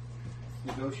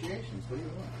 Negotiations. What do you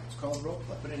want? It's called role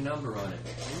play. Put a number on it.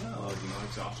 Oh,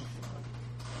 it's awesome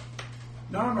fun.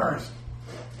 Numbers.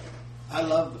 I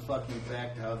love the fucking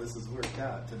fact how this has worked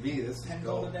out. To me, this is 10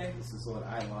 gold a day? This is what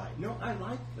I like. No, I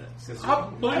like this. 'Cause Let I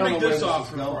me don't make know this where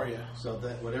offer is going, for you. So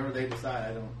that whatever they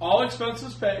decide, I don't. All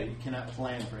expenses You paid. cannot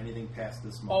plan for anything past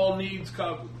this month. All needs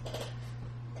covered.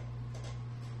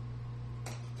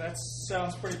 That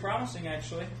sounds pretty promising,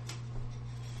 actually.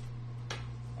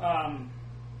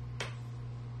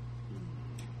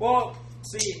 Well,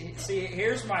 see,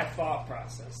 here's my thought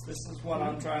process. This is what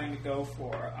I'm trying to go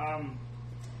for.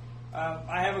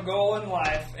 I have a goal in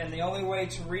life, and the only way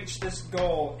to reach this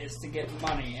goal is to get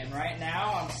money. And right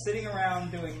now, I'm sitting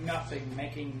around doing nothing,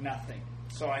 making nothing.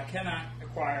 So I cannot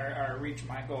acquire or reach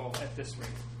my goal at this rate.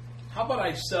 How about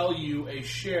I sell you a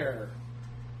share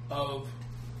of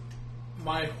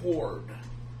my hoard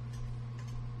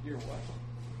You're what?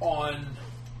 on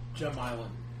Gem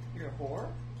Island? You're a whore?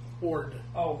 Hoard.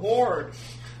 Oh, horde.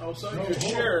 I'll sell you No, a hoard.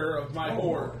 share of my No,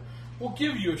 hoard. hoard. We'll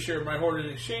give you a share of my hoard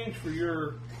in exchange for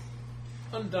your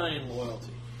undying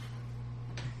loyalty.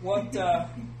 What does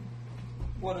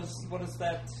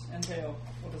that entail?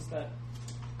 What is that?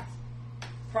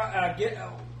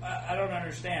 I don't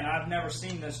understand. I've never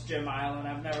seen this Gem Island.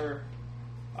 I've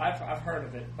heard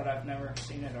of it, but I've never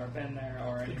seen it or been there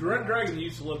or The anything. Red Dragon that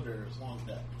used to live there is long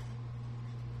dead.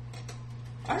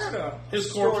 I heard a His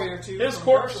story corpse, or two. his from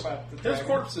corpse, Dirk about the his dragon.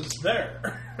 corpse is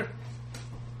there.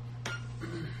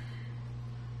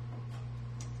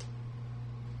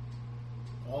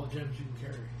 All the gems you can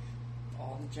carry.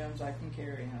 All the gems I can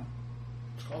carry, huh?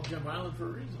 It's called Gem Island for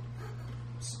a reason.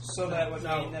 So that would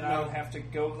mean that I would have to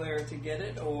go there to get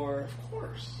it, or Of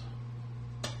course.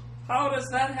 how does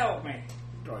that help me?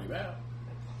 Draw you out.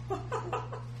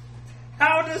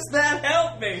 How does that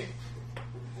help me?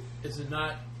 Is it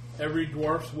not every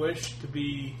dwarf's wish to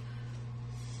be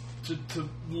to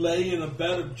lay in a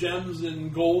bed of gems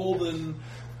and gold and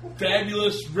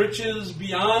fabulous riches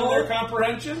beyond their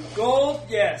comprehension? Gold,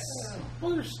 yes.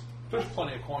 Well, there's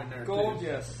plenty of coin there Gold, too.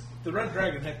 yes. The Red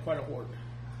Dragon had quite a hoard.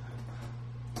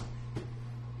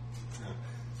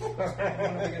 When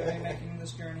are we going to be making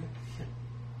this journey?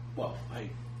 Well,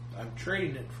 I'm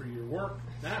trading it for your work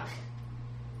now.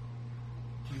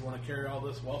 Do you want to carry all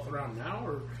this wealth around now,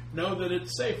 or know that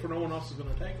it's safe where no one else is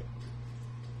going to take it?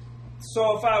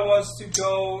 So if I was to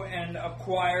go and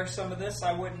acquire some of this,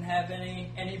 I wouldn't have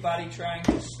anybody trying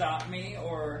to stop me,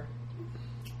 or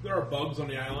There are bugs on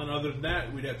the island. Other than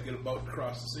that, we'd have to get a boat to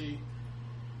cross the sea.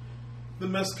 The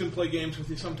mess can play games with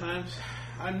you sometimes.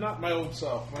 I'm not my old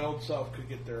self. My old self could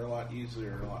get there a lot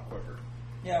easier and a lot quicker.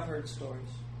 yeah, I've heard stories.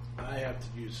 I have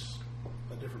to use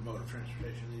a different mode of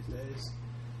transportation these days.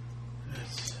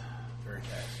 It's very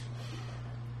taxing.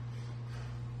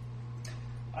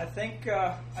 I think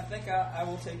I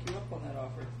will take you up on that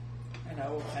offer, and I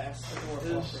will pass the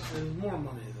dwarf offer. There's more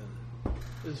money than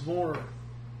there's more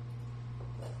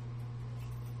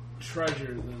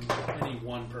treasure than any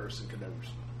one person could ever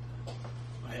spend.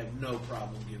 I have no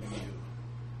problem giving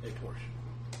you a portion.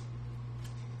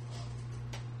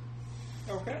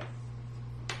 Okay.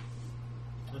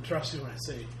 And trust me when I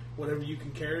say whatever you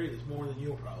can carry is more than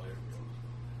you'll probably ever be able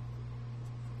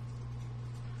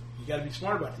to. You got to be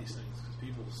smart about these things because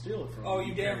people will steal it from you. Oh,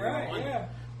 you damn carry it right. on you. Yeah.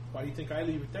 Why do you think I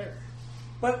leave it there?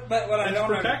 But what I It's don't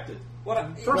protected. What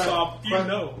I, First off, you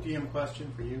know. DM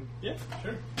question for you. Yeah,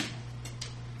 sure.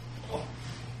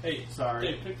 Hey, Sorry.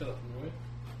 Dave, pick that up from me.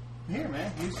 Here,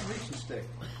 man. Use the reaching stick.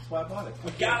 That's why I bought it.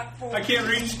 got it for I can't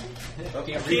reach.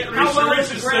 Okay, I can't How reach the about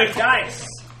reaching to grab stick. dice?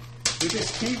 With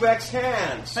his T-Rex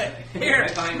hands. Here,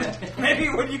 Right behind that. maybe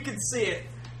when you can see it.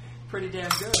 Pretty damn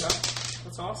good, huh?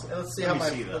 That's awesome. Let's see Let how me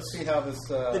see this. let's see how this.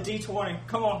 The D20.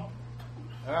 Come on.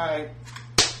 All right.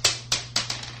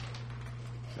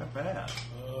 Not bad.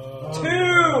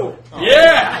 2!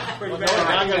 Yeah! Pretty Well, no, bad.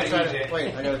 I gotta gotta try use to it.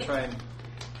 wait. I gotta try and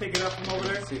Pick it up from over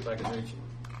there. see if I can reach it.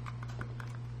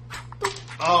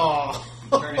 Oh.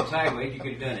 Turn it sideways, you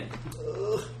could have done it.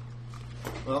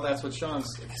 Well, that's what Sean's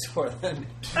stick is for then.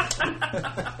 Look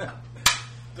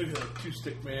at that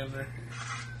two-stick man there.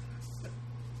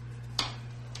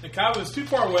 And Kyle is too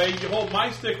far away. You hold my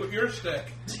stick with your stick.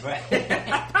 Right.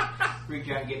 Reach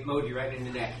out and get Moji right in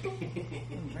the neck.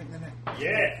 Right in the neck.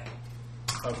 Yeah.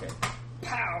 Okay.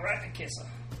 Pow! Right in the kisser.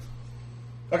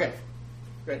 Okay.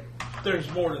 Great. There's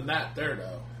more than that there,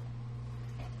 though.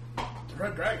 The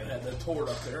Red Dragon had that toward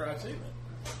up there. I've seen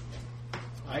it.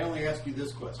 I only asked you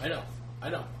this question. I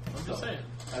know. I'm just saying.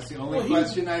 That's the only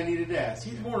question I needed to ask.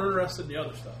 He's more interested in the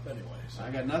other stuff, anyway. So.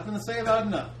 I got nothing to say about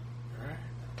nothing. All right.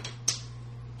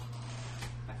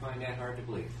 I find that hard to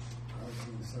believe. I was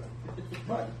going to say.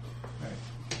 But,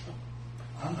 hey,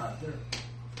 I'm not there.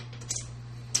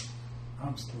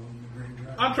 I'm still in the Green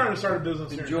Dragon. I'm trying to start a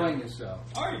business here. Enjoying yourself.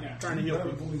 Are you now? Trying to You heal better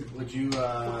people. believe it. Would you,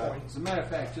 as a matter of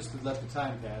fact, just to let the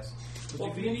time pass, Well,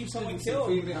 if you need someone some killed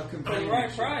female for the companionship?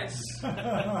 right price,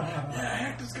 Yeah,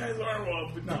 hack this guy's arm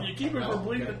off. But can you keep it No, from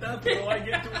bleeding okay. to death until I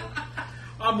get to him?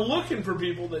 I'm looking for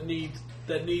people that need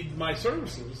my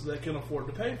services that can afford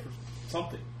to pay for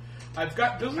something. I've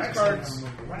got business Actually, cards,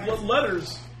 I'm laughing.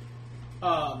 letters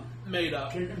made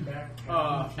up. Kicking back.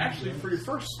 Actually, for your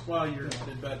first, while you're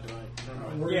in bed tonight.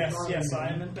 Never mind. yes, I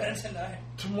am in bed tonight.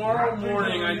 Tomorrow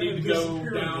morning, I need to go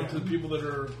Disappear down to the again. people that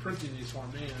are printing these for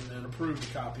me and approve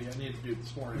the copy. I need to do it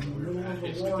this morning. In the We were middle of the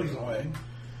basically war taken away. zone.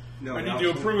 No, I need now to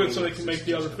it's approve it so they it's can make just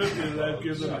the other a 50 that bug.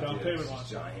 gives them a It's down not payment a on.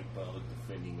 giant bug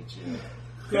defending a chair.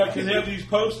 So I can have these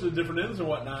posted at different ends and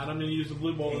whatnot. I'm going to use the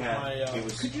blue bowl as Yeah, my. it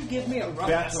was Could you give me a rough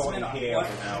That's all estimate on in here what,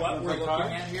 without- what we're With looking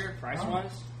cards? at here,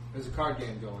 price-wise? There's a card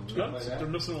game going. You Guns. play that? They're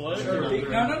missing a leg. Sure. or-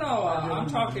 No. I'm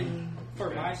talking for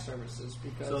my services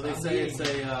because So they I'm say it's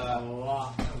needing a a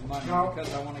lot of money No.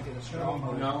 because I want to get a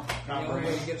stronghold. no. The only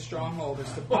way to get a stronghold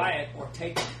is to buy it or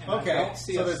take it. And I Okay, don't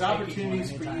see so us there's taking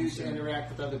opportunities one for anytime you to soon.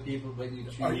 interact with other people, but you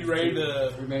choose Are you ready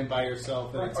to- remain by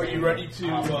yourself. and Are you ready to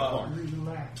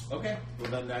Relax. Okay,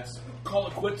 well then that's call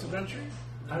it quits eventually?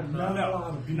 I've known a lot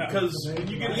of people. Because today when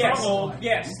you that get a Yes, stronghold,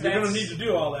 yes, you're going to that's- need to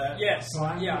do all that. Yes, So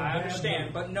I'm yeah, in a I bad understand,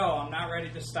 mood. but no, I'm not ready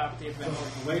to stop the adventure.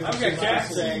 waitresses Okay, Jack,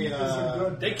 say Is a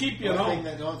good They keep you at one thing home.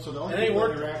 that don't, so the only It ain't people that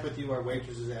working. interact with you are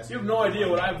waitresses asking. You have no idea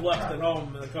what I've left at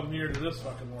home to come here to this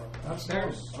fucking world. That's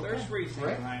There's reason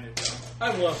Right. behind it, though.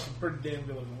 I've left some pretty damn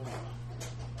good looking women.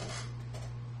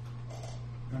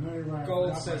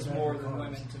 Gold says more than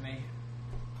women to me.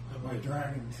 My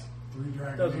dragons. 3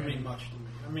 dragons. Doesn't mean much to me.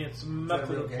 I mean, it's a method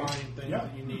real of game? buying things Yeah.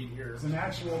 that you need here. It's an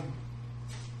actual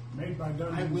made by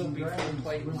Dungeons I will and be full Dragons,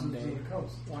 plate Wizards one of day. the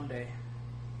Coast. One day.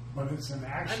 But it's an I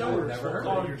actual. know where it's never full heard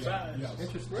call of your it. size. Yes.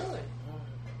 Interesting. Really?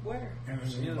 Where? And it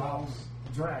You know. involves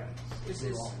dragons. Is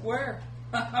this where?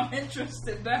 I'm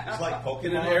interested now. It's like Pokemon.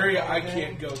 In an area I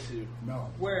can't go to. No. Oh.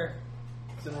 Where?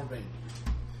 It's in Urbana.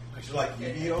 It's like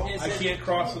Yu-Gi-Oh. Is I it- can't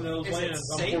cross in those is it lands.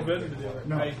 I'm safe? forbidden to do it.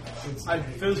 No. I It's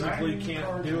physically dragon can't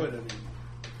card do it game.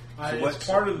 anymore. So It's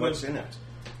part of what's the. in it?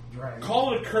 Dragon.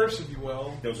 Call it a curse, if you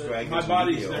will. Those that dragons my in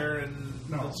body's Yu-Gi-Oh. there, and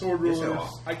No. the sword Yes, they rulers. are.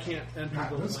 I can't enter Not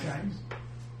those this lands. game.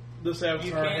 This You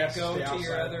avatar can't has go to to stay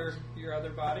your outside. other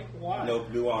body. Why? No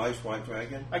blue eyes, white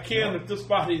dragon. I can if this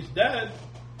body's dead,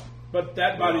 but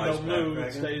that body Blue eyes, don't black move. It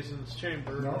dragon? stays in its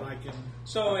chamber, No. and I can.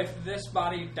 So if this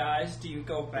body dies, do you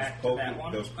go back to Those that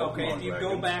one? those Okay, Pokemon if you go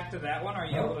dragons. back to that one, are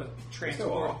you No. able to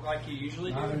transport are. like you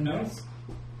usually Not do? in No. this.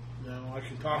 No, I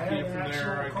can talk I to you have from an there.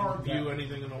 I actual can card view back.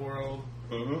 anything in the world.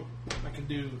 Mm-hmm. I can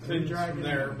do things from dragon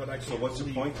there, in. but I can't. So what's the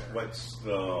leave point? there. What's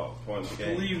the point of the To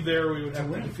game? leave there, we would have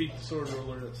To to win. defeat the sword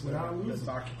ruler that's Without that's losing.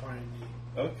 occupying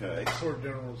Okay. the sword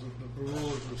generals, the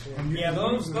rulers of the sword. And you Yeah, can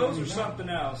those lose it those are anytime. something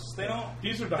else. They don't.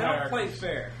 These are the They don't play hierarchies.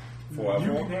 fair. You Forever.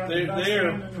 can have They the best are hand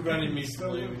in the preventing game me and from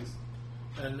still losing. lose.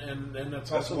 And that's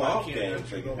That's a also why I lot of can't games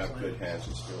enter they can those have good lands. hands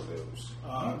and still lose.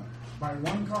 By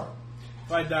one card.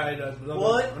 If I died, another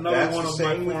What? another That's one the of my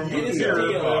same with forms you. would It is a appear,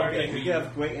 deal, but right? I'd take You a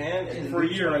have great hand, and for a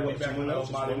you year, try I'd be what back someone in my else old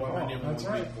is body doing while my wrong. new one That's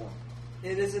would be right. formed.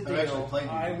 It is a I've actually deal. played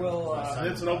I you. will. My son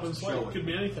It's an open slate. Show It could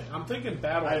be anything. I'm thinking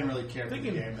battle. I didn't really care for the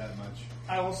Thinking- game that much.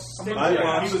 I will stick I around.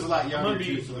 watched- He was a lot I'm younger gonna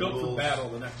be too, so the built for rules battle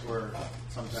the next were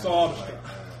sometimes Saw like, destruct.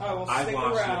 I will I stick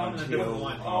watched around it and different until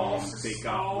line. they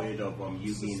got rid of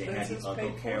Yugi and they had Suspenses the other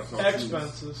paid for. characters.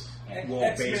 Expenses. Well,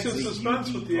 Expenses. basically,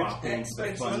 Suspense with the dropped in the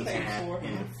expenses funny paid hat for.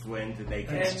 and the friend that they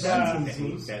can And,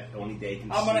 Expenses. that only they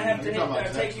can I'm gonna see. have to You're talking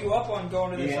about take you up on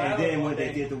going to this Yeah, and island then one when they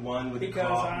day. did the one with the Because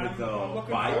car, I'm with the looking forward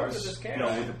to bikes, this no,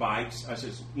 character. with the bikes, I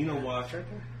says, you know what?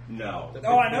 No.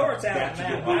 Oh, I know where it's at That's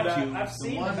on the the map. blue I've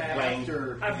seen the one map.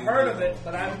 after I've you heard did of it,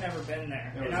 but I've never been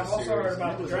there. There And was I've a also series, heard and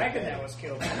about it the was dragon okay. that was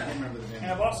killed. I can't remember the name.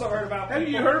 And I've also heard about Have you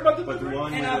people. heard about the But the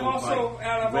one And where I've it was also, like,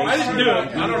 and I've I also didn't heard do about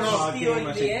it. I don't know. people stealing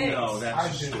I the said, eggs. no, that's I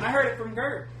did. stupid. I heard it from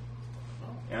Gerd.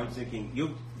 And I'm thinking,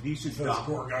 These are Says stop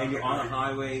poor guy. and you're on a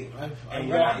highway I've and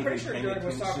you're I'm not pretty even sure paying Derek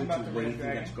was talking attention about to the red anything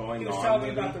dragon. that's going He was on. telling me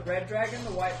Really. about the red dragon,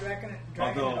 the white dragon,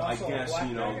 Although and I also a guess,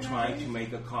 black dragon, trying I to think.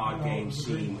 make a card No, game it was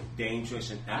seem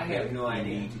dangerous and I epic, have no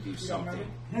idea. you need to do You don't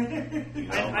something. remember? You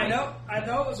know? I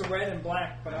know it was a red and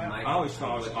black, but I always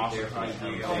thought it was awesome.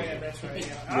 Oh yeah, that's right.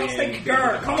 Yeah. I When- was thinking,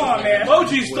 Gurr, come on, man.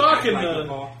 Moji's talking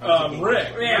to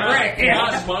Rick. Yeah, not- Rick, yeah.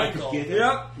 Not Michael. Get it?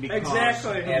 Yep, Because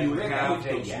exactly. And You Rick, have I'll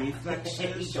tell those you.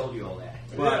 reflexes. He told you all that.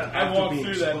 But I after walked being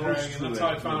through that exposed dragon. to That's how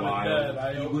I it found for a it while, dead.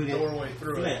 I you opened the wouldn't doorway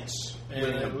through it. flinch And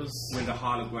when, it was when the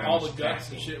hologram all was the guts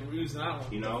and attacking. shit were using that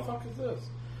one. You know? What the fuck is this?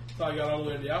 So I got all the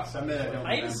way to the outside. I mean, I don't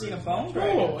I even seen a remember bone as much.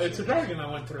 dragon. Oh, it's a dragon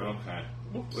I went through. Okay.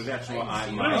 Whoops. Well, that's what I I.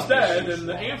 see. But it's dead, and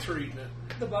the ants are eating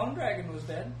it. The bone dragon was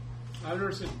dead. I've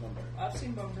never seen one dragon. I've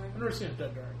seen bone I've dragon. never seen a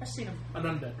dead dragon. I've seen him. An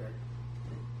undead dragon.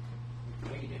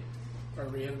 No, you didn't. Or a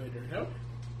reanimated dragon. Nope.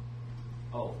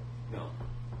 Oh, no.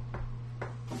 I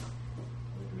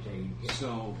was saying,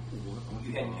 So,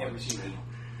 you hadn't ever seen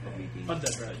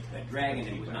Undead dragon. a dragon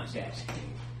that was not dead.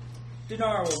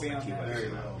 Dinar will be on that.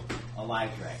 Very well. A live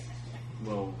dragon.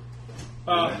 well,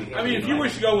 I mean, if you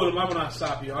wish to go with him, I will not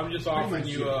stop you. I'm just offering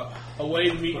you a way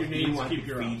to meet your you needs, want keep to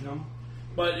your feed own. him.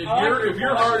 But if I like your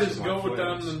your heart philosophy. is to go with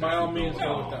them, then by all means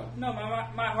go with them. No,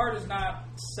 my heart is not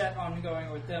set on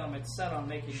going with them. It's set on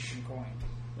making some coin.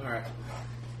 All right.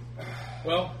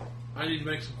 Well, I need to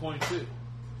make some coin too.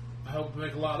 I hope to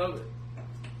make a lot of it.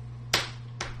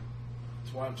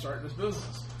 That's why I'm starting this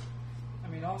business. I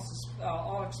mean,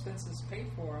 all expenses paid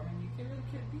for. I mean, you really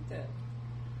can't beat that.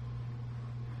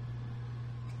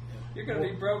 You're going to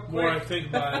be broke The more I quick. think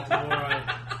about it, the more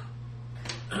I.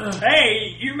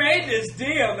 Hey, you made this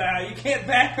deal now. You can't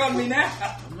back on me now.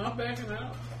 I'm not backing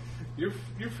out. You're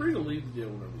free to leave the deal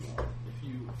whenever you want, if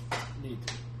you need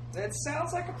to. That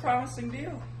sounds like a promising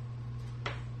deal.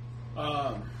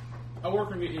 I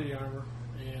work on getting you the armor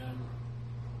and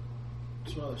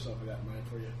some other stuff I got in mind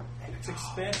for you. It's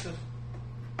expensive.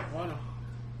 Why not?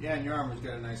 Yeah, and your armor's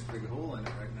got a nice big hole in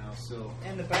it right now. So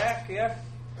In the back, yeah.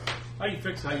 I can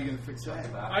fix how that. are you going to fix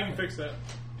that? I can fix that.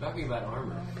 Talking about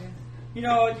armor. You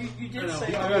know, you I did know.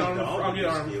 say I'll all, get armor. I'll get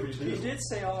armor for you you too. did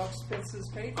say all expenses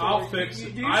paid for. I'll You- fix you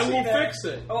it. do I see will that. fix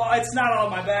it. Oh, it's not on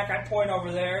my back. I point over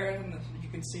there, and you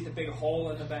can see the big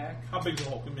hole in the back. How big's the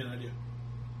hole? Give me an idea.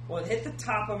 Well, it hit the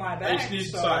top of my I back. just need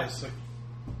so size.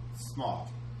 Small,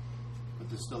 but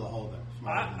there's still a hole there.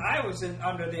 Smaller than I was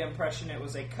under the impression it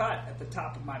was a cut at the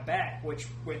top of my back, which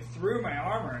went through my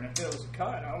armor. And if it was a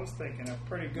cut, I was thinking a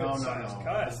pretty good no, sized no.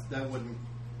 cut. That wouldn't.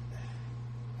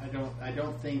 I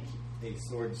don't think a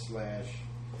sword slash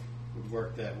would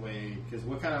work that way. Because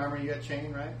what kind of armor you got?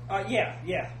 Chain, right? Yeah,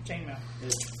 chainmail.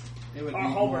 It would be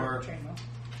Halberd more. chainmail.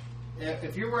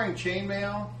 If you're wearing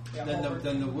chainmail, Yeah, then halberd.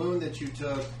 the wound that you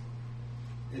took,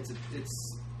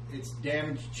 it's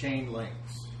damaged chain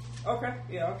links. Okay,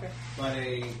 yeah, okay. But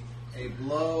a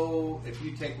blow, if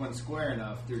you take one square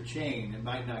enough through chain, it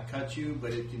might not cut you,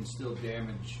 but it can still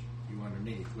damage you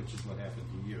underneath, which is what happened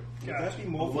to you. Would that be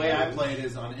more The way I for- play it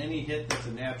is on any hit that's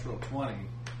a natural 20,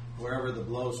 wherever the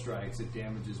blow strikes, it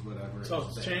damages whatever. So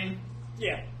is it's there. chain.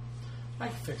 Yeah. I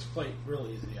can fix plate real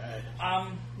easy.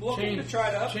 I'm looking to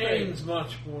try to upgrade. Chain's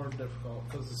much more difficult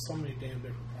because there's so many damn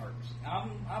different parts.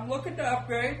 I'm looking to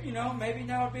upgrade. You know, maybe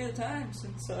now would be the time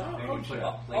since Maybe put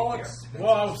a plate all there. expenses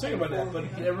Well, I was thinking about that, paid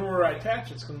but for, you know. everywhere I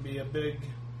attach, it's going to be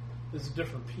it's a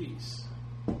different piece.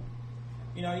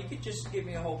 You know, you could just give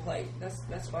me a whole plate.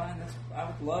 That's fine. I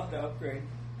would love to upgrade.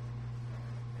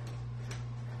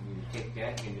 You just take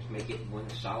that and just make it one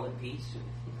solid piece.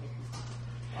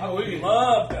 I Oh, would we can-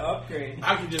 love to upgrade.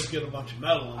 I can just get a bunch of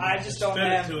metal and I just don't fit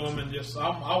have- it to him and just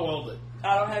I'll weld it.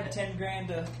 I don't have 10 grand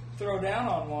to throw down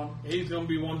on one. He's going to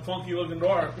be one funky looking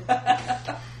dwarf.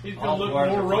 He's going All to look dwarves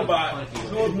more are robot. funky He's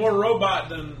going to look more robot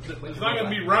than. Which It's not going to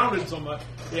be robot? rounded so much.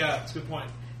 Yeah, that's a good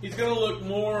point. He's going to look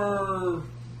more.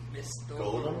 Mr.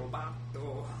 Golem?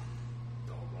 Roboto.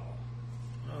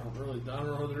 I don't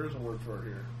know if there is a word for it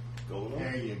here. Golem?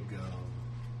 There you go.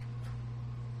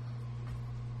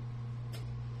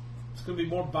 It's going to be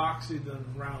more boxy than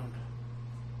round.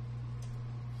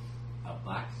 A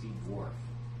boxy dwarf.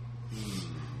 It's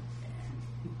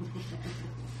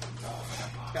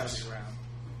got to be round.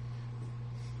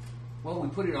 Well, we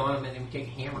put it on him and then we take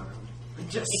a hammer.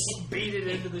 Just beat it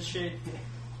into the shape.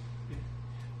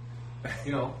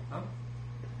 You know, huh?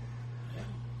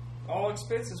 All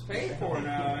expenses paid for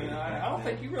now. You know, I don't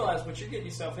think you realize what you're getting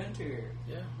yourself into here.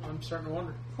 Yeah, I'm starting to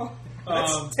wonder.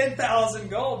 That's 10,000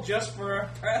 gold just for a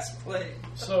press plate.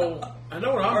 So I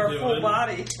know what Or I'm a full doing.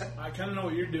 body. I kind of know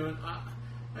what you're doing.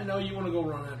 I know you want to go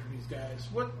run after these guys.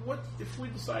 What if we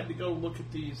decide to go look at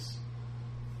these?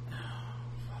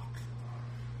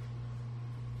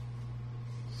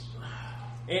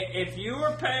 If you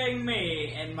are paying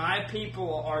me and my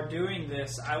people are doing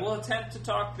this, I will attempt to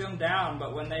talk them down.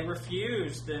 But when they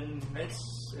refuse, then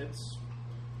it's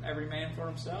every man for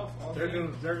himself. They're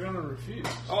gonna refuse.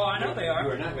 Oh, I know they are.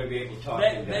 We're not going to be able to talk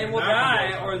They, to they them. will Not die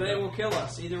gonna or talk they them. will kill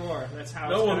us. Either or. That's how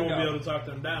No it's one going will to be go. able to talk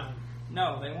them down.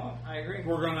 No, they won't. I agree.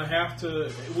 We're gonna have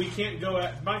to. We can't go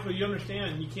at Michael. You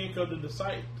understand? You can't go to the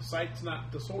site. The site's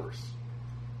not the source.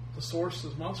 The source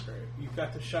is Musgrave. You've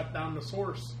got to shut down the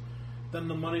source. Then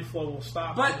the money flow will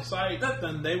stop But to the site.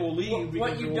 Then they will leave What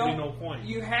because you there will be don't- no point.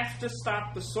 You have to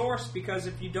stop the source because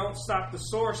if you don't stop the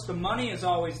source, the money is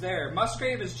always there.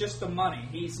 Musgrave is just the money.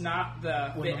 He's not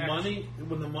the when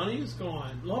the money is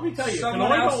gone, let me tell you,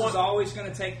 Someone and I else don't is want- always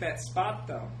going to take that spot,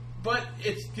 though. but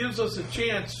it gives us a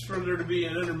chance for there to be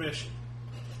an intermission.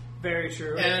 Very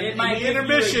true. And it in might the give you a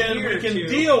intermission, year we or can two.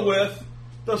 deal with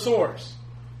the source,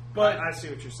 but I see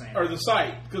what you're saying. or the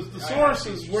site, because the I source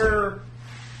see is what you're where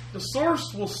the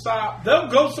source will stop. They'll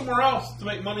go somewhere else to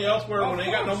make money elsewhere Of when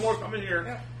they got no course. more coming here.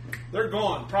 Yeah. They're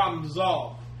gone. Problem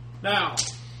dissolved. Now,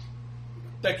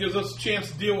 that gives us a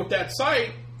chance to deal with that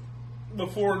site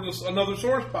before another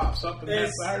source pops up and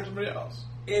has to hire somebody else.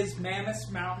 Is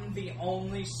Mammoth Mountain the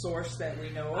only source that we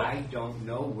know of? I don't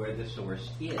know where the source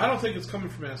is. I don't think it's coming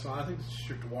from Amazon. I think it's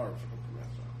just the water from Amazon.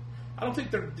 I don't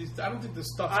think this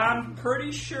stuff's I'm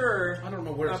pretty sure I don't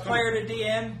know where a it's player coming to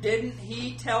DM, didn't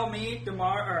he tell me,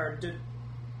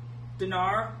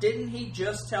 Dinar, didn't he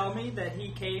just tell me that he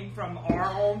came from our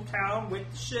hometown with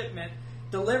the shipment,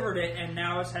 delivered it, and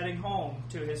now is heading home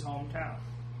to his hometown?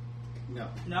 No.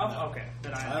 No? Okay.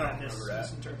 Then I don't I remember that.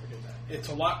 misinterpreted that. It's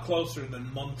a lot closer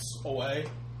than months away.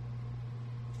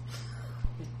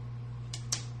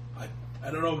 I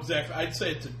don't know exactly. I'd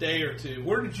say it's a day or two.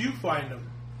 Where did you find them?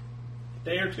 A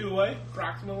day or two away,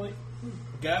 approximately?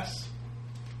 Guess?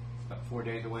 About 4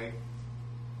 days away.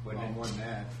 Wasn't it? More than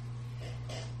that.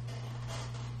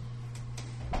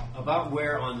 About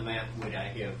where on the map would I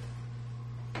have?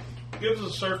 Give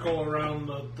us a circle around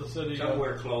the city.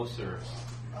 Somewhere closer.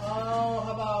 Oh,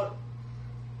 how about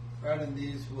right in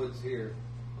these woods here?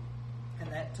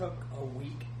 And that took a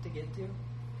week to get to?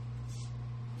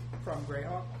 From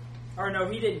Greyhawk? Or no,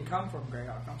 he didn't come from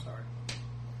Greyhawk. I'm sorry.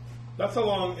 That's how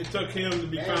long it took him to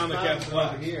be Manus found to Mountains catch are over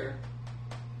flags. here.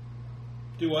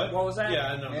 Do what? What was that? Yeah,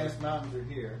 I know. Manus Mountains are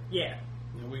here. Yeah.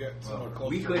 Yeah, we got somewhere Well, closer.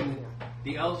 we couldn't.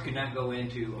 The elves could not go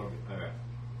into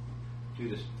to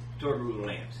the Torgru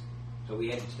lands, so we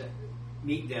had to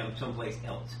meet them someplace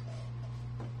else.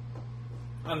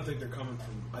 I don't think they're coming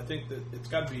from. I think that it's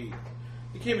got to be.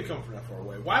 You can't be coming from that far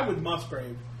away. Why would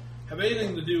Musgrave have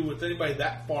anything to do with anybody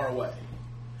that far away?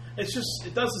 It's just.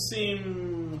 It doesn't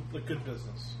seem like good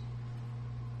business.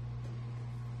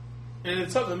 And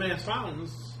it's up the Man's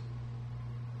Mountains.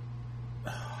 I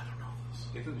don't know this.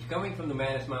 If it was coming from the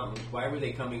Manus Mountains, why were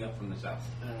they coming up from the south?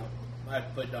 I have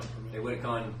to play dumb for me. They would have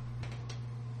gone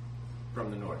from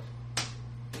the north.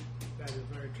 That is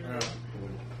very true. Yeah. They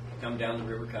would have come down the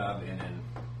River Cobb and then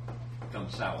come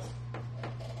south.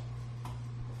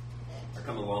 Or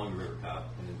come along the River Cobb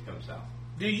and then come south.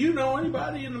 Do you know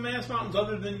anybody in the Man's Mountains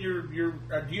other than your? Do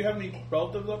you have any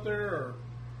relatives up there? Or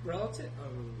Relative?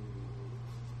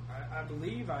 I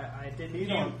believe I didn't. He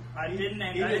don't- I didn't. He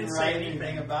I didn't didn't write say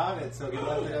anything about it, so he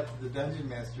left it up to the dungeon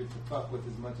master to fuck with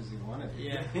as much as he wanted.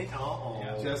 Yeah. Oh.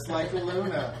 Just like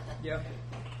Luna. Yep.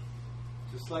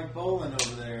 Just like Bolin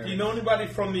over there. do you know anybody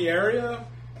from the area?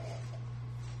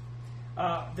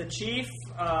 The chief.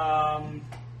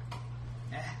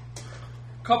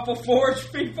 Couple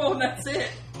forge people, and that's it.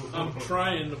 I'm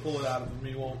trying to pull it out of him.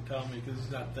 He won't tell me because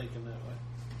he's not thinking that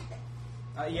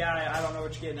way. Yeah, I don't know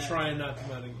what you're getting at. Trying not to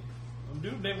nut again. I'm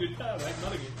doing a damn good job. I ain't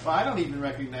nut again. Well, I don't even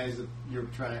recognize that you're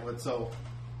trying with, so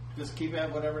just keep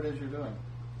at whatever it is you're doing.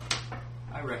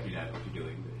 I recognize what you're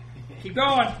doing. Keep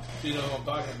going. So you know what I'm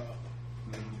talking about.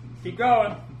 Keep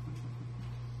going.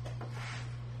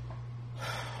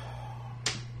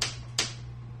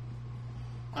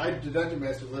 The dungeon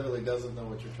master literally doesn't know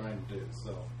what you're trying to do.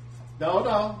 So,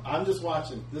 no, I'm just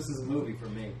watching. This is a movie for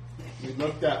me. You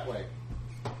look that way.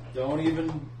 Don't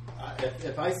even.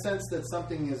 If I sense that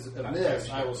something is amiss,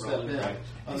 I will step in. Is there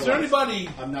Otherwise, anybody?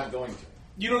 I'm not going to.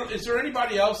 You know, is there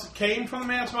anybody else that came from the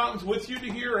Man's Mountains with you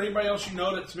to here, or anybody else you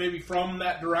know that's maybe from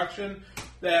that direction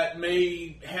that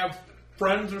may have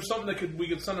friends or something that we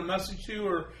could send a message to,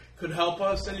 or could help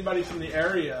us? Anybody from the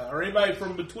area, or anybody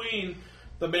from between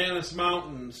the Manus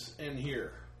Mountains and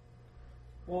here?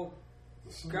 Well,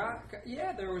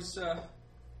 yeah, there was.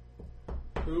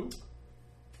 Who?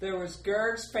 There was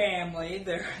Gerg's family.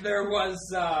 There was.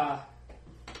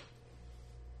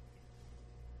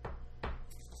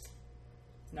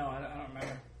 No, I don't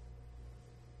remember.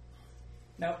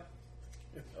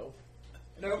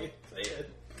 Say it.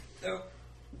 Oh.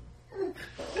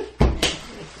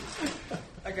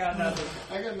 I got nothing.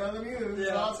 I got nothing either. This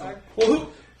is awesome.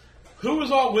 Well, who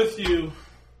was all with you?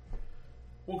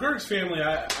 Well, Gerg's family,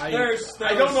 I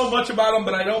don't know much about them,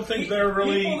 but I don't think they're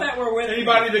really people that were with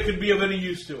anybody that could be of any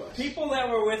use to us. People that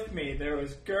were with me. There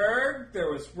was Gerg.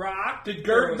 There was Rock. Did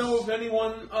Gerg know of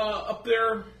anyone up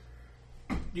there?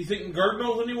 Do you think Gerg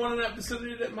knows anyone in that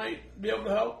vicinity that might be able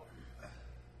to help?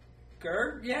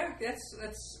 Gerg? Yeah,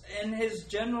 that's in his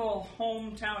general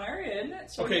hometown area, isn't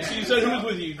it? So Okay, yeah. so you said who was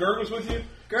with you? Gerg was with you?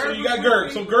 Gerg So you was got with Gerg.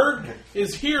 me. So Gerg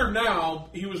is here now.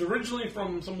 He was originally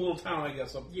from some little town, I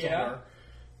guess, up somewhere.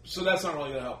 So that's not really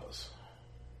going to help us.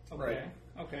 Okay. Right.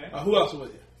 Okay. Who else was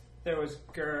with you? There was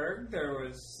Gerg. There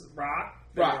was Rock.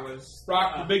 Rock. There was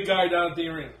The big guy down at the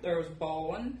arena. There was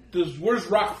Bowen. Where's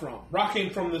Rock from? Rock came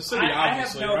from the city, I have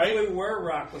obviously, no right? clue where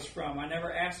Rock was from. I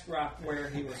never asked Rock where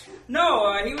he was from.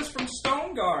 No, he was from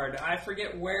Stoneguard. I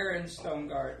forget where in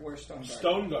Stoneguard. Where Stoneguard?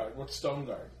 Stoneguard. What's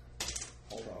Stoneguard?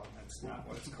 Hold on, that's not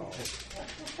what it's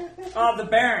called. The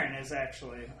Baron is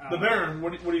actually The Baron.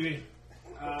 What do you mean?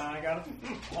 I got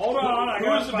to hold on.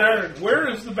 Who is the Baron? Where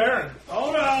is the Baron?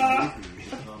 Hold on.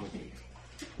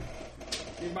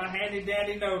 Get my handy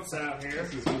dandy notes out here.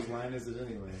 This is whose line is it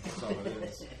anyway? That's all it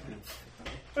is.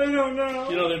 I don't know.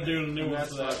 You know they're doing a new And one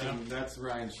that's for that now. that's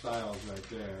Ryan Stiles right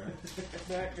there.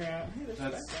 Background. Hey, there's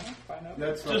That's- background. Find out.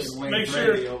 That's Just fucking Wayne make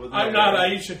Brady sure over there. I'm not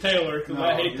Aisha Taylor because No,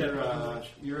 I hate that you're, fucking much.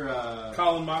 You're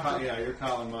Colin Mocker? Yeah, you're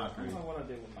Colin I Mocker. don't know what I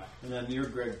did with my. And then you're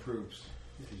Greg Proops,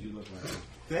 because you look like him.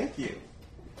 Thank you.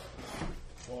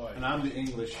 Boy. And I'm the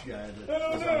English guy that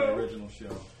was on the original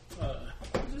show.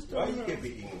 Well, you can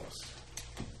be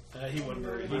English. He wasn't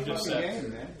very. He It's just a said.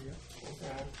 game, man.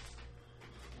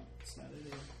 It's not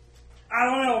it. I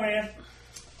don't know, man.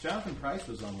 Jonathan Price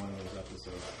was on one of those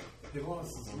episodes. He lost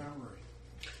his memory.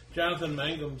 Jonathan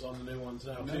Mangum's on the new ones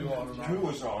now too. I don't know. Who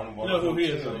was on one You know of who them, he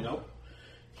is? too? though? Nope.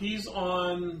 He's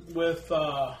on with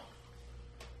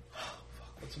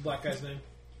what's the black guy's name?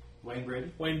 Wayne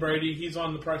Brady? Wayne Brady. He's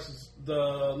on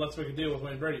the Let's Make a Deal with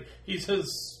Wayne Brady. He's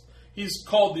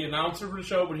called the announcer for the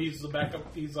show, but he's the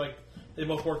backup. He's like they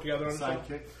both work together on the show.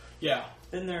 Sidekick? Yeah,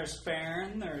 Then there's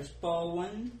Farron. There's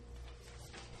Bowen.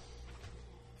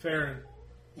 Farron.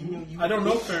 You I don't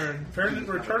know Farron. Farron didn't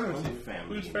you have return a with twin you.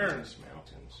 family Who's in Farron? these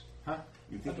mountains. Huh?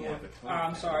 You think you have a twin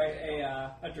I'm family. sorry,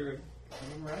 a druid.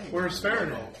 Right. Where's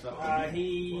Farron at?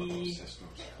 He Sisters,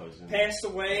 cousins. passed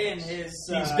away, and his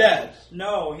He's dead.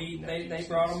 No, they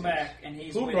brought him back, and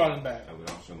he's Who with brought him back? I would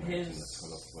also mention his the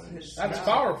ton of twins. his That's God.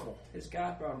 powerful. His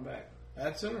God brought him back.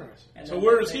 That's interesting. And So then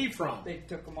where is they- he from? They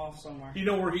took him off somewhere. Do you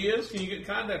know where he is? Can you get in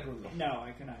contact with him? No,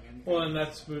 I cannot. Get him. Well, then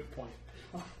that's a moot point.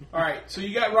 All right, so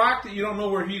you got Rock that you don't know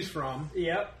where he's from.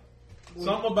 Yep.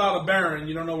 Something about a Baron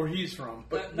you don't know where he's from.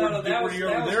 But No, were that was you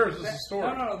that over was- there? Is this that- a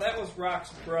story? No, that was Rock's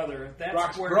brother. That's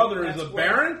Rock's where, brother is that's a where-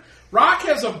 Baron? Rock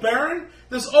has a Baron?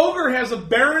 This ogre has a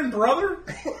Baron brother?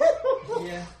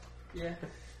 Yeah.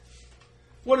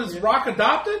 What, is Rock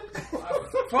adopted?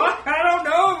 Fuck, I don't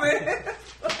know, man.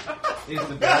 Is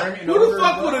the Baron an Who ogre the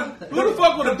fuck as well? who the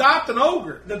fuck would adopt an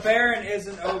ogre? The Baron is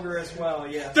an ogre as well.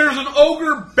 Yeah. There's an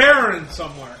ogre Baron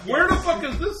somewhere. Where the fuck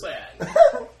is this at?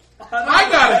 I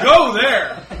gotta go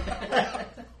there.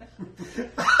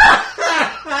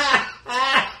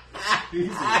 Easy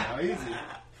now,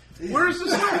 easy. Where's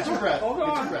this Get at? your breath. Hold Get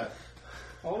on. your breath.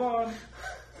 Hold on.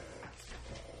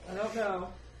 I don't know.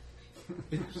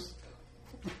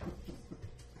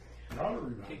 Gotta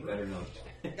remember. Take better notes.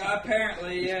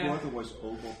 Apparently, His yeah. brother was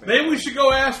Ogle Baron. Maybe we should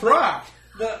go ask Rock.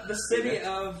 The city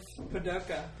of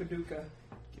Paducah.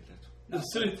 The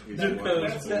city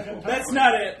That's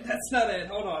not it. That's not it.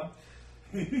 Hold on.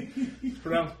 it's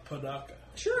pronounced Paducah.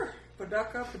 Sure.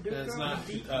 Paducah. That's not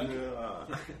Kentucky.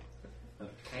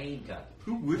 Cane cut.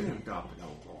 Who wouldn't adopt an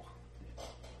Ogle?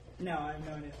 No, I have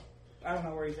no idea. I don't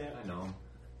know where he's at. I know.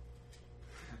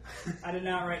 I did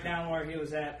not write down where he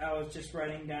was at. I was just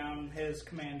writing down his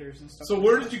commanders and stuff. So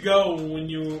where did you go when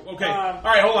you... Okay, all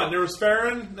right, hold on. There was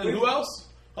Farron, and who else?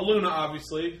 Aluna,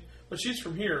 obviously. But she's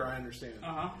from here, I understand.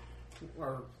 Uh-huh.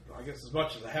 Or I guess as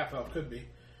much as a half-elf could be.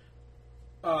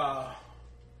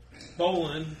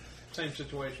 Bolin, same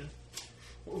situation.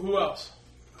 Who else?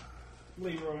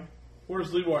 Leroy.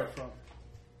 Where's Leroy from?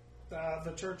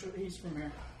 The church, he's from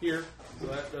here. Here. So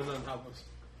that doesn't help us.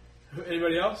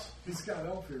 Anybody else? He's got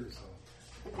elf ears,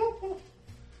 though.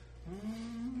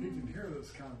 He can hear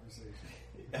this conversation.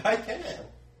 I can.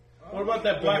 What about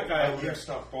that black guy I over would there?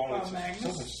 stop calling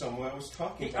Magnus? someone was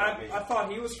talking about me. I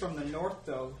thought he was from the north,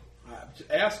 though. I'm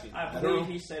just asking. I don't believe know.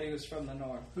 he said he was from the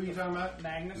north. Who are you talking about?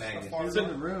 Magnus? Magnus. the far He's in the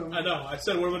north. room. I know. I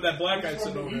said, what about that black guy He's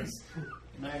sitting from over the there? east.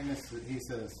 Magnus, he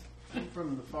says, I'm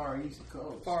from the far east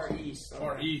coast. Far east.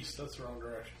 Or east. That's the wrong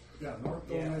direction. Yeah, North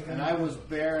Yeah. don't make And any I was difference.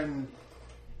 Baron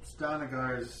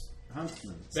Stanagar's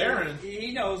huntsman. Baron.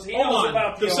 He knows. He Hold knows on.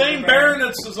 about The ogre same Baron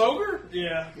that's his ogre?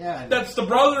 Yeah. Yeah. That's the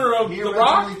brother of he the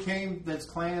rock? originally came, there's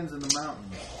clans in the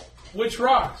mountains. Which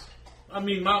rocks? I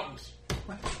mean mountains.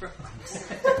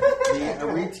 The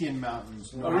Aretian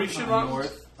Mountains. Aretian Mountains?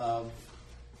 North of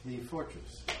the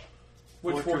fortress.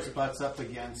 Which fortress fortress? butts up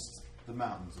against the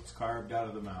mountains. It's carved out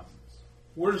of the mountains.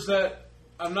 Where's that?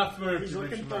 I'm not familiar with He's the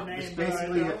looking Aretian for Mountains. It's names.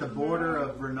 basically at the border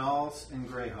of Renals and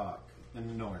Greyhawk in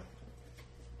the north.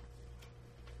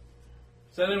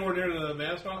 Is that anywhere near the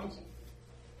Mass Mountains?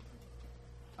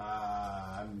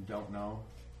 I don't know.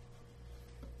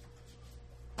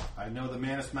 I know the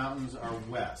Manus Mountains are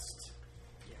west.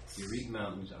 The Reed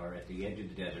Mountains are at the edge of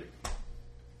the desert.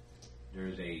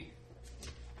 There's a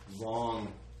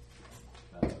long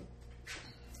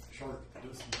Short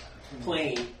distance.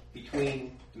 plain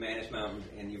between the Manus Mountains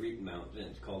and the Reed Mountains, and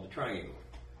it's called the Triangle.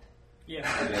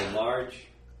 Yeah. There's a large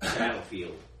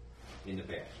battlefield in the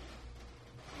past.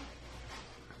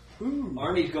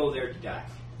 Armies go there to die.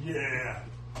 Yeah.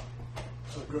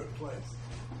 It's a good place.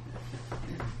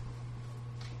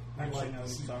 I Actually, like no, to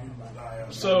he's see talking people about die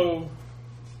on So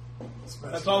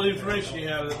especially that's all the if they information don't you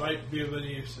have that might be of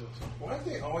any use to us. Why do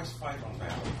they always fight on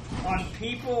that? On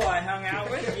people I hung out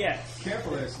with, yes.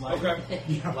 Careful there, Slide.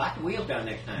 Okay. Lock the wheels down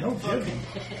next time. No kidding.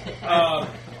 Uh,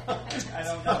 I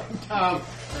don't know.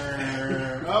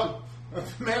 Oh,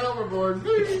 man overboard.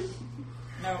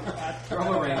 No, I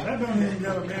Throw a ring. That don't even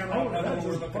got a man I don't over. know That's what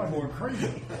we're just looking fucking for.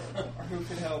 crazy. Or who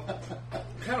could help? I'm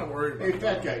kind of worried Hey, about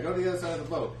fat guy, go to the other side of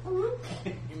the boat.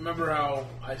 You remember how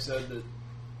I said that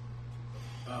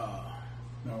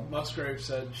No. Musgrave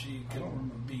said she I don't can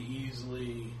remember. be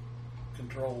easily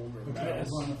controlled or But that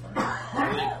managed? was on the front.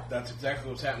 I think that's exactly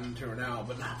what's happening to her now,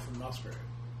 but not from Musgrave.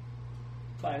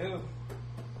 By who?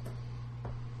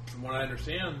 From what I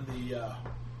understand,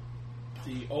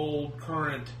 the old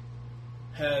current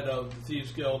head of the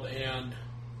Thieves Guild and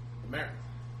the mayor.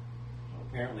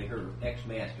 Apparently, her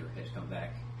ex-master has come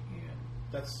back. And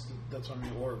That's on the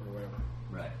org or whatever.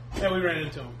 right. Yeah, we ran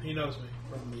into him. He knows me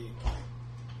from the.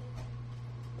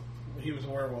 He was a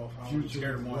werewolf. I was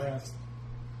scared him away. Last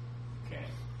Okay.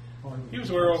 part of He was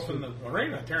a the werewolf in the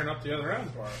arena, tearing up the other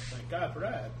end for us. Thank God for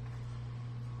that.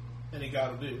 And he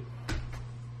got to do.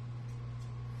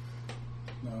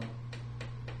 No.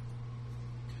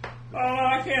 Oh,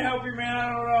 I can't help you, man. I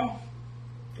don't know.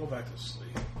 Go back to sleep.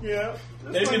 Yeah.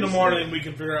 Maybe in the morning we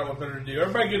can figure out what better to do.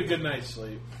 Everybody get a good night's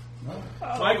sleep. No.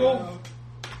 Michael?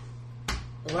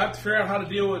 We'll have to figure out how to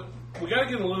deal with. We got to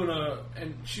get Aluna,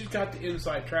 and she's got the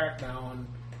inside track now,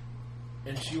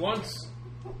 and she wants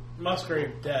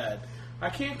Musgrave dead. I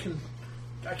can't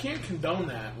condone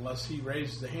that unless he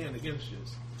raises a hand against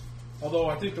us. Although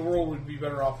I think the world would be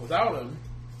better off without him.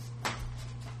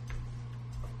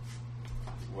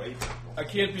 Wait. I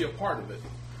can't be a part of it.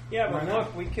 Yeah, but Why not?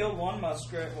 look, we killed one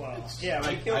musgrave. Well, It's- yeah, we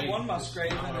I- killed I- one musgrave,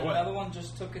 it's- and I know what. another one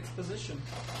just took its position.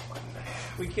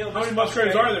 We killed. How many this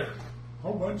Musgraves musgrave. are there?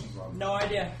 Whole bunch of them. No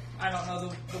idea. I don't know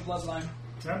the bloodline.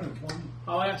 10 or 20.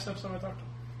 I'll ask next time I talk to him.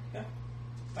 Yeah,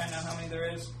 find out how many there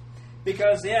is.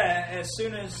 Because yeah, as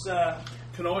soon as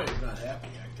Kanoya is not happy.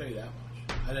 I can tell you that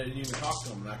much. I didn't even talk to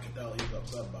him, and I could tell he's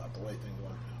upset about the way things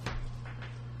went down.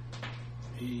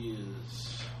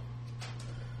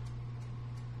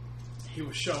 He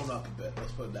was shown up a bit.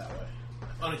 Let's put it that way.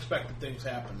 Unexpected things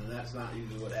happen, and that's not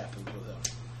usually what happens with him.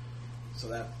 So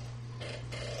that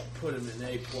put him in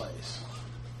a place.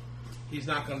 He's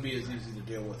not going to be as easy to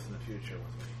deal with in the future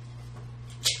with me.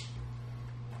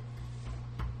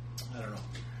 I don't know.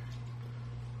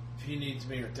 If he needs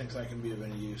me or thinks I can be of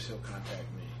any use, he'll contact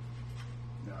me.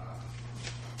 Nah.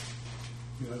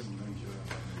 He doesn't think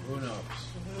you're Who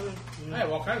knows? I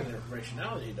have all kinds of information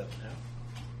now that he doesn't have.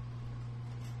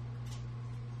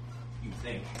 You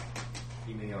think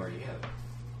he may already have it.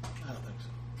 I don't think so.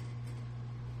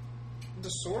 the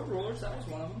sword rulers, that was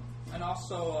one of them, and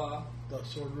also The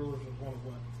sword rulers was one of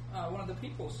what? one of the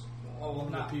peoples. Well, One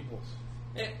of not the peoples.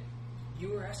 It, you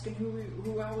were asking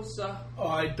who I was. Oh,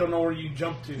 I don't know where you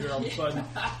jumped to here all of a sudden.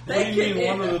 What do Thank you mean, you.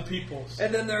 one of the peoples?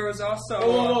 And then there was also.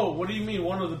 Whoa! What do you mean,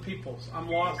 one of the peoples? I'm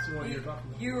lost in what you're talking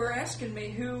about. You were asking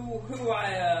me who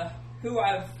I've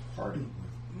party with.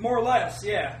 more or less,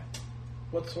 yeah,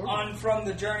 What sword? on from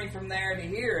the journey from there to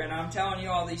here, and I'm telling you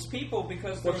all these people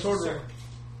because What there's sword a certain.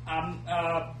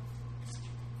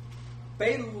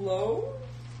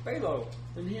 Balo.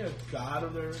 Isn't he a god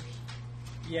of theirs?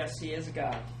 Yes, he is a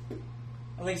god.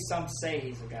 At least some say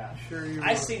he's a god. Sure you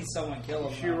I've were- seen someone kill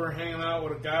him. You though. were hanging out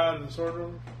with a god and sword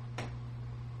ruler?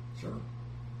 Sure.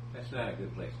 That's not a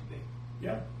good place to be.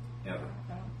 Yeah. Ever.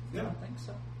 I don't think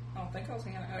so. I don't think I was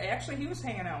hanging out. Actually, he was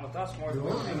hanging out with us more than we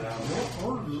were hanging out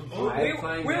with him. I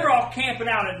find We that- were all camping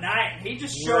out at night, and he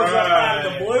just shows up out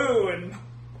of the blue. And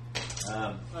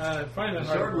I find The that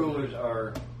hard sword to rulers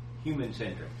are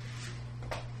human-centric.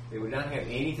 They would not have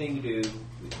anything to do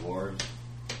with dwarves,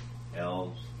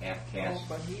 elves, half-castes,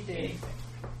 but he did. anything.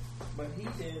 But he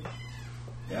did.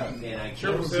 Yeah. And I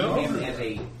Sure can't was see him. him as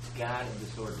a god of the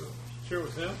sword rulers. Sure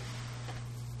was him.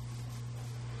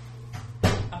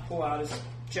 I pull out his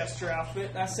jester outfit,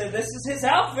 and I said, "This is his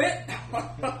outfit."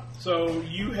 So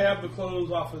you have the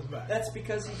clothes off his back. That's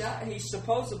because he died. He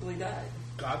supposedly died.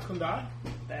 Gods can die.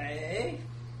 Hey.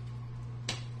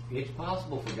 It's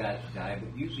possible for gods to die,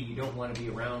 but usually you don't want to be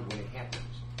around when it happens.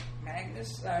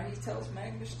 Magnus, he tells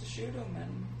Magnus to shoot him,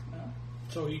 and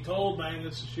So he told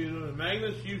Magnus to shoot him, and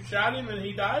Magnus, you shot him, and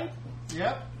he died.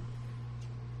 Yep.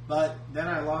 But then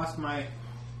I lost my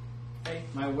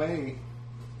way.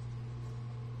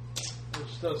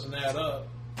 Which doesn't add up.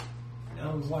 I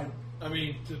was like, I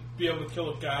mean, to be able to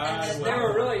kill a guy. and they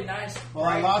were really nice. Well,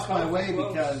 I bright, lost my colorful way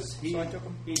clothes, because so I took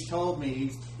 'em. he told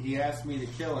me he asked me to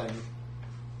kill him,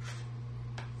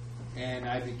 and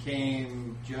I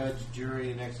became judge,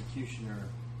 jury, and executioner,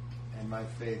 and my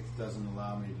faith doesn't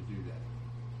allow me to do that.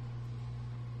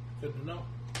 Good to know.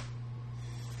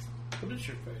 What is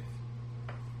your faith?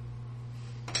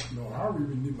 no, I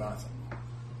really need buy something.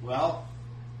 Well,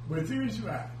 But here's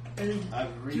right. And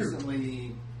I've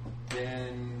recently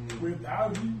been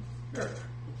without you,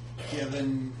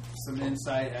 given some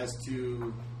insight as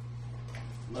to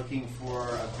looking for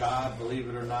a god, believe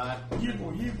it or not,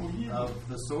 yibble. of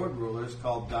the sword rulers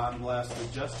called Don Blast the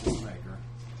Justice Maker.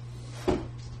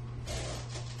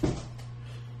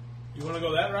 You want to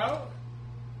go that route?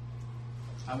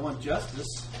 I want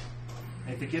justice.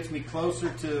 If it gets me closer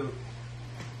to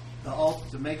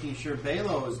to making sure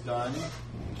Balo is done,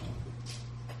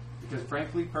 because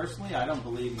frankly, personally, I don't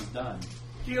believe he's done.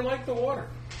 Do you like the water?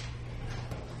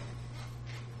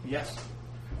 Yes.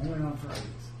 Only on Fridays.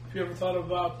 Have you ever thought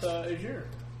about Azure?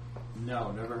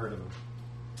 No, never heard of him.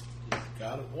 He's the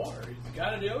god of water. He's the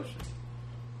god of the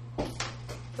ocean.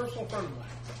 Personal friend of mine.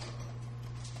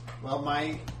 Well,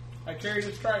 my carried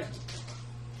his trident.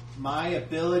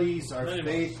 abilities are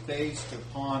Anyway. faith-based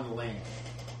upon land.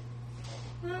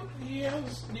 Well, he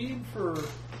has need for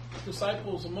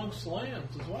disciples amongst the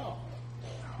lands as well.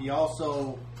 He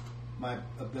also, my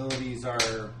abilities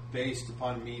are based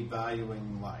upon me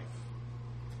valuing life.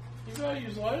 He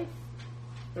values life.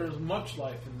 There's much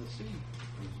life in the sea.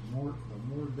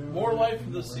 More Life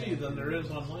in the sea than there is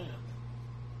on land.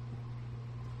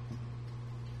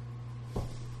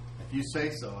 If you say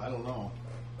so, I don't know.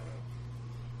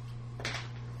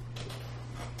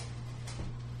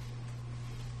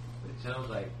 But it sounds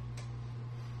like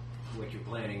what you're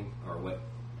planning, or what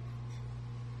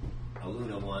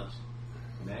Aluna wants,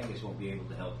 Magnus won't be able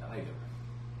to help either.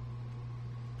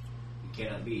 He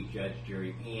cannot be judge,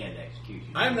 jury, and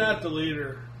executioner. I'm not the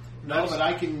leader. No, but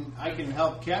I can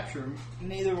help capture him.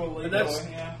 Neither will And Leroy. that's,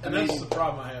 Yeah. and that's the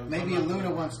problem I have. Maybe I'm not Aluna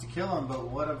the- wants to kill him, but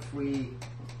what if we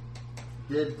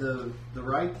did the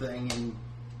right thing and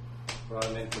Brought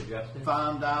him in for justice.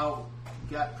 found out,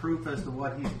 got proof as to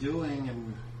what he's doing,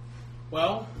 and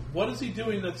Well, what is he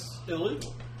doing that's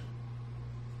illegal?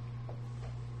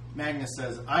 Magnus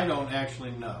says, I don't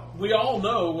actually know. We all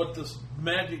know what this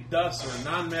magic dust or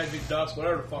non-magic dust,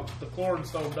 whatever the fuck the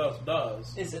chlorinstone dust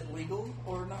does. Is it legal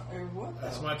or not, or what?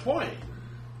 That's my point.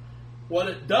 What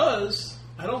it does,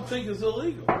 I don't think is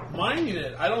illegal. Mining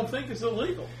it, I don't think is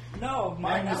illegal. No,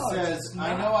 my Magnus knowledge says, is I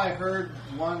not. know I heard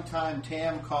one time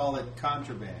Tam call it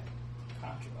contraband.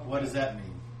 What does that mean?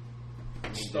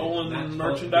 Stolen Not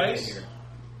supposed to be merchandise? in here.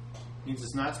 Means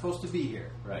it's not supposed to be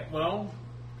here. Right. Well,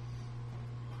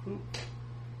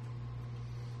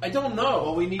 I don't know.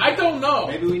 Well, we need. I don't know.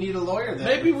 Maybe we need a lawyer then.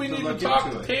 Maybe we need to look talk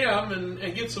into to it. Tam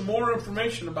and get some more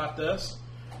information about this.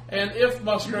 And if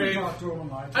Musgrave, talk to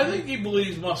him like I think he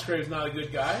believes Musgrave's not a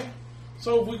good guy.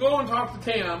 So if we go and talk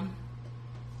to Tam,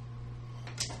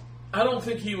 I don't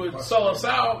think he would sell us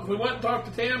out. If we went and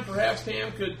talked to Tam, perhaps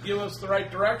Tam could give us the right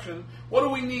direction. What do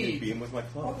we need? Being with my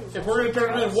clothes. If we're going to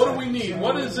turn him in, what do we need?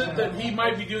 What is it that he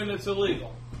might be doing that's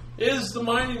illegal? Is the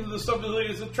mining of this stuff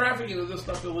illegal? Is the trafficking of this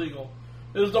stuff illegal?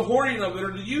 Is the hoarding of it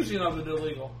or the using of it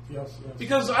illegal? yes.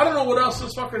 Because I don't know what else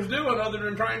this fucker's doing other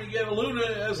than trying to get Aluna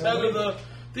as head of the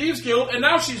Thieves Guild, and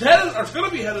now she's headed, or going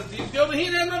to be head of the Thieves Guild, and he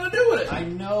didn't have nothing to do with it. I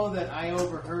know that I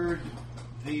overheard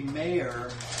the mayor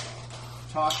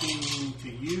talking to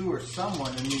you or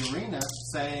someone in the arena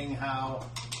saying how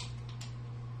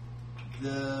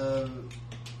the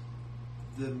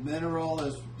the mineral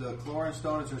is the chlorine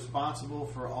stone is responsible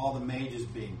for all the mages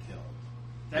being killed.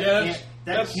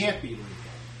 That can't be legal.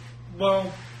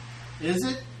 Well, is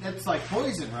it? That's like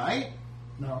poison, right?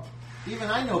 No. Even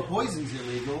I know poison's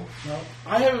illegal. No.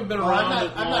 I haven't been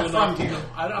around. I'm not from here.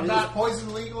 I'm is not.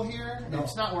 Poison legal here? No.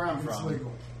 It's not where I'm It's from.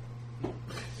 legal.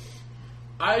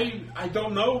 I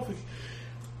don't know.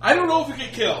 I don't know if it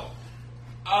could kill.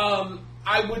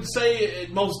 I would say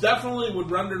it most definitely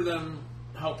would render them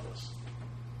helpless.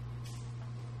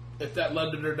 If that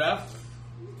led to their death,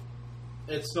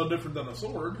 it's no different than a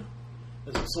sword.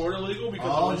 Is a sword illegal because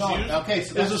it was used? Okay,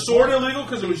 so is a sword illegal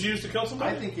because it was used to kill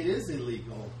somebody? I think it is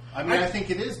illegal. I think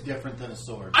it is different than a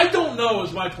sword. I don't know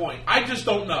is my point. I just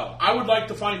don't know. I would like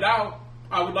to find out.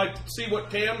 I would like to see what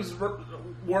Tam has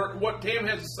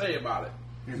to say about it.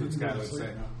 Here's what Scott would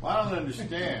say. Well, I don't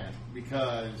understand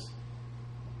because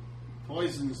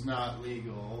poison's not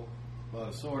legal, but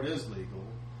a sword is legal.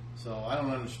 So I don't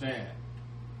understand.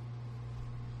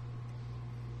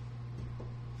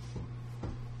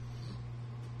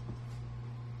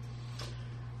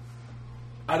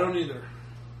 I don't either.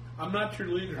 I'm not your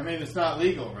leader. I mean, it's not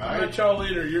legal, right? I'm not your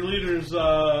leader. Your leader's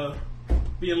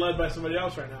being led by somebody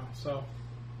else right now. So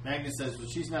Magnus says, "Well,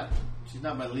 she's not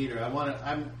my leader.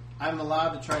 I'm allowed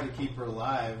to try to keep her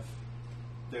alive.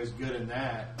 There's good in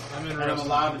that. I'm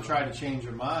allowed to try to change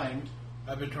her mind.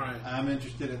 I've been trying. I'm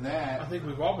interested in that. I think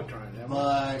we've all been trying, haven't we?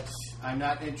 But I'm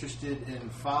not interested in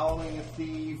following a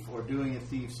thief or doing a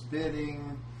thief's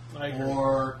bidding I agree.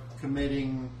 or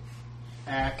committing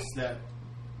acts that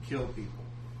kill people.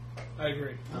 I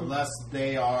agree. Unless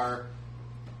they are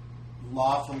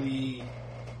lawfully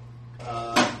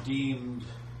deemed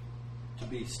to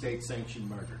be state-sanctioned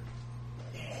murder.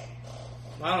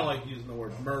 I don't like using the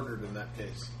word murdered in that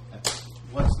case.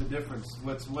 What's the difference?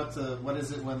 What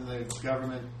is it when the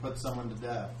government puts someone to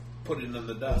death? Putting them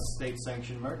to death. That's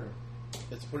state-sanctioned murder.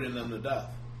 It's putting them to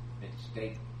death. It's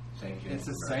state sanctioned. It's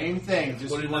the same thing.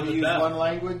 Just Putting when them you to use death. one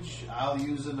language, I'll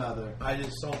use another. I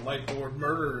just don't like the word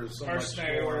murder so much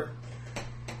Mercenary more. word.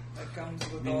 That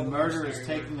comes with I mean, all the the murder mercenary is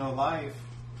taking a life.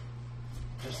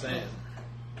 Just saying.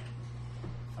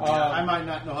 I mean, I might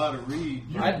not know how to read.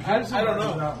 I don't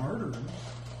know. Without murder.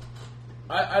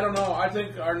 I don't know. I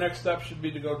think our next step should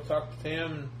be to go talk to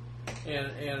Tam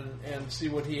and see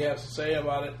what he has to say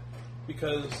about it.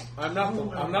 Because I'm not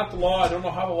the law. I don't know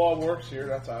how the law works here.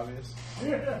 That's obvious.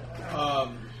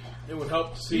 It would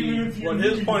help to see what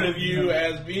his point of view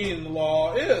as being the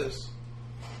law is.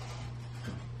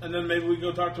 And then maybe we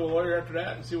go talk to a lawyer after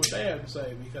that and see what they have to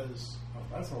say. Because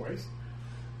That's a waste.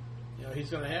 he's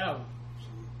going to have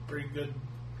some pretty good,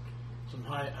 some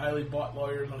highly bought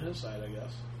lawyers on his side, I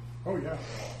guess. Oh, yeah.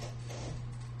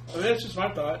 I mean, that's just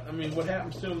my thought. I mean, what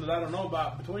happens to him that I don't know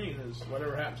about in between is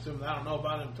whatever happens to him that I don't know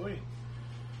about in between.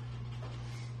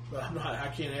 But I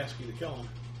can't ask you to kill him.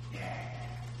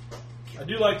 I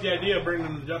do like the idea of bringing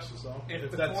him to justice, though.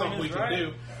 If that's something we can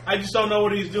do. I just don't know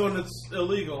what he's doing that's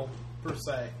illegal, per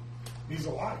se. He's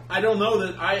alive. I don't know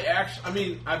that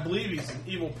I believe he's an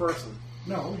evil person.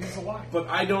 No, he's alive. But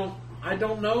I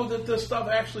don't know that this stuff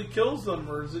actually kills them,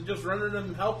 or is it just rendering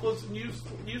them helpless and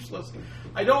useless?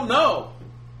 I don't know.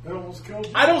 That almost killed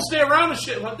you. I don't stay around the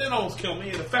shit. It didn't almost kill me.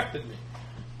 It affected me.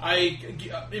 I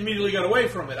immediately got away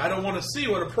from it. I don't want to see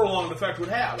what a prolonged effect would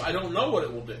have. I don't know what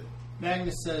it will do.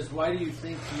 Magnus says, why do you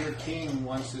think your king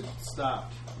wants it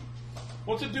stopped?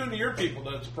 What's it doing to your people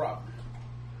that it's a problem?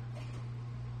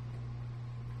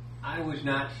 I was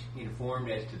not informed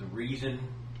as to the reason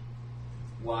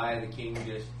why the king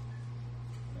just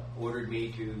ordered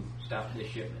me to stop this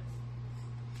shipment.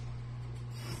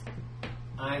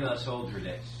 I'm a soldier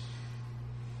that's...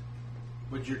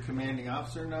 Would your commanding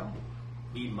officer know?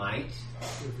 He might.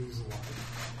 If he's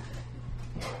alive.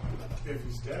 If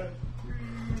he's dead.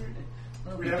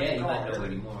 Well, We he's have to dead, he call might know her.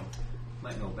 anymore.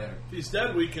 Might know better. If he's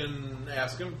dead, we can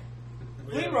ask him.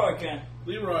 Leroy can.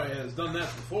 Leroy has done that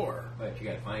before. But you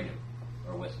got to find him,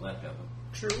 or what's left of him.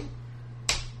 True.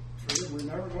 True, we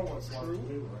never know what's left of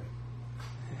Leroy.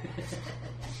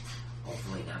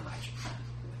 Hopefully not much.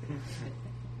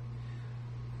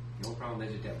 The only problem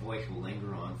is that voice will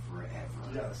linger on forever.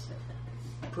 Yes.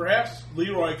 Perhaps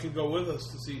Leroy can go with us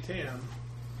to see Tam.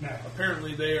 Now,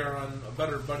 Apparently, they are on a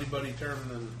better buddy-buddy term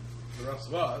than the rest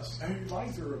of us. and he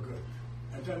lies are good.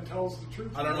 And then tells the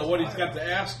truth. I don't know what he's got to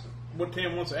ask, what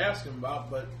Tam wants to ask him about,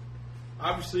 but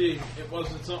obviously it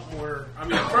wasn't something where, I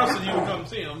trusted he would come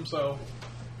see him, so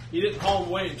he didn't haul him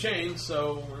away in chains,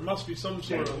 so there must be some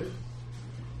sort of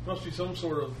No, he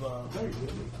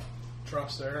wouldn't.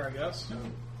 trust there, I guess.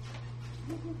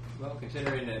 Well,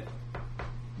 considering that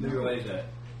Leroy's a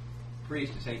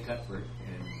priest of St. Cuthbert,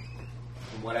 and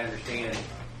from what I understand,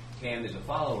 Cam is a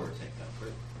follower of St.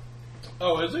 Cuthbert.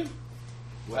 Oh, is he?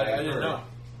 What I I've didn't heard. know.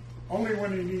 Only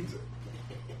when he needs it.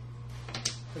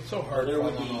 It's so hard There to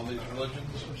would find be- all these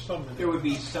religions. There's so many. There would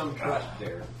be some trust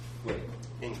there with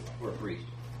for a priest.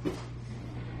 You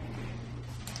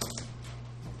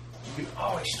can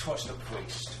always trust a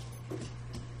priest.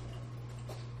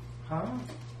 Huh?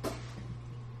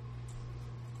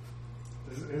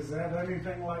 Is that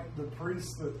anything like the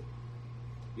priest that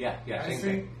Yeah, same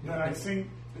thing. I seen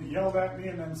yelled at me,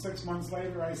 and then 6 months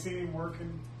later I seen him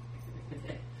working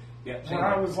Yeah, same where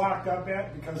I thing. was locked up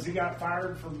at because he got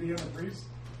fired from being a priest?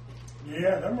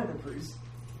 Yeah, them were the priests.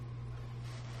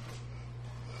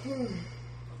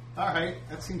 All right,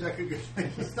 that seems like a good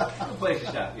thing to stop. Good place to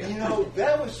stop, yeah. You know,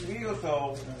 that was real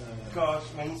though, because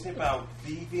when you say about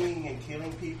thieving and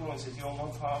killing people and says you don't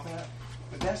want to talk about that,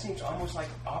 but that seems almost like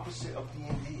opposite of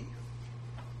D&D.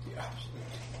 Yeah.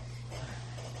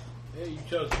 Yeah, you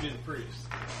chose to be the priest.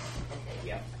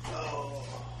 Yeah.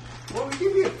 Well, we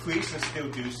can be a priest and still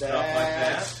do stuff like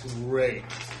that. That's great.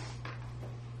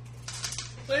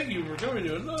 Thank you for coming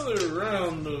to another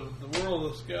round of the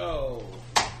World of Skull.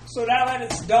 So now that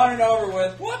it's done and over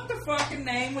with, what the fucking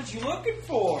name was you looking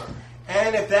for?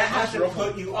 And if that hasn't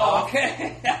put you off,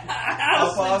 Okay.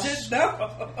 Of I us. just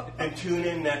know. then tune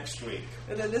in next week.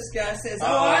 And then this guy says,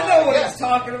 "Oh, I know what yes. he's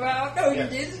talking about." No,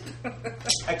 Yes. you didn't.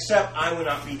 Except I will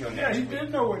not be here Yeah, next he week.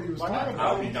 did know what he was talking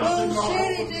I'll about. be He done. didn't know Bullshit,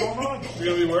 what he was did. going on. You're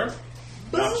gonna be where?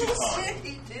 Bullshit,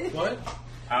 he did. What?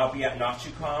 I'll be at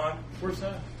NachiCon. Where's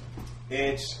that?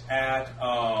 It's at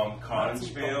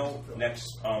Collinsville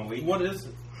next week. What is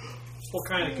it? What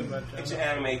kind of convention? It's an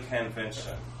anime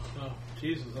convention. Oh,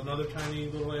 Jesus! Another tiny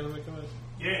little anime convention.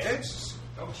 It's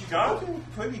gotten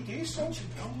pretty decent.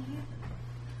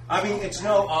 I mean, it's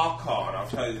no Occon, I'll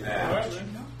tell you All that. right,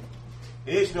 man.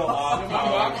 It is no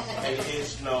Occon, and it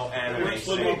is no anime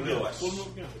Split them up St. again. Louis. Split them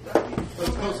up again. That's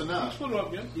close enough. Split them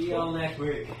up again. See y'all next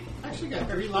week. Actually, got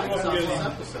 3 likes on this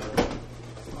episode.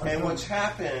 And what's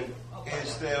happened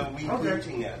is they're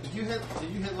rebooting it. Did you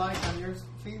hit like on your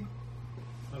feed?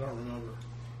 I don't remember.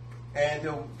 And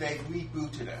they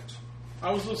rebooted it.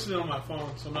 I was listening on my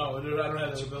phone, so no, I don't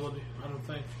have that ability. I don't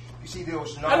think. You see, there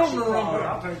was I don't NachiCon. remember.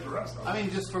 I'll take the rest of it. I mean,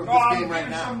 just for Oh, this I'm game right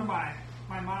giving some to now.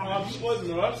 my mom. Well, I'm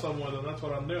splitting it up somewhere, and that's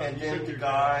what I'm doing. And You then pick the your-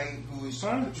 guy who is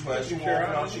Son, the treasurer you share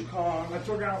of out with me? NachiCon I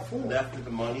took out 4. left with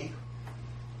the money.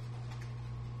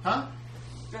 Huh?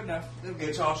 Good enough.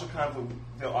 It's also kind of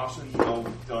they're also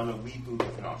done a reboot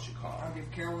of I'll NachiCon.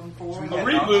 give Carolyn 4. Sweet. A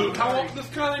reboot? How long? This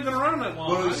kind ain't been around that long.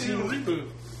 Well, I you need a see- reboot.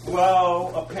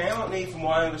 Well, apparently, from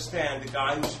what I understand, the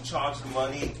guy who's in charge of the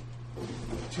money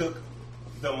took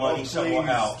the money somewhere Please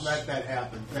else. let that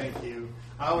happen. Thank you.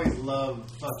 I always love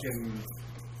fucking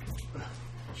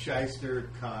shyster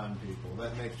con people.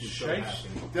 That makes me so Shyster? happy.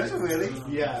 Does it really?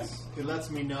 Yes. It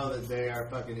lets me know that they are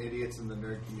fucking idiots in the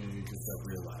nerd community just like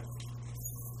real life.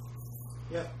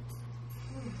 Yep.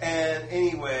 And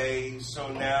anyway, so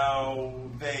now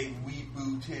they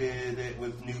rebooted it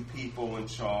with new people in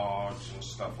charge and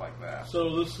stuff like that.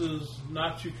 So this is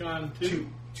NachiCon 2,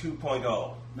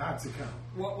 2.0. Nazi con.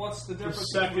 What's the the difference?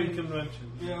 second between-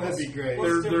 convention. Yeah, That'd be great.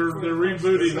 what's the They're difference?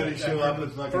 rebooting. Somebody it show after up the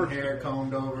with fucking first hair one.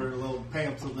 combed over, a little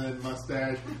penciled in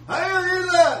mustache. Hey, look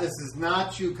at that! This is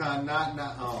not Yukon, not.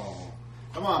 Oh.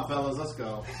 Come on, fellas, let's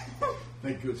go.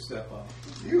 Make good step up.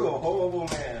 You a horrible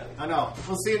man. I know.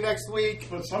 We'll see you next week.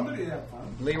 But somebody had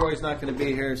fun. Leroy's not going to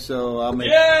be here, so I'll make.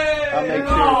 Yay! I'll make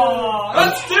Oh,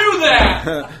 Let's do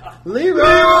that!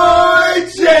 Leroy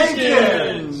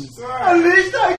Jenkins! At least I